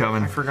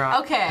 I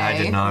Forgot. Okay. I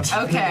did not.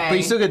 Okay. But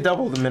you still get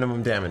double the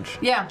minimum damage.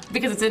 Yeah,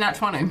 because it's in at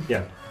 20.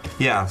 Yeah.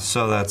 Yeah,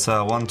 so that's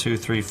 1, 2,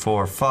 3,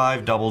 4,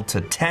 5, doubled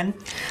to 10,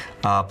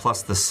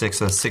 plus the 6,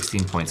 so that's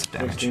 16 points of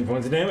damage. 16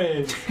 points of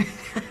damage.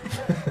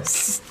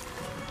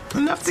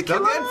 Enough to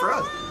kill him for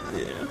us.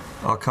 Yeah.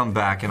 I'll come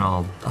back and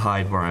I'll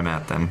hide where I'm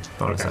at then.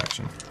 Bonus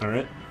action. All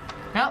right.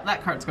 Well,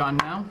 that card's gone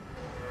now.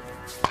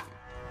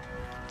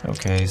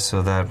 Okay,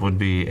 so that would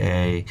be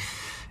a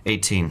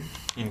 18.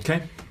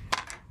 Okay.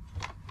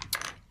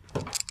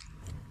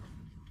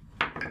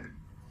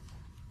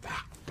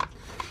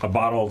 A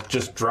bottle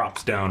just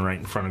drops down right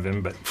in front of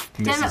him, but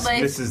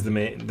misses the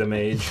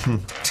mage.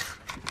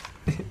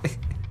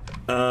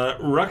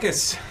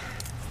 Ruckus.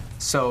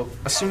 So,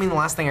 assuming the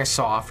last thing I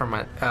saw from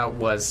it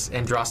was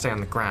Andraste on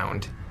the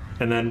ground.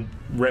 And then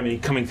Remy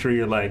coming through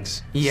your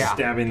legs, Yeah.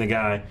 stabbing the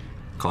guy.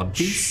 Called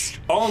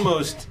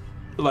Almost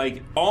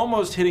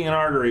hitting an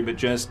artery, but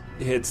just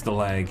hits the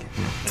leg,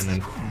 and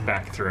then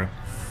back through.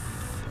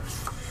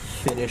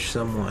 Finish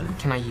someone.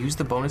 Can I use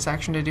the bonus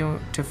action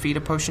to feed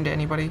a potion to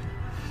anybody?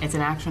 It's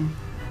an action.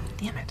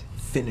 Damn it.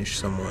 Finish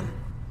someone.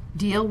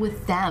 Deal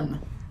with them.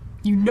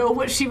 You know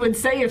what she would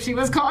say if she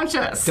was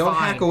conscious. Don't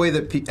Fine. hack away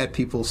at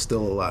people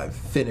still alive.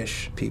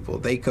 Finish people.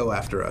 They go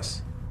after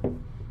us.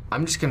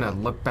 I'm just gonna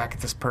look back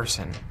at this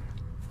person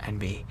and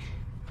be,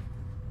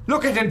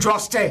 look at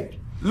Andraste!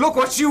 Look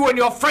what you and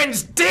your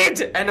friends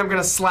did! And I'm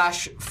gonna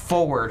slash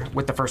forward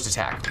with the first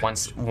attack,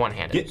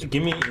 one-handed.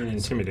 Give me an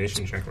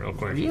intimidation check real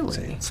quick.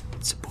 Really? It's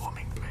a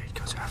booming blade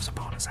because you have a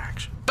bonus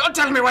action. Don't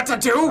tell me what to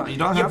do! you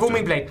don't You have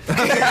booming to. blade.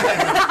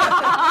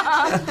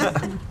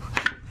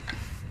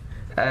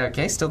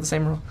 Okay, still the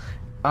same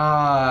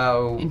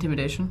roll.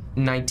 Intimidation.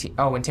 19.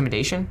 Oh,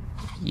 intimidation?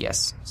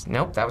 Yes.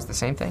 Nope, that was the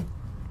same thing.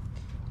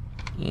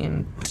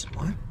 And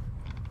What?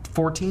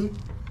 14?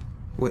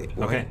 Wait,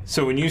 what? Okay,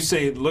 so when you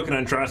say, look at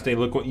Andraste,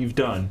 look what you've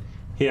done,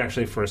 he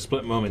actually, for a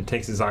split moment,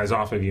 takes his eyes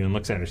off of you and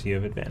looks at her, so you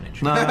have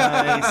advantage.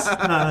 Nice,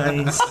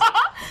 nice.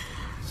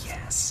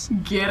 Yes.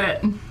 Get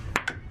it.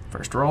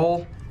 First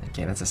roll.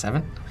 Okay, that's a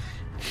 7.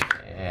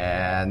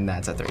 And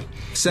that's a 3.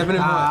 7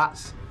 and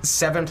what?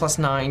 7 plus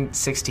 9,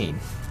 16.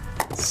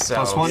 So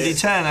Plus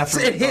 1d10 after.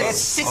 It hits.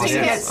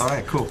 16 hits. All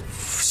right, cool.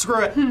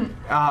 Screw it.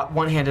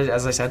 One-handed,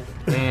 as I said.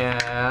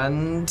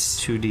 And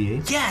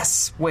 2d8.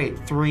 yes! Wait,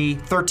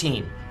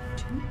 13.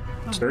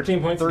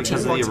 13 points. 13 of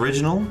So damage. the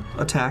original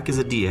attack is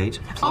a d8,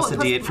 plus a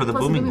d8 for the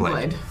plus booming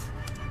blade.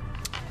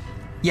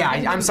 Yeah,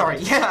 I'm sorry.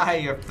 Yeah,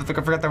 I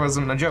forgot that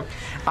wasn't a joke.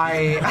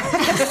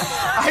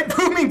 I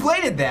booming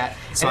bladed that.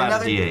 So and I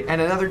have a D8.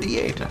 And another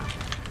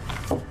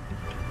D8.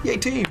 Yay,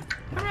 team.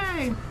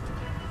 Hooray.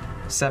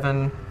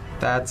 7,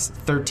 that's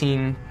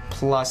 13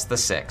 plus the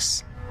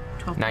 6.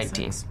 12 plus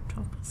 19. 6.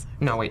 12 plus 6.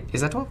 No, wait,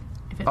 is that 12?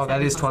 If it's Oh, that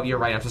 7 is plus 12. You're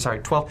right. I'm so sorry.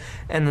 12.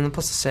 And then the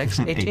plus the 6,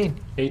 18.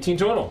 18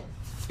 total.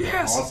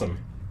 Yes! Awesome.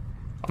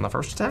 On the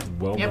first attack?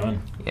 Well Yep.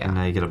 done. Yeah. And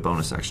now you get a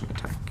bonus action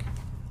attack.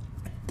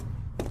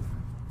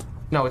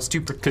 No, it's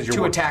two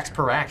you're attacks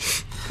per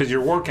action. Because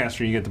you're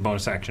Warcaster, you get the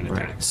bonus action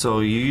attack. So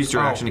you used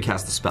your Oh. action to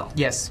cast the spell.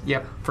 Yes,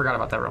 yep. Forgot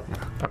about that roll.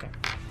 Okay.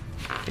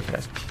 Give it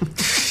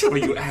us. Well,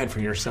 you add for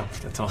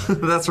yourself, that's all.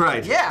 That's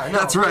right. Yeah, no,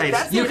 That's right.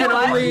 that's- You You can know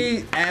what?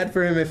 only add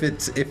for him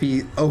if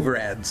he over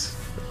adds.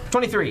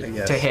 23 I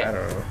guess. to hit. I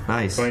don't know.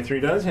 Nice. 23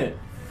 does hit.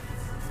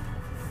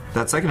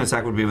 That second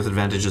attack would be with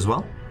advantage as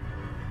well.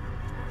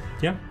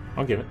 Yeah,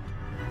 I'll give it.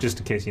 Just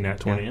in case you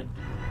nat 20 Yeah. it.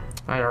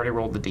 I already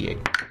rolled the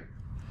D8.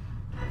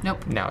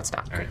 Nope. No, it's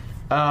not. All right.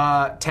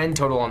 10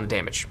 total on the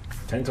damage.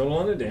 10 total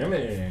on the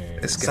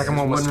damage. This Second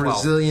one was one 12.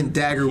 resilient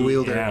dagger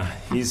wielder. Yeah,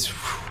 he's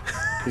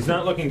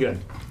not looking good.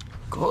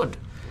 Good.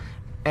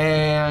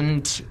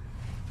 And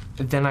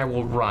then I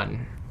will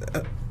run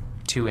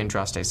to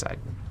Andraste's side.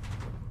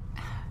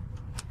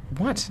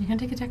 What? You can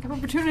take attack of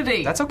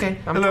opportunity. That's okay.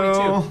 I'm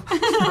Hello.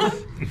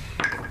 22.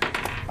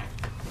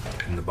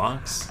 In the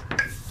box.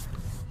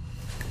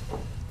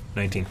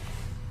 19.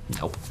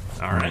 Nope.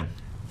 All right.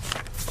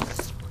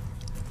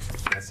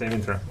 That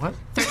saving throw. What?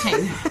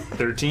 13.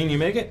 13, you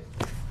make it?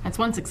 That's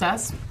one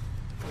success.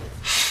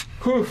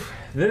 Whew.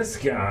 This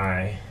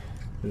guy,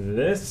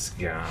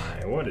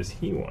 what does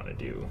he want to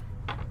do?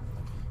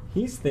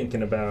 He's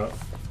thinking about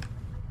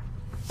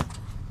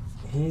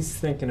how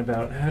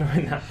do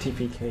I not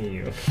TPK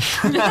you?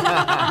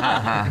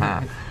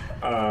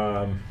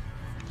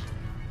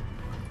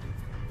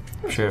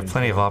 Sure, have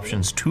plenty of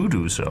options to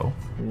do so.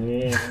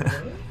 Yeah.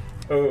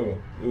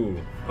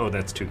 Oh,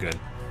 that's too good.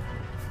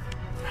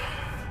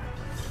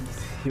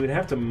 He would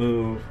have to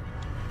move.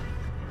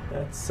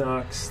 That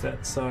sucks.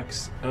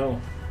 Oh.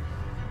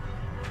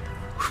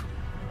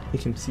 He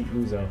can see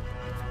Uzo.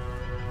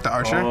 The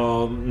archer?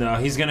 Oh, no,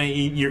 he's gonna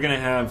eat. You're gonna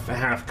have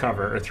half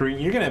cover, or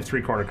three. You're gonna have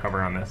 3/4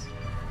 cover on this.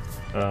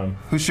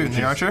 Who's shooting,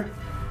 the archer?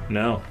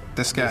 No.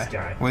 This guy. This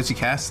guy. What is he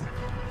casting?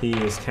 He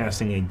is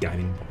casting a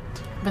guiding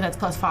bolt. But that's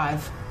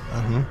 +5.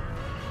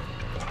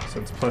 So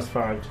it's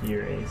 +5 to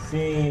your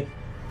AC.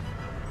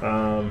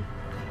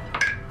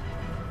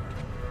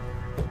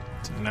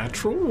 It's a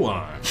natural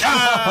 1.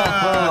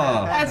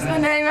 That's the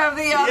name of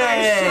the other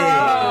show.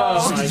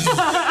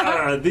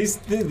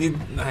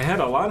 I had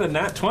a lot of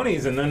nat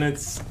 20s, and then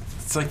it's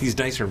like these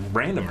dice are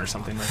random or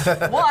something.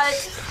 What?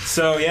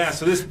 So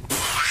this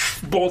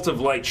bolt of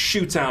light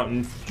shoots out,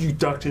 and you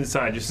duck to the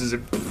side just as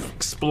it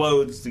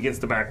explodes against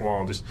the back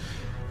wall. Just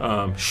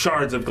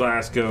shards of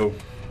glass go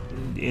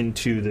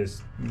into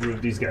this.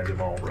 These guys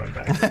have all run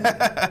back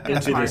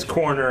into this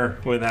corner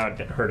without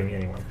hurting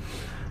anyone.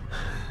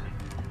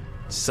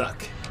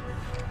 Suck.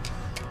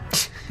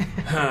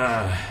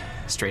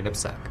 Straight up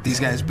suck. These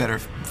guys better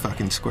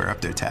fucking square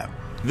up their tab.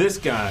 This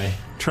guy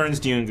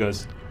turns to you and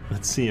goes,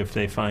 "Let's see if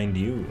they find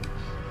you.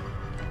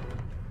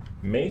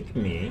 Make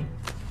me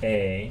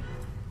a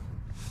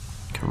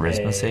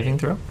Charisma saving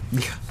throw?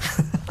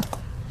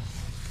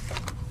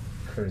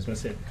 charisma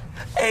save."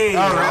 Hey,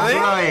 Oh, really?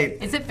 Right.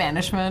 Is it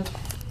banishment?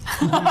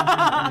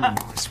 I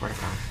swear to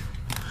God.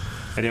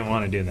 I didn't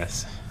want to do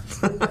this.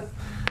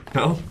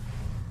 No?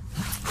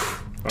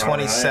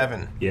 27.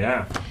 All right.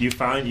 Yeah, you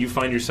find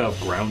yourself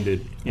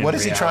grounded. In What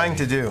is he reality. trying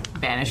to do?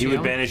 Banish He you.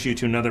 would banish you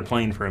to another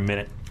plane for a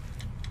minute,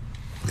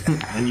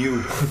 and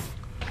you.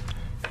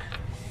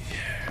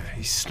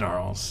 He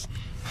snarls.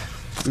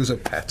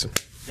 Uzo pats him.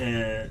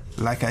 And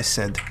Like I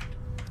said,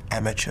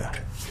 amateur.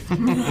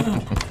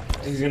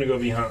 he's gonna go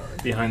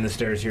behind the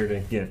stairs here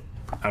to get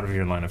out of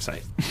your line of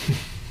sight.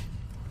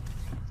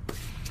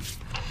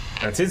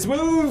 That's his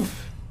move.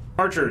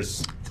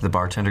 Archers. Did the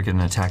bartender get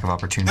an attack of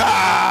opportunity?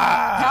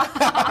 Has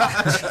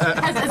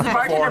the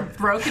bartender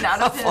broken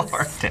out of his...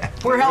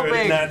 We're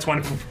helping. That's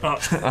 20.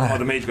 Oh,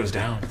 the mage goes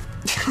down.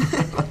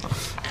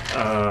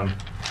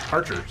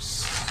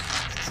 Archers.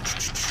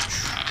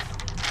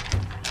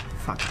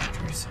 Fuck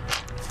archers.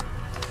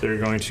 They're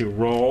going to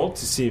roll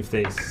to see if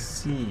they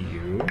see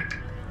you.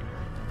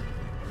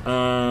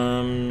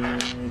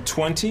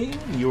 20?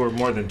 You were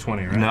more than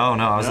 20, right? No,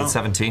 I was at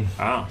 17.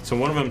 Ah, so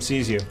one of them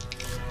sees you.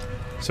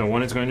 So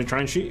one is going to try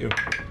and shoot you.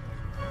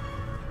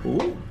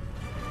 Ooh.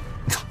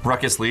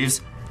 Ruckus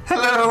leaves.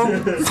 Hello!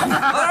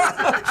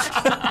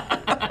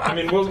 I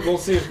mean, we'll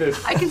see if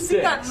this. I can see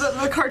that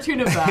the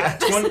cartoon of that.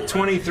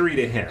 23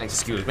 to hit.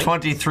 Excuse me.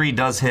 23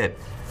 does hit.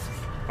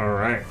 All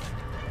right.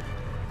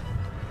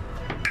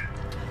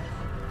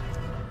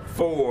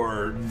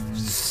 For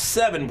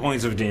 7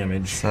 points of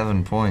damage.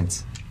 7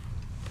 points.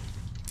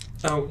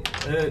 Oh,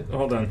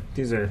 hold on.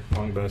 These are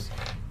longbows.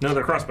 No,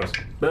 they're crossbows.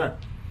 Blah.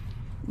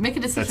 Make a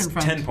decision, That's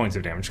friend. 10 points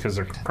of damage because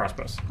they're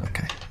crossbows.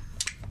 Okay.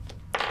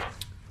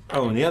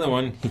 Oh, and the other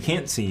one, he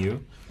can't see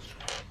you.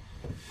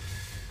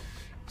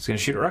 He's going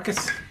to shoot at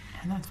Ruckus.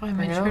 And that's why I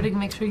made sure to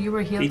make sure you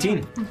were healed.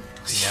 18.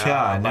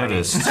 Yeah, I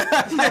noticed.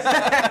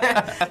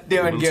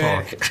 Doing We'll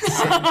good.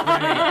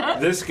 talk.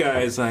 This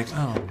guy is like,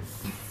 oh,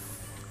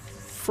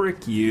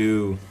 frick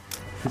you.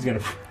 He's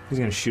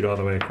gonna shoot all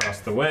the way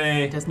across the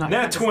way. Does not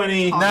Nat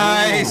 20.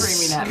 Nice.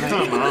 Screaming at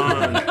me. Come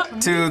on.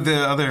 To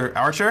the other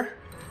archer?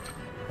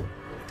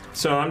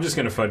 So I'm just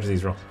gonna fudge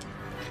these rolls.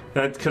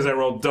 That's because I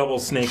rolled double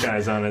snake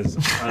eyes on his.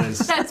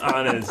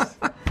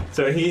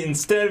 So he,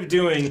 instead of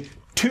doing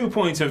 2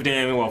 points of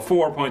damage,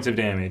 4 points of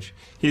damage,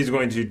 he's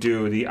going to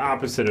do the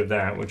opposite of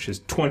that, which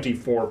is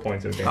 24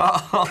 points of damage.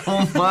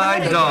 Oh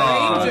my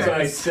god. As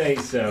I say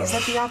so. Is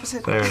that the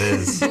opposite? There it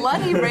is.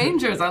 Bloody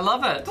Rangers, I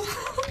love it.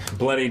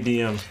 Bloody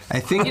DM. I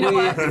think You know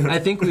what? I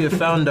think we have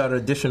found our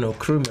additional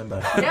crew member.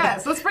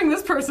 Yes, let's bring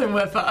this person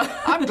with us.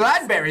 I'm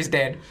glad Barry's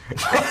dead.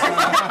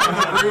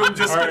 Room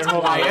just all right,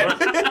 hold on.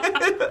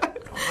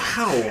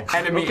 Wow.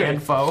 Enemy Okay.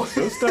 and foe.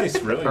 Those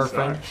dice really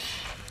Perfect.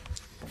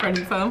 suck. Friend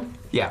and foe.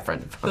 Yeah,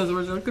 friend. Those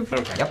words are looking for.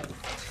 Okay. Yep.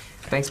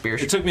 Thanks,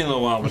 Beers. It took me a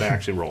little while, but I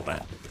actually rolled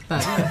that.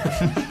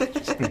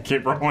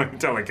 Keep rolling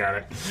until I got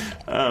it.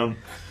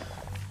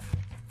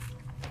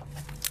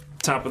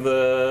 Top of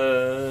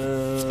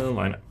the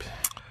lineup.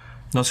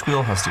 No,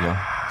 Squeal has to go.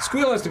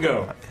 Squeal has to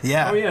go.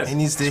 Yeah, Oh, yes. he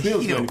needs to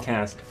Squeal's heal. going to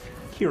cast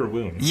Cure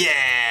Wounds. Yeah.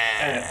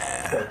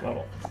 At 4th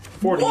level.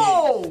 48.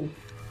 Whoa!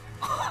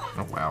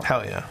 Oh, wow.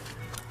 Hell yeah.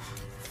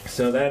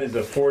 So that is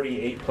a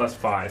 48 plus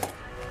 5.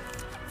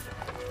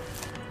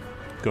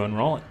 Go and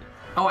roll it.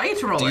 Oh, I get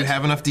to roll Do it. you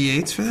have enough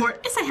d8s for that?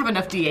 Yes, I have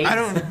enough d8s. I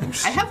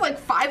don't. I have like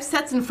 5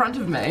 sets in front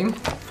of me.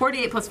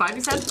 48 plus 5,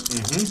 you said?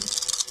 Mm-hmm.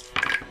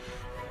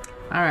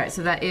 All right,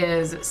 so that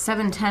is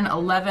 7, 10,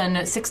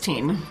 11,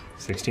 16.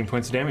 16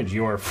 points of damage.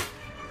 You are...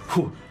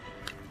 Whew,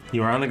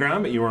 you are on the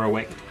ground, but you are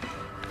awake.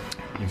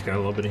 You've got a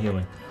little bit of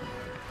healing.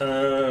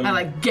 I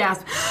like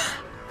gasp.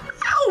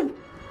 Ow!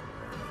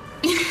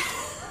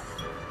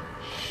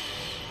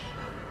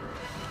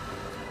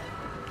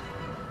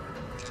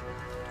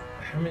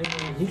 I mean,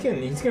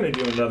 he's gonna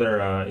do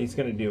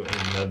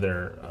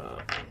another.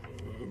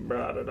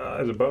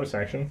 As a bonus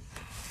action.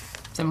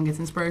 Someone gets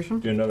inspiration.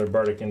 Do another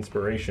bardic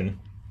inspiration.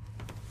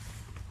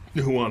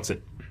 Who wants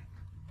it?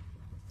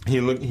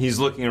 He's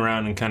looking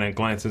around and kind of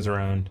glances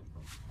around.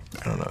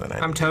 I don't know that I.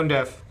 I'm tone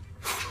deaf.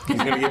 He's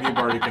gonna give you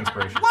bardic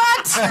inspiration.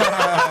 What?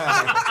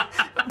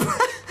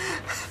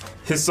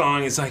 His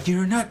song is like,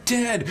 "You're not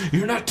dead.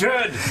 You're not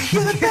dead.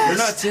 You're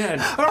not dead."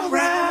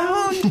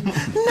 Around.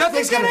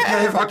 Nothing's gonna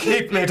ever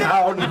keep me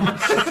down.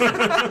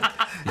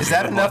 Is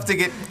that enough to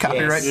get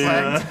copyright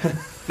Yeah. flagged?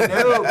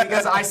 No,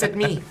 because I said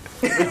me.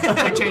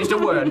 I changed a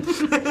word.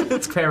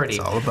 It's clarity.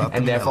 It's all about the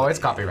and therefore melody. it's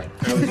copyright.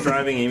 I was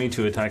driving Amy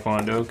to a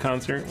Taekwondo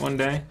concert one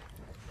day,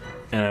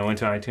 and I went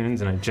to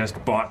iTunes and I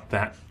just bought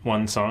that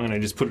one song and I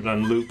just put it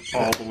on loop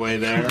all the way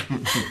there.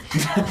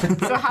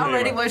 So how Anyway.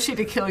 ready was she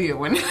to kill you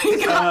when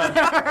you got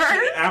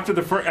there?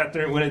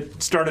 After when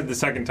it started the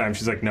second time,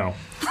 she's like, "No,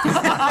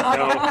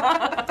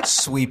 no."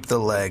 Sweep the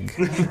leg.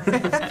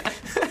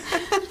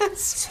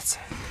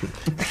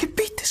 I can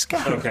beat this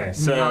guy. Okay, Not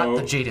so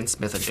the Jaden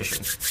Smith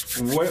edition.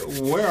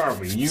 where are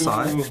we? You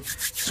Side?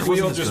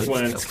 Squeal Wasn't as just good.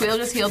 went. Squeal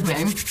just healed me.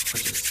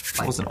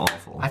 It wasn't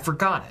awful. I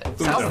forgot it.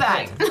 How's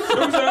that?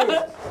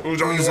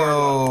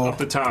 Uzo Up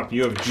the top,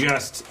 you have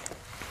just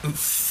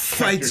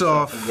fights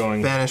yourself off from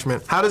going-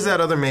 banishment. How does that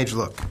other mage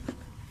look?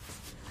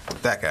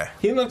 That guy.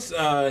 He looks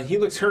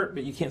hurt,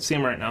 but you can't see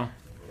him right now.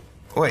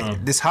 Wait,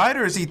 this hide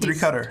or is he three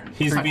cutter?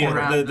 He's being,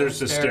 around there's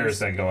the the stairs. stairs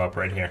that go up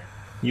right here.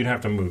 You'd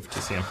have to move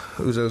to see him.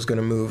 Uzo's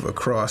gonna move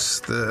across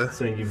the.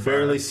 So you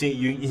barely see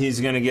you. He's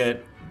gonna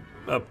get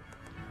up.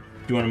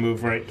 Do you want to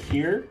move right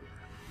here?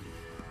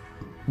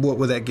 What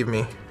would that give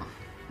me?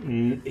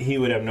 He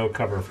would have no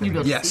cover from You you.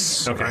 go-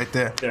 Yes, Okay. right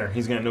there. There,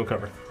 he's got no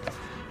cover.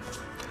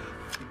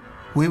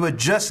 We were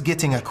just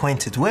getting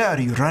acquainted. Where are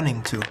you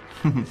running to?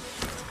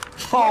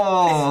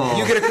 Oh,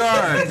 You get a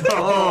card.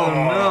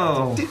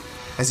 no.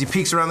 As he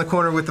peeks around the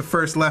corner with the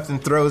first left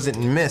and throws it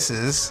and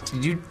misses.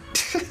 Did you?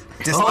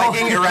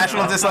 Disliking,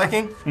 irrational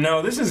disliking.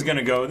 No, this is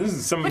gonna go. This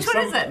is some. Which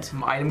one is it?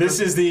 This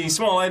is the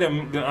small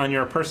item on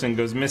your person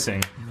goes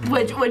missing.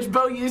 Which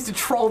Bo used to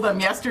troll them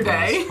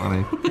yesterday.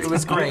 Funny. It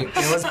was great.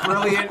 It was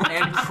brilliant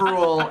and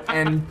cruel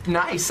and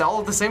nice all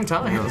at the same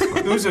time.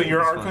 Uzo,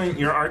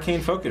 your arcane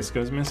focus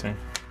goes missing.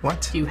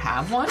 What? Do you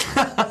have one?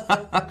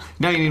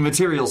 Now you need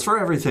materials for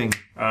everything.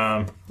 So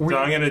I'm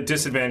gonna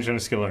disadvantage on a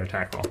skill or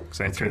attack roll because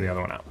I threw the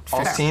other one out.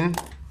 15?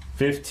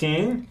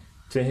 15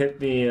 to hit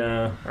the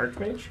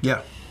archmage.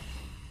 Yeah.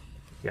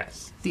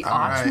 Yes. The All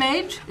right.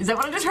 Archmage? Is that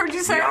what I just heard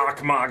you say? The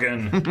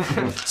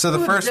Archmagen. So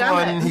the first damn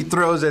one it. he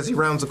throws as he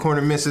rounds the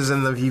corner, misses,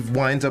 and he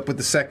winds up with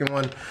the second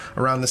one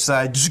around the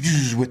side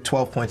with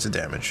 12 points of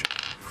damage.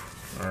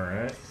 All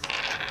right.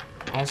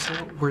 Also,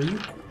 were you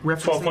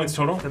referencing 12 points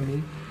total. to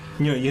me?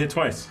 You hit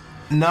twice.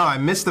 No, I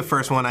missed the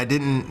first one. I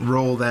didn't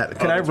roll that.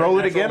 Can Oh, I that's roll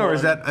right. it again, Natural or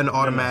is one. that an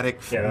automatic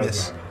Yeah, that was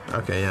miss? an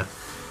Okay,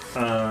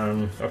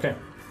 yeah. Okay.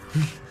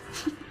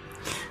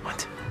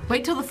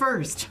 Wait till the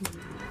first.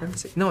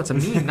 No, it's a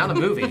meme, not a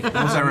movie. What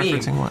was I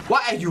referencing what?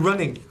 Why are you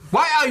running?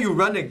 Why are you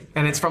running?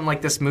 And it's from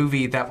like this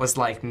movie that was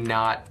like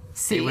not.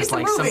 See, it was it's a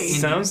like some. movie.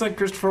 Sounds like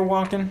Christopher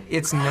Walken.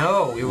 It was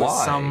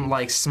Why? some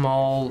like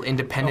small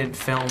independent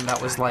film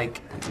that was like.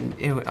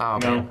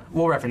 No.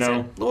 We'll reference No.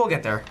 it. We'll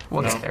get there.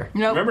 We'll No. get there.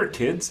 Nope. Remember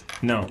Kids?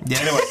 No.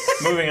 Anyway,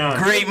 moving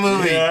on. Great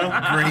movie.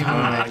 Yeah. Great movie.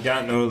 I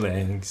got no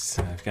legs.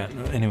 I've got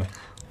no. Anyway.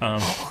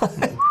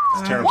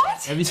 It's terrible.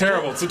 What? It's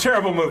terrible. It's a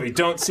terrible movie.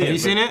 Don't see it. Have you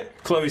seen but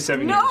it? Chloe's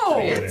 7 No.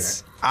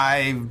 years.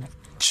 I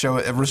show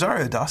it.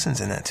 Rosario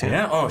Dawson's in that too.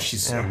 Yeah. Oh,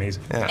 she's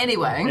amazing. Yeah.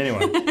 Anyway.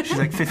 Anyway. She's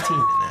like 15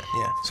 in that.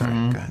 Yeah. Sorry.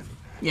 Go ahead.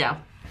 Yeah.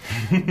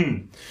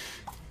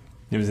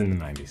 It was in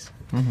the 90s.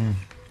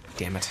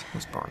 Damn it! I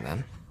was born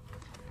then.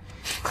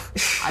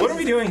 What are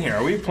we doing here?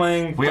 Are we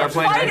playing? We are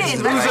playing Fighting!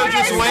 Dungeons That's and what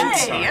just I went,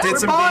 say. did We're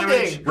some bonding.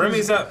 damage.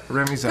 Remy's up.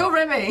 Remy's Go up.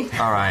 Remy.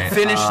 All right.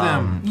 Finish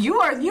them. You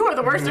are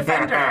the worst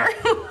offender.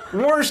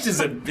 Worst is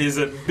a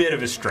bit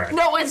of a stretch.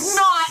 No, it's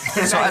not.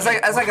 So as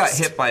I got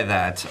hit by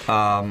that,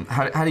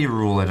 how do you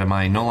rule it? Am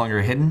I no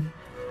longer hidden?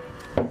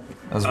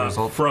 as a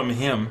result? From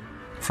him.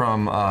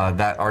 From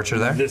that archer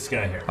there? This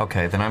guy here.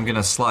 Okay, then I'm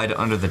gonna slide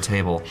under the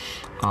table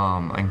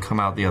and come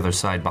out the other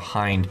side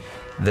behind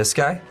this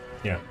guy.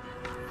 Yeah.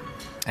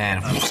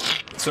 And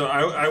So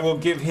I will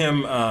give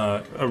him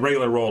a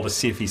regular roll to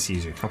see if he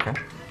sees you. okay.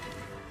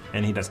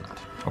 And he does not.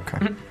 Okay.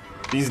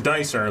 These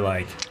dice are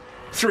like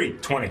 3,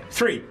 20,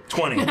 3,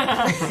 20,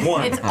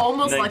 1. It's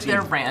almost like 19.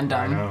 they're I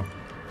random. know.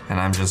 And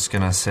I'm just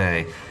gonna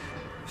say,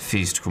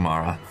 feast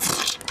Kumara.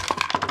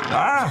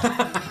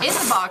 In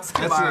the box,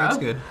 Kumara. That's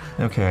good.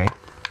 Okay.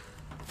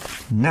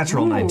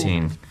 Natural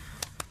 19.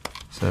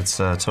 So that's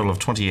a total of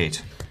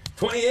 28.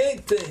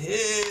 28 to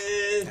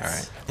hit. All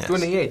right. Yes.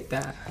 28.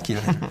 That. Keep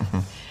it.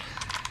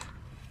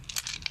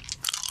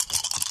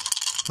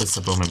 What's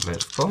the bowman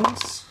blade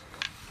bonus?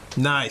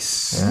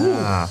 Nice.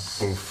 Ah.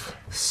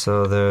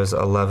 So there's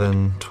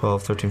 11,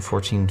 12, 13,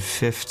 14,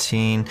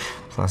 15,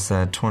 plus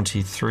that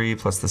 23,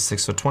 plus the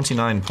 6, so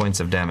 29 points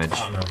of damage.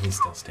 Oh no, he's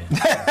still standing.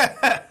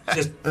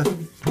 Just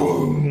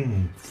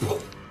boom.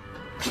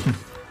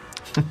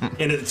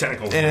 Into the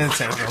tentacles. Into the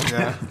tentacles,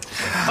 yeah.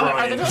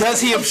 Brian.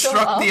 Does he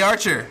obstruct the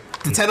archer?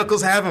 The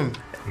tentacles have him.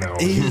 No.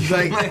 He's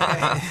like,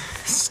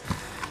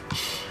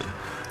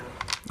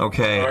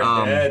 Okay,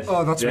 Dead.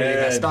 Oh, that's really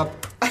Dead. messed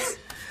up.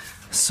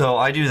 so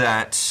I do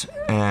that,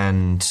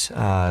 and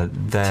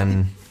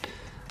then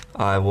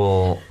I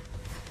will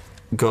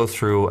go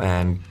through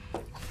and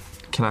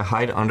can I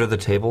hide under the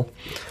table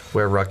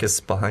where Ruckus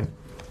behind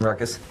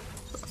Ruckus?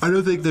 I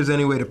don't think there's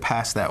any way to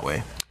pass that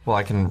way. Well,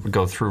 I can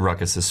go through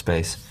Ruckus's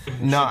space.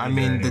 No, I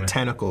mean anyway. the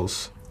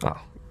tentacles Oh,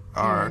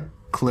 are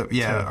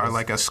are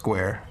like a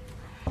square.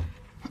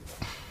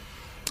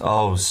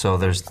 oh, so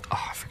there's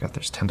I forgot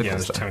there's tentacles. Yeah,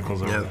 there's there.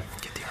 tentacles over Yeah. there.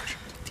 Get the archer.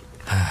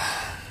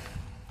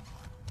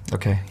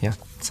 Okay, yeah,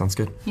 sounds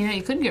good. You know,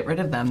 you couldn't get rid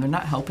of them. They're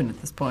not helping at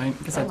this point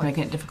because that's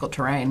making it difficult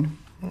terrain.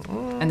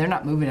 And they're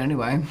not moving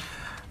anyway.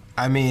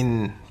 I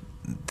mean,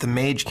 the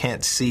mage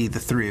can't see the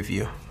three of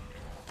you.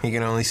 He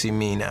can only see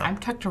me now. I'm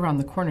tucked around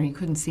the corner. You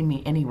couldn't see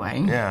me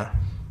anyway. Yeah.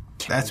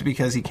 That's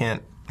because he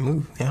can't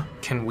move, yeah.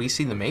 Can we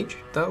see the mage,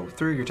 though,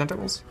 through your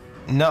tentacles?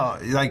 No,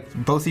 like,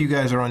 both of you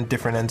guys are on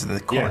different ends of the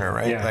corner,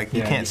 right? yeah, like, you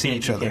yeah, can't you see can't-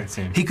 each you other. can't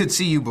see him. He could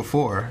see you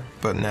before,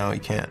 but now he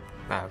can't.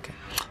 Ah, okay.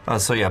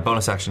 So yeah,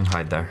 bonus action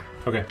hide there.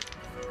 Okay.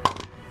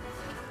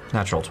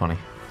 Natural 20.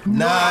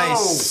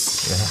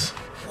 Nice!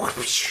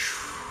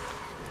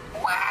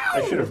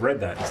 I should have read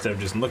that instead of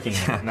just looking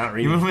at it, not Your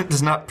reading. movement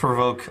does not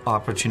provoke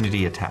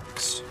opportunity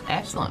attacks.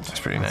 Excellent. That's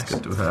pretty nice.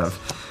 Good to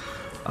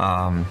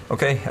have.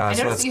 Okay, I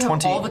so noticed that's you have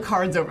 20. all the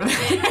cards over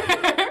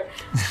there.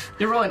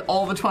 You're rolling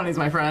all the 20s,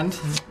 my friend.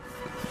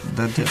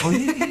 Oh,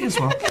 he as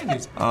well.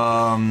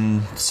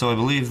 So I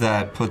believe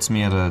that puts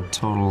me at a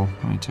total.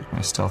 Let me check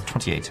my stealth.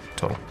 28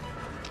 total.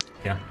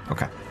 Yeah.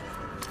 Okay,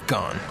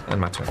 Gone.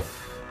 and my turn.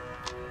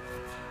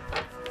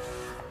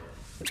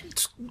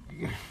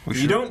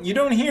 You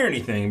don't hear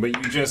anything, but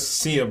you just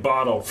see a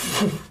bottle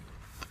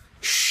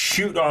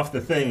shoot off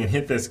the thing and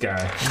hit this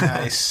guy.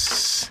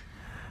 Nice.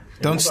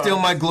 Don't steal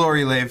my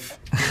glory, Leif.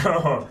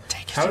 How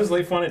does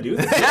Leif want to do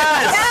this?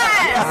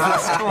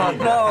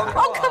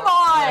 Oh, come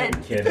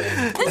on! Kidding.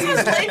 This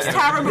was Lake's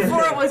tavern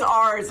before it was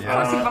ours. Of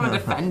course he's going to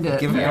defend it.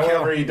 Give him a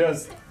However, kill. he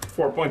does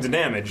 4 points of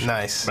damage.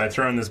 Nice. By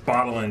throwing this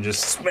bottle and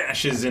just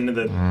smashes into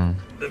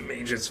the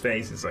mage's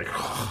face. It's like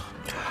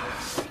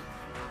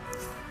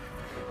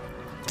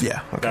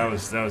Yeah. Okay.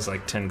 that was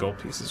like 10 gold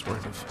pieces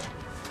worth of.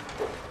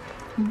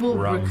 We'll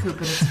Rum. recoup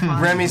it. It's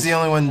fine. Remy's the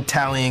only one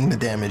tallying the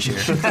damage here.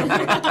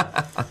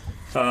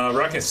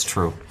 Ruckus.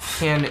 True.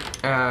 Can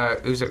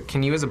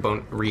can you as a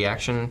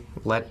reaction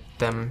let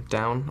them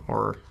down,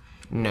 or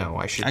no?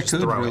 I should I just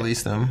could throw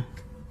release them,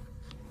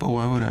 but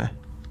why would I?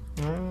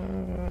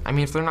 it. I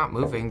mean, if they're not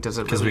moving, does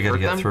it Because really we got to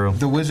hurt get them? through.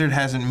 The wizard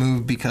hasn't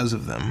moved because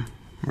of them,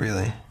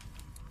 really.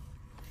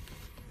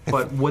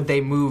 But would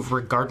they move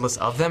regardless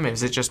of them?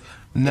 Is it just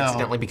No.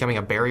 accidentally becoming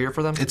a barrier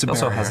for them? It's a It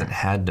also barrier. hasn't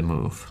had to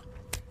move.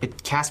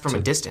 It casts from a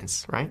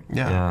distance, right?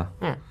 Yeah.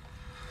 Yeah.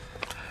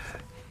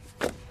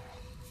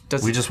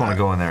 Does We just want to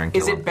go in there and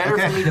kill Is it him. better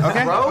for me to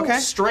Okay, throw okay.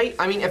 straight?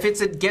 I mean, if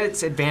it's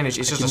gets advantage,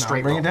 it's just a can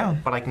straight bring it roll.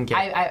 down. But I can get.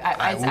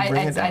 will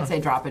bring it down. I'd say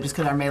drop it just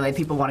because our melee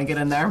people want to get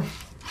in there.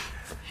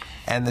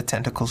 And the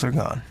tentacles are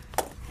gone.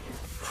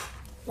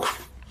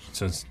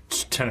 So its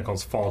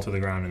tentacles fall to the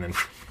ground and then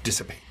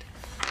dissipate.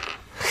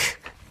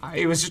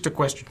 It was just a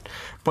question,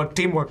 but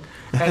teamwork.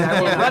 And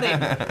I was running,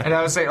 and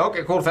I would say,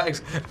 "Okay, cool,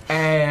 thanks."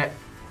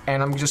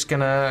 And I'm just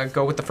gonna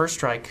go with the first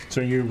strike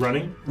So you're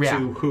running Yeah.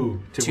 to who?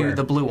 to where?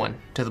 the blue one,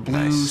 to the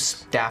blue Nice.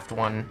 staffed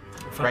one,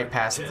 right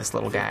past this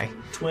little guy.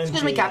 20.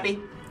 Excuse me, Cappy.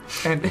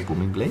 And,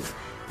 Booming blade?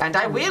 and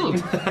I will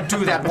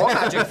do that war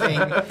magic thing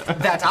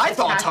that I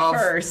thought of.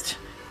 First.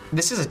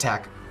 This is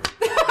attack.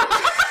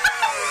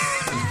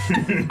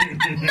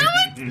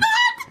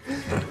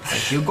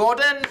 Thank you,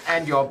 Gordon,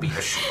 and your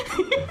beach.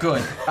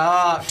 Good.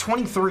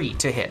 23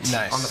 to hit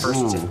Nice. on the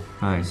first two.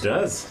 Nice.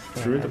 Does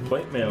through the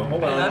plate mail.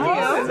 Hold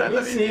on. Let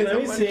me see. Let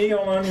me see.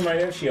 Hold on. You might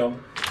have shield.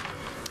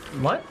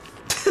 What?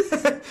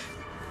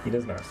 He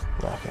does not.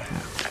 Okay.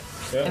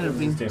 Yep, And it'll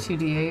be let's do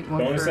 2d8.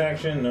 One bonus for,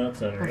 action. No,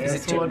 it's not one for the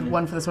reaction. sword,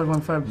 one for the sword,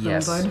 one for the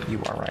Yes, blade.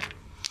 you are right.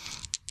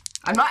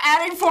 I'm not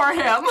adding for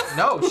him.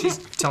 No, she's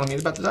telling me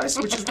about the dice,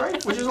 which is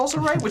right, which is also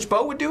right. Which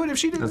Bo would do it if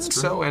she didn't.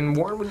 So, and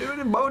Warren would do it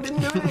if Bo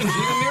didn't do it, and she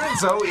didn't do it.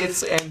 So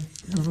it's and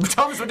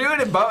Thomas would do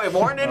it if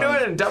Warren didn't do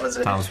it, and Thomas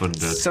wouldn't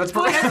do it. So it's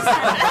perfect.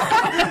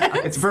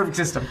 It's a perfect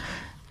system.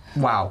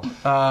 Wow.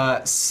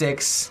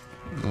 6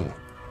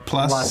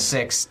 plus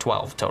 6,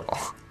 12 total.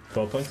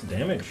 12 points of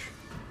damage.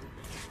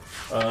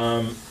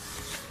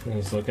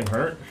 He's looking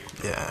hurt.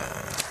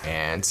 Yeah.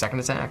 And second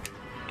attack.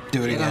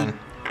 Do it again.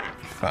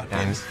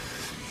 Fucking.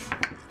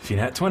 If you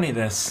had 20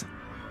 this,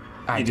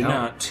 I do don't.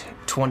 not.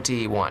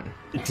 21.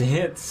 It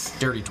hits.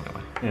 Dirty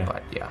 21. Yeah.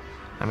 But yeah.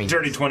 I mean.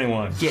 Dirty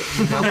 21. Yeah.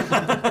 No.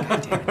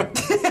 God damn it.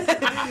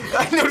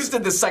 I noticed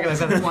it the second I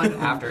said one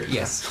after.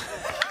 Yes.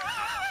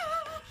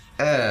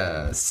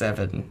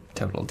 7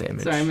 total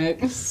damage. Sorry,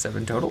 mate.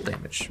 7 total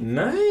damage.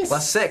 Nice.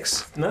 Plus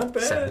 6. Not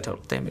bad. 7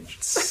 total damage.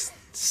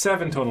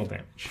 7 total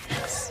damage.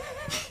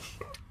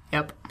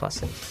 Yep. Plus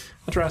 6.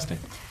 Interesting.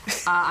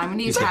 I'm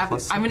gonna use half.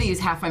 I'm gonna use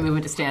half my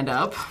movement to stand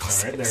up. All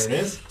right, there it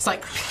is. It's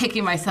like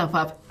picking myself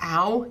up.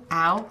 Ow,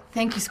 ow.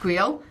 Thank you,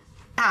 Squeal.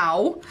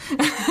 Ow.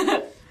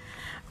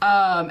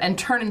 And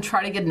turn and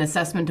try to get an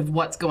assessment of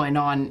what's going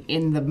on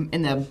in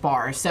the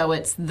bar. So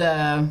it's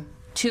the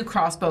 2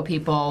 crossbow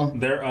people.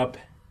 They're up.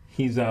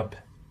 He's up.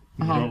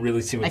 You don't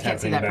really see I what's can't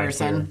see happening that back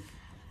person.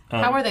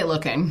 How are they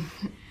looking?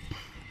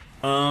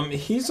 here.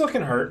 He's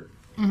looking hurt.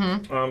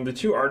 Mm-hmm. The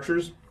 2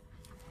 archers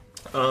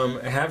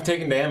have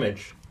taken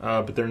damage,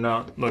 but they're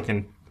not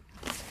looking.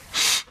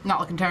 Not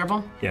looking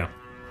terrible. Yeah.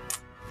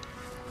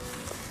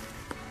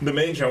 The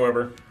mage,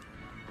 however,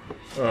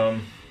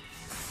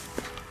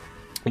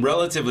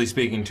 relatively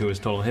speaking to his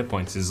total hit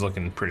points, is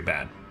looking pretty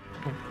bad.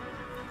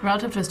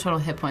 Relative to his total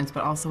hit points,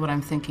 but also what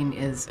I'm thinking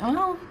is,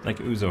 well, Like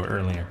Uzo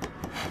earlier.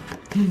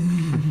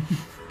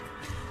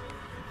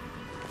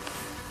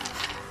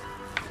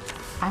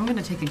 I'm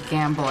gonna take a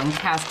gamble and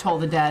cast Toll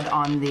the Dead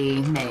on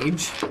the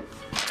mage.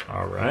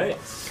 All right.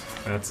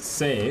 That's a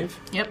save.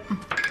 Yep.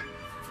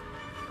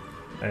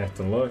 I have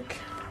to look.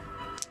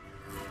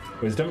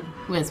 Wisdom?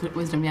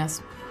 Wisdom,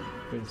 yes.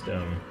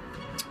 Wisdom.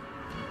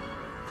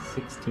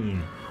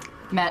 16.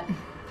 Met.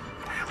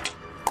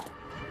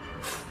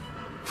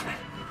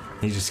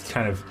 He just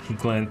kind of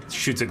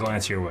shoots a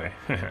glance your way.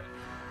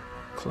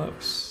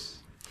 Close.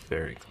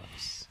 Very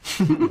close.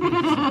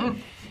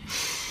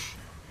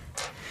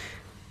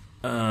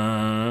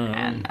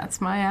 And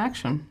that's my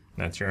action.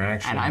 That's your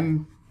action. And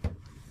I'm.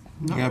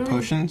 You got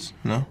potions?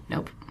 No?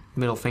 Nope.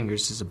 Middle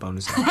fingers is a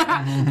bonus.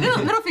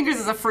 Middle fingers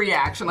is a free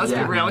action, let's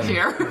be real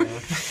here.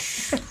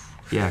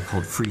 Yeah,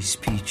 called free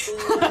speech.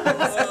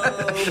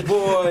 Oh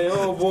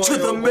boy. To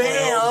the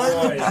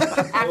man!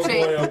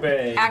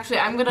 Actually,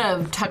 I'm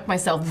gonna tuck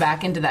myself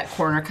back into that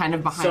corner kind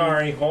of behind.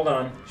 Sorry, hold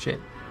on. Shit.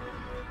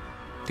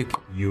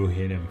 You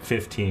hit him.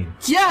 15.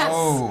 Yes!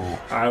 Oh.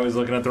 I was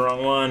looking at the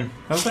wrong one.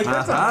 I was like,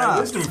 that's not high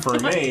wisdom for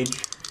a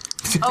mage.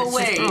 Oh,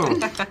 wait.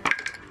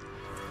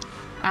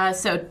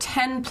 So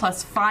 10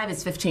 plus 5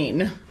 is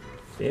 15.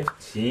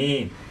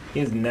 15. He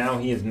is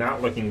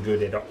not looking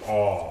good at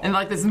all. And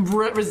like this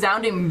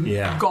resounding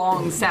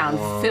gong sound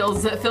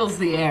fills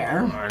the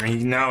air.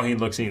 And now he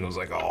looks at you and goes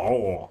like,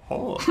 oh.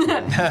 Looks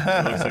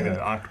like an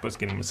octopus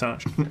getting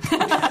massaged. And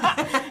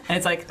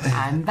it's like,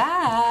 I'm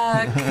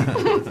back.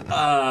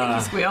 Thank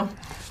you, Squeal.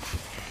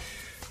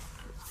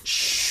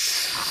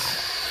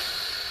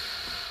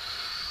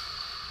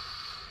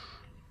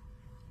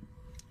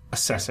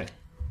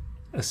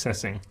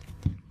 Assessing.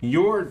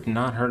 You're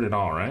not hurt at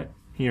all, right?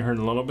 You hurt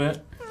a little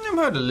bit? I'm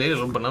hurt a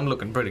little, but I'm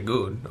looking pretty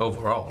good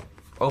overall.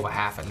 Over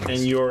half at least. And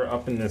you're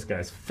up in this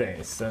guy's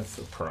face. That's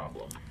the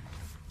problem.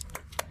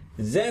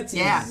 That's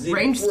the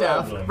range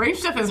problem. stuff. Range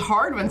stuff is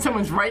hard when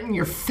someone's right in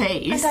your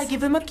face. And I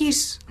give him a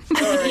kiss.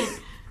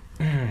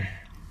 And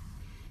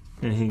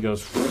he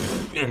goes,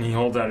 and he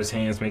holds out his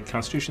hands, make a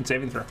Constitution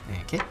saving throw.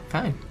 Okay,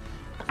 fine.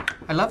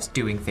 I love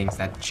doing things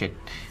that shit.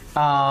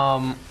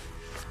 No.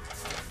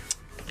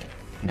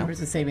 Where's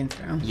the saving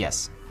throw?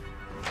 Yes.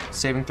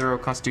 Saving throw,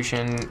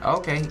 Constitution.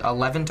 Okay,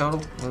 11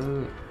 total.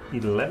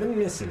 11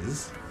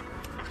 misses.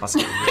 Plus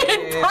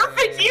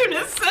Perfect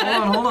unison.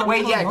 Hold on.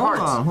 Wait, yeah,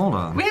 cards. Hold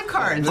on. We have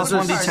cards. Plus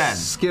What 1d10.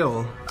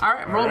 Skill. All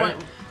right, roll one.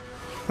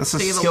 That's a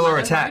So you have Skill or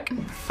 11, attack? right?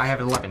 I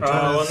have 11 Oh,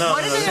 total. well, no,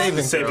 What is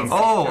it? saving throw.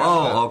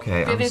 Oh, okay. Do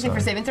you have anything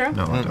for saving throw?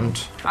 No, I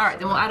don't. All right,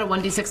 then we'll add a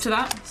 1d6 to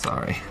that.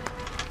 Sorry.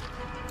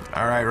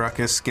 All right,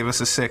 Ruckus, give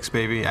us a 6,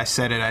 baby. I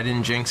said it. I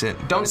didn't jinx it.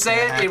 Don't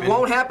say it. It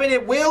won't happen.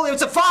 It will.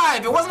 It's a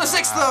 5. It wasn't a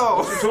 6,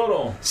 though.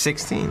 Total.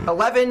 16.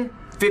 11,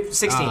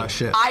 16. Oh,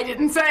 shit. I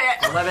didn't say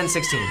it. 11,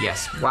 16.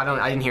 Yes. Well,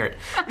 I didn't hear it.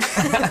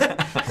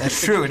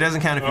 That's true. It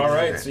doesn't count if you All don't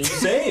right, hear so it.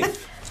 you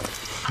save.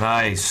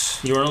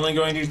 Nice. You are only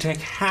going to take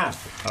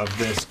half of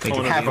this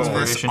cone Half of of gold.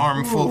 this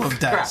armful of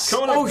dice.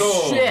 Cone of Oh,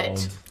 gold.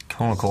 shit.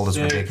 Cone of Cold is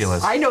Six.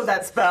 ridiculous. I know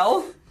that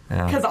spell.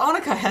 Yeah. Because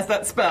Annika has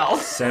that spell.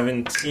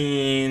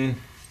 17,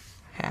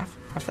 Half.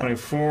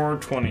 24,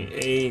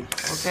 28.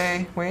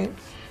 Okay, wait.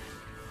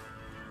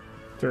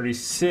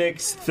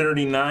 36,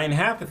 39,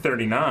 half of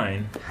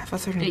 39. Half a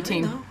 39?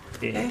 18. No.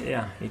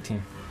 Yeah,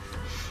 18.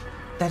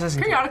 That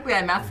doesn't. Periodically,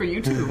 I math for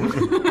you too.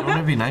 Wouldn't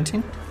it be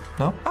 19?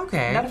 No?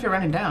 Okay. Not if you're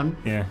running down.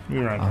 Yeah,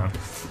 you're right now.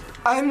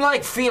 I'm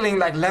like feeling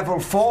like level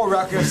 4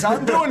 ruckus.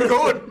 I'm doing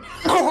good.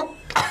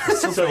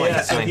 So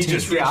yeah, so he 19.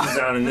 just reaches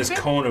down and this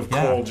cone of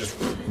Yeah. coal just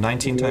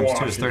 19 times 2 is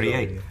washes 38.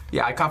 over you.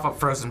 Yeah, I cough up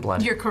frozen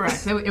blood. You're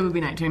correct. It would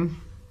be 19.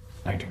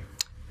 19.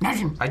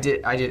 19. I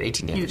did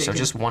 18 You damage, did so good.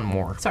 just one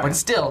more. Sorry. But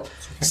still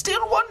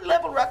 1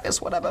 level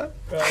ruckus, whatever.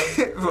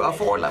 A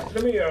 4 level.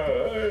 Let me,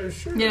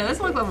 Yeah, that's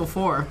like level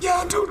 4. Yeah,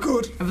 I'm doing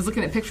good. I was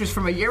looking at pictures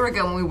from a year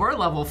ago when we were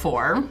level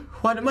 4.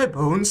 Why do my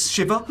bones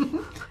shiver?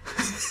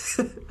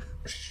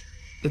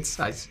 It's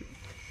nice.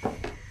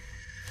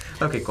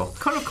 Okay, cool.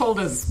 Cone of Cold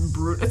is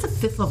it's a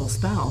 5th level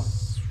spell.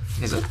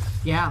 Is it?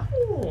 Yeah.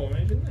 Oh,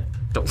 imagine that.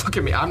 Don't look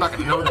at me. I'm not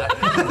gonna know that.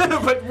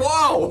 But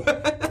whoa!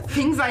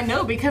 Things I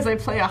know because I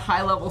play a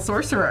high level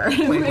sorcerer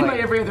in Wait. my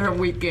every other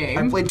week I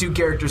game. played 2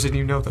 characters and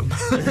you know them.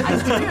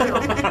 I do.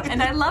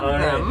 And I love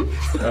them.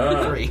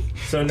 3.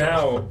 So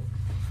now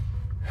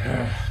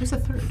Who's a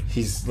third?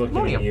 he's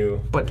looking at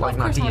you. But like Of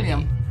not course, D&D.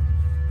 William.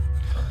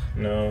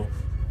 No.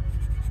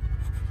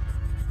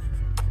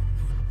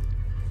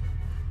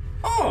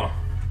 Oh.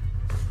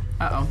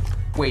 Uh-oh.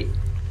 Wait,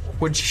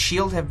 would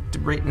shield have?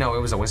 No, it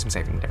was a wisdom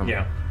saving. Never mind.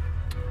 Yeah.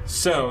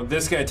 So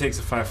this guy takes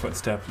a 5-foot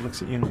step,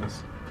 looks at you and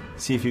goes,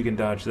 see if you can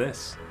dodge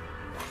this.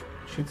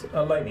 Shoots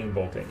a lightning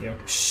bolt at you.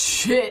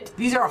 Shit.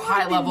 These are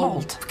high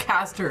level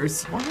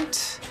casters.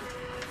 What?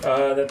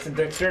 That's a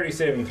dexterity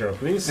saving throw,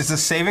 please. It's a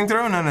saving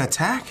throw, not an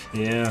attack?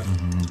 Yeah.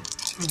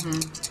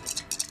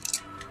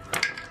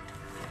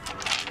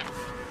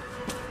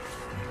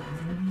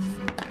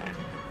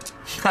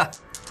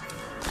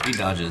 He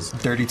dodges.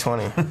 Dirty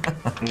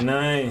 20.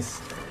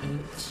 Nice.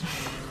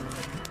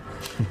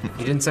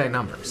 You didn't say a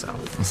number, so.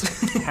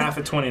 Half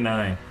of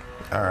 29.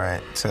 All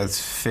right, so it's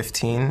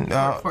 15.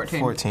 14.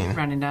 14.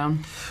 Rounding down.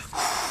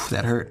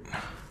 That hurt.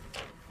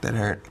 That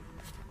hurt.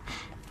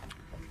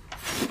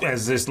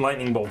 As this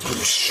lightning bolt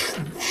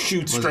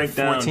shoots Was straight it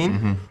down.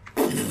 14?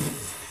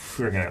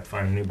 We're gonna have to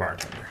find a new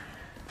bartender.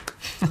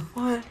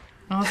 Well,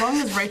 as long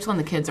as Rachel and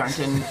the kids aren't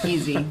in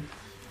easy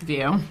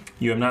view,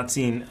 You have not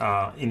seen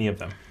any of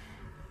them.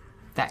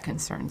 that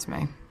concerns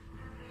me.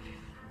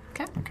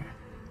 Okay.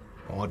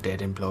 More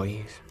dead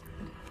employees.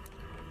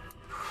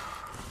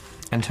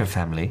 And her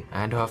family.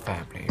 And her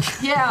family.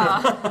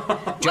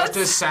 Yeah. Just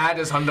as sad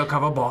as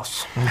undercover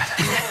boss.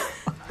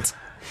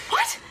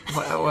 What?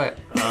 What?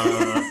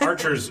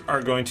 Archers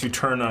are going to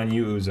turn on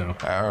you, Uzo.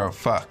 Oh,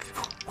 fuck.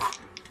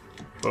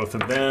 Both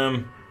of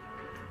them.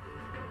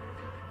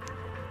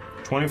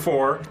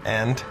 24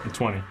 And? and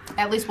 20.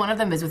 At least one of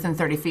them is within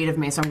 30 feet of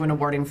me, so I'm going to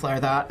warding flare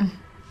that.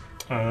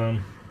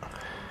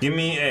 Give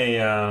me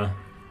a.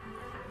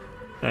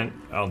 And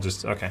I'll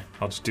just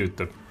do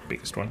the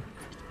biggest one.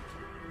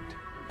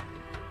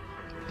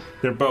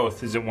 They're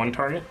both. Is it one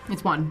target?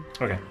 It's one.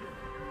 Okay.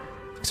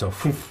 So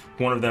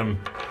one of them,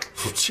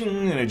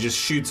 and it just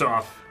shoots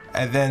off.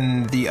 And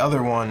then the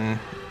other one,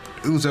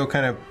 Uzo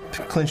kind of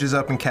clinches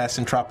up and casts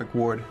Entropic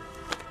Ward,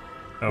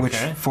 which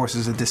Okay.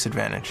 forces a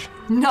disadvantage.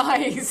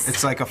 Nice.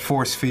 It's like a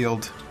force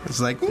field. It's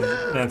like,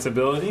 That's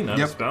ability, not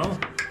Yep. a spell.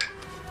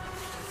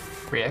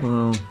 React.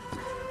 Well,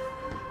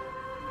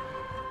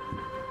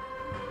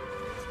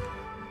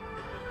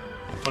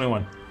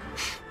 21.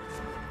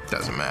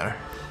 doesn't matter.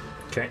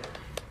 Okay.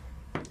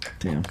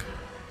 damn.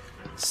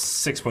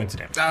 6 points of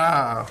damage.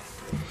 Ah,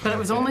 But it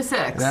was only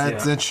 6.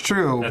 that's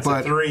true, That's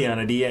but a 3 on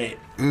a D8.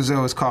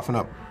 Uzo is coughing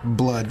up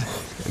blood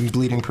and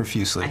bleeding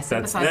profusely. I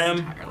That's sympathize them.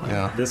 entirely.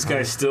 Yeah. This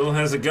guy still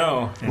has a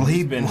go. and Will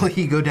he's been. will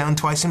he go down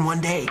twice in one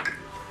day?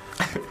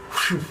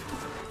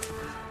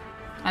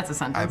 That's a I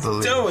sentence.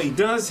 believe. Oh, he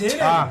does hit.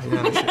 Ah,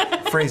 yeah, no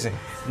shit. Phrasing.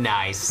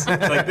 Nice.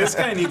 Like this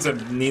guy needs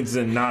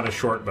a not a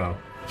short bow.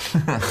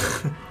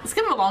 Let's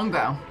give him a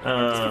longbow.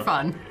 Just for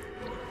fun.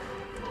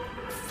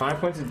 5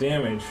 points of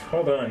damage.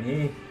 Hold on,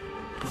 he's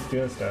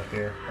doing stuff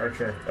here.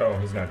 Archer. Oh,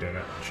 he's not doing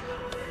that much.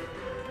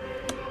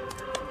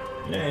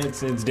 Yeah,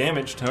 it's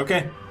damaged.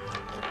 Okay.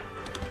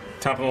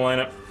 Top of the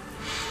lineup.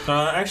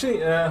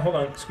 Actually, hold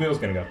on. Squeal's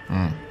gonna go.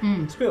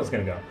 Squeal's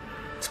gonna go.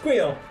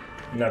 Squeal.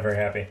 Not very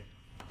happy.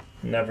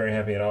 Not very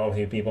happy at all with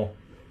you people.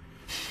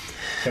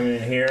 Coming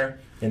in here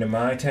into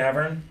my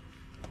tavern.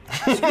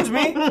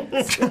 Sorry.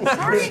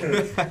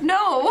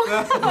 No.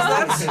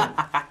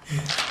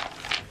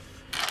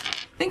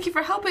 Thank you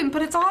for helping,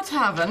 but it's our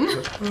tavern.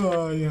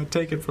 Oh, yeah,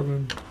 take it from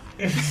him.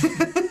 Is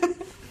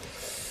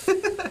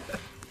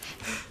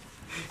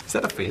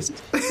that a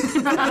fist?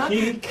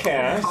 He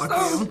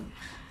casts.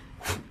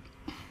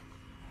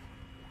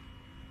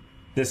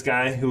 This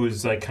guy who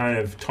was like kind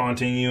of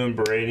taunting you and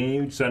berating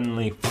you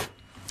suddenly,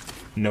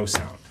 no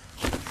sound.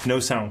 No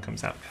sound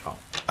comes out at all.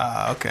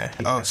 Okay.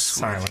 Oh,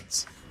 sweet.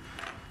 Silence.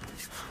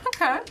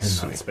 Okay.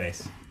 In that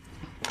space.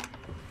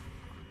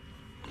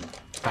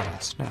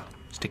 Badass. No,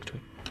 stick to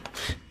it.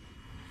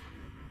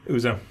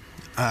 Uzo.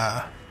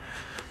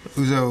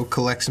 Uzo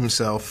collects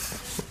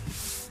himself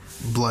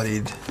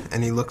bloodied,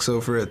 and he looks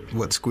over at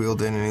what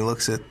squealed in, and he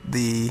looks at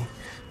the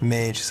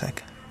mage. He's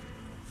like,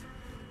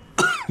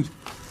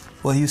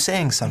 well, you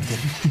saying something?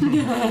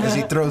 As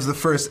he throws the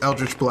first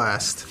Eldritch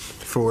Blast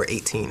for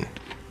 18.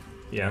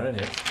 Yeah, that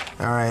hits.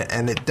 All right,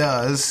 and it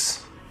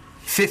does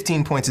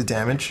 15 points of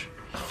damage.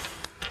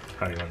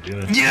 How do you want to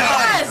do this?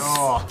 Yes!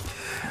 Oh.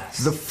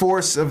 The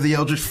force of the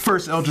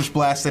first Eldritch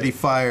Blast that he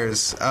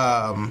fires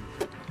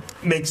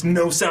makes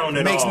no sound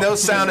at all. Makes no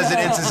sound as it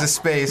enters his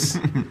space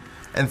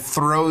and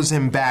throws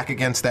him back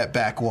against that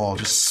back wall.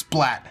 Just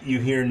splat. You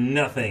hear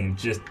nothing,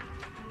 just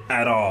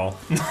at all.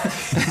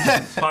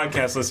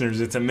 Podcast listeners,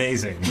 it's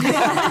amazing.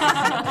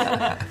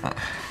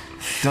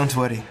 Don't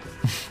worry.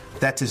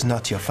 That is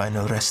not your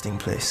final resting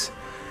place.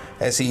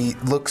 As he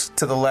looks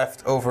to the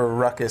left over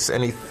Ruckus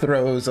and he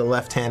throws a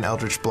left-hand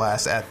Eldritch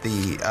Blast at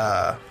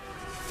the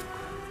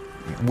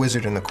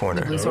wizard in the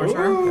corner. Blue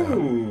sorcerer.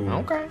 Ooh.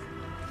 Okay.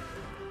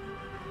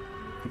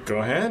 Go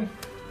ahead.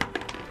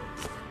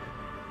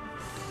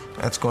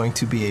 That's going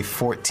to be a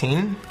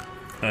 14.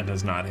 That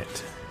does not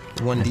hit.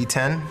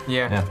 1d10.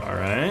 Yeah. All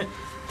right.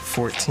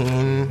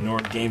 14.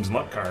 Nord Games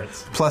luck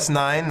cards. Plus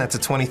 9, that's a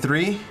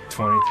 23.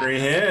 23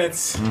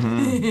 hits.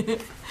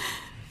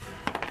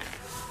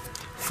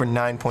 For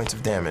 9 points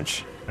of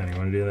damage. How do you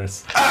want to do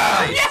this?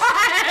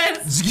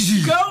 Yes!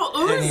 Go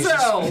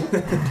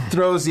Uzo!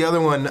 Throws the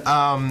other one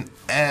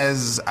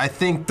as I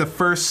think the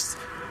first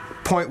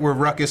point where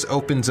Ruckus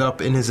opens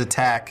up in his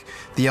attack,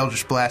 the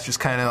Eldritch Blast just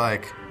kind of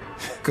like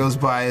goes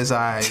by his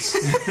eyes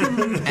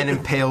and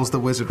impales the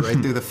wizard right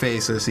through the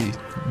face as he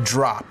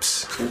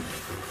drops.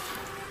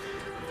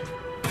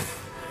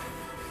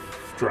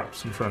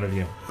 Drops in front of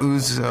you.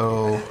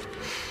 Uzo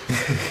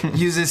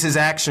uses his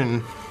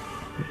action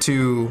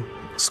to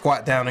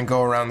squat down and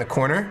go around the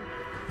corner.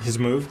 His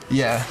move?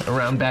 Yeah,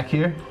 around back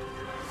here.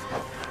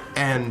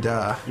 And,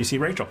 you see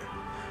Rachel.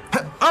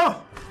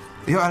 Oh!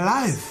 You're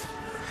alive!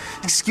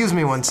 Excuse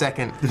me 1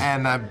 second.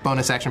 And I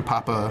bonus action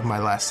pop my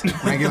last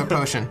regular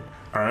potion.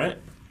 All right.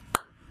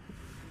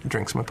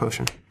 Drinks my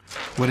potion.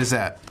 What is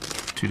that?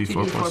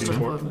 2d4 plus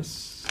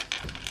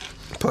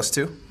 2. Plus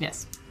 2?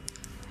 Yes.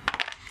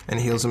 And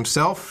heals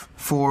himself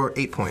for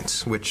 8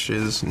 points, which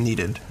is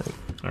needed.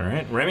 All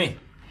right. Remy.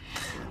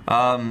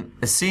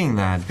 Seeing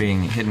that,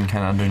 being hidden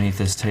kind of underneath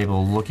this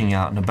table, looking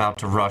out and about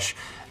to rush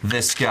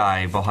this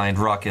guy behind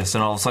Ruckus,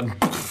 and all of a sudden,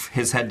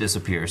 his head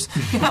disappears.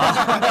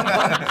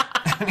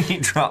 And he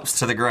drops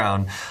to the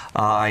ground.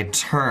 I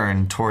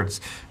turn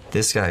towards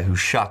this guy who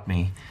shot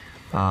me,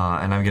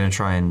 and I'm going to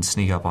try and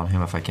sneak up on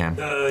him if I can.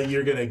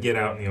 You're going to get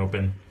out in the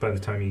open by the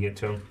time you get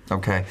to him.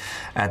 Okay.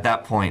 At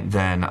that point,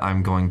 then,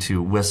 I'm going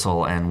to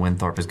whistle, and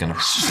Winthorpe is going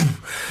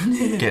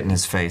to get in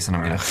his face, and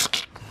I'm going to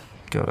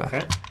go to...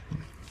 Okay.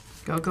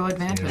 Go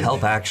advantage.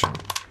 Help action.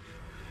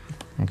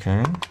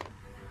 Okay.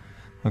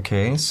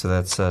 Okay, so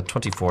that's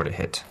 24 to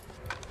hit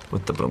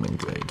with the booming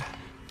blade.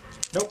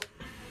 Nope.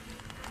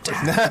 Who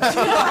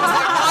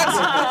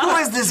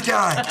is this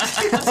guy?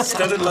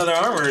 Studded leather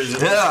armor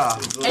is Yeah.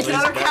 It's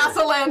another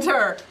castle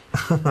lantern.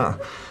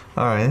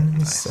 All right,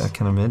 it's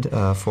kind of mid.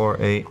 4,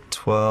 8,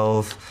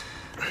 12,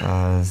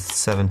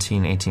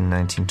 17, 18,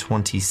 19,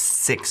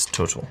 26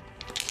 total.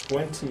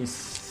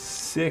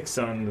 26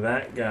 on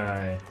that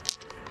guy.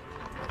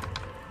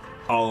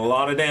 A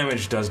lot of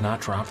damage does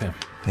not drop him.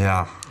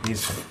 Yeah.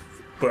 He's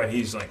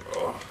like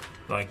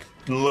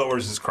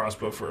lowers his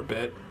crossbow for a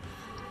bit.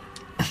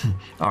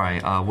 All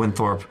right,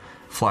 Winthorpe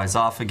flies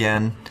off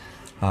again.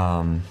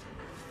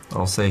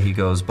 I'll say he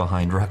goes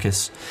behind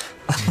Ruckus.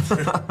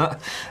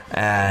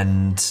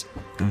 And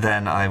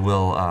then I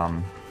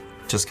will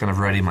just kind of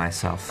ready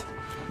myself.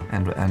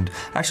 And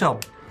actually,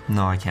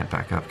 no, I can't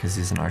back up because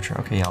he's an archer.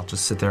 Okay, yeah, I'll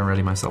just sit there and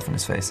ready myself in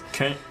his face.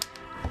 Okay.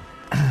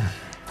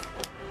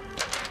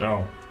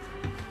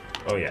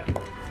 Oh yeah.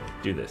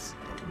 Do this.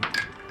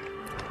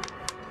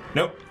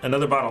 Nope.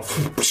 Another bottle.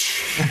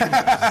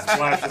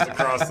 Splashes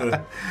across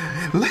the...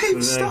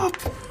 Lane, stop!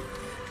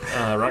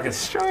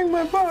 Ruckus. Showing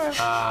my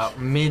bar.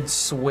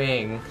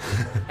 Mid-swing,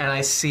 and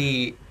I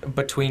see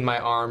between my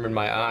arm and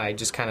my eye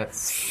just kind of...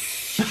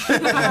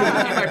 in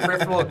my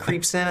peripheral, it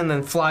creeps in and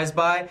then flies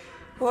by.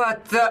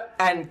 What the...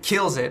 And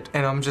kills it,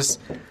 and I'm just...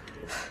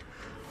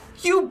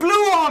 You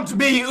blue-armed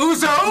me,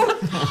 Uzo!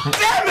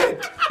 Damn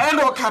it!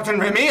 And/or Captain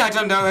Remy. I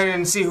don't know. I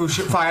didn't see who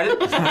fired it.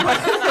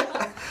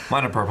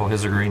 Mine are purple,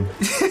 his are green.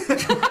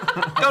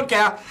 Don't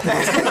care.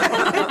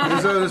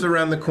 Uzo's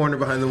around the corner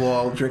behind the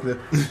wall, drinking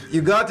the...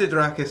 You got it,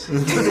 Ruckus.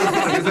 You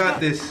got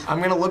this. I'm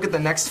gonna look at the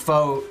next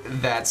foe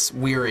that's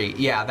weary.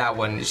 Yeah, that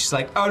one. She's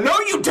like, oh, no,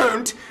 you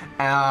don't!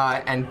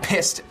 And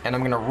pissed, and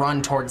I'm gonna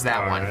run towards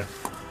that one. right.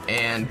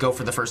 And go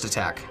for the first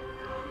attack.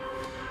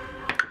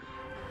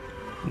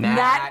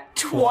 Nat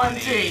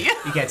 20.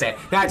 You can't say it.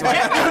 Nat 20.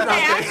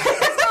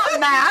 It's not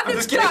math,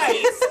 it's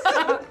dice.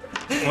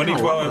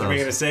 1d12 is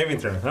making a saving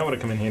throw. That would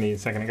have come in handy a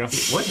second ago.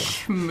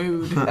 What?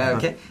 Mood.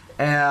 Okay.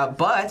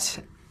 But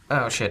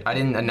Oh shit! I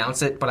didn't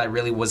announce it, but I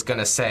really was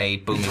gonna say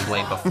Booming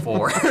Blade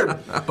before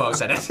Bo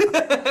said it.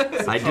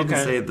 I didn't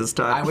say it this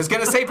time. I was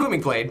gonna say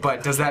Booming Blade,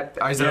 but is it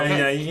okay?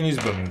 Yeah, you can use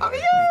booming. Oh,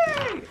 yay!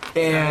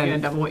 You're gonna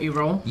And double what you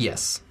roll.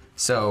 yes,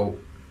 so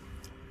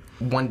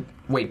Booming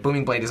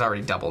Blade is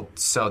already doubled,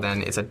 so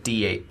then it's a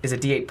D8. Is it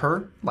D8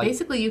 per? Like,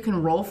 Basically, you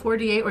can roll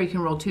 4d8, or you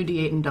can roll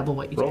 2d8 and double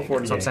what you Roll take.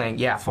 48. so I'm saying,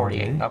 yeah,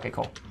 48. Okay,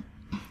 cool.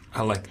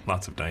 I like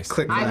lots of dice.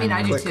 Click. I mean,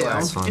 I do click too.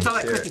 class. It's all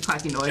that clicky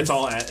clacky noise.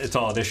 It's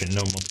all addition,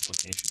 no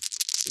multiplication.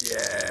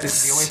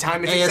 This is the only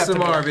time it's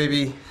acceptable. ASMR,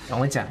 baby.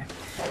 Only time.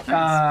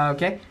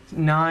 Okay.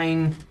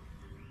 9,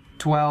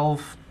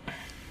 12,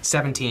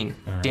 17.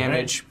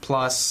 Damage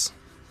plus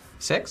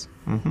 6?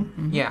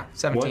 Mm-hmm. Yeah,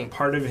 17. What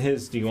part of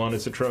his do you want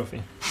as a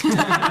trophy?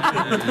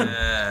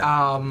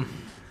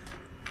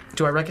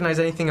 Do I recognize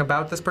anything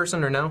about this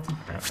person or no?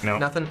 No.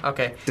 Nothing?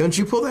 Okay. Don't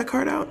you pull that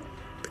card out?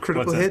 The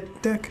critical What's that?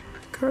 hit deck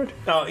card?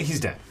 Oh, he's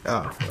dead.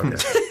 Oh, okay.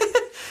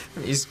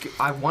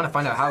 I want to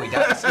find out how he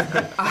dies.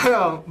 But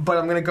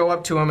I'm going to go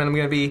up to him and I'm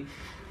going to be...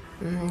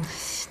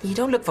 you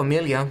don't look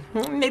familiar.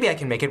 Maybe I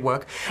can make it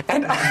work.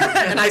 And,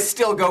 and I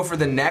still go for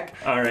the neck.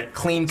 All right.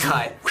 Clean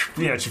cut.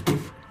 Yeah, just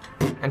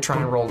And try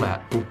and roll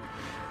that.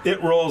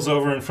 it rolls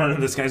over in front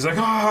of this guy. He's like,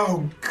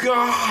 oh,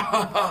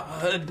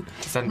 God.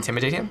 Does that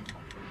intimidate him?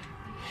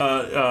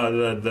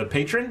 The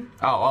patron,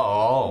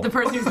 Oh. the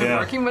person who's been Yeah.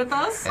 working with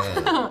us?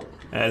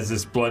 as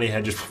this bloody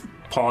head just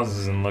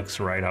pauses and looks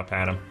right up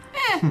at him.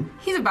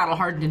 He's a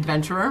battle-hardened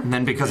adventurer. And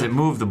then because it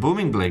moved, the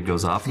booming blade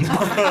goes off. It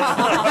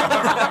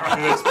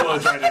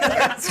explodes right in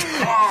his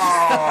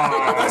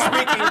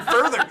Speaking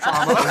further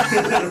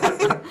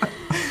trauma.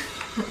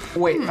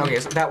 Wait, okay,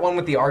 so that one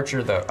with the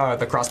archer,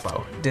 the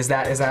crossbow, is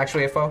that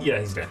actually a foe? Yeah,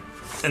 he's dead.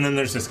 And then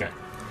there's this guy.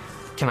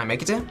 Can I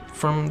make it to him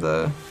from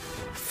the...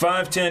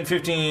 5, 10,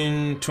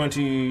 15,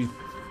 20...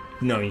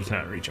 No, you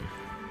cannot reach him.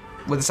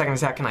 With the second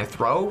attack, can I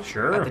throw?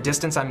 Sure. At the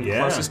distance I'm Yeah.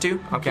 closest to?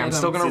 Okay, I'm Get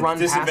still him. going to run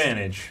past...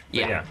 Disadvantage. but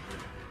Yeah.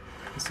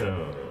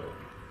 So,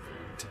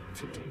 10,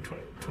 15,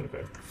 20,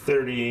 25,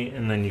 30,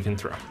 and then you can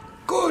throw.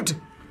 Good!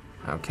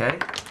 Okay.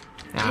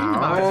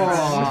 box.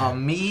 Oh,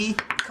 me?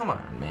 Come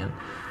on, man.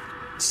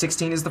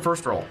 16 is the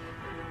first roll.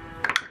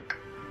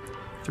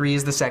 3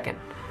 is the second.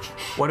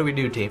 What do we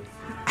do, team?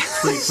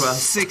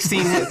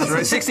 16 hits,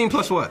 right? 16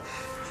 plus what?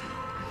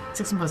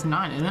 16 plus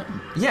 9, isn't it?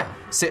 Yeah.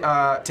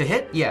 To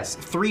hit, yes.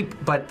 3,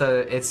 but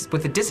it's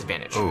with a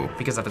disadvantage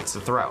because of it's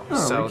a throw.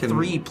 Oh, so we can-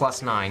 3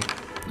 plus 9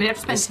 But you have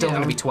to spend is still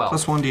going to be 12.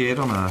 Plus 1d8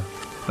 on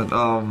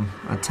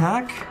a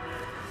attack.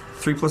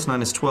 3 plus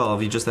 9 is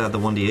 12. You just add the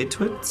 1d8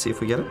 to it. See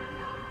if we get it.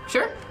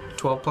 Sure.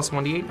 12 plus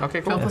 1d8. Okay,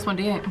 cool. 12 plus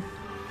 1d8.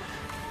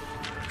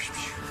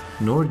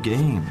 Nord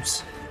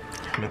Games.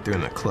 I'm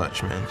doing a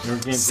clutch, man.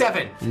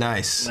 7.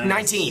 Nice.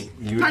 19.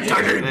 It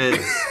is.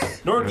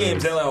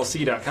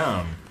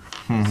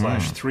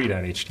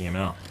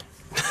 NordGamesLLC.com/3.html.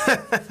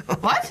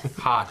 What?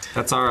 Hot.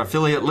 That's our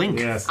affiliate link.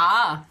 Yes.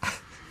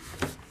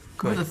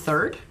 Good. The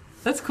third?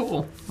 That's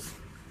cool.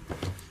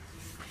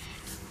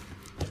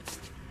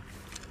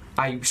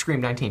 I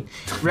screamed 19.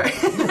 Right?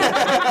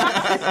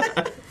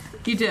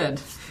 You did.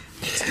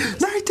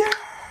 8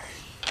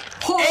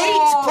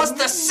 plus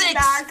the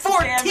 6.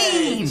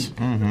 14.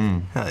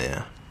 Hell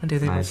yeah. Do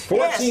they Nice.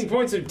 14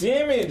 points of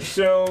damage.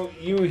 So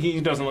he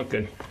doesn't look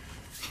good.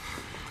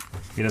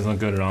 He doesn't look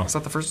good at all. Was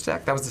that the first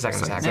attack? That was the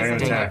second attack. Second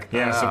Dang attack. it.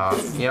 Yeah.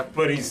 So, Yep.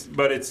 but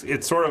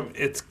it's sort of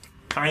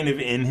kind of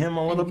in him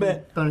a little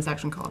bit. Bonus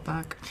action, call it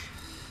back.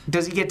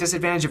 Does he get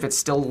disadvantage if it's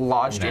still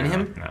lodged in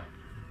him? No,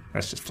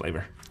 that's just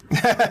flavor.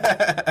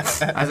 As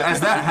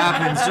that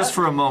happens, just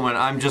for a moment,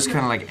 I'm just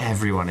kind of like,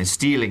 everyone is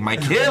stealing my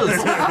kills.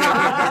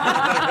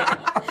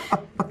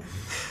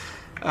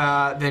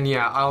 Then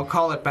yeah, I'll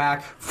call it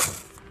back.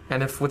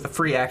 And if with the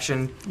free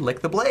action,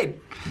 lick the blade.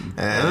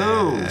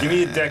 Oh. Give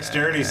me a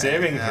dexterity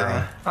saving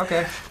throw.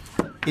 Okay.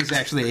 He's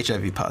actually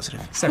HIV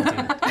positive. 17.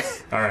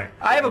 All right.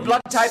 I have a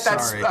blood type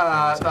that's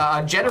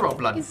Sorry. general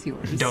blood It's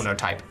yours. donor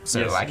type. So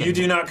Yes, I can. you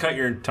do not cut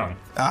your tongue.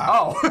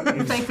 Oh,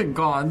 Thank the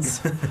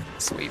gods.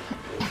 sweet.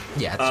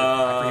 Yeah, it's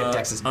I forget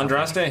Dex is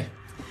Andraste.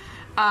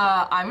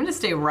 I'm going to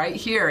stay right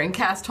here and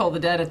cast Toll the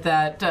Dead at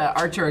that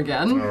archer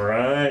again. All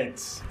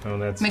right. Oh,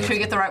 Make sure you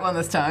get the right one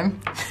this time.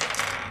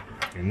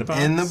 in the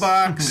box. In the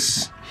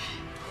box.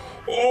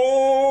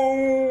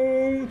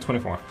 Oh,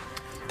 24.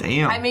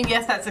 Damn. I mean,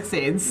 yes, that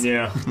succeeds.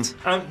 Yeah.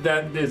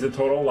 That is a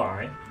total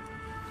lie.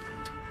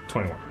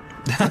 21.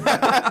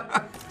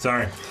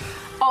 Sorry.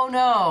 Oh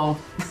no.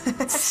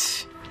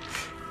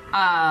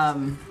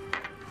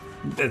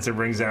 That's it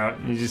rings out.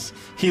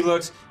 He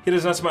looks, he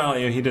does not smile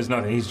at you, he does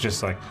nothing. He's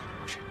just like,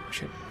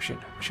 shit.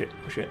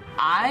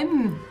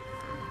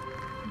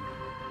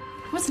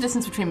 What's the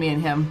distance between me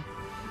and him?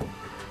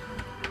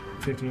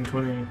 15,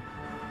 20,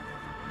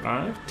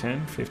 5,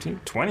 10, 15,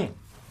 20.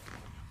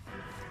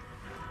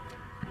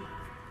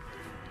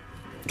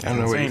 I don't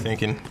know what you're Insane.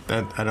 thinking.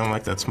 I don't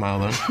like that smile,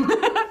 though.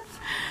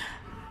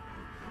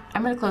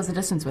 I'm going to close the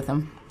distance with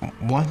him.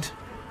 What?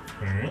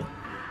 Alright.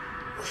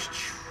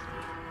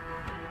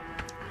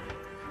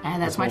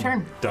 And that's my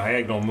turn.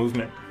 Diagonal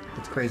movement.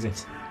 It's crazy.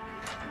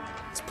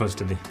 Let's opposed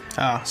to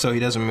the so he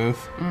doesn't move?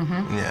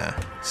 Mm-hmm. Yeah.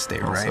 Stay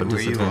right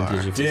where you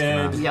are.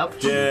 dead. Yep.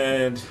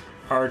 Dead.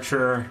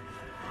 Archer.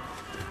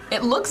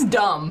 It looks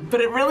dumb,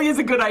 but it really is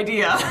a good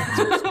idea.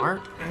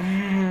 Smart.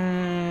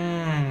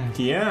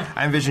 Yeah.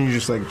 I envision you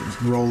just like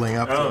rolling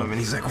up to him, and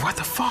he's like, "What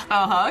the fuck?"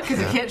 Because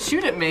he can't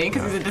shoot at me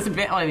because he's at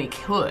disadvantage. Well, I mean, he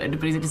could,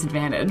 but he's at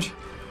disadvantage.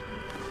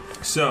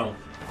 So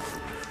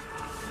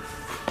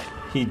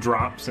he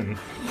drops and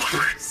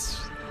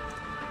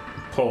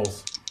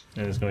pulls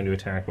and is going to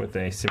attack with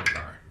a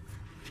scimitar.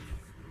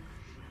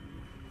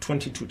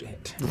 22 to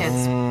hit.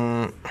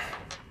 Hits.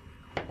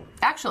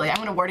 Actually, I'm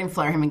going to warding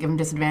flare him and give him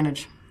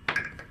disadvantage.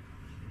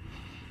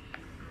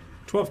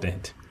 12 to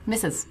hit.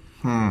 Misses.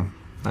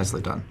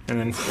 Nicely done.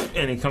 And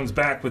he comes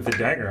back with the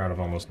dagger out of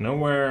almost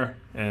nowhere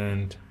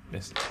and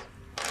misses.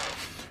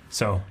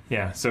 So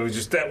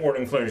just that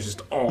warding flare is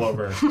just all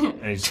over.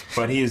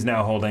 But he is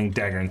now holding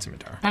dagger and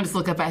scimitar. I just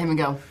look up at him and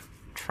go,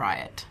 try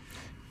it.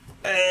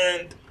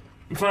 And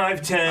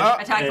 5, 10.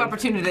 Attack of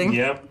opportunity.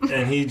 Yep.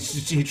 And he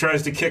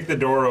tries to kick the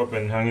door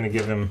open. I'm going to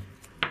give him,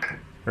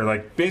 or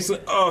like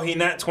basically, he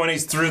nat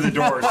 20s through the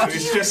door. So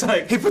he's just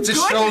like He puts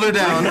his shoulder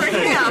down. For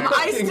him,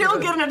 I still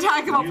get an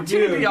attack of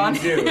opportunity on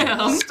him.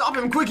 Stop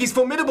him quick, he's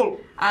formidable.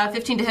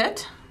 15 to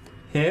hit.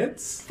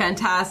 hits.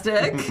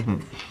 Fantastic.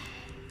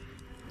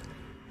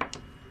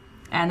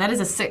 And that is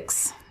a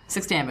 6.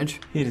 6 damage.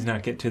 He does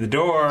not get to the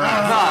door.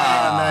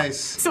 Nice.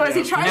 So as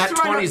he tries Nat to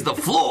run 20's the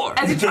floor.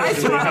 as he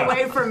tries to run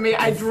away from me,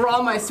 I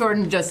draw my sword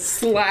and just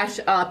slash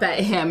up at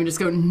him and just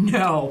go,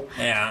 no.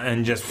 Yeah,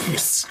 and just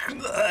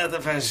the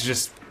fence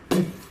just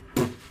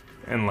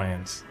and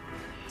lands.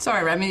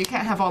 Sorry, Remy, you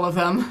can't have all of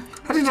them.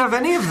 I didn't have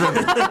any of them.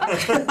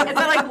 As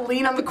I like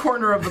lean on the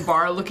corner of the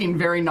bar, looking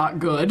very not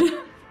good.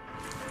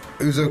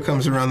 Uzo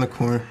comes around the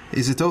corner.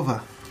 Is it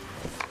over?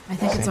 I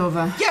think it's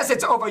over. Yes,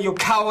 it's over, you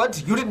coward.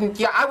 You didn't.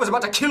 Yeah, I was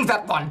about to kill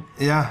that one.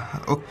 Yeah.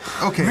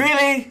 Okay.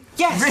 Really?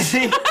 Yes.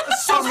 Really?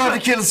 I was about to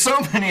kill so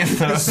many of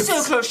those.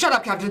 So close. Shut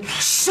up, Captain.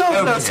 So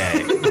close.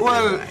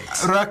 Well,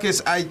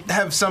 Ruckus, I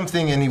have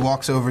something, and he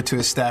walks over to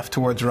his staff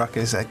towards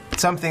Ruckus.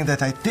 Something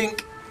that I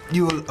think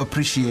you will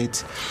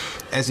appreciate.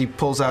 As he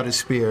pulls out his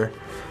spear,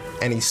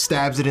 and he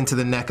stabs it into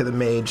the neck of the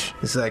mage.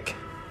 It's like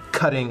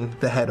cutting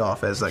the head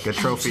off as like a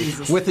trophy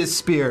with his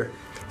spear.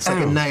 It's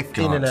like a knife,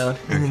 in and out,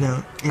 in and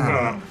out, in and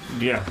out.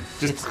 Yeah,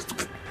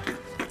 just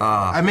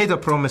I made a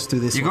promise to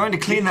this You're one. going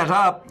to clean that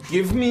up.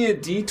 give me a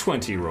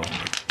d20 roll.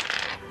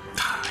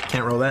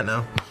 Can't roll that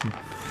now.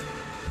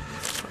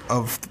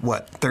 Of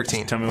what?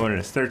 13. Tell me what it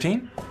is.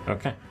 13?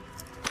 Okay.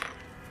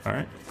 All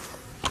right.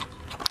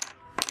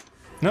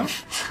 No,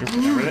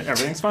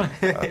 everything's fine.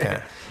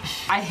 Okay.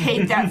 I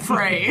hate that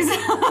phrase.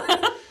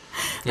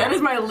 That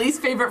is my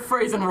least favorite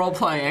phrase in role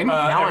playing.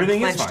 Now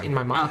Everything I'm is clenched fine. in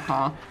my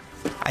mind.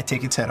 I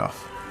take its head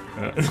off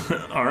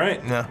All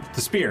right. No.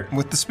 The spear.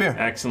 with the spear.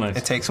 Excellent.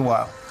 It takes a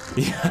while.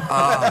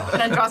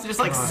 And then Dross just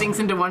like sinks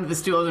into one of the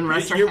stools and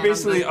rests her You're hand on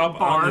basically the up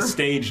bar. on the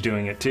stage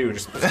doing it too.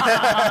 Just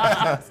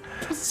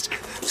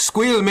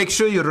Squeal, make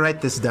sure you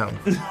write this down.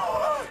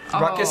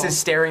 Ruckus is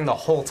staring the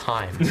whole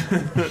time.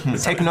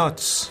 Take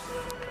notes.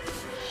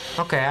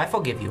 Okay, I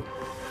forgive you.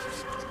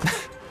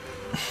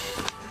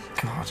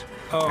 God.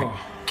 oh,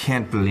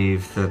 Can't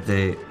believe that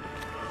they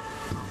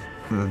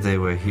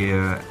were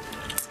here.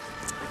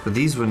 But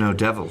these were no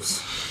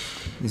devils.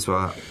 These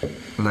were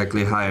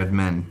likely hired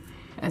men.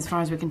 As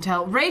far as we can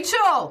tell.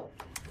 Rachel!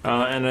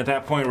 and at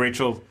that point,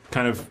 Rachel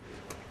kind of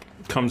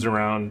comes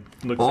around,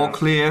 looks All out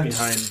clear.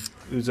 behind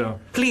Uzo.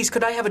 Please,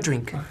 could I have a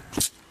drink?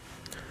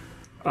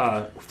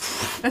 A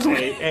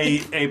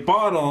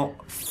bottle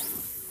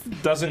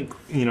doesn't,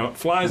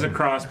 flies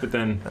across, but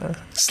then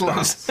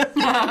Slows.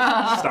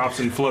 stops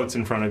and floats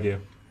in front of you.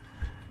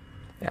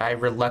 I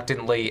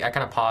kind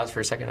of pause for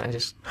a second. I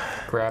just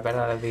grab it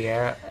out of the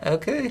air.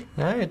 Okay,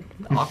 all right.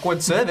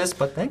 Awkward service,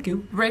 but thank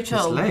you.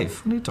 Rachel.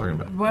 Slave? What are you talking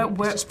about? Where,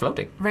 It's just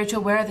floating. Rachel,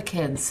 where are the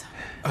kids?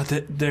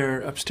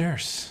 They're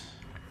upstairs.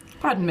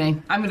 Pardon me.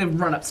 I'm going to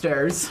run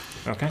upstairs.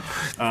 Okay.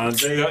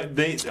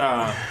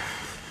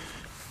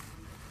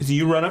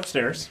 You run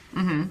upstairs.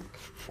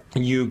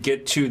 Mm-hmm. You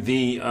get to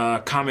the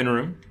common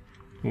room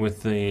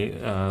with the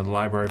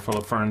library full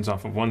of ferns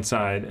off of one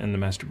side and the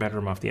master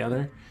bedroom off the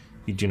other.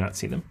 You do not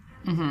see them.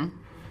 Mm-hmm.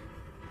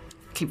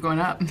 Keep going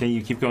up. Okay,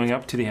 you keep going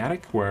up to the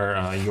attic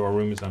where your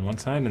room is on one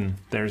side and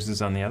theirs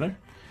is on the other.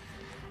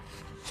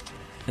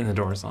 And the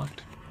door is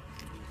locked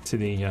to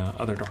the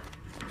other door.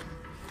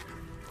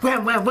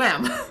 Wham, wham,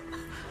 wham.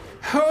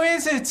 Who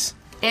is it?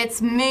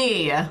 It's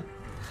me.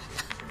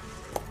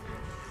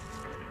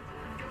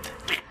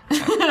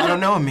 I don't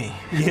know me.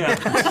 Yeah.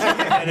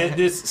 And it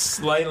just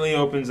slightly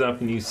opens up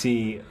and you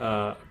see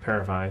a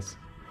pair of eyes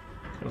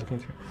looking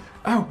through.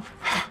 Oh,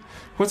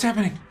 what's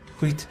happening?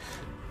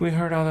 We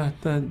heard all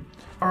the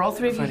Are all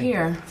three of you fighting.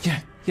 here?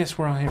 Yeah, yes,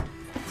 we're all here.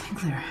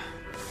 Clear.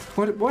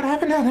 What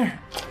happened down there?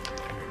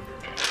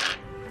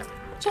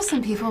 Just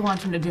some people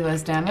wanting to do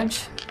us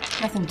damage.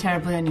 Nothing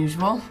terribly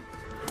unusual.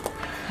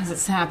 As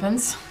it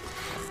happens.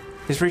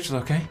 Is Rachel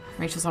okay?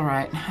 Rachel's all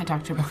right. I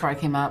talked to her before I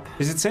came up.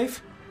 Is it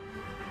safe?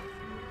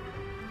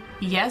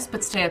 Yes,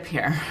 but stay up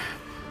here.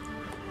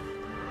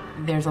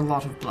 There's a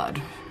lot of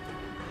blood.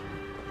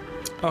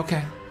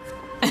 Okay.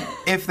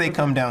 If they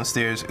come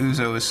downstairs,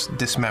 Uzo is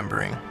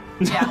dismembering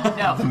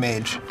Yeah, the no.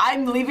 mage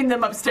I'm leaving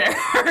them upstairs.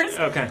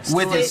 Okay.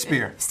 with his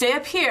spear. Stay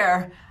up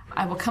here.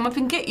 I will come up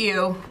and get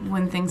you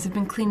when things have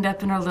been cleaned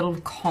up and are a little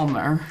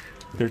calmer.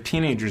 They're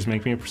teenagers.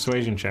 Make me a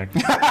persuasion check.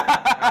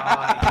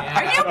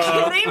 Are you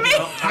kidding me?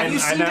 Have you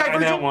seen I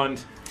Divergent? that one.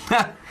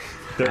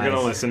 They're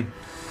gonna listen.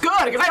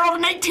 Good, because I rolled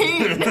an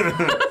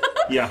 18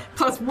 Yeah.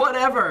 plus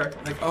whatever.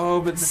 Like, oh,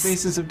 but the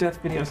Faces of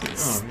Death videos. Oh.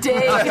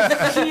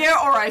 Stay here,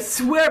 or I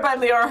swear by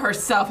Leora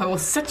herself, I will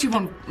set you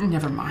on.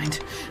 Never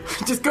mind.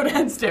 Just go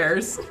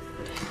downstairs.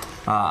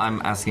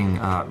 I'm asking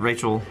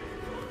Rachel,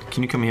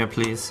 can you come here,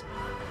 please?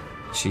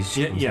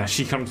 Yeah,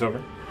 she comes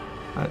over.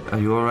 Are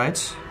you all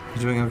right?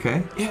 You doing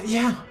okay?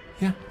 Yeah.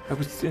 I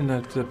was in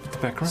the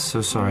background.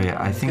 So sorry.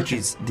 I think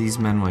these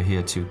men were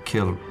here to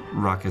kill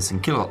Ruckus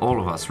and kill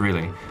all of us,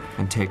 really,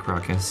 and take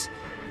Ruckus.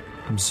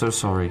 I'm so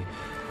sorry.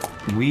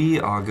 We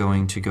are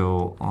going to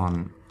go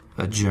on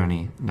a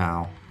journey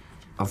now,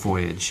 a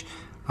voyage.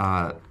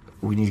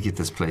 We need to get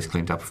this place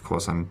cleaned up, of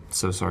course. I'm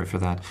so sorry for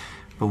that.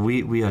 But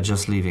we are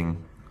just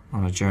leaving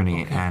on a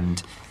journey, and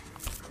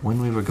when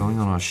we were going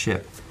on our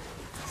ship,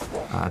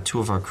 2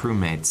 of our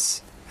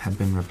crewmates had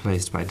been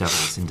replaced by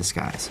devils in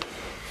disguise.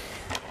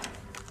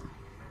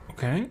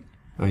 Okay.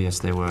 Oh yes,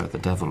 they were the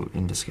devil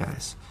in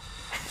disguise.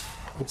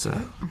 So,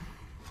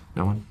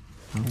 no one?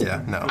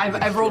 Yeah, no.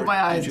 I've rolled my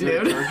eyes,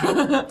 dude.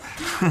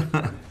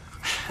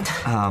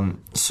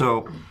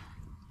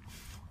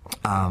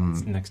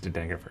 Next to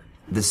Daggerford.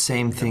 The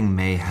same thing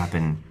may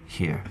happen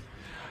here.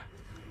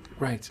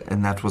 Right.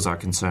 And that was our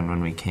concern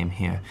when we came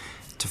here,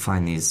 to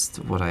find these,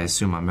 what I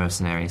assume are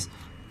mercenaries.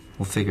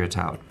 We'll figure it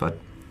out, but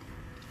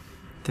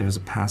there's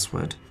a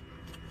password.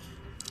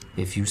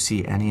 If you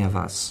see any of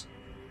us,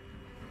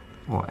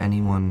 or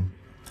anyone,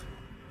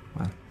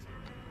 well,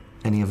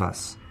 any of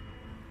us,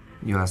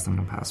 you ask them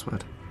the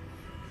password.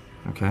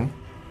 Okay?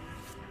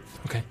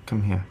 Okay.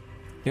 Come here.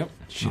 Yep.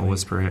 I'll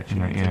whisper it in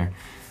her ear.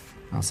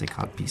 I'll say,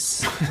 "God,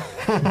 peace."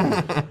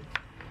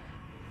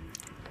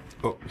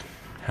 Oh,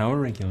 how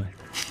irregular.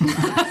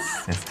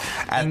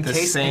 At In the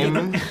case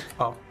same.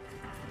 Oh.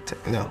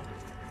 No.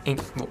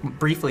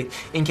 Briefly,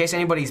 in case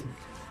anybody's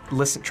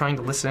trying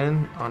to listen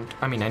in on,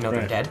 I mean, I know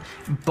they're Right. dead,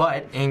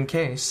 but in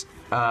case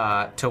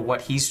to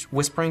what he's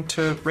whispering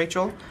to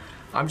Rachel,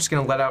 I'm just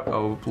going to let out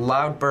a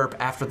loud burp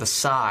after the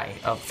sigh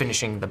of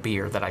finishing the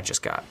beer that I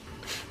just got.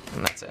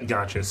 And that's it.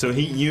 Gotcha. So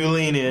you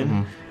lean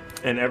in,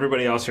 and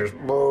everybody else hears.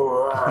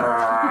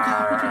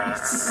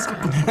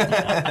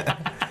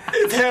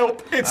 It's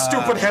help! It's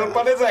stupid help,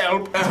 but it's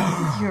help!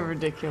 You're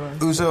ridiculous.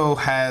 Uzo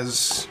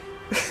has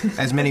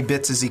as many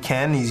bits as he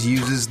can. He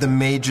uses the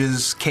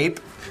mage's cape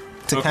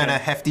to kind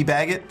of hefty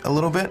bag it a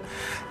little bit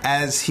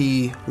as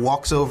he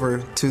walks over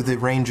to the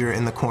ranger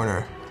in the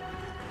corner,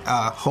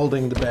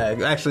 holding the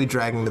bag, actually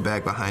dragging the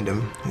bag behind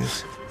him. He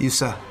goes, "You,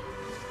 sir,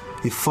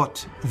 you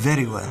fought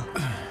very well.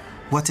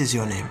 What is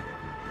your name?"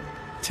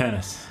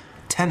 Tennis.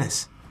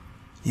 "Tennis.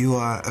 You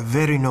are a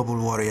very noble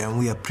warrior, and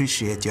we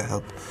appreciate your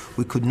help.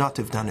 We could not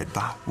have done it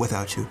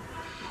without you.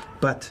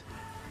 But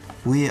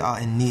we are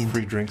in need."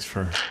 Free drinks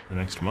for the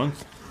next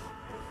month.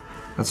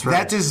 That's right.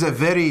 That is a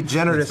very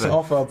generous That's right.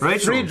 offer.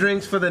 Rachel. Free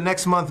drinks for the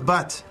next month,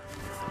 but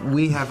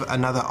we have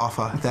another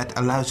offer that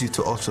allows you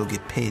to also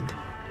get paid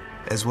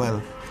as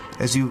well.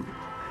 As you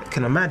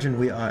can imagine,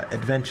 we are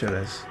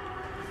adventurers.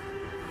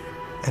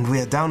 And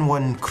we are down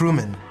one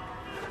crewman.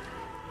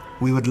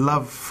 We would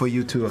love for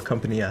you to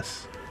accompany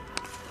us.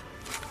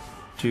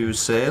 Do you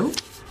sail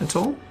at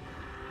all?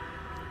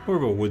 More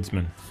of a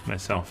woodsman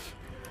myself.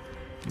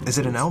 Is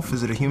it an elf?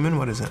 Is it a human?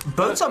 What is it?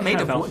 Boats are made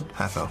of Half-elf. wood.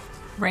 Half elf.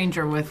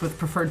 Ranger with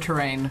preferred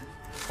terrain,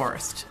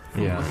 forest.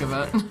 from the Yeah. Look of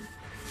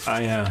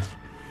it.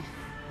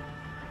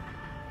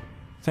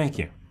 Thank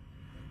you.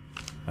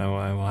 I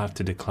will have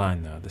to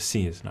decline, though. The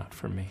sea is not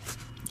for me.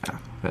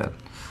 Well,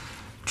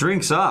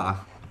 drinks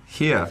are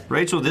here.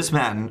 Rachel, this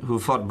man who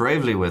fought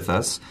bravely with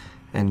us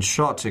and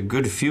shot a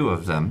good few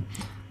of them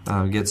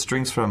gets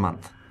drinks for a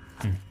month.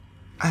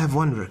 I have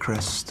one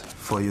request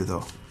for you,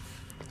 though.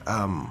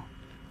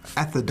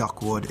 At the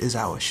dock ward is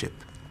our ship,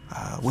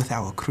 with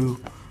our crew,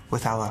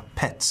 with our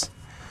pets.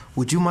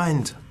 Would you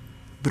mind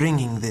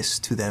bringing this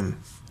to them?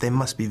 They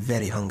must be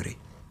very hungry.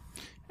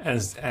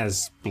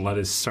 As blood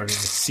is starting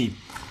to seep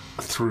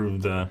through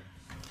the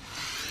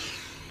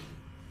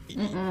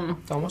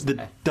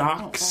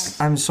docks.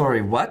 I'm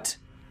sorry, what?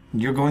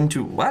 You're going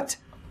to what?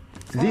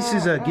 This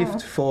is a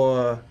gift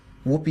for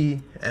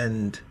Whoopi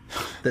and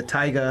the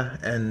tiger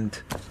and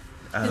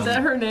Is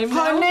that her name?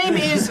 Her name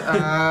is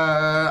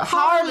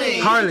Harley.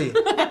 Harley.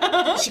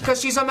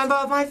 Because she's a member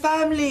of my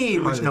family,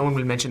 which no one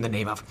will mention the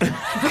name of. And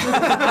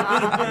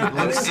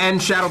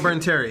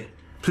Shadowburn Terry.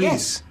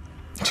 Please,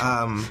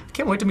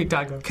 Can't wait to meet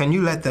Tiger. can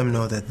you let them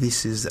know that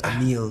this is a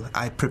meal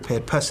I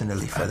prepared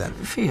personally for them?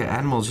 Fear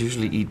animals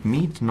usually eat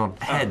meat,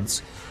 not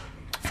heads,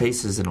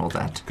 faces, and all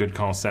that. Good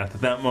call, Seth.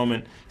 At that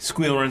moment,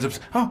 Squeal runs up.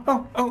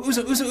 Oh,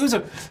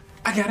 Uzo.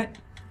 I got it.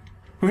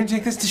 We're gonna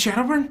take this to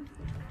Shadowburn?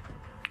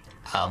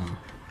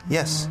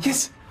 Yes.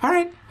 Yes. All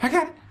right. I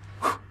got it.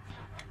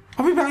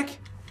 I'll be back.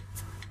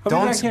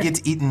 Don't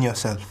get eaten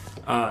yourself.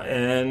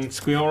 And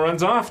Squeal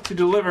runs off to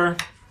deliver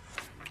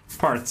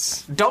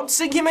parts. Don't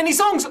sing him any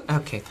songs.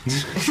 Okay.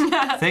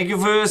 Thank you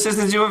for your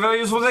assistance. You were very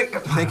useful.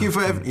 Thank you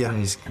for Yeah,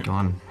 he's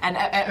gone. And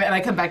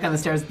I come back down the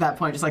stairs at that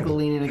point, just like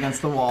leaning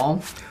against the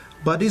wall.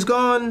 Buddy's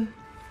gone.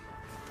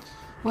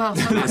 Well,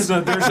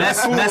 So there's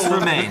Mess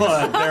remains.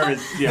 blood.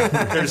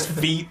 There's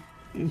feet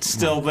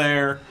still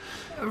there.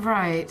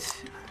 right.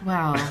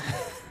 Well,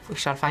 We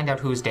shall find out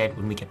who's dead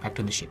when we get back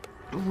to the ship.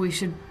 we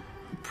should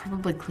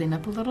probably clean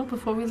up a little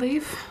before we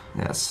leave.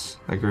 Yes,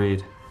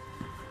 agreed.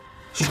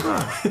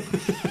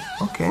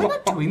 Okay. We're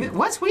not doing it.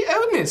 What? We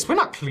own this. We're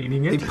not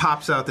cleaning He it.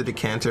 pops out the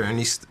decanter and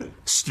he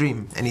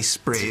stream and he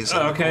sprays.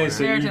 on the Okay,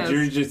 so There it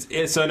you're is.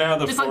 just so now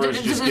the floor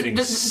is just getting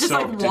just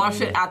soaked like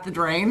wash in- it at the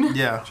drain.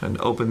 Yeah. Trying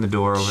to open the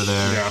door over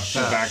there. Yeah,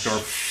 the back door.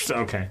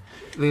 Okay,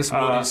 This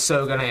wood is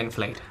so gonna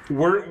inflate.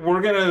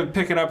 we're gonna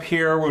pick it up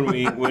here when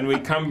we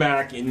come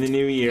back in the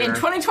new year In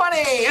 2020!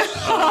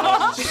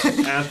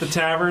 at the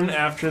tavern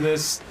after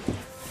this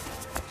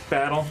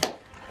battle.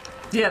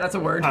 Yeah, that's a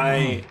word.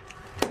 I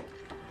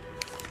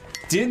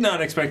did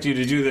not expect you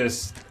to do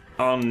this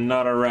on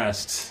not a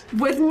rest.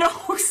 With no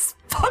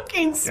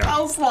fucking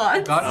spell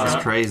slot.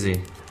 That's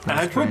crazy.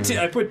 I put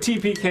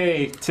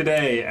TPK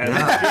today as a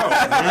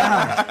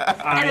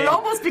joke. And it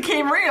almost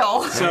became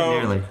real. So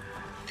Nearly.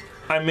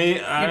 I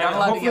made. not allowed to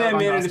Hopefully, yell I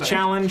made it a about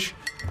challenge.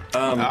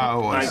 I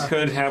was.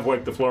 could have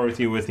wiped the floor with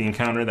you with the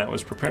encounter that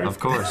was prepared. Of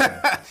course.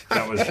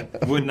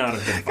 That would not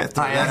have been fun.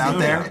 Tie that out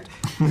there.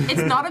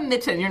 It's not a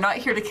mitten. You're not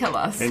here to kill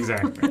us.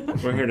 Exactly.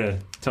 We're here to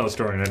tell a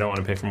story, and I don't want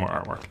to pay for more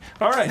artwork.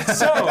 All right,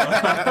 so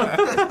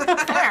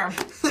Fair.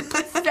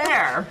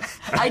 Fair.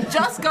 I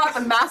just got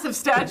the massive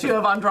statue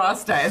of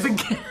Andraste as a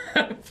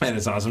gift. that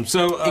is awesome.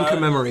 So In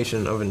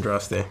commemoration of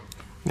Andraste.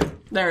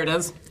 There it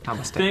is.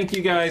 thank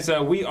you guys.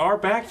 We are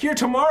back here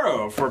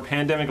tomorrow for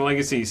Pandemic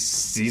Legacy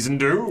Season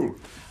 2.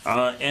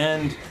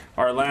 And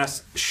our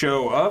last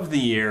show of the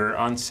year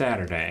on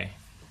Saturday.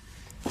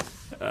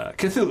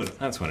 Cthulhu,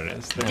 that's what it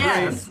is. The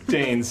Yes.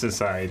 Dane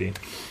Society.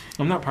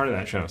 I'm not part of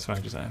that show, so I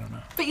don't know.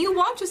 But you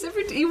watch us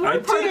every day. You were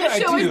part of the I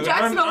show do. as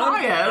Jackson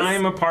Elias.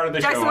 I'm a part of the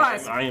Jackson show.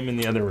 Elias. I am in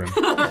the other room.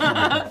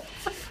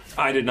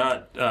 I did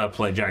not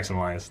play Jackson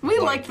Elias. We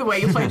like the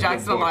way you play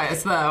Jackson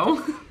Elias,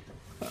 though.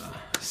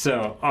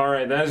 So, all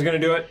right, that is going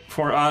to do it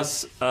for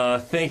us.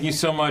 Thank you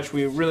so much.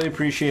 We really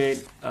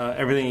appreciate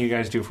everything you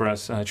guys do for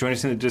us. Join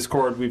us in the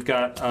Discord. We've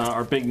got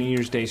our big New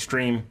Year's Day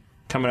stream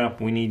coming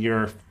up. We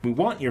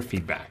want your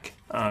feedback,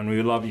 and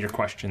we love your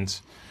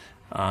questions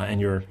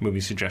and your movie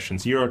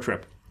suggestions.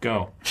 Eurotrip,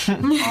 go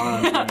on New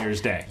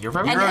Year's Day.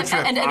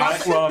 And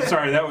also, Well, I'm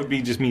sorry, that would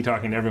be just me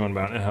talking to everyone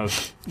about it. How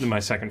it's my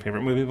second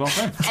favorite movie of all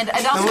time. and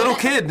The also, little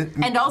kid.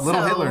 And also,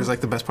 Little Hitler is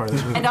like the best part of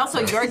this movie. And also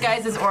your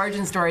guys'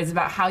 origin stories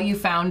about how you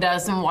found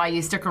us and why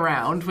you stuck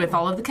around with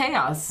all of the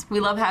chaos.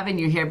 We love having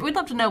you here, but we'd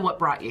love to know what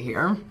brought you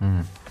here.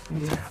 I'm not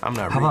How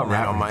reading about that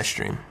Rat on Race? my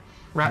stream.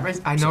 Rat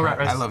Race? I know Rat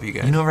Race. I love you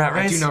guys. You know Rat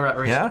I Race? do know Rat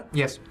Race. Yeah?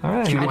 Yes. All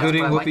right.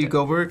 Including I liked Whoopi it.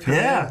 Goldberg.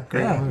 Yeah.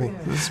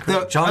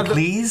 Yeah. John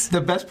Cleese? The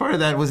best part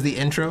of that was the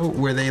intro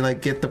where they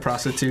like get the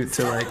prostitute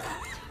to like.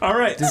 All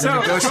right,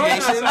 so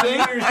negotiation New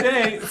Year's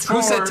Day.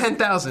 Who said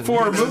 10,000?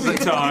 For movie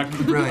talk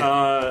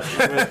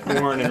with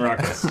Warren and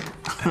Ruckus.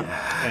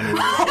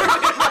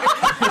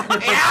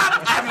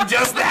 I'm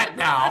just that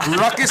now.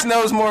 Ruckus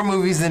knows more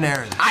movies than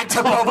Aaron. I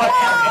took over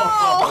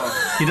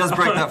He does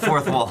break that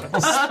fourth wall.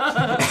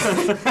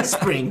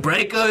 Spring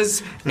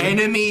Breakers,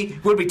 Enemy.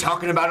 We'll be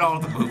talking about all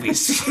the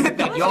movies that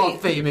you're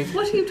faming.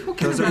 What are you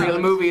talking Those are real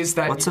movies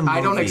that What's a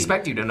I don't movie?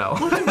 expect you to know.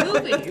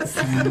 movies?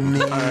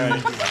 All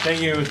right,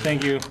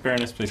 thank you,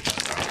 Baroness, please.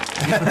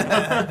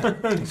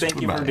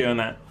 Thank you for doing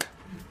that.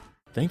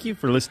 Thank you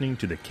for listening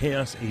to the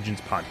Chaos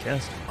Agents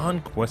podcast on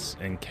Quests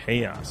and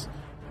Chaos.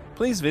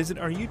 Please visit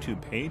our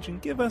YouTube page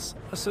and give us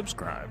a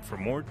subscribe for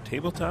more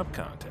tabletop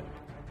content.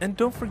 And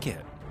don't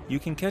forget, you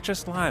can catch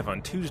us live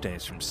on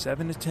Tuesdays from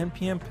 7 to 10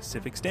 p.m.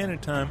 Pacific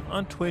Standard Time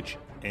on Twitch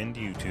and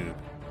YouTube.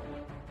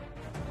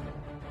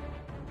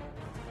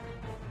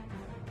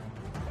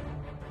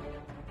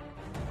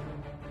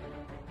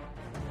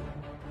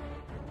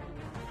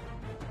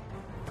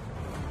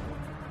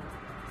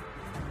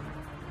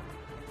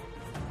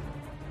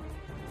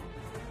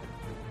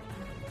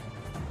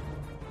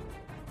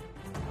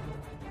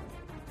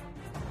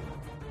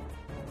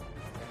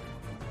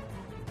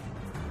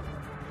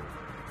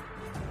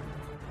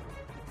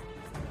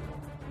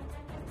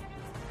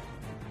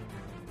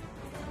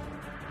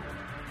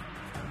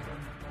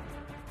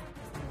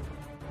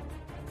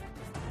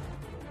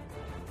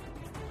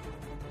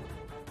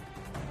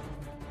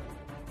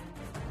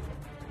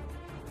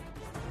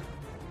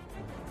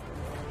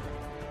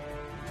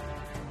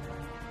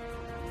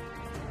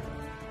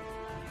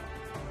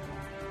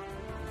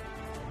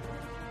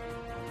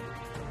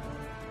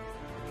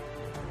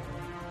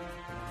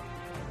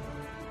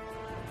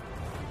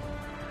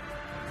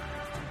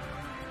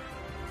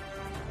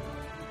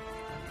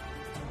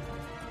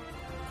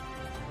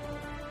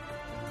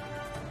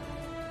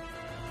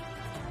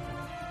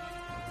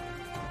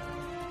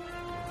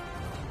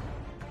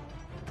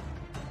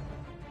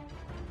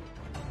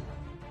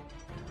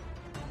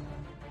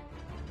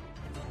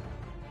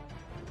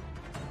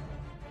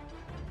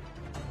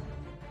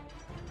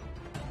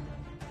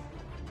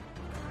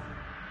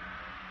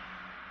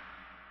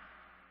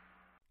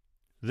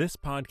 This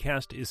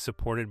podcast is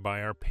supported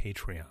by our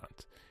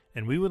Patreons,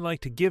 and we would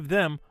like to give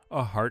them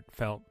a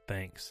heartfelt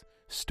thanks,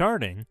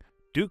 starting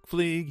Duke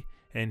Fleeg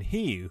and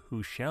He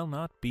Who Shall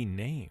Not Be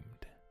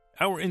Named.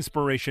 Our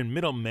inspiration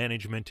middle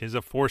management is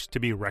a force to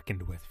be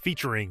reckoned with,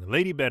 featuring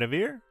Lady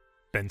Bedivere,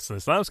 Ben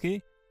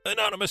Slislawski,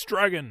 Anonymous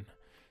Dragon,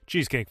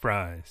 Cheesecake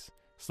Fries,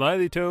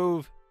 Slyly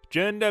Tove,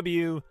 Jen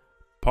W.,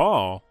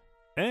 Paul,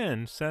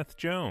 and Seth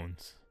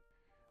Jones.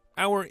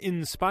 Our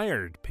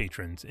inspired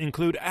patrons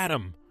include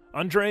Adam,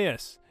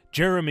 Andreas,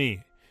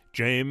 Jeremy,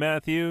 Jay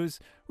Matthews,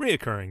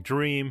 Reoccurring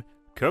Dream,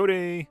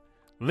 Cody,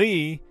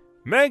 Lee,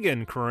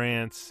 Megan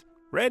Krantz,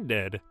 Red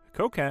Dead,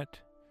 Coquette,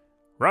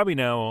 Robbie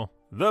Nowell,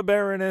 The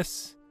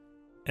Baroness,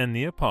 and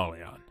the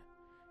Apollyon.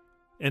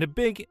 And a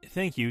big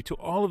thank you to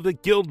all of the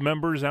guild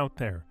members out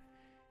there.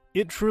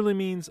 It truly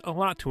means a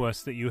lot to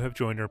us that you have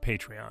joined our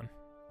Patreon.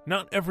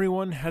 Not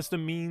everyone has the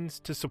means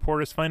to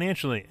support us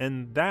financially,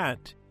 and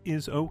that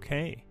is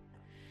okay.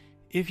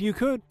 If you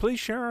could, please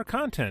share our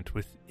content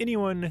with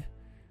anyone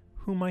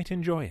who might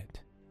enjoy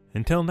it.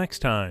 Until next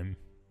time,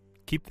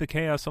 keep the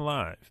chaos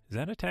alive. Is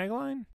that a tagline?